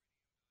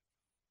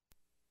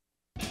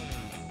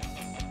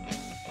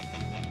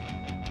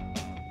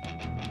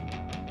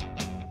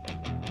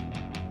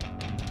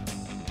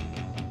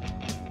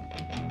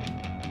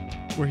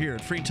 We're here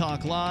at Free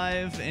Talk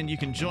Live, and you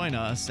can join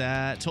us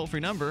at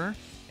toll-free number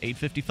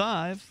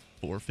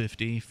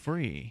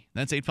 855-450-FREE.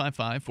 That's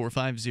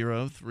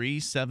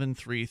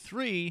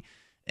 855-450-3733.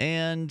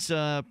 And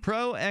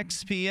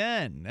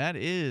ProXPN, that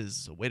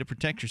is a way to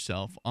protect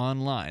yourself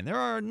online. There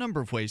are a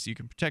number of ways you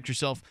can protect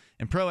yourself,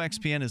 and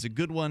ProXPN is a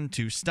good one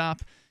to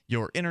stop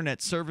your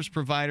internet service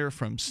provider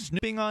from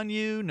snooping on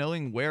you,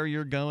 knowing where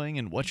you're going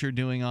and what you're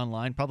doing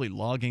online, probably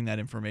logging that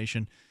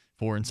information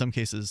for, in some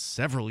cases,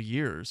 several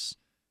years.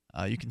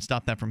 You can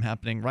stop that from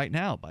happening right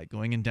now by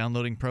going and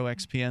downloading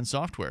ProXPN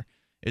software.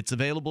 It's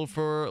available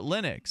for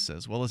Linux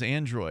as well as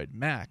Android,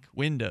 Mac,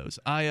 Windows,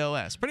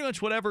 iOS, pretty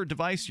much whatever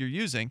device you're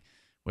using,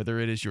 whether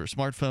it is your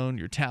smartphone,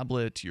 your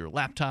tablet, your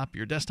laptop,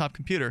 your desktop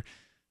computer,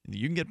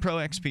 you can get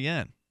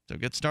ProXPN. So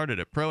get started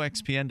at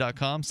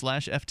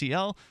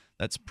proxpn.com/FTL.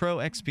 That's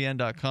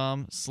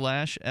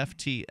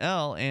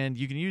proxpn.com/FTL, and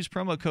you can use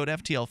promo code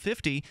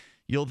FTL50.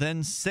 You'll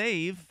then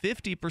save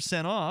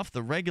 50% off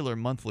the regular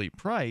monthly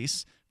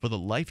price for the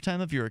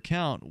lifetime of your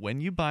account when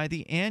you buy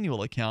the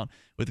annual account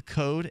with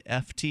code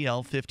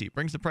FTL50. It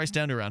brings the price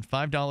down to around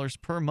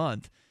 $5 per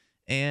month,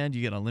 and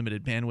you get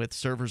unlimited bandwidth,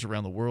 servers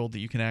around the world that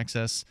you can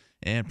access,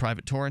 and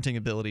private torrenting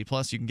ability.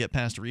 Plus, you can get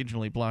past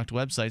regionally blocked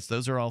websites.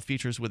 Those are all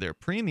features with their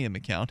premium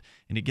account,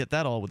 and you get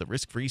that all with a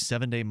risk-free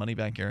 7-day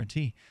money-back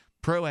guarantee.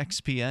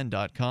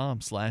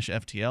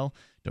 proxpn.com/FTL.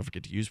 Don't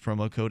forget to use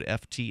promo code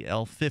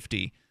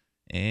FTL50,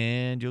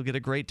 and you'll get a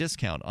great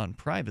discount on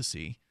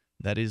privacy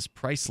that is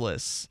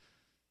priceless.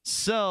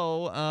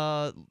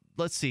 So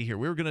let's see here.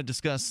 We were going to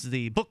discuss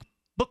the book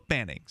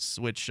bannings,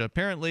 which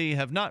apparently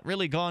have not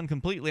really gone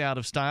completely out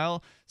of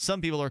style. Some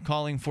people are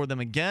calling for them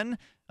again.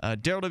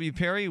 Darryl W.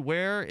 Perry,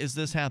 where is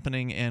this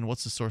happening, and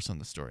what's the source on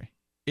the story?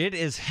 It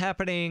is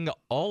happening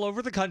all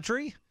over the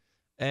country,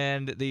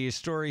 and the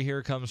story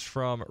here comes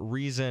from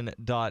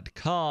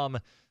Reason.com.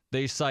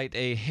 They cite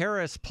a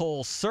Harris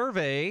Poll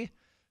survey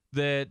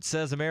that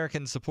says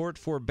American support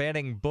for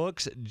banning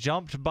books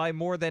jumped by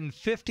more than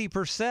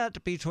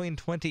 50% between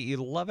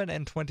 2011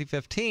 and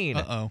 2015.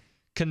 Uh-oh.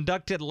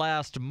 Conducted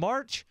last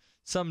March,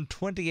 some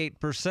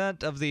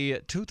 28% of the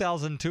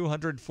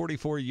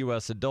 2,244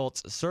 U.S.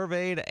 adults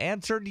surveyed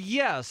answered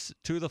yes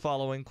to the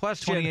following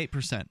question.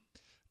 28%.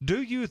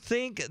 Do you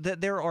think that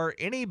there are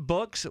any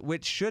books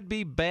which should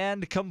be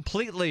banned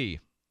completely?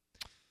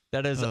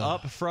 That is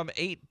up from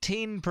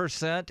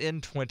 18%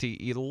 in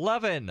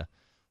 2011.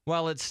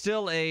 While it's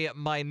still a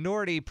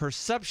minority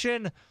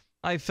perception,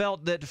 I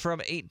felt that from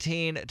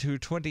 18 to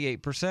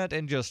 28%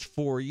 in just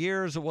 4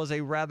 years was a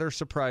rather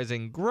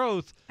surprising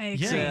growth,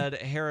 said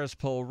Harris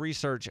Poll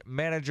Research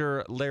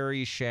Manager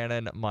Larry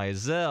Shannon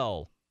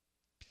Mizell.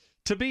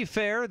 To be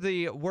fair,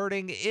 the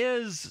wording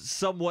is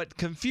somewhat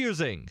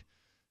confusing.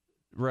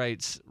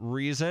 writes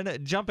Reason,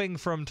 jumping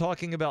from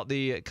talking about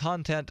the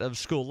content of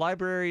school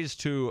libraries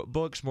to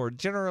books more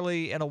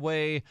generally in a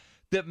way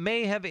that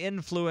may have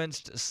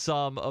influenced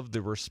some of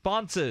the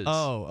responses.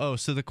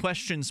 So the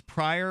questions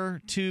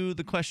prior to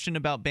the question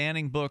about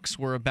banning books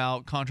were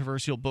about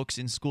controversial books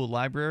in school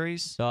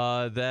libraries?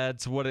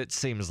 That's what it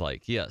seems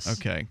like, yes.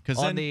 Okay.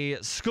 On the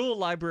school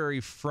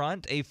library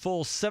front, a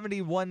full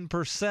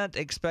 71%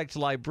 expect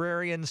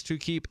librarians to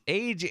keep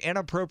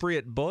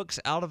age-inappropriate books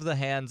out of the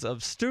hands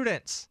of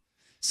students.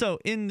 So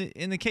in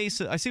the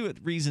case, I see what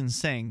Reason's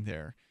saying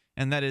there,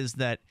 and that is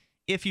that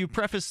if you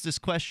preface this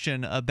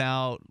question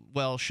about,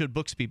 well, should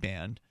books be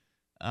banned,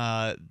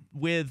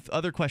 with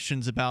other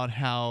questions about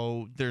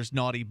how there's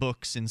naughty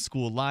books in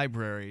school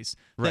libraries,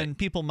 then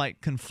people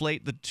might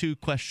conflate the two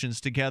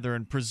questions together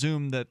and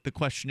presume that the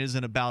question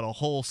isn't about a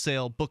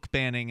wholesale book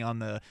banning on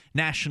the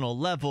national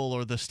level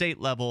or the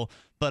state level,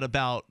 but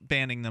about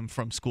banning them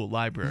from school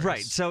libraries.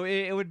 Right. So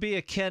it would be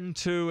akin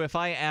to if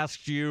I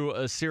asked you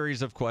a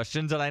series of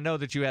questions, and I know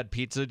that you had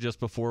pizza just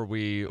before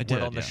we went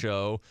on the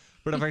show,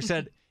 but if I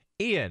said,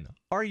 Ian,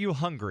 are you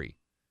hungry?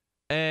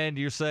 And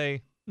you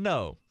say,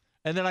 no.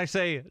 And then I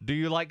say, do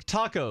you like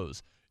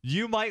tacos?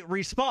 You might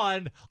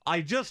respond,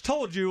 I just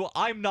told you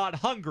I'm not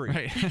hungry.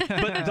 Right.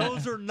 But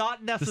those are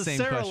not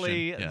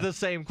necessarily the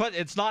same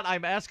question. It's not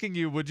I'm asking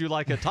you, would you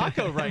like a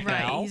taco right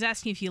now? Right. He's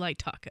asking if you like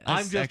tacos.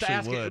 I'm just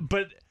asking.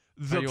 But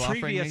the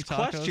previous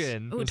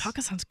question. Oh,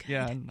 taco sounds good.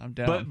 Yeah, I'm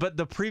down. But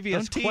the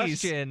previous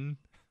question.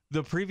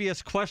 The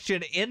previous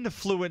question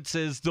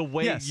influences the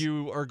way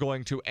you are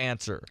going to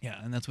answer. Yeah,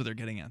 and that's what they're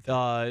getting at.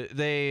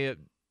 They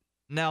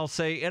now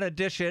say, in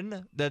addition to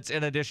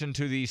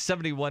the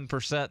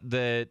 71%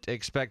 that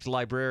expect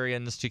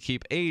librarians to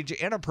keep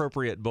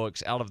age-inappropriate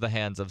books out of the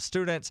hands of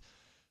students,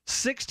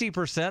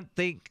 60%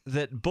 think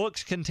that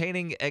books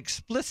containing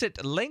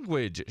explicit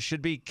language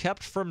should be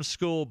kept from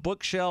school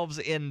bookshelves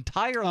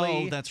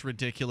entirely. Oh, that's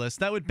ridiculous.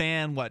 That would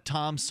ban,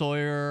 Tom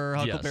Sawyer,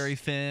 Huckleberry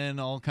Finn,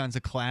 all kinds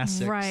of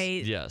classics.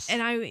 Right. Yes.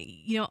 And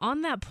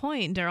on that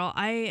point, Darryl,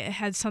 I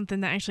had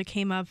something that actually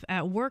came up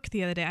at work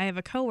the other day. I have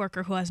a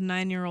coworker who has a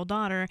 9-year-old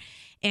daughter,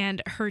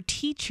 and her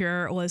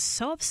teacher was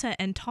so upset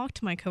and talked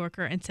to my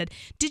coworker and said,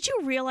 did you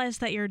realize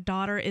that your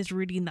daughter is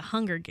reading The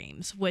Hunger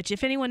Games? Which,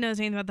 if anyone knows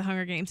anything about The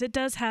Hunger Games, it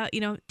does have,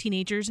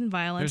 teenagers and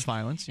violence. There's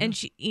violence. Yeah.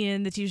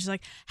 And the teacher's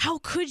like, how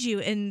could you?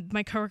 And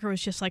my coworker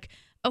was just like,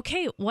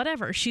 okay,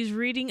 whatever. She's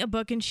reading a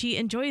book and she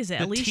enjoys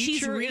it. At least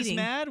she's reading. The teacher is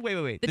mad?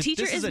 Wait. The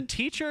teacher is a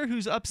teacher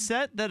who's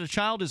upset that a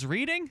child is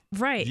reading?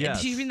 Right. Yes. And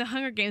she's reading The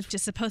Hunger Games, which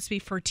is supposed to be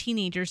for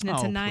teenagers, and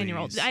it's a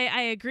 9-year-old.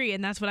 I agree,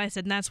 and that's what I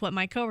said, and that's what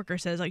my coworker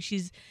says. Like,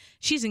 she's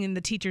singing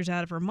the teachers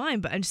out of her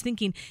mind, but I'm just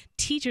thinking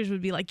teachers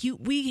would be like,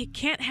 we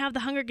can't have The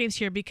Hunger Games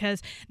here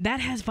because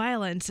that has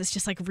violence. It's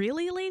just like,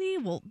 really, lady?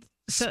 Well,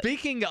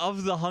 speaking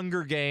of The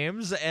Hunger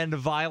Games and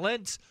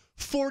violence,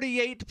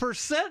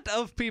 48%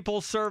 of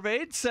people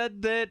surveyed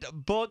said that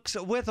books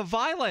with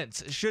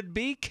violence should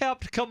be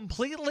kept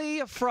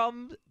completely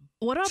from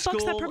what about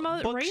books that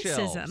promote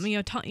bookshelves.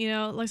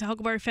 racism? Like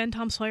Huckleberry Finn,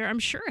 Tom Sawyer, I'm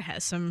sure it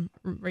has some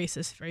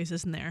racist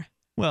phrases in there.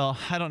 Well,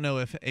 I don't know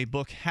if a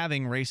book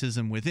having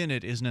racism within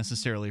it is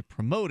necessarily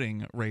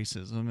promoting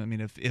racism. I mean,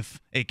 if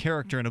a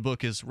character in a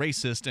book is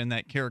racist and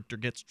that character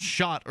gets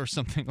shot or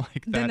something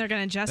like that, then they're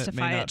going to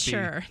justify it,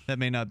 sure. That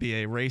may not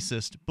be a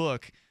racist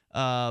book.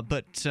 What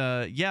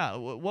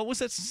was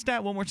that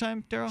stat one more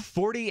time, Darryl?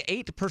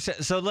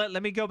 48%. So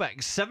let me go back.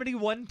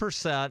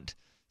 71%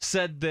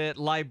 said that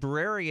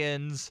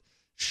librarians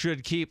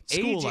should keep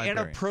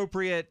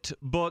age-inappropriate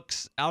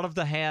books out of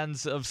the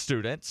hands of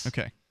students.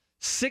 Okay.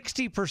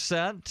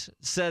 60%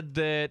 said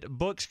that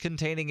books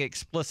containing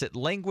explicit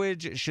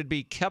language should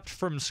be kept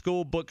from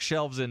school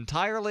bookshelves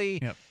entirely.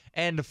 Yep.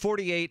 And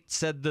 48%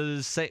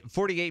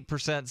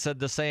 said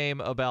the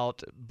same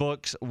about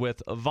books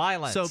with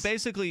violence. So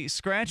basically,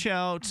 scratch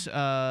out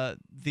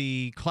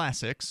the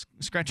classics,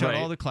 scratch out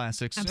all the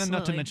classics, and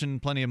not to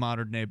mention plenty of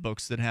modern-day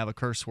books that have a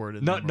curse word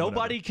in them.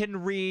 Nobody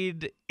can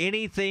read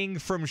anything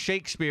from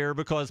Shakespeare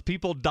because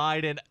people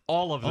died in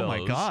all of those. Oh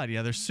my God,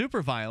 yeah, they're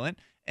super violent.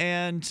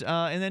 And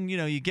then,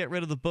 you get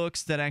rid of the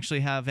books that actually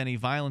have any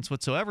violence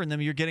whatsoever, and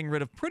then you're getting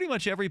rid of pretty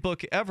much every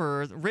book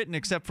ever written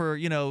except for,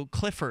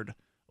 Clifford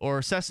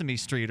or Sesame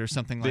Street or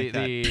something like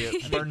that.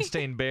 The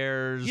Bernstein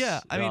Bears.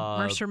 Yeah, I mean,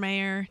 Mercer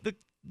Mayer.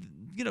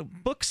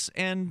 Books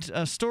and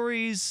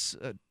stories,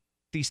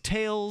 these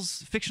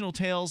tales, fictional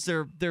tales,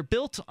 they're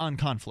built on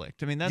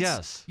conflict. I mean,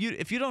 that's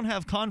if you don't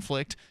have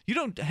conflict, you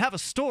don't have a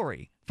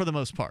story for the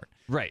most part.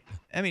 Right.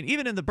 I mean,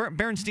 even in the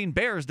Bernstein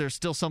Bears, there's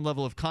still some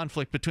level of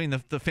conflict between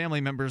the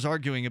family members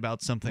arguing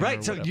about something. Right.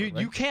 Or So whatever,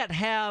 you can't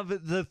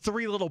have the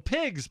Three Little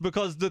Pigs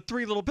because the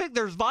Three Little Pigs,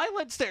 there's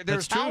violence there.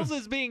 There's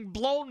houses being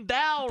blown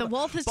down. The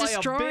wolf is by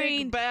destroying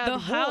a big, bad the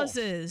wolf.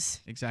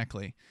 houses.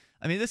 Exactly.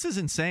 I mean, this is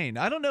insane.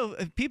 I don't know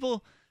if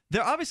people,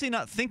 they're obviously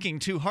not thinking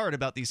too hard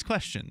about these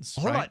questions.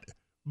 Hold right? on.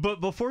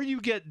 But before you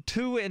get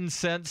too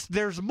incensed,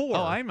 there's more.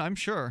 Oh, I'm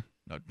sure.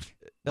 No.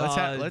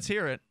 Let's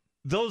hear it.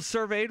 Those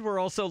surveyed were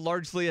also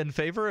largely in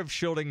favor of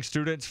shielding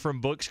students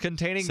from books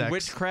containing Sex.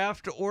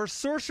 witchcraft or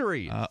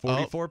sorcery,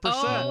 44%.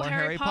 Oh,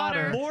 Harry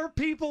Potter. More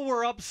people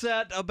were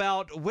upset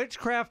about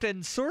witchcraft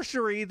and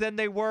sorcery than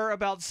they were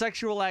about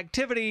sexual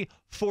activity,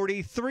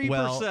 43%.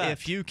 Well,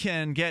 if you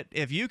can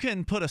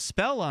put a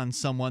spell on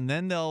someone,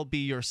 then they'll be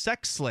your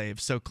sex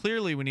slave. So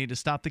clearly we need to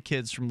stop the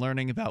kids from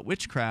learning about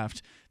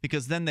witchcraft,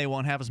 because then they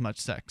won't have as much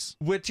sex.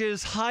 Which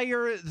is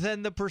higher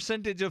than the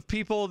percentage of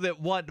people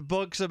that want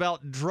books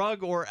about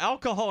drug or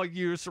alcohol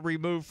use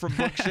removed from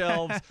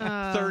bookshelves,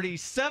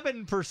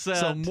 37%.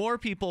 So more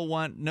people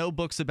want no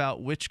books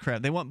about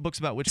witchcraft. They want books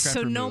about witchcraft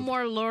So removed. no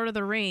more Lord of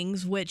the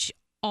Rings, which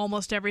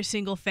almost every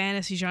single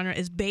fantasy genre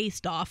is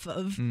based off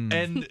of.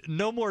 And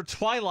no more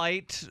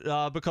Twilight,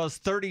 because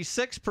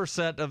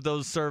 36% of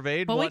those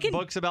surveyed want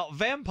books about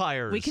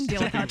vampires. We can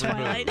deal without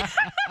Twilight.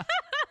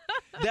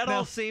 That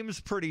all seems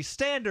pretty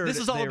standard. This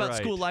is all about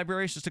school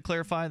libraries, just to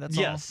clarify. That's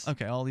yes. all?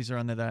 Okay, all these are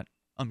under that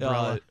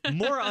umbrella.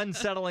 More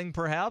unsettling,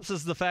 perhaps,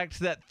 is the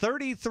fact that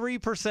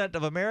 33%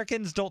 of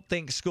Americans don't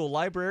think school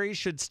libraries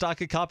should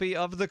stock a copy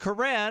of the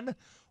Quran,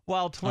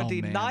 while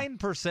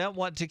 29%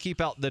 want to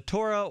keep out the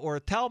Torah or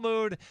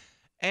Talmud,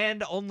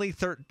 and only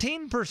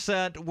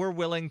 13% were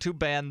willing to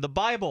ban the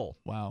Bible.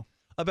 Wow.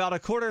 About a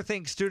quarter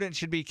think students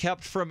should be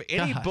kept from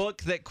any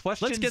book that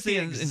questions the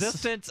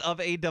existence of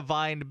a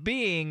divine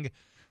being,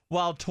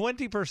 while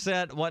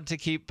 20% want to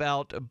keep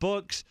out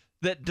books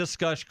that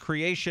discuss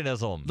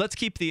creationism. Let's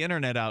keep the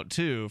internet out,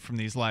 too, from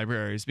these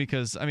libraries,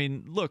 because, I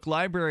mean, look,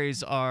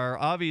 libraries are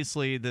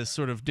obviously this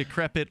sort of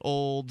decrepit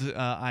old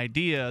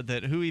idea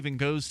that who even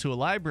goes to a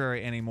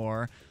library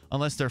anymore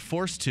unless they're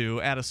forced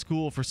to at a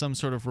school for some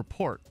sort of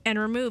report. And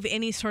remove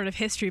any sort of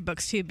history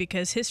books, too,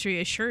 because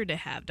history is sure to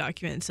have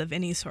documents of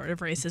any sort of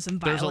racism,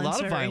 violence, There's a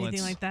lot of or violence.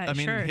 anything like that. I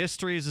mean,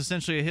 history is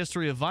essentially a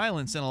history of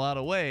violence in a lot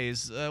of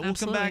ways. We'll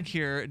come back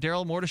here.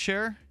 Darryl, more to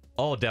share?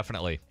 Oh,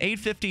 definitely.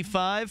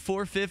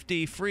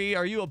 855-450-FREE.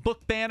 Are you a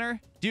book banner?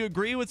 Do you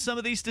agree with some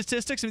of these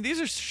statistics? I mean, these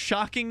are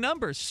shocking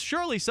numbers.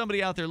 Surely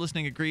somebody out there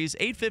listening agrees.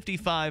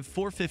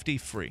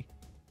 855-450-FREE.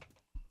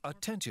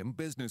 Attention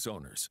business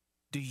owners.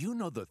 Do you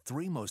know the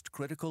 3 most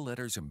critical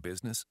letters in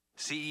business?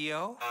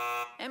 CEO?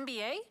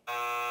 MBA?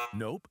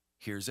 Nope.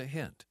 Here's a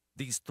hint.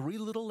 These 3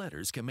 little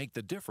letters can make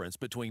the difference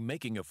between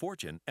making a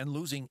fortune and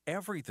losing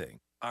everything.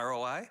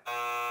 ROI?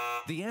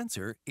 The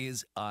answer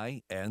is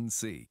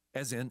INC,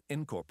 as in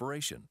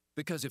incorporation.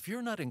 Because if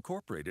you're not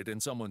incorporated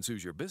and someone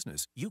sues your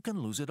business, you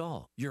can lose it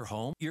all. Your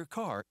home, your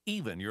car,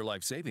 even your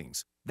life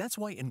savings. That's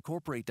why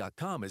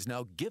Incorporate.com is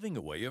now giving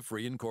away a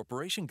free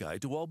incorporation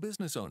guide to all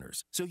business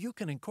owners, so you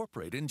can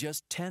incorporate in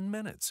just 10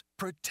 minutes.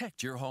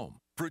 Protect your home.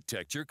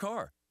 Protect your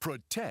car.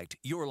 Protect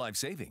your life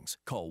savings.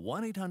 Call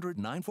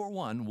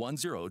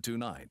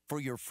 1-800-941-1029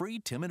 for your free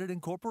 10-minute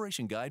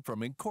incorporation guide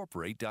from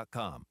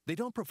Incorporate.com. They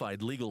don't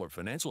provide legal or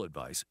financial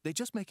advice. They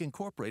just make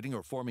incorporating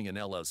or forming an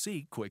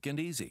LLC quick and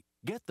easy.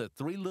 Get the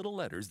 3 little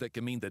letters that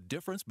can mean the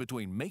difference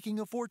between making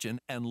a fortune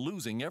and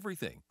losing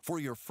everything. For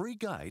your free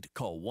guide,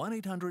 call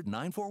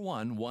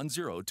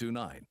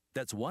 1-800-941-1029.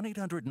 That's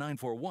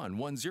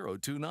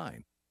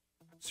 1-800-941-1029.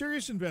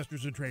 Serious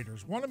investors and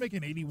traders want to make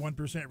an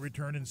 81%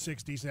 return in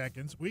 60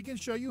 seconds. We can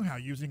show you how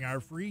using our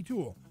free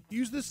tool.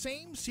 Use the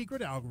same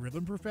secret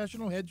algorithm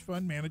professional hedge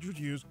fund managers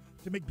use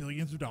to make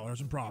billions of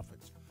dollars in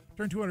profits.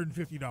 Turn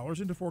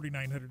 $250 into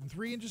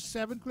 $4,903 in just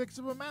 7 clicks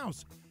of a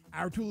mouse.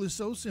 Our tool is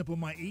so simple,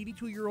 my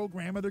 82-year-old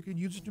grandmother can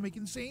use it to make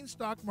insane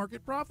stock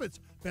market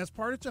profits. Best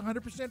part, it's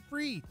 100%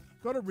 free.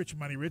 Go to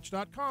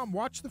richmoneyrich.com.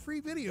 Watch the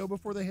free video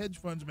before the hedge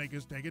funds make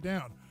us take it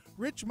down.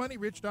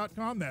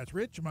 richmoneyrich.com. That's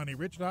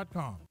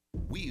richmoneyrich.com.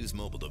 We use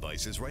mobile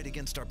devices right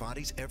against our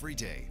bodies every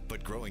day,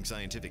 but growing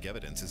scientific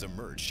evidence has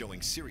emerged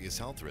showing serious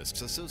health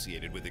risks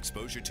associated with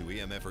exposure to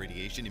EMF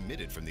radiation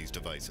emitted from these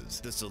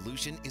devices. The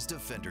solution is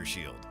Defender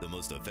Shield, the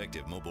most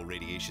effective mobile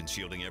radiation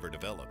shielding ever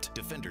developed.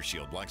 Defender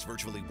Shield blocks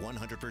virtually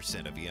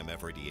 100% of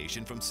EMF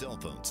radiation from cell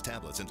phones,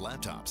 tablets, and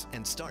laptops,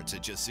 and starts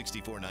at just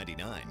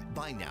 $64.99.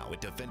 Buy now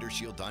at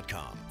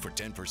DefenderShield.com. For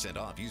 10%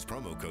 off, use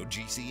promo code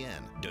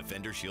GCN.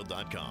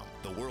 DefenderShield.com,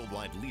 the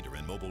worldwide leader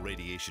in mobile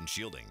radiation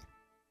shielding.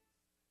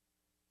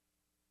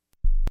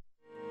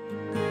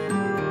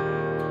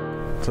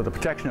 So the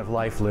protection of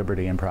life,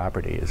 liberty, and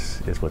property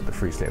is what the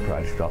Free State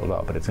Project is all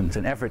about. But it's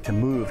an effort to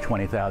move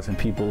 20,000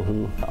 people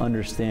who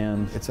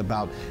understand. It's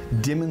about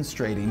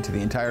demonstrating to the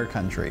entire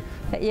country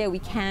that, yeah, we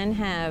can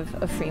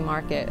have a free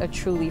market, a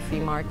truly free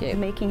market.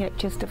 Making it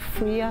just a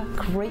freer,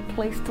 great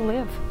place to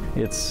live.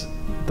 It's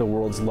the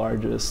world's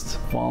largest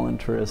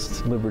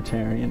voluntarist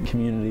libertarian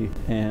community,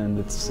 and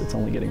it's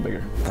only getting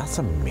bigger. That's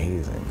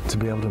amazing, to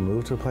be able to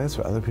move to a place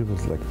where other people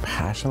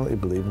passionately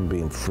believe in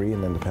being free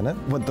and independent.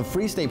 What the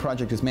Free State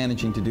Project is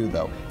managing to do,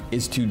 though,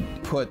 is to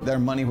put their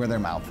money where their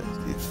mouth is.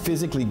 It's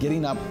physically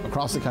getting up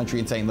across the country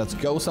and saying, let's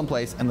go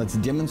someplace and let's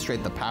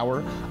demonstrate the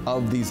power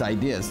of these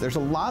ideas. There's a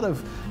lot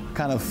of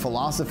kind of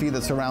philosophy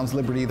that surrounds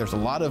liberty. There's a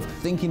lot of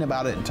thinking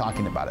about it and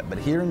talking about it. But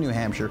here in New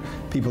Hampshire,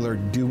 people are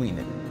doing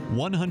it.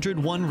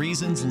 101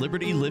 Reasons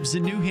Liberty Lives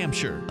in New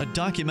Hampshire, a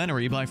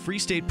documentary by Free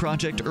State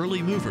Project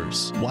Early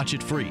Movers. Watch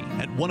it free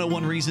at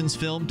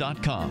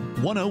 101reasonsfilm.com.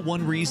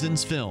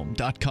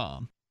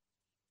 101reasonsfilm.com.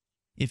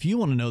 If you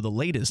want to know the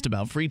latest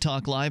about Free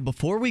Talk Live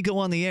before we go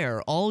on the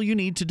air, all you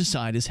need to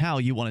decide is how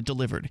you want it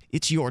delivered.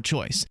 It's your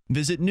choice.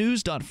 Visit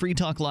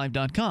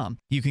news.freetalklive.com.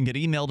 You can get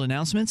emailed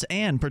announcements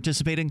and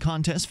participate in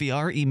contests via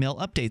our email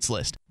updates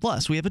list.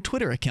 Plus, we have a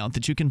Twitter account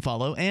that you can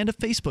follow and a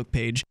Facebook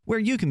page where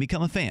you can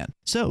become a fan.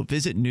 So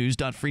visit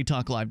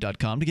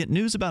news.freetalklive.com to get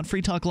news about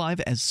Free Talk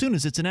Live as soon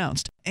as it's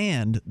announced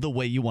and the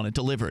way you want it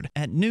delivered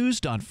at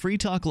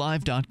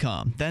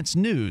news.freetalklive.com. That's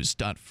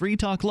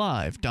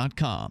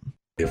news.freetalklive.com.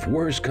 If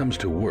worst comes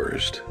to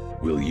worst,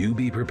 will you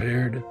be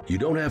prepared? You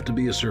don't have to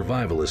be a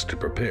survivalist to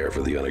prepare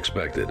for the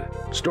unexpected.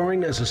 Storing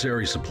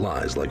necessary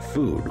supplies like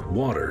food,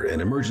 water,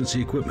 and emergency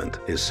equipment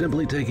is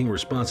simply taking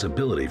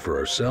responsibility for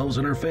ourselves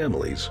and our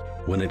families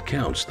when it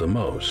counts the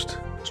most.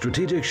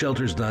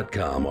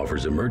 StrategicShelters.com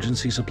offers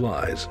emergency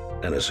supplies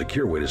and a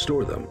secure way to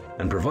store them,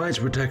 and provides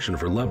protection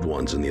for loved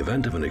ones in the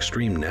event of an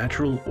extreme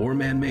natural or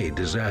man-made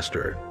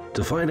disaster.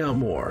 To find out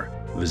more,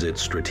 visit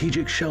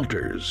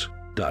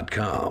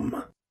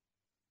StrategicShelters.com.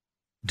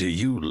 Do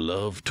you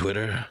love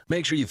Twitter?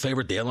 Make sure you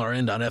favorite the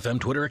LRN.FM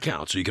Twitter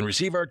account so you can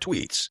receive our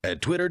tweets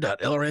at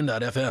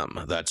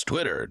twitter.lrn.fm. That's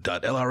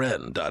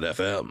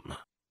twitter.lrn.fm.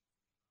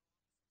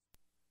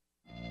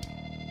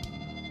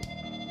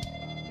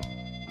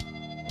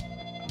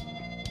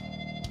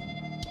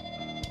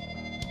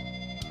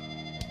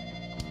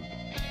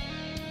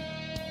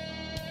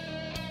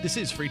 This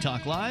is Free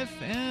Talk Live,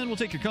 and we'll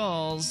take your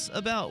calls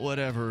about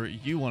whatever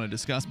you want to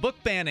discuss. Book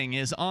banning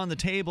is on the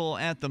table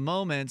at the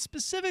moment,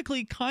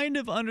 specifically kind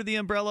of under the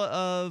umbrella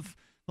of,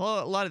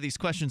 well, a lot of these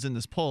questions in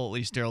this poll, at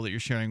least, Darryl, that you're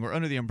sharing, were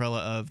under the umbrella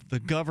of the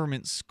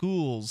government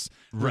schools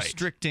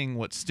restricting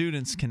what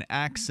students can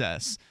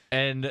access.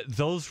 And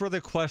those were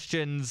the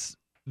questions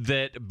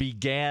that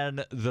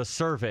began the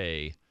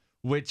survey,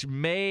 which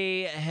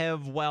may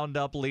have wound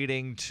up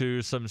leading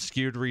to some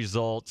skewed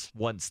results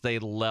once they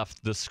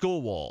left the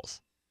school walls.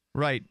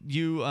 Right.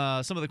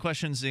 Some of the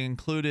questions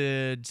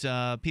included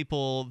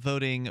people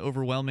voting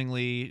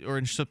overwhelmingly or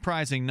in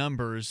surprising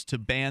numbers to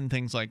ban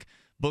things like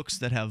books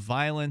that have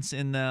violence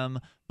in them,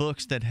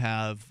 books that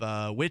have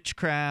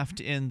witchcraft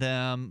in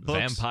them,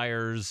 books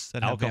vampires,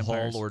 that alcohol have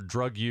vampires. or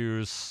drug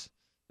use,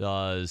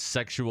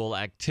 sexual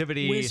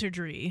activity,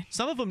 wizardry.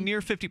 Some of them near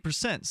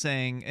 50%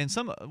 saying, and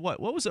some what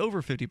was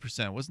over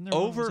 50%? Wasn't there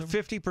over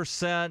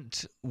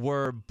 50%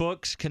 were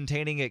books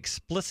containing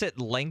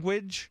explicit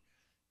language.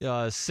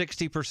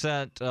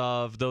 60%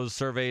 of those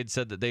surveyed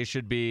said that they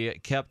should be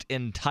kept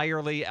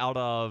entirely out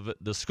of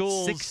the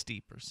schools.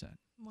 60%.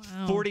 Wow.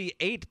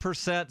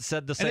 48%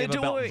 said the same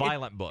about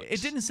violent books.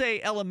 It didn't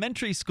say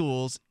elementary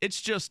schools.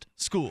 It's just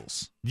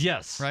schools.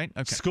 Yes. Right?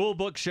 Okay. School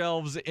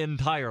bookshelves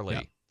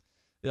entirely.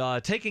 Yeah.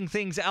 Taking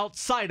things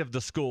outside of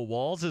the school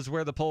walls is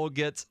where the poll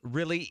gets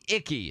really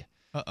icky.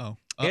 Uh-oh.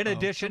 In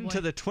addition to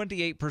the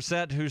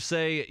 28% who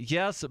say,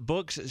 yes,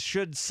 books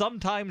should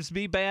sometimes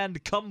be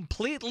banned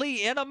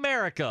completely in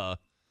America,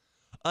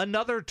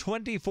 another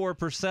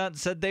 24%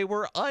 said they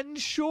were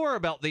unsure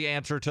about the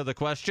answer to the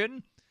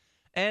question.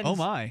 And oh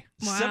my.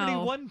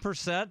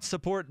 71%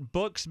 support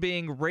books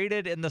being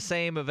rated in the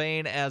same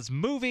vein as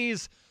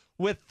movies,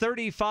 with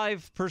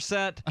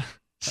 35%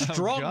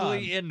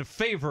 strongly in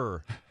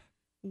favor.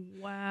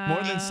 Wow.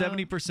 More than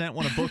 70%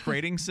 want a book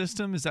rating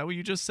system? Is that what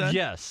you just said?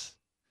 Yes.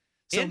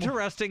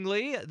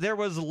 Interestingly, there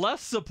was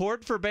less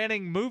support for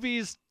banning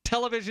movies,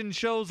 television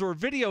shows, or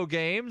video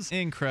games.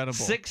 Incredible.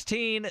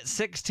 16,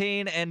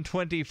 16, and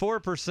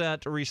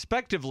 24%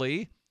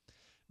 respectively.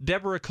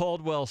 Deborah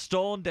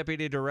Caldwell-Stone,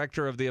 Deputy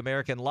Director of the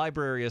American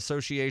Library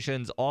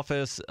Association's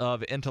Office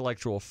of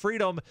Intellectual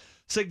Freedom,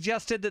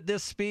 suggested that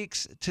this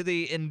speaks to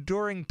the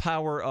enduring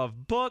power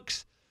of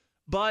books,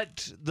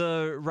 but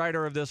the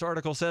writer of this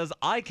article says,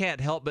 I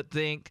can't help but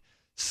think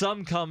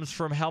some comes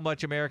from how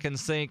much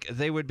Americans think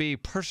they would be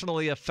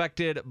personally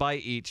affected by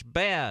each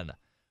ban.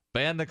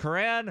 Ban the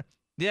Quran?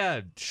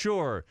 Yeah,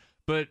 sure.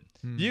 But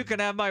you can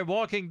have my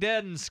Walking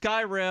Dead and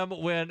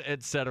Skyrim when,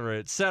 etc.,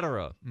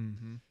 etc.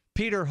 Mm-hmm.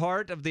 Peter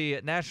Hart of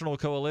the National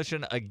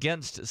Coalition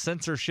Against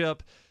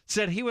Censorship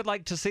said he would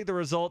like to see the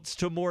results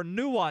to more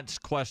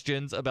nuanced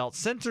questions about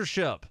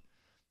censorship.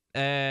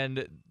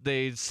 And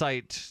they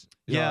cite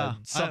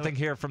something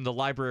here from the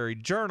Library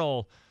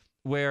Journal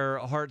where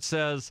Hart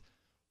says,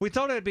 we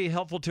thought it would be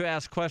helpful to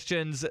ask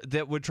questions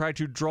that would try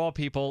to draw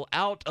people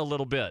out a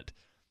little bit.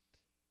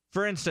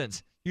 For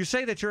instance, you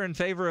say that you're in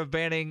favor of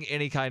banning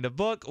any kind of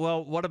book.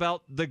 Well, what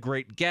about The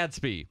Great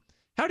Gatsby?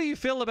 How do you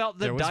feel about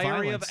The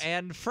Diary of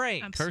Anne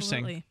Frank?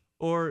 Absolutely.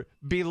 Or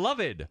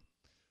Beloved?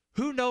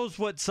 Who knows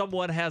what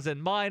someone has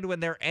in mind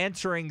when they're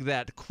answering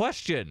that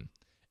question?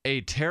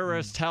 A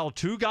terrorist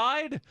how-to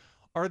guide?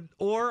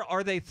 Or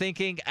are they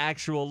thinking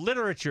actual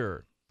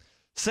literature?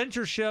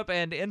 Censorship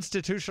and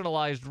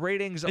institutionalized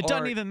ratings It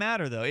doesn't even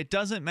matter, though. It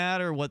doesn't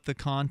matter what the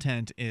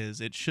content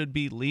is. It should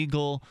be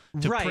legal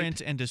to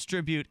print and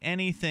distribute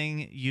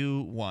anything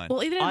you want.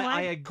 Well, even in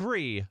I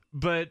agree,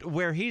 but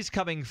where he's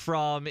coming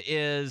from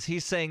is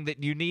he's saying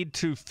that you need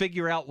to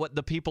figure out what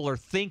the people are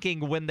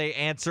thinking when they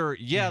answer,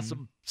 yes,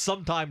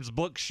 sometimes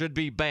books should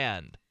be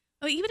banned.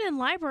 Oh, even in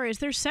libraries,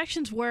 there's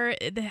sections where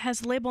it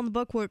has a label on the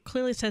book where it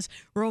clearly says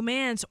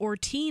romance or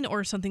teen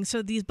or something.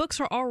 So these books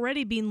are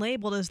already being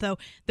labeled as though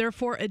they're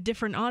for a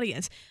different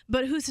audience.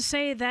 But who's to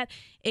say that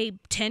a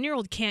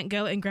 10-year-old can't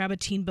go and grab a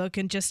teen book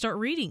and just start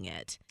reading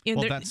it?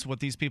 Well, that's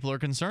what these people are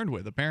concerned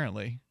with,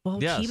 apparently.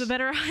 Well, keep a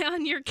better eye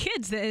on your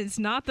kids. It's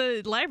not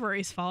the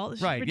library's fault.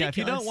 It's right?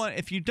 ridiculous. Yeah.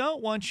 If you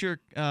don't want your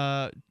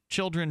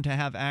children to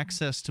have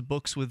access to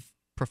books with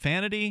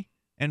profanity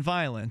and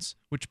violence,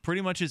 which pretty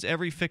much is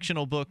every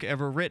fictional book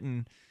ever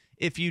written,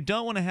 if you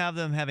don't want to have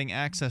them having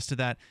access to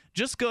that,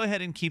 just go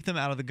ahead and keep them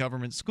out of the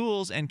government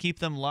schools and keep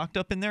them locked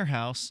up in their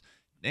house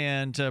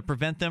and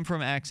prevent them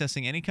from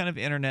accessing any kind of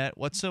internet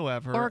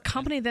whatsoever. Or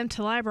accompany them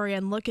to library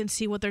and look and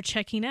see what they're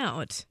checking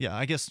out. Yeah,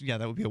 I guess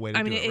that would be a way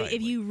to do it. Right.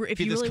 If you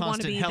really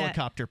want to be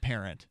helicopter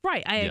parent.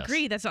 Right, I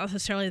agree. That's not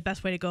necessarily the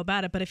best way to go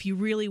about it, but if you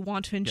really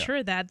want to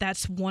ensure that,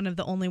 that's one of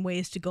the only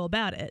ways to go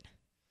about it.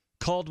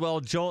 Caldwell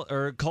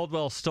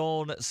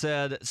Stone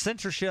said,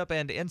 censorship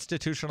and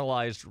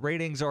institutionalized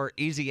ratings are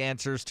easy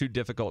answers to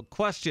difficult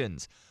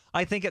questions.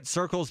 I think it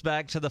circles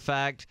back to the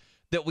fact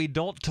that we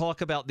don't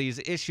talk about these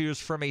issues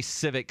from a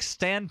civic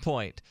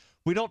standpoint.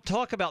 We don't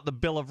talk about the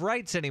Bill of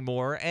Rights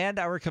anymore, and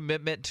our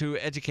commitment to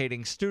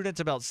educating students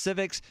about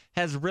civics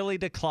has really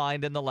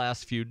declined in the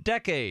last few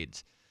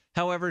decades.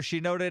 However,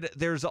 she noted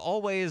there's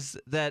always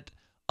that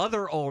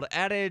other old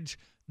adage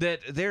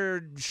that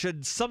there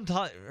should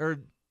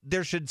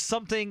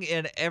something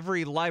in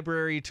every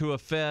library to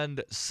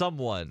offend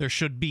someone. There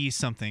should be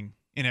something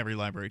in every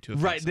library to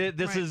offend someone.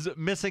 This is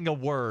missing a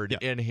word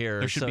in here.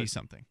 There should be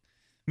something.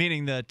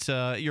 Meaning that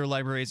your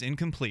library is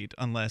incomplete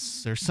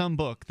unless there's some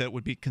book that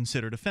would be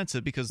considered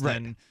offensive, because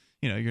then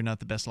you're not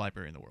the best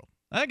library in the world.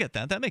 I get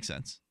that. That makes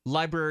sense.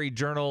 Library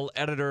Journal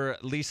editor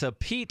Lisa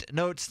Peet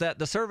notes that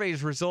the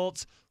survey's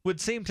results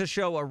would seem to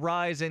show a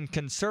rise in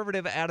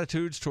conservative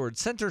attitudes towards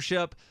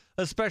censorship,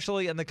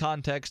 especially in the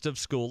context of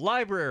school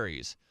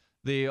libraries.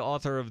 The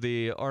author of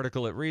the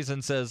article at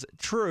Reason says,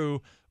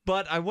 true,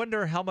 but I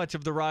wonder how much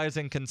of the rise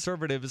in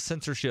conservative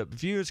censorship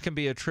views can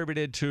be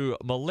attributed to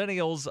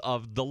millennials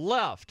of the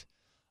left.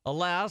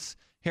 Alas,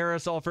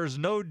 Harris offers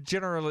no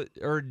generational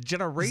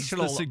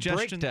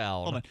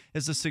breakdown. Hold on.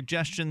 Is the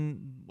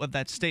suggestion of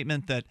that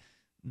statement that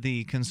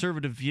the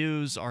conservative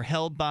views are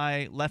held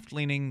by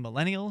left-leaning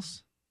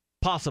millennials?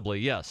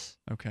 Possibly, yes.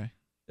 Okay.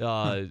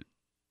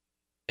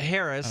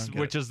 Harris,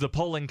 which is the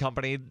polling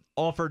company,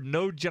 offered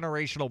no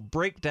generational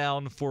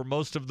breakdown for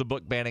most of the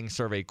book banning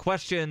survey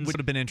questions. Would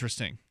have been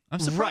interesting. I'm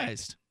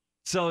surprised. Right.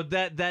 So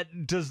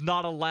that does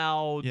not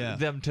allow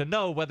them to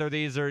know whether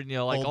these are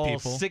Old all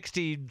people.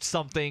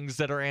 60-somethings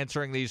that are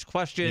answering these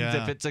questions,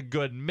 if it's a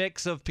good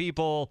mix of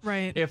people.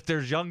 Right. If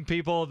there's young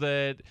people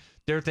that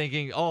they're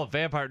thinking, oh,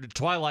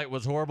 Twilight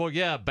was horrible,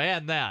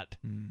 ban that.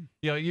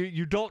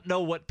 You don't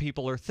know what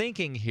people are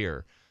thinking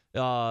here.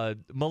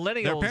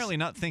 Millennials, they're apparently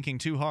not thinking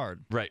too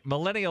hard. Right.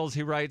 Millennials,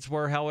 he writes,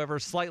 were, however,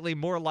 slightly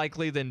more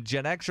likely than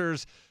Gen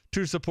Xers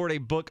to support a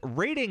book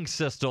rating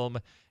system,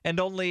 and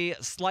only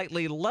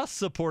slightly less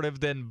supportive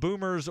than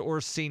boomers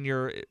or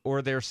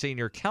their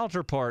senior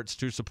counterparts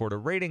to support a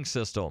rating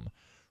system.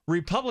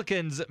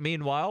 Republicans,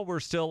 meanwhile, were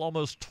still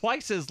almost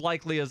twice as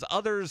likely as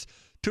others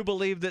to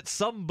believe that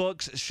some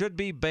books should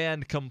be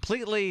banned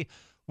completely,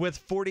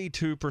 with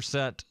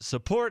 42%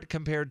 support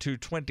compared to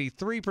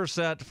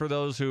 23% for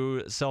those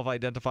who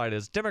self-identified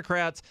as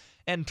Democrats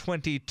and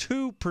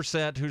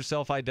 22% who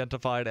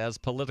self-identified as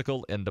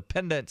political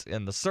independents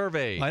in the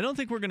survey. I don't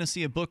think we're going to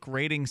see a book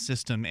rating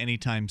system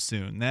anytime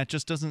soon. That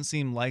just doesn't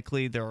seem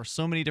likely. There are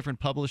so many different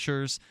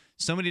publishers,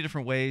 so many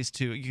different ways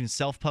you can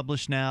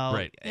self-publish now,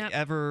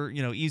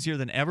 easier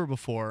than ever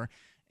before.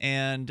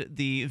 And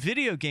the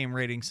video game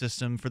rating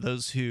system, for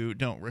those who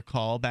don't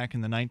recall, back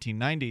in the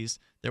 1990s,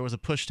 there was a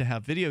push to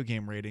have video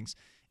game ratings.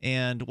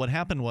 And what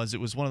happened was,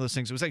 it was one of those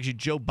things. It was actually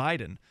Joe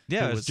Biden.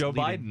 Yeah, it was Joe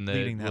Biden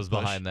that was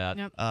behind that.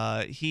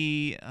 Yep.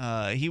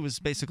 He was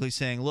basically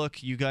saying,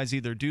 look, you guys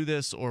either do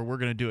this or we're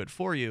going to do it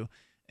for you.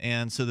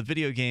 And so the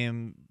video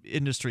game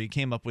industry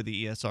came up with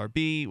the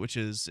ESRB, which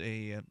is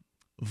a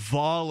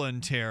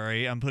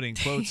voluntary, I'm putting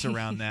quotes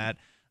around that,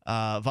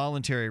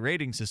 voluntary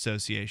ratings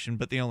association,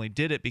 but they only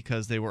did it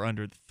because they were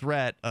under the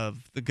threat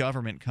of the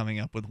government coming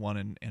up with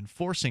one and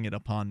forcing it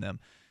upon them.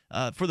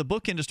 For the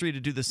book industry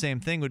to do the same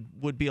thing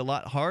would be a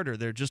lot harder.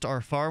 There just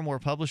are far more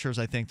publishers,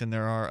 I think, than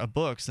there are of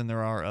books, than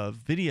there are of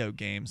video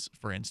games,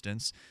 for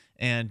instance.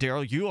 And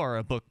Darryl, you are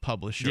a book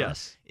publisher.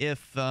 Yes.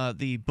 If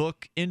the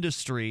book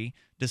industry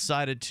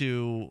decided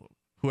to,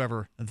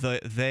 whoever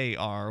they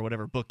are,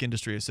 whatever book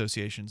industry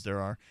associations there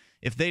are,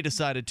 if they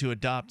decided to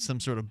adopt some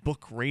sort of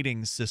book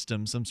rating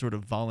system, some sort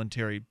of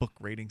voluntary book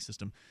rating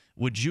system,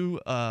 would you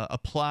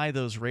apply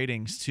those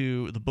ratings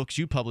to the books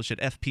you publish at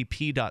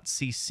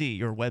fpp.cc,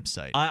 your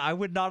website? I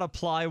would not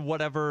apply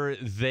whatever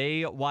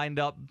they wind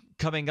up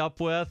coming up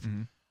with.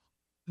 Mm-hmm.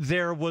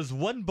 There was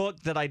one book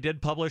that I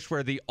did publish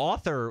where the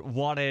author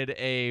wanted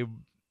a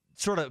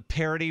sort of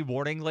parody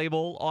warning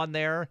label on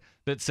there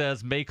that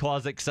says may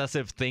cause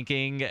excessive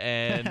thinking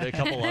and a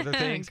couple other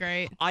things.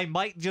 Great. I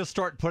might just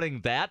start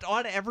putting that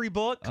on every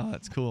book. Oh,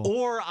 that's cool.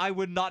 Or I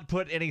would not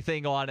put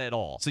anything on at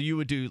all. So you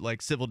would do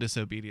like civil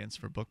disobedience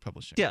for book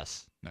publishing?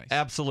 Yes. Nice.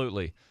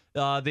 Absolutely.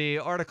 The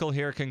article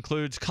here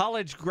concludes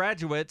college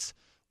graduates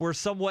were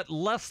somewhat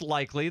less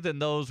likely than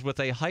those with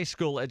a high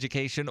school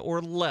education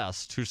or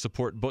less to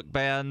support book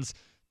bans,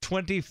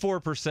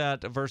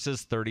 24%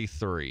 versus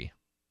 33%.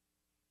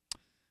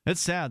 That's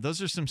sad.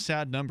 Those are some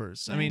sad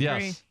numbers. I mean,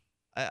 yes.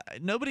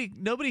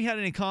 Nobody had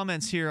any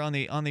comments here on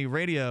the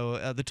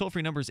radio. The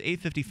toll-free number is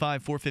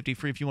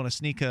 855-450-FREE if you want to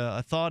sneak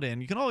a thought in.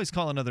 You can always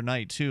call another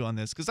night, too, on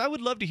this, because I would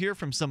love to hear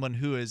from someone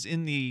who is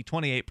in the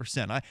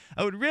 28%.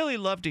 I would really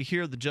love to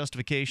hear the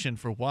justification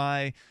for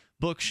why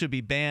books should be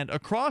banned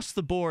across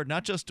the board,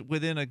 not just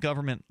within a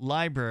government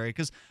library,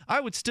 because I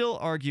would still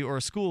argue,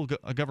 or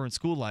a government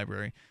school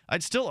library,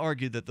 I'd still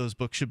argue that those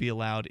books should be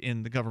allowed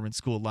in the government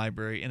school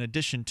library in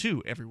addition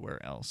to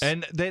everywhere else.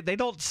 And they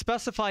don't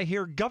specify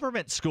here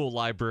government school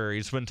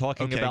libraries when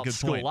talking about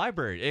school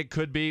library. It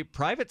could be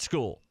private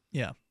school.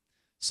 Yeah.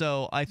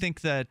 So I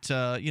think that,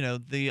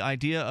 the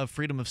idea of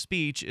freedom of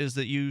speech is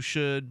that you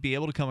should be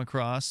able to come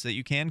across, that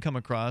you can come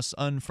across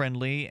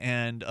unfriendly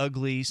and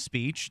ugly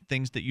speech,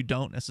 things that you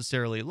don't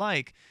necessarily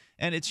like,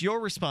 and it's your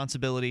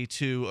responsibility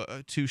to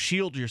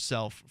shield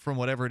yourself from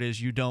whatever it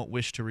is you don't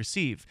wish to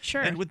receive.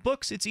 Sure. And with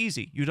books, it's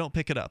easy. You don't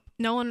pick it up.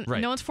 No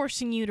one's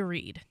forcing you to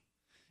read.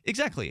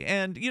 Exactly.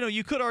 And,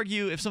 you could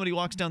argue if somebody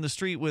walks down the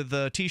street with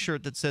a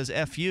T-shirt that says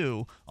F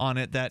you on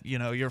it that,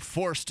 you're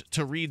forced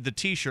to read the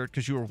T-shirt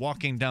because you were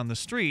walking down the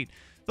street.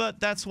 But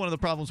that's one of the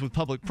problems with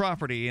public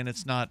property, and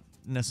it's not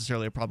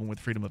necessarily a problem with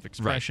freedom of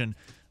expression.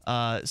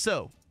 Right.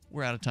 So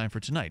we're out of time for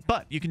tonight.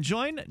 But you can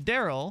join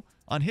Darryl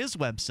on his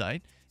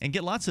website and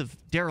get lots of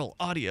Darryl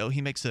audio.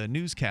 He makes a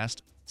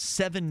newscast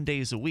 7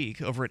 days a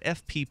week over at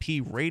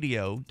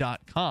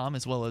fppradio.com,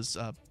 as well as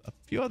a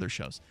few other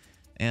shows.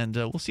 And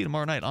we'll see you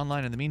tomorrow night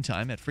online in the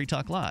meantime at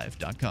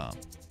freetalklive.com.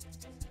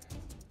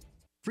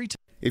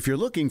 If you're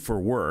looking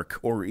for work,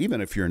 or even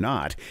if you're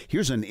not,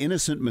 here's an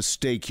innocent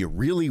mistake you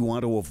really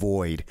want to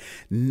avoid.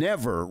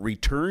 Never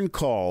return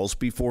calls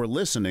before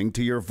listening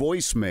to your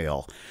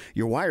voicemail.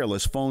 Your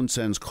wireless phone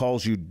sends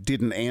calls you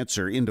didn't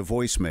answer into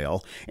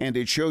voicemail, and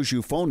it shows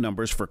you phone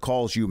numbers for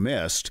calls you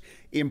missed.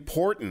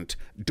 Important.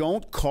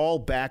 Don't call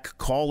back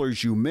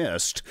callers you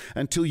missed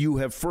until you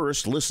have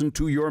first listened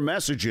to your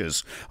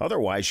messages.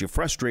 Otherwise, you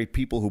frustrate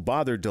people who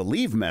bothered to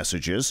leave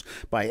messages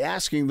by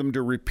asking them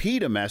to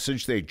repeat a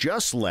message they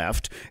just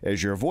left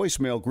as your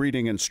voicemail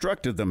greeting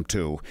instructed them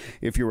to.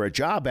 If you're a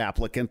job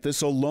applicant,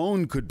 this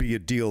alone could be a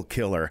deal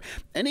killer.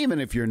 And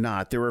even if you're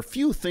not, there are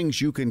few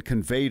things you can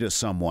convey to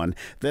someone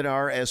that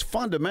are as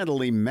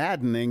fundamentally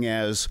maddening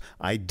as,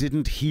 "I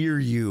didn't hear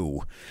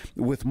you."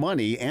 With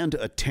money and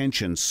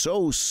attention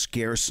so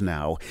scarce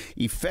now,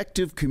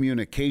 effective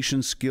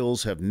communication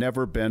skills have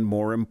never been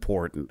more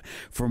important.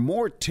 For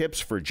more tips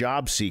for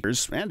job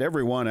seekers and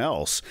everyone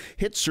else,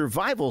 hit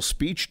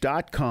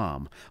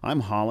survivalspeech.com.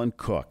 I'm Holland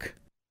Cook.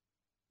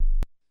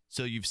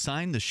 So you've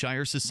signed the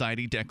Shire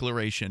Society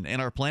Declaration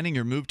and are planning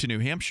your move to New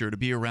Hampshire to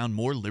be around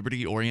more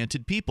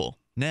liberty-oriented people.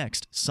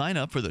 Next, sign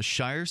up for the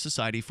Shire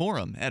Society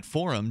Forum at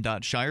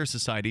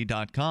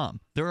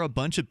forum.shiresociety.com. There are a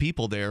bunch of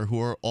people there who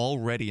are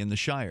already in the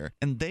Shire,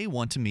 and they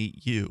want to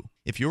meet you.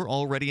 If you're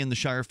already in the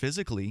Shire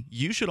physically,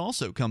 you should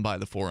also come by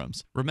the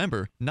forums.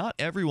 Remember, not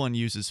everyone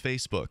uses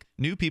Facebook.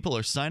 New people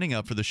are signing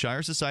up for the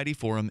Shire Society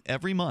Forum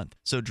every month,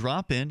 so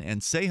drop in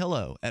and say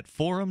hello at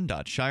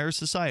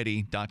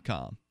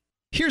forum.shiresociety.com.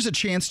 Here's a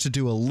chance to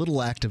do a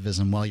little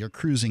activism while you're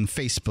cruising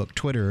Facebook,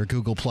 Twitter, or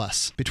Google+.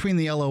 Between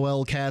the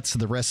LOL cats,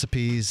 the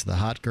recipes, the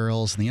hot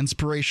girls, and the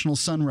inspirational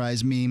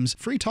sunrise memes,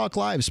 Free Talk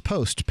Live's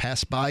posts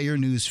pass by your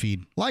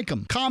newsfeed. Like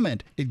them,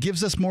 comment. It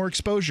gives us more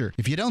exposure.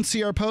 If you don't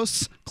see our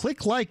posts,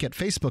 click like at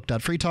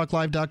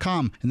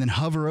facebook.freetalklive.com and then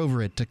hover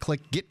over it to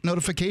click Get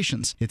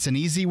Notifications. It's an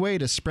easy way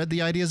to spread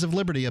the ideas of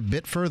liberty a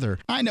bit further.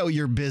 I know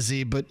you're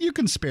busy, but you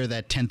can spare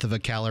that 1/10 of a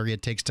calorie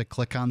it takes to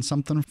click on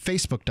something.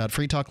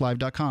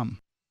 facebook.freetalklive.com.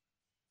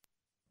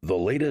 The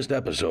latest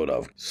episode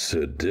of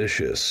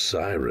Seditious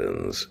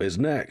Sirens is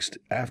next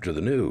after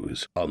the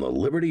news on the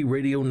Liberty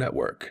Radio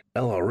Network,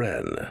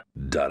 LRN.FM.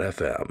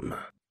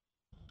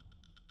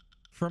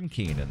 From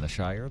Keene in the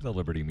Shire, the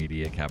Liberty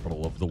Media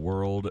capital of the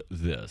world,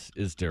 this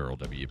is Darryl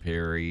W.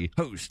 Perry,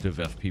 host of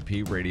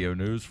FPP Radio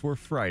News for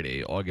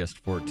Friday,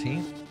 August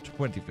 14th,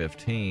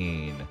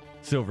 2015.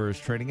 Silver is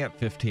trading at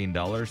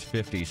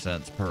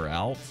 $15.50 per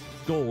ounce.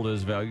 Gold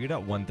is valued at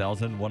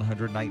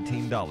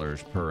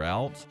 $1,119 per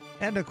ounce.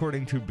 And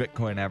according to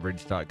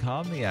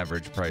BitcoinAverage.com, the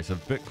average price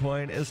of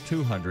Bitcoin is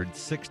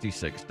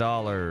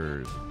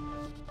 $266.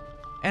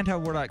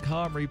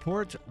 Antiwar.com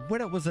reports when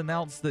it was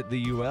announced that the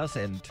U.S.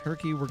 and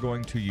Turkey were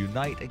going to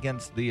unite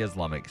against the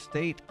Islamic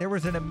State, there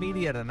was an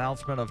immediate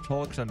announcement of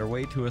talks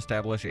underway to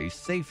establish a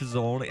safe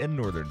zone in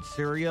northern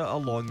Syria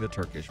along the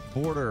Turkish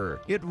border.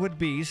 It would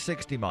be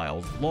 60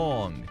 miles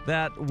long.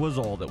 That was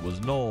all that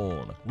was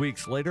known.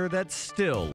 Weeks later, that still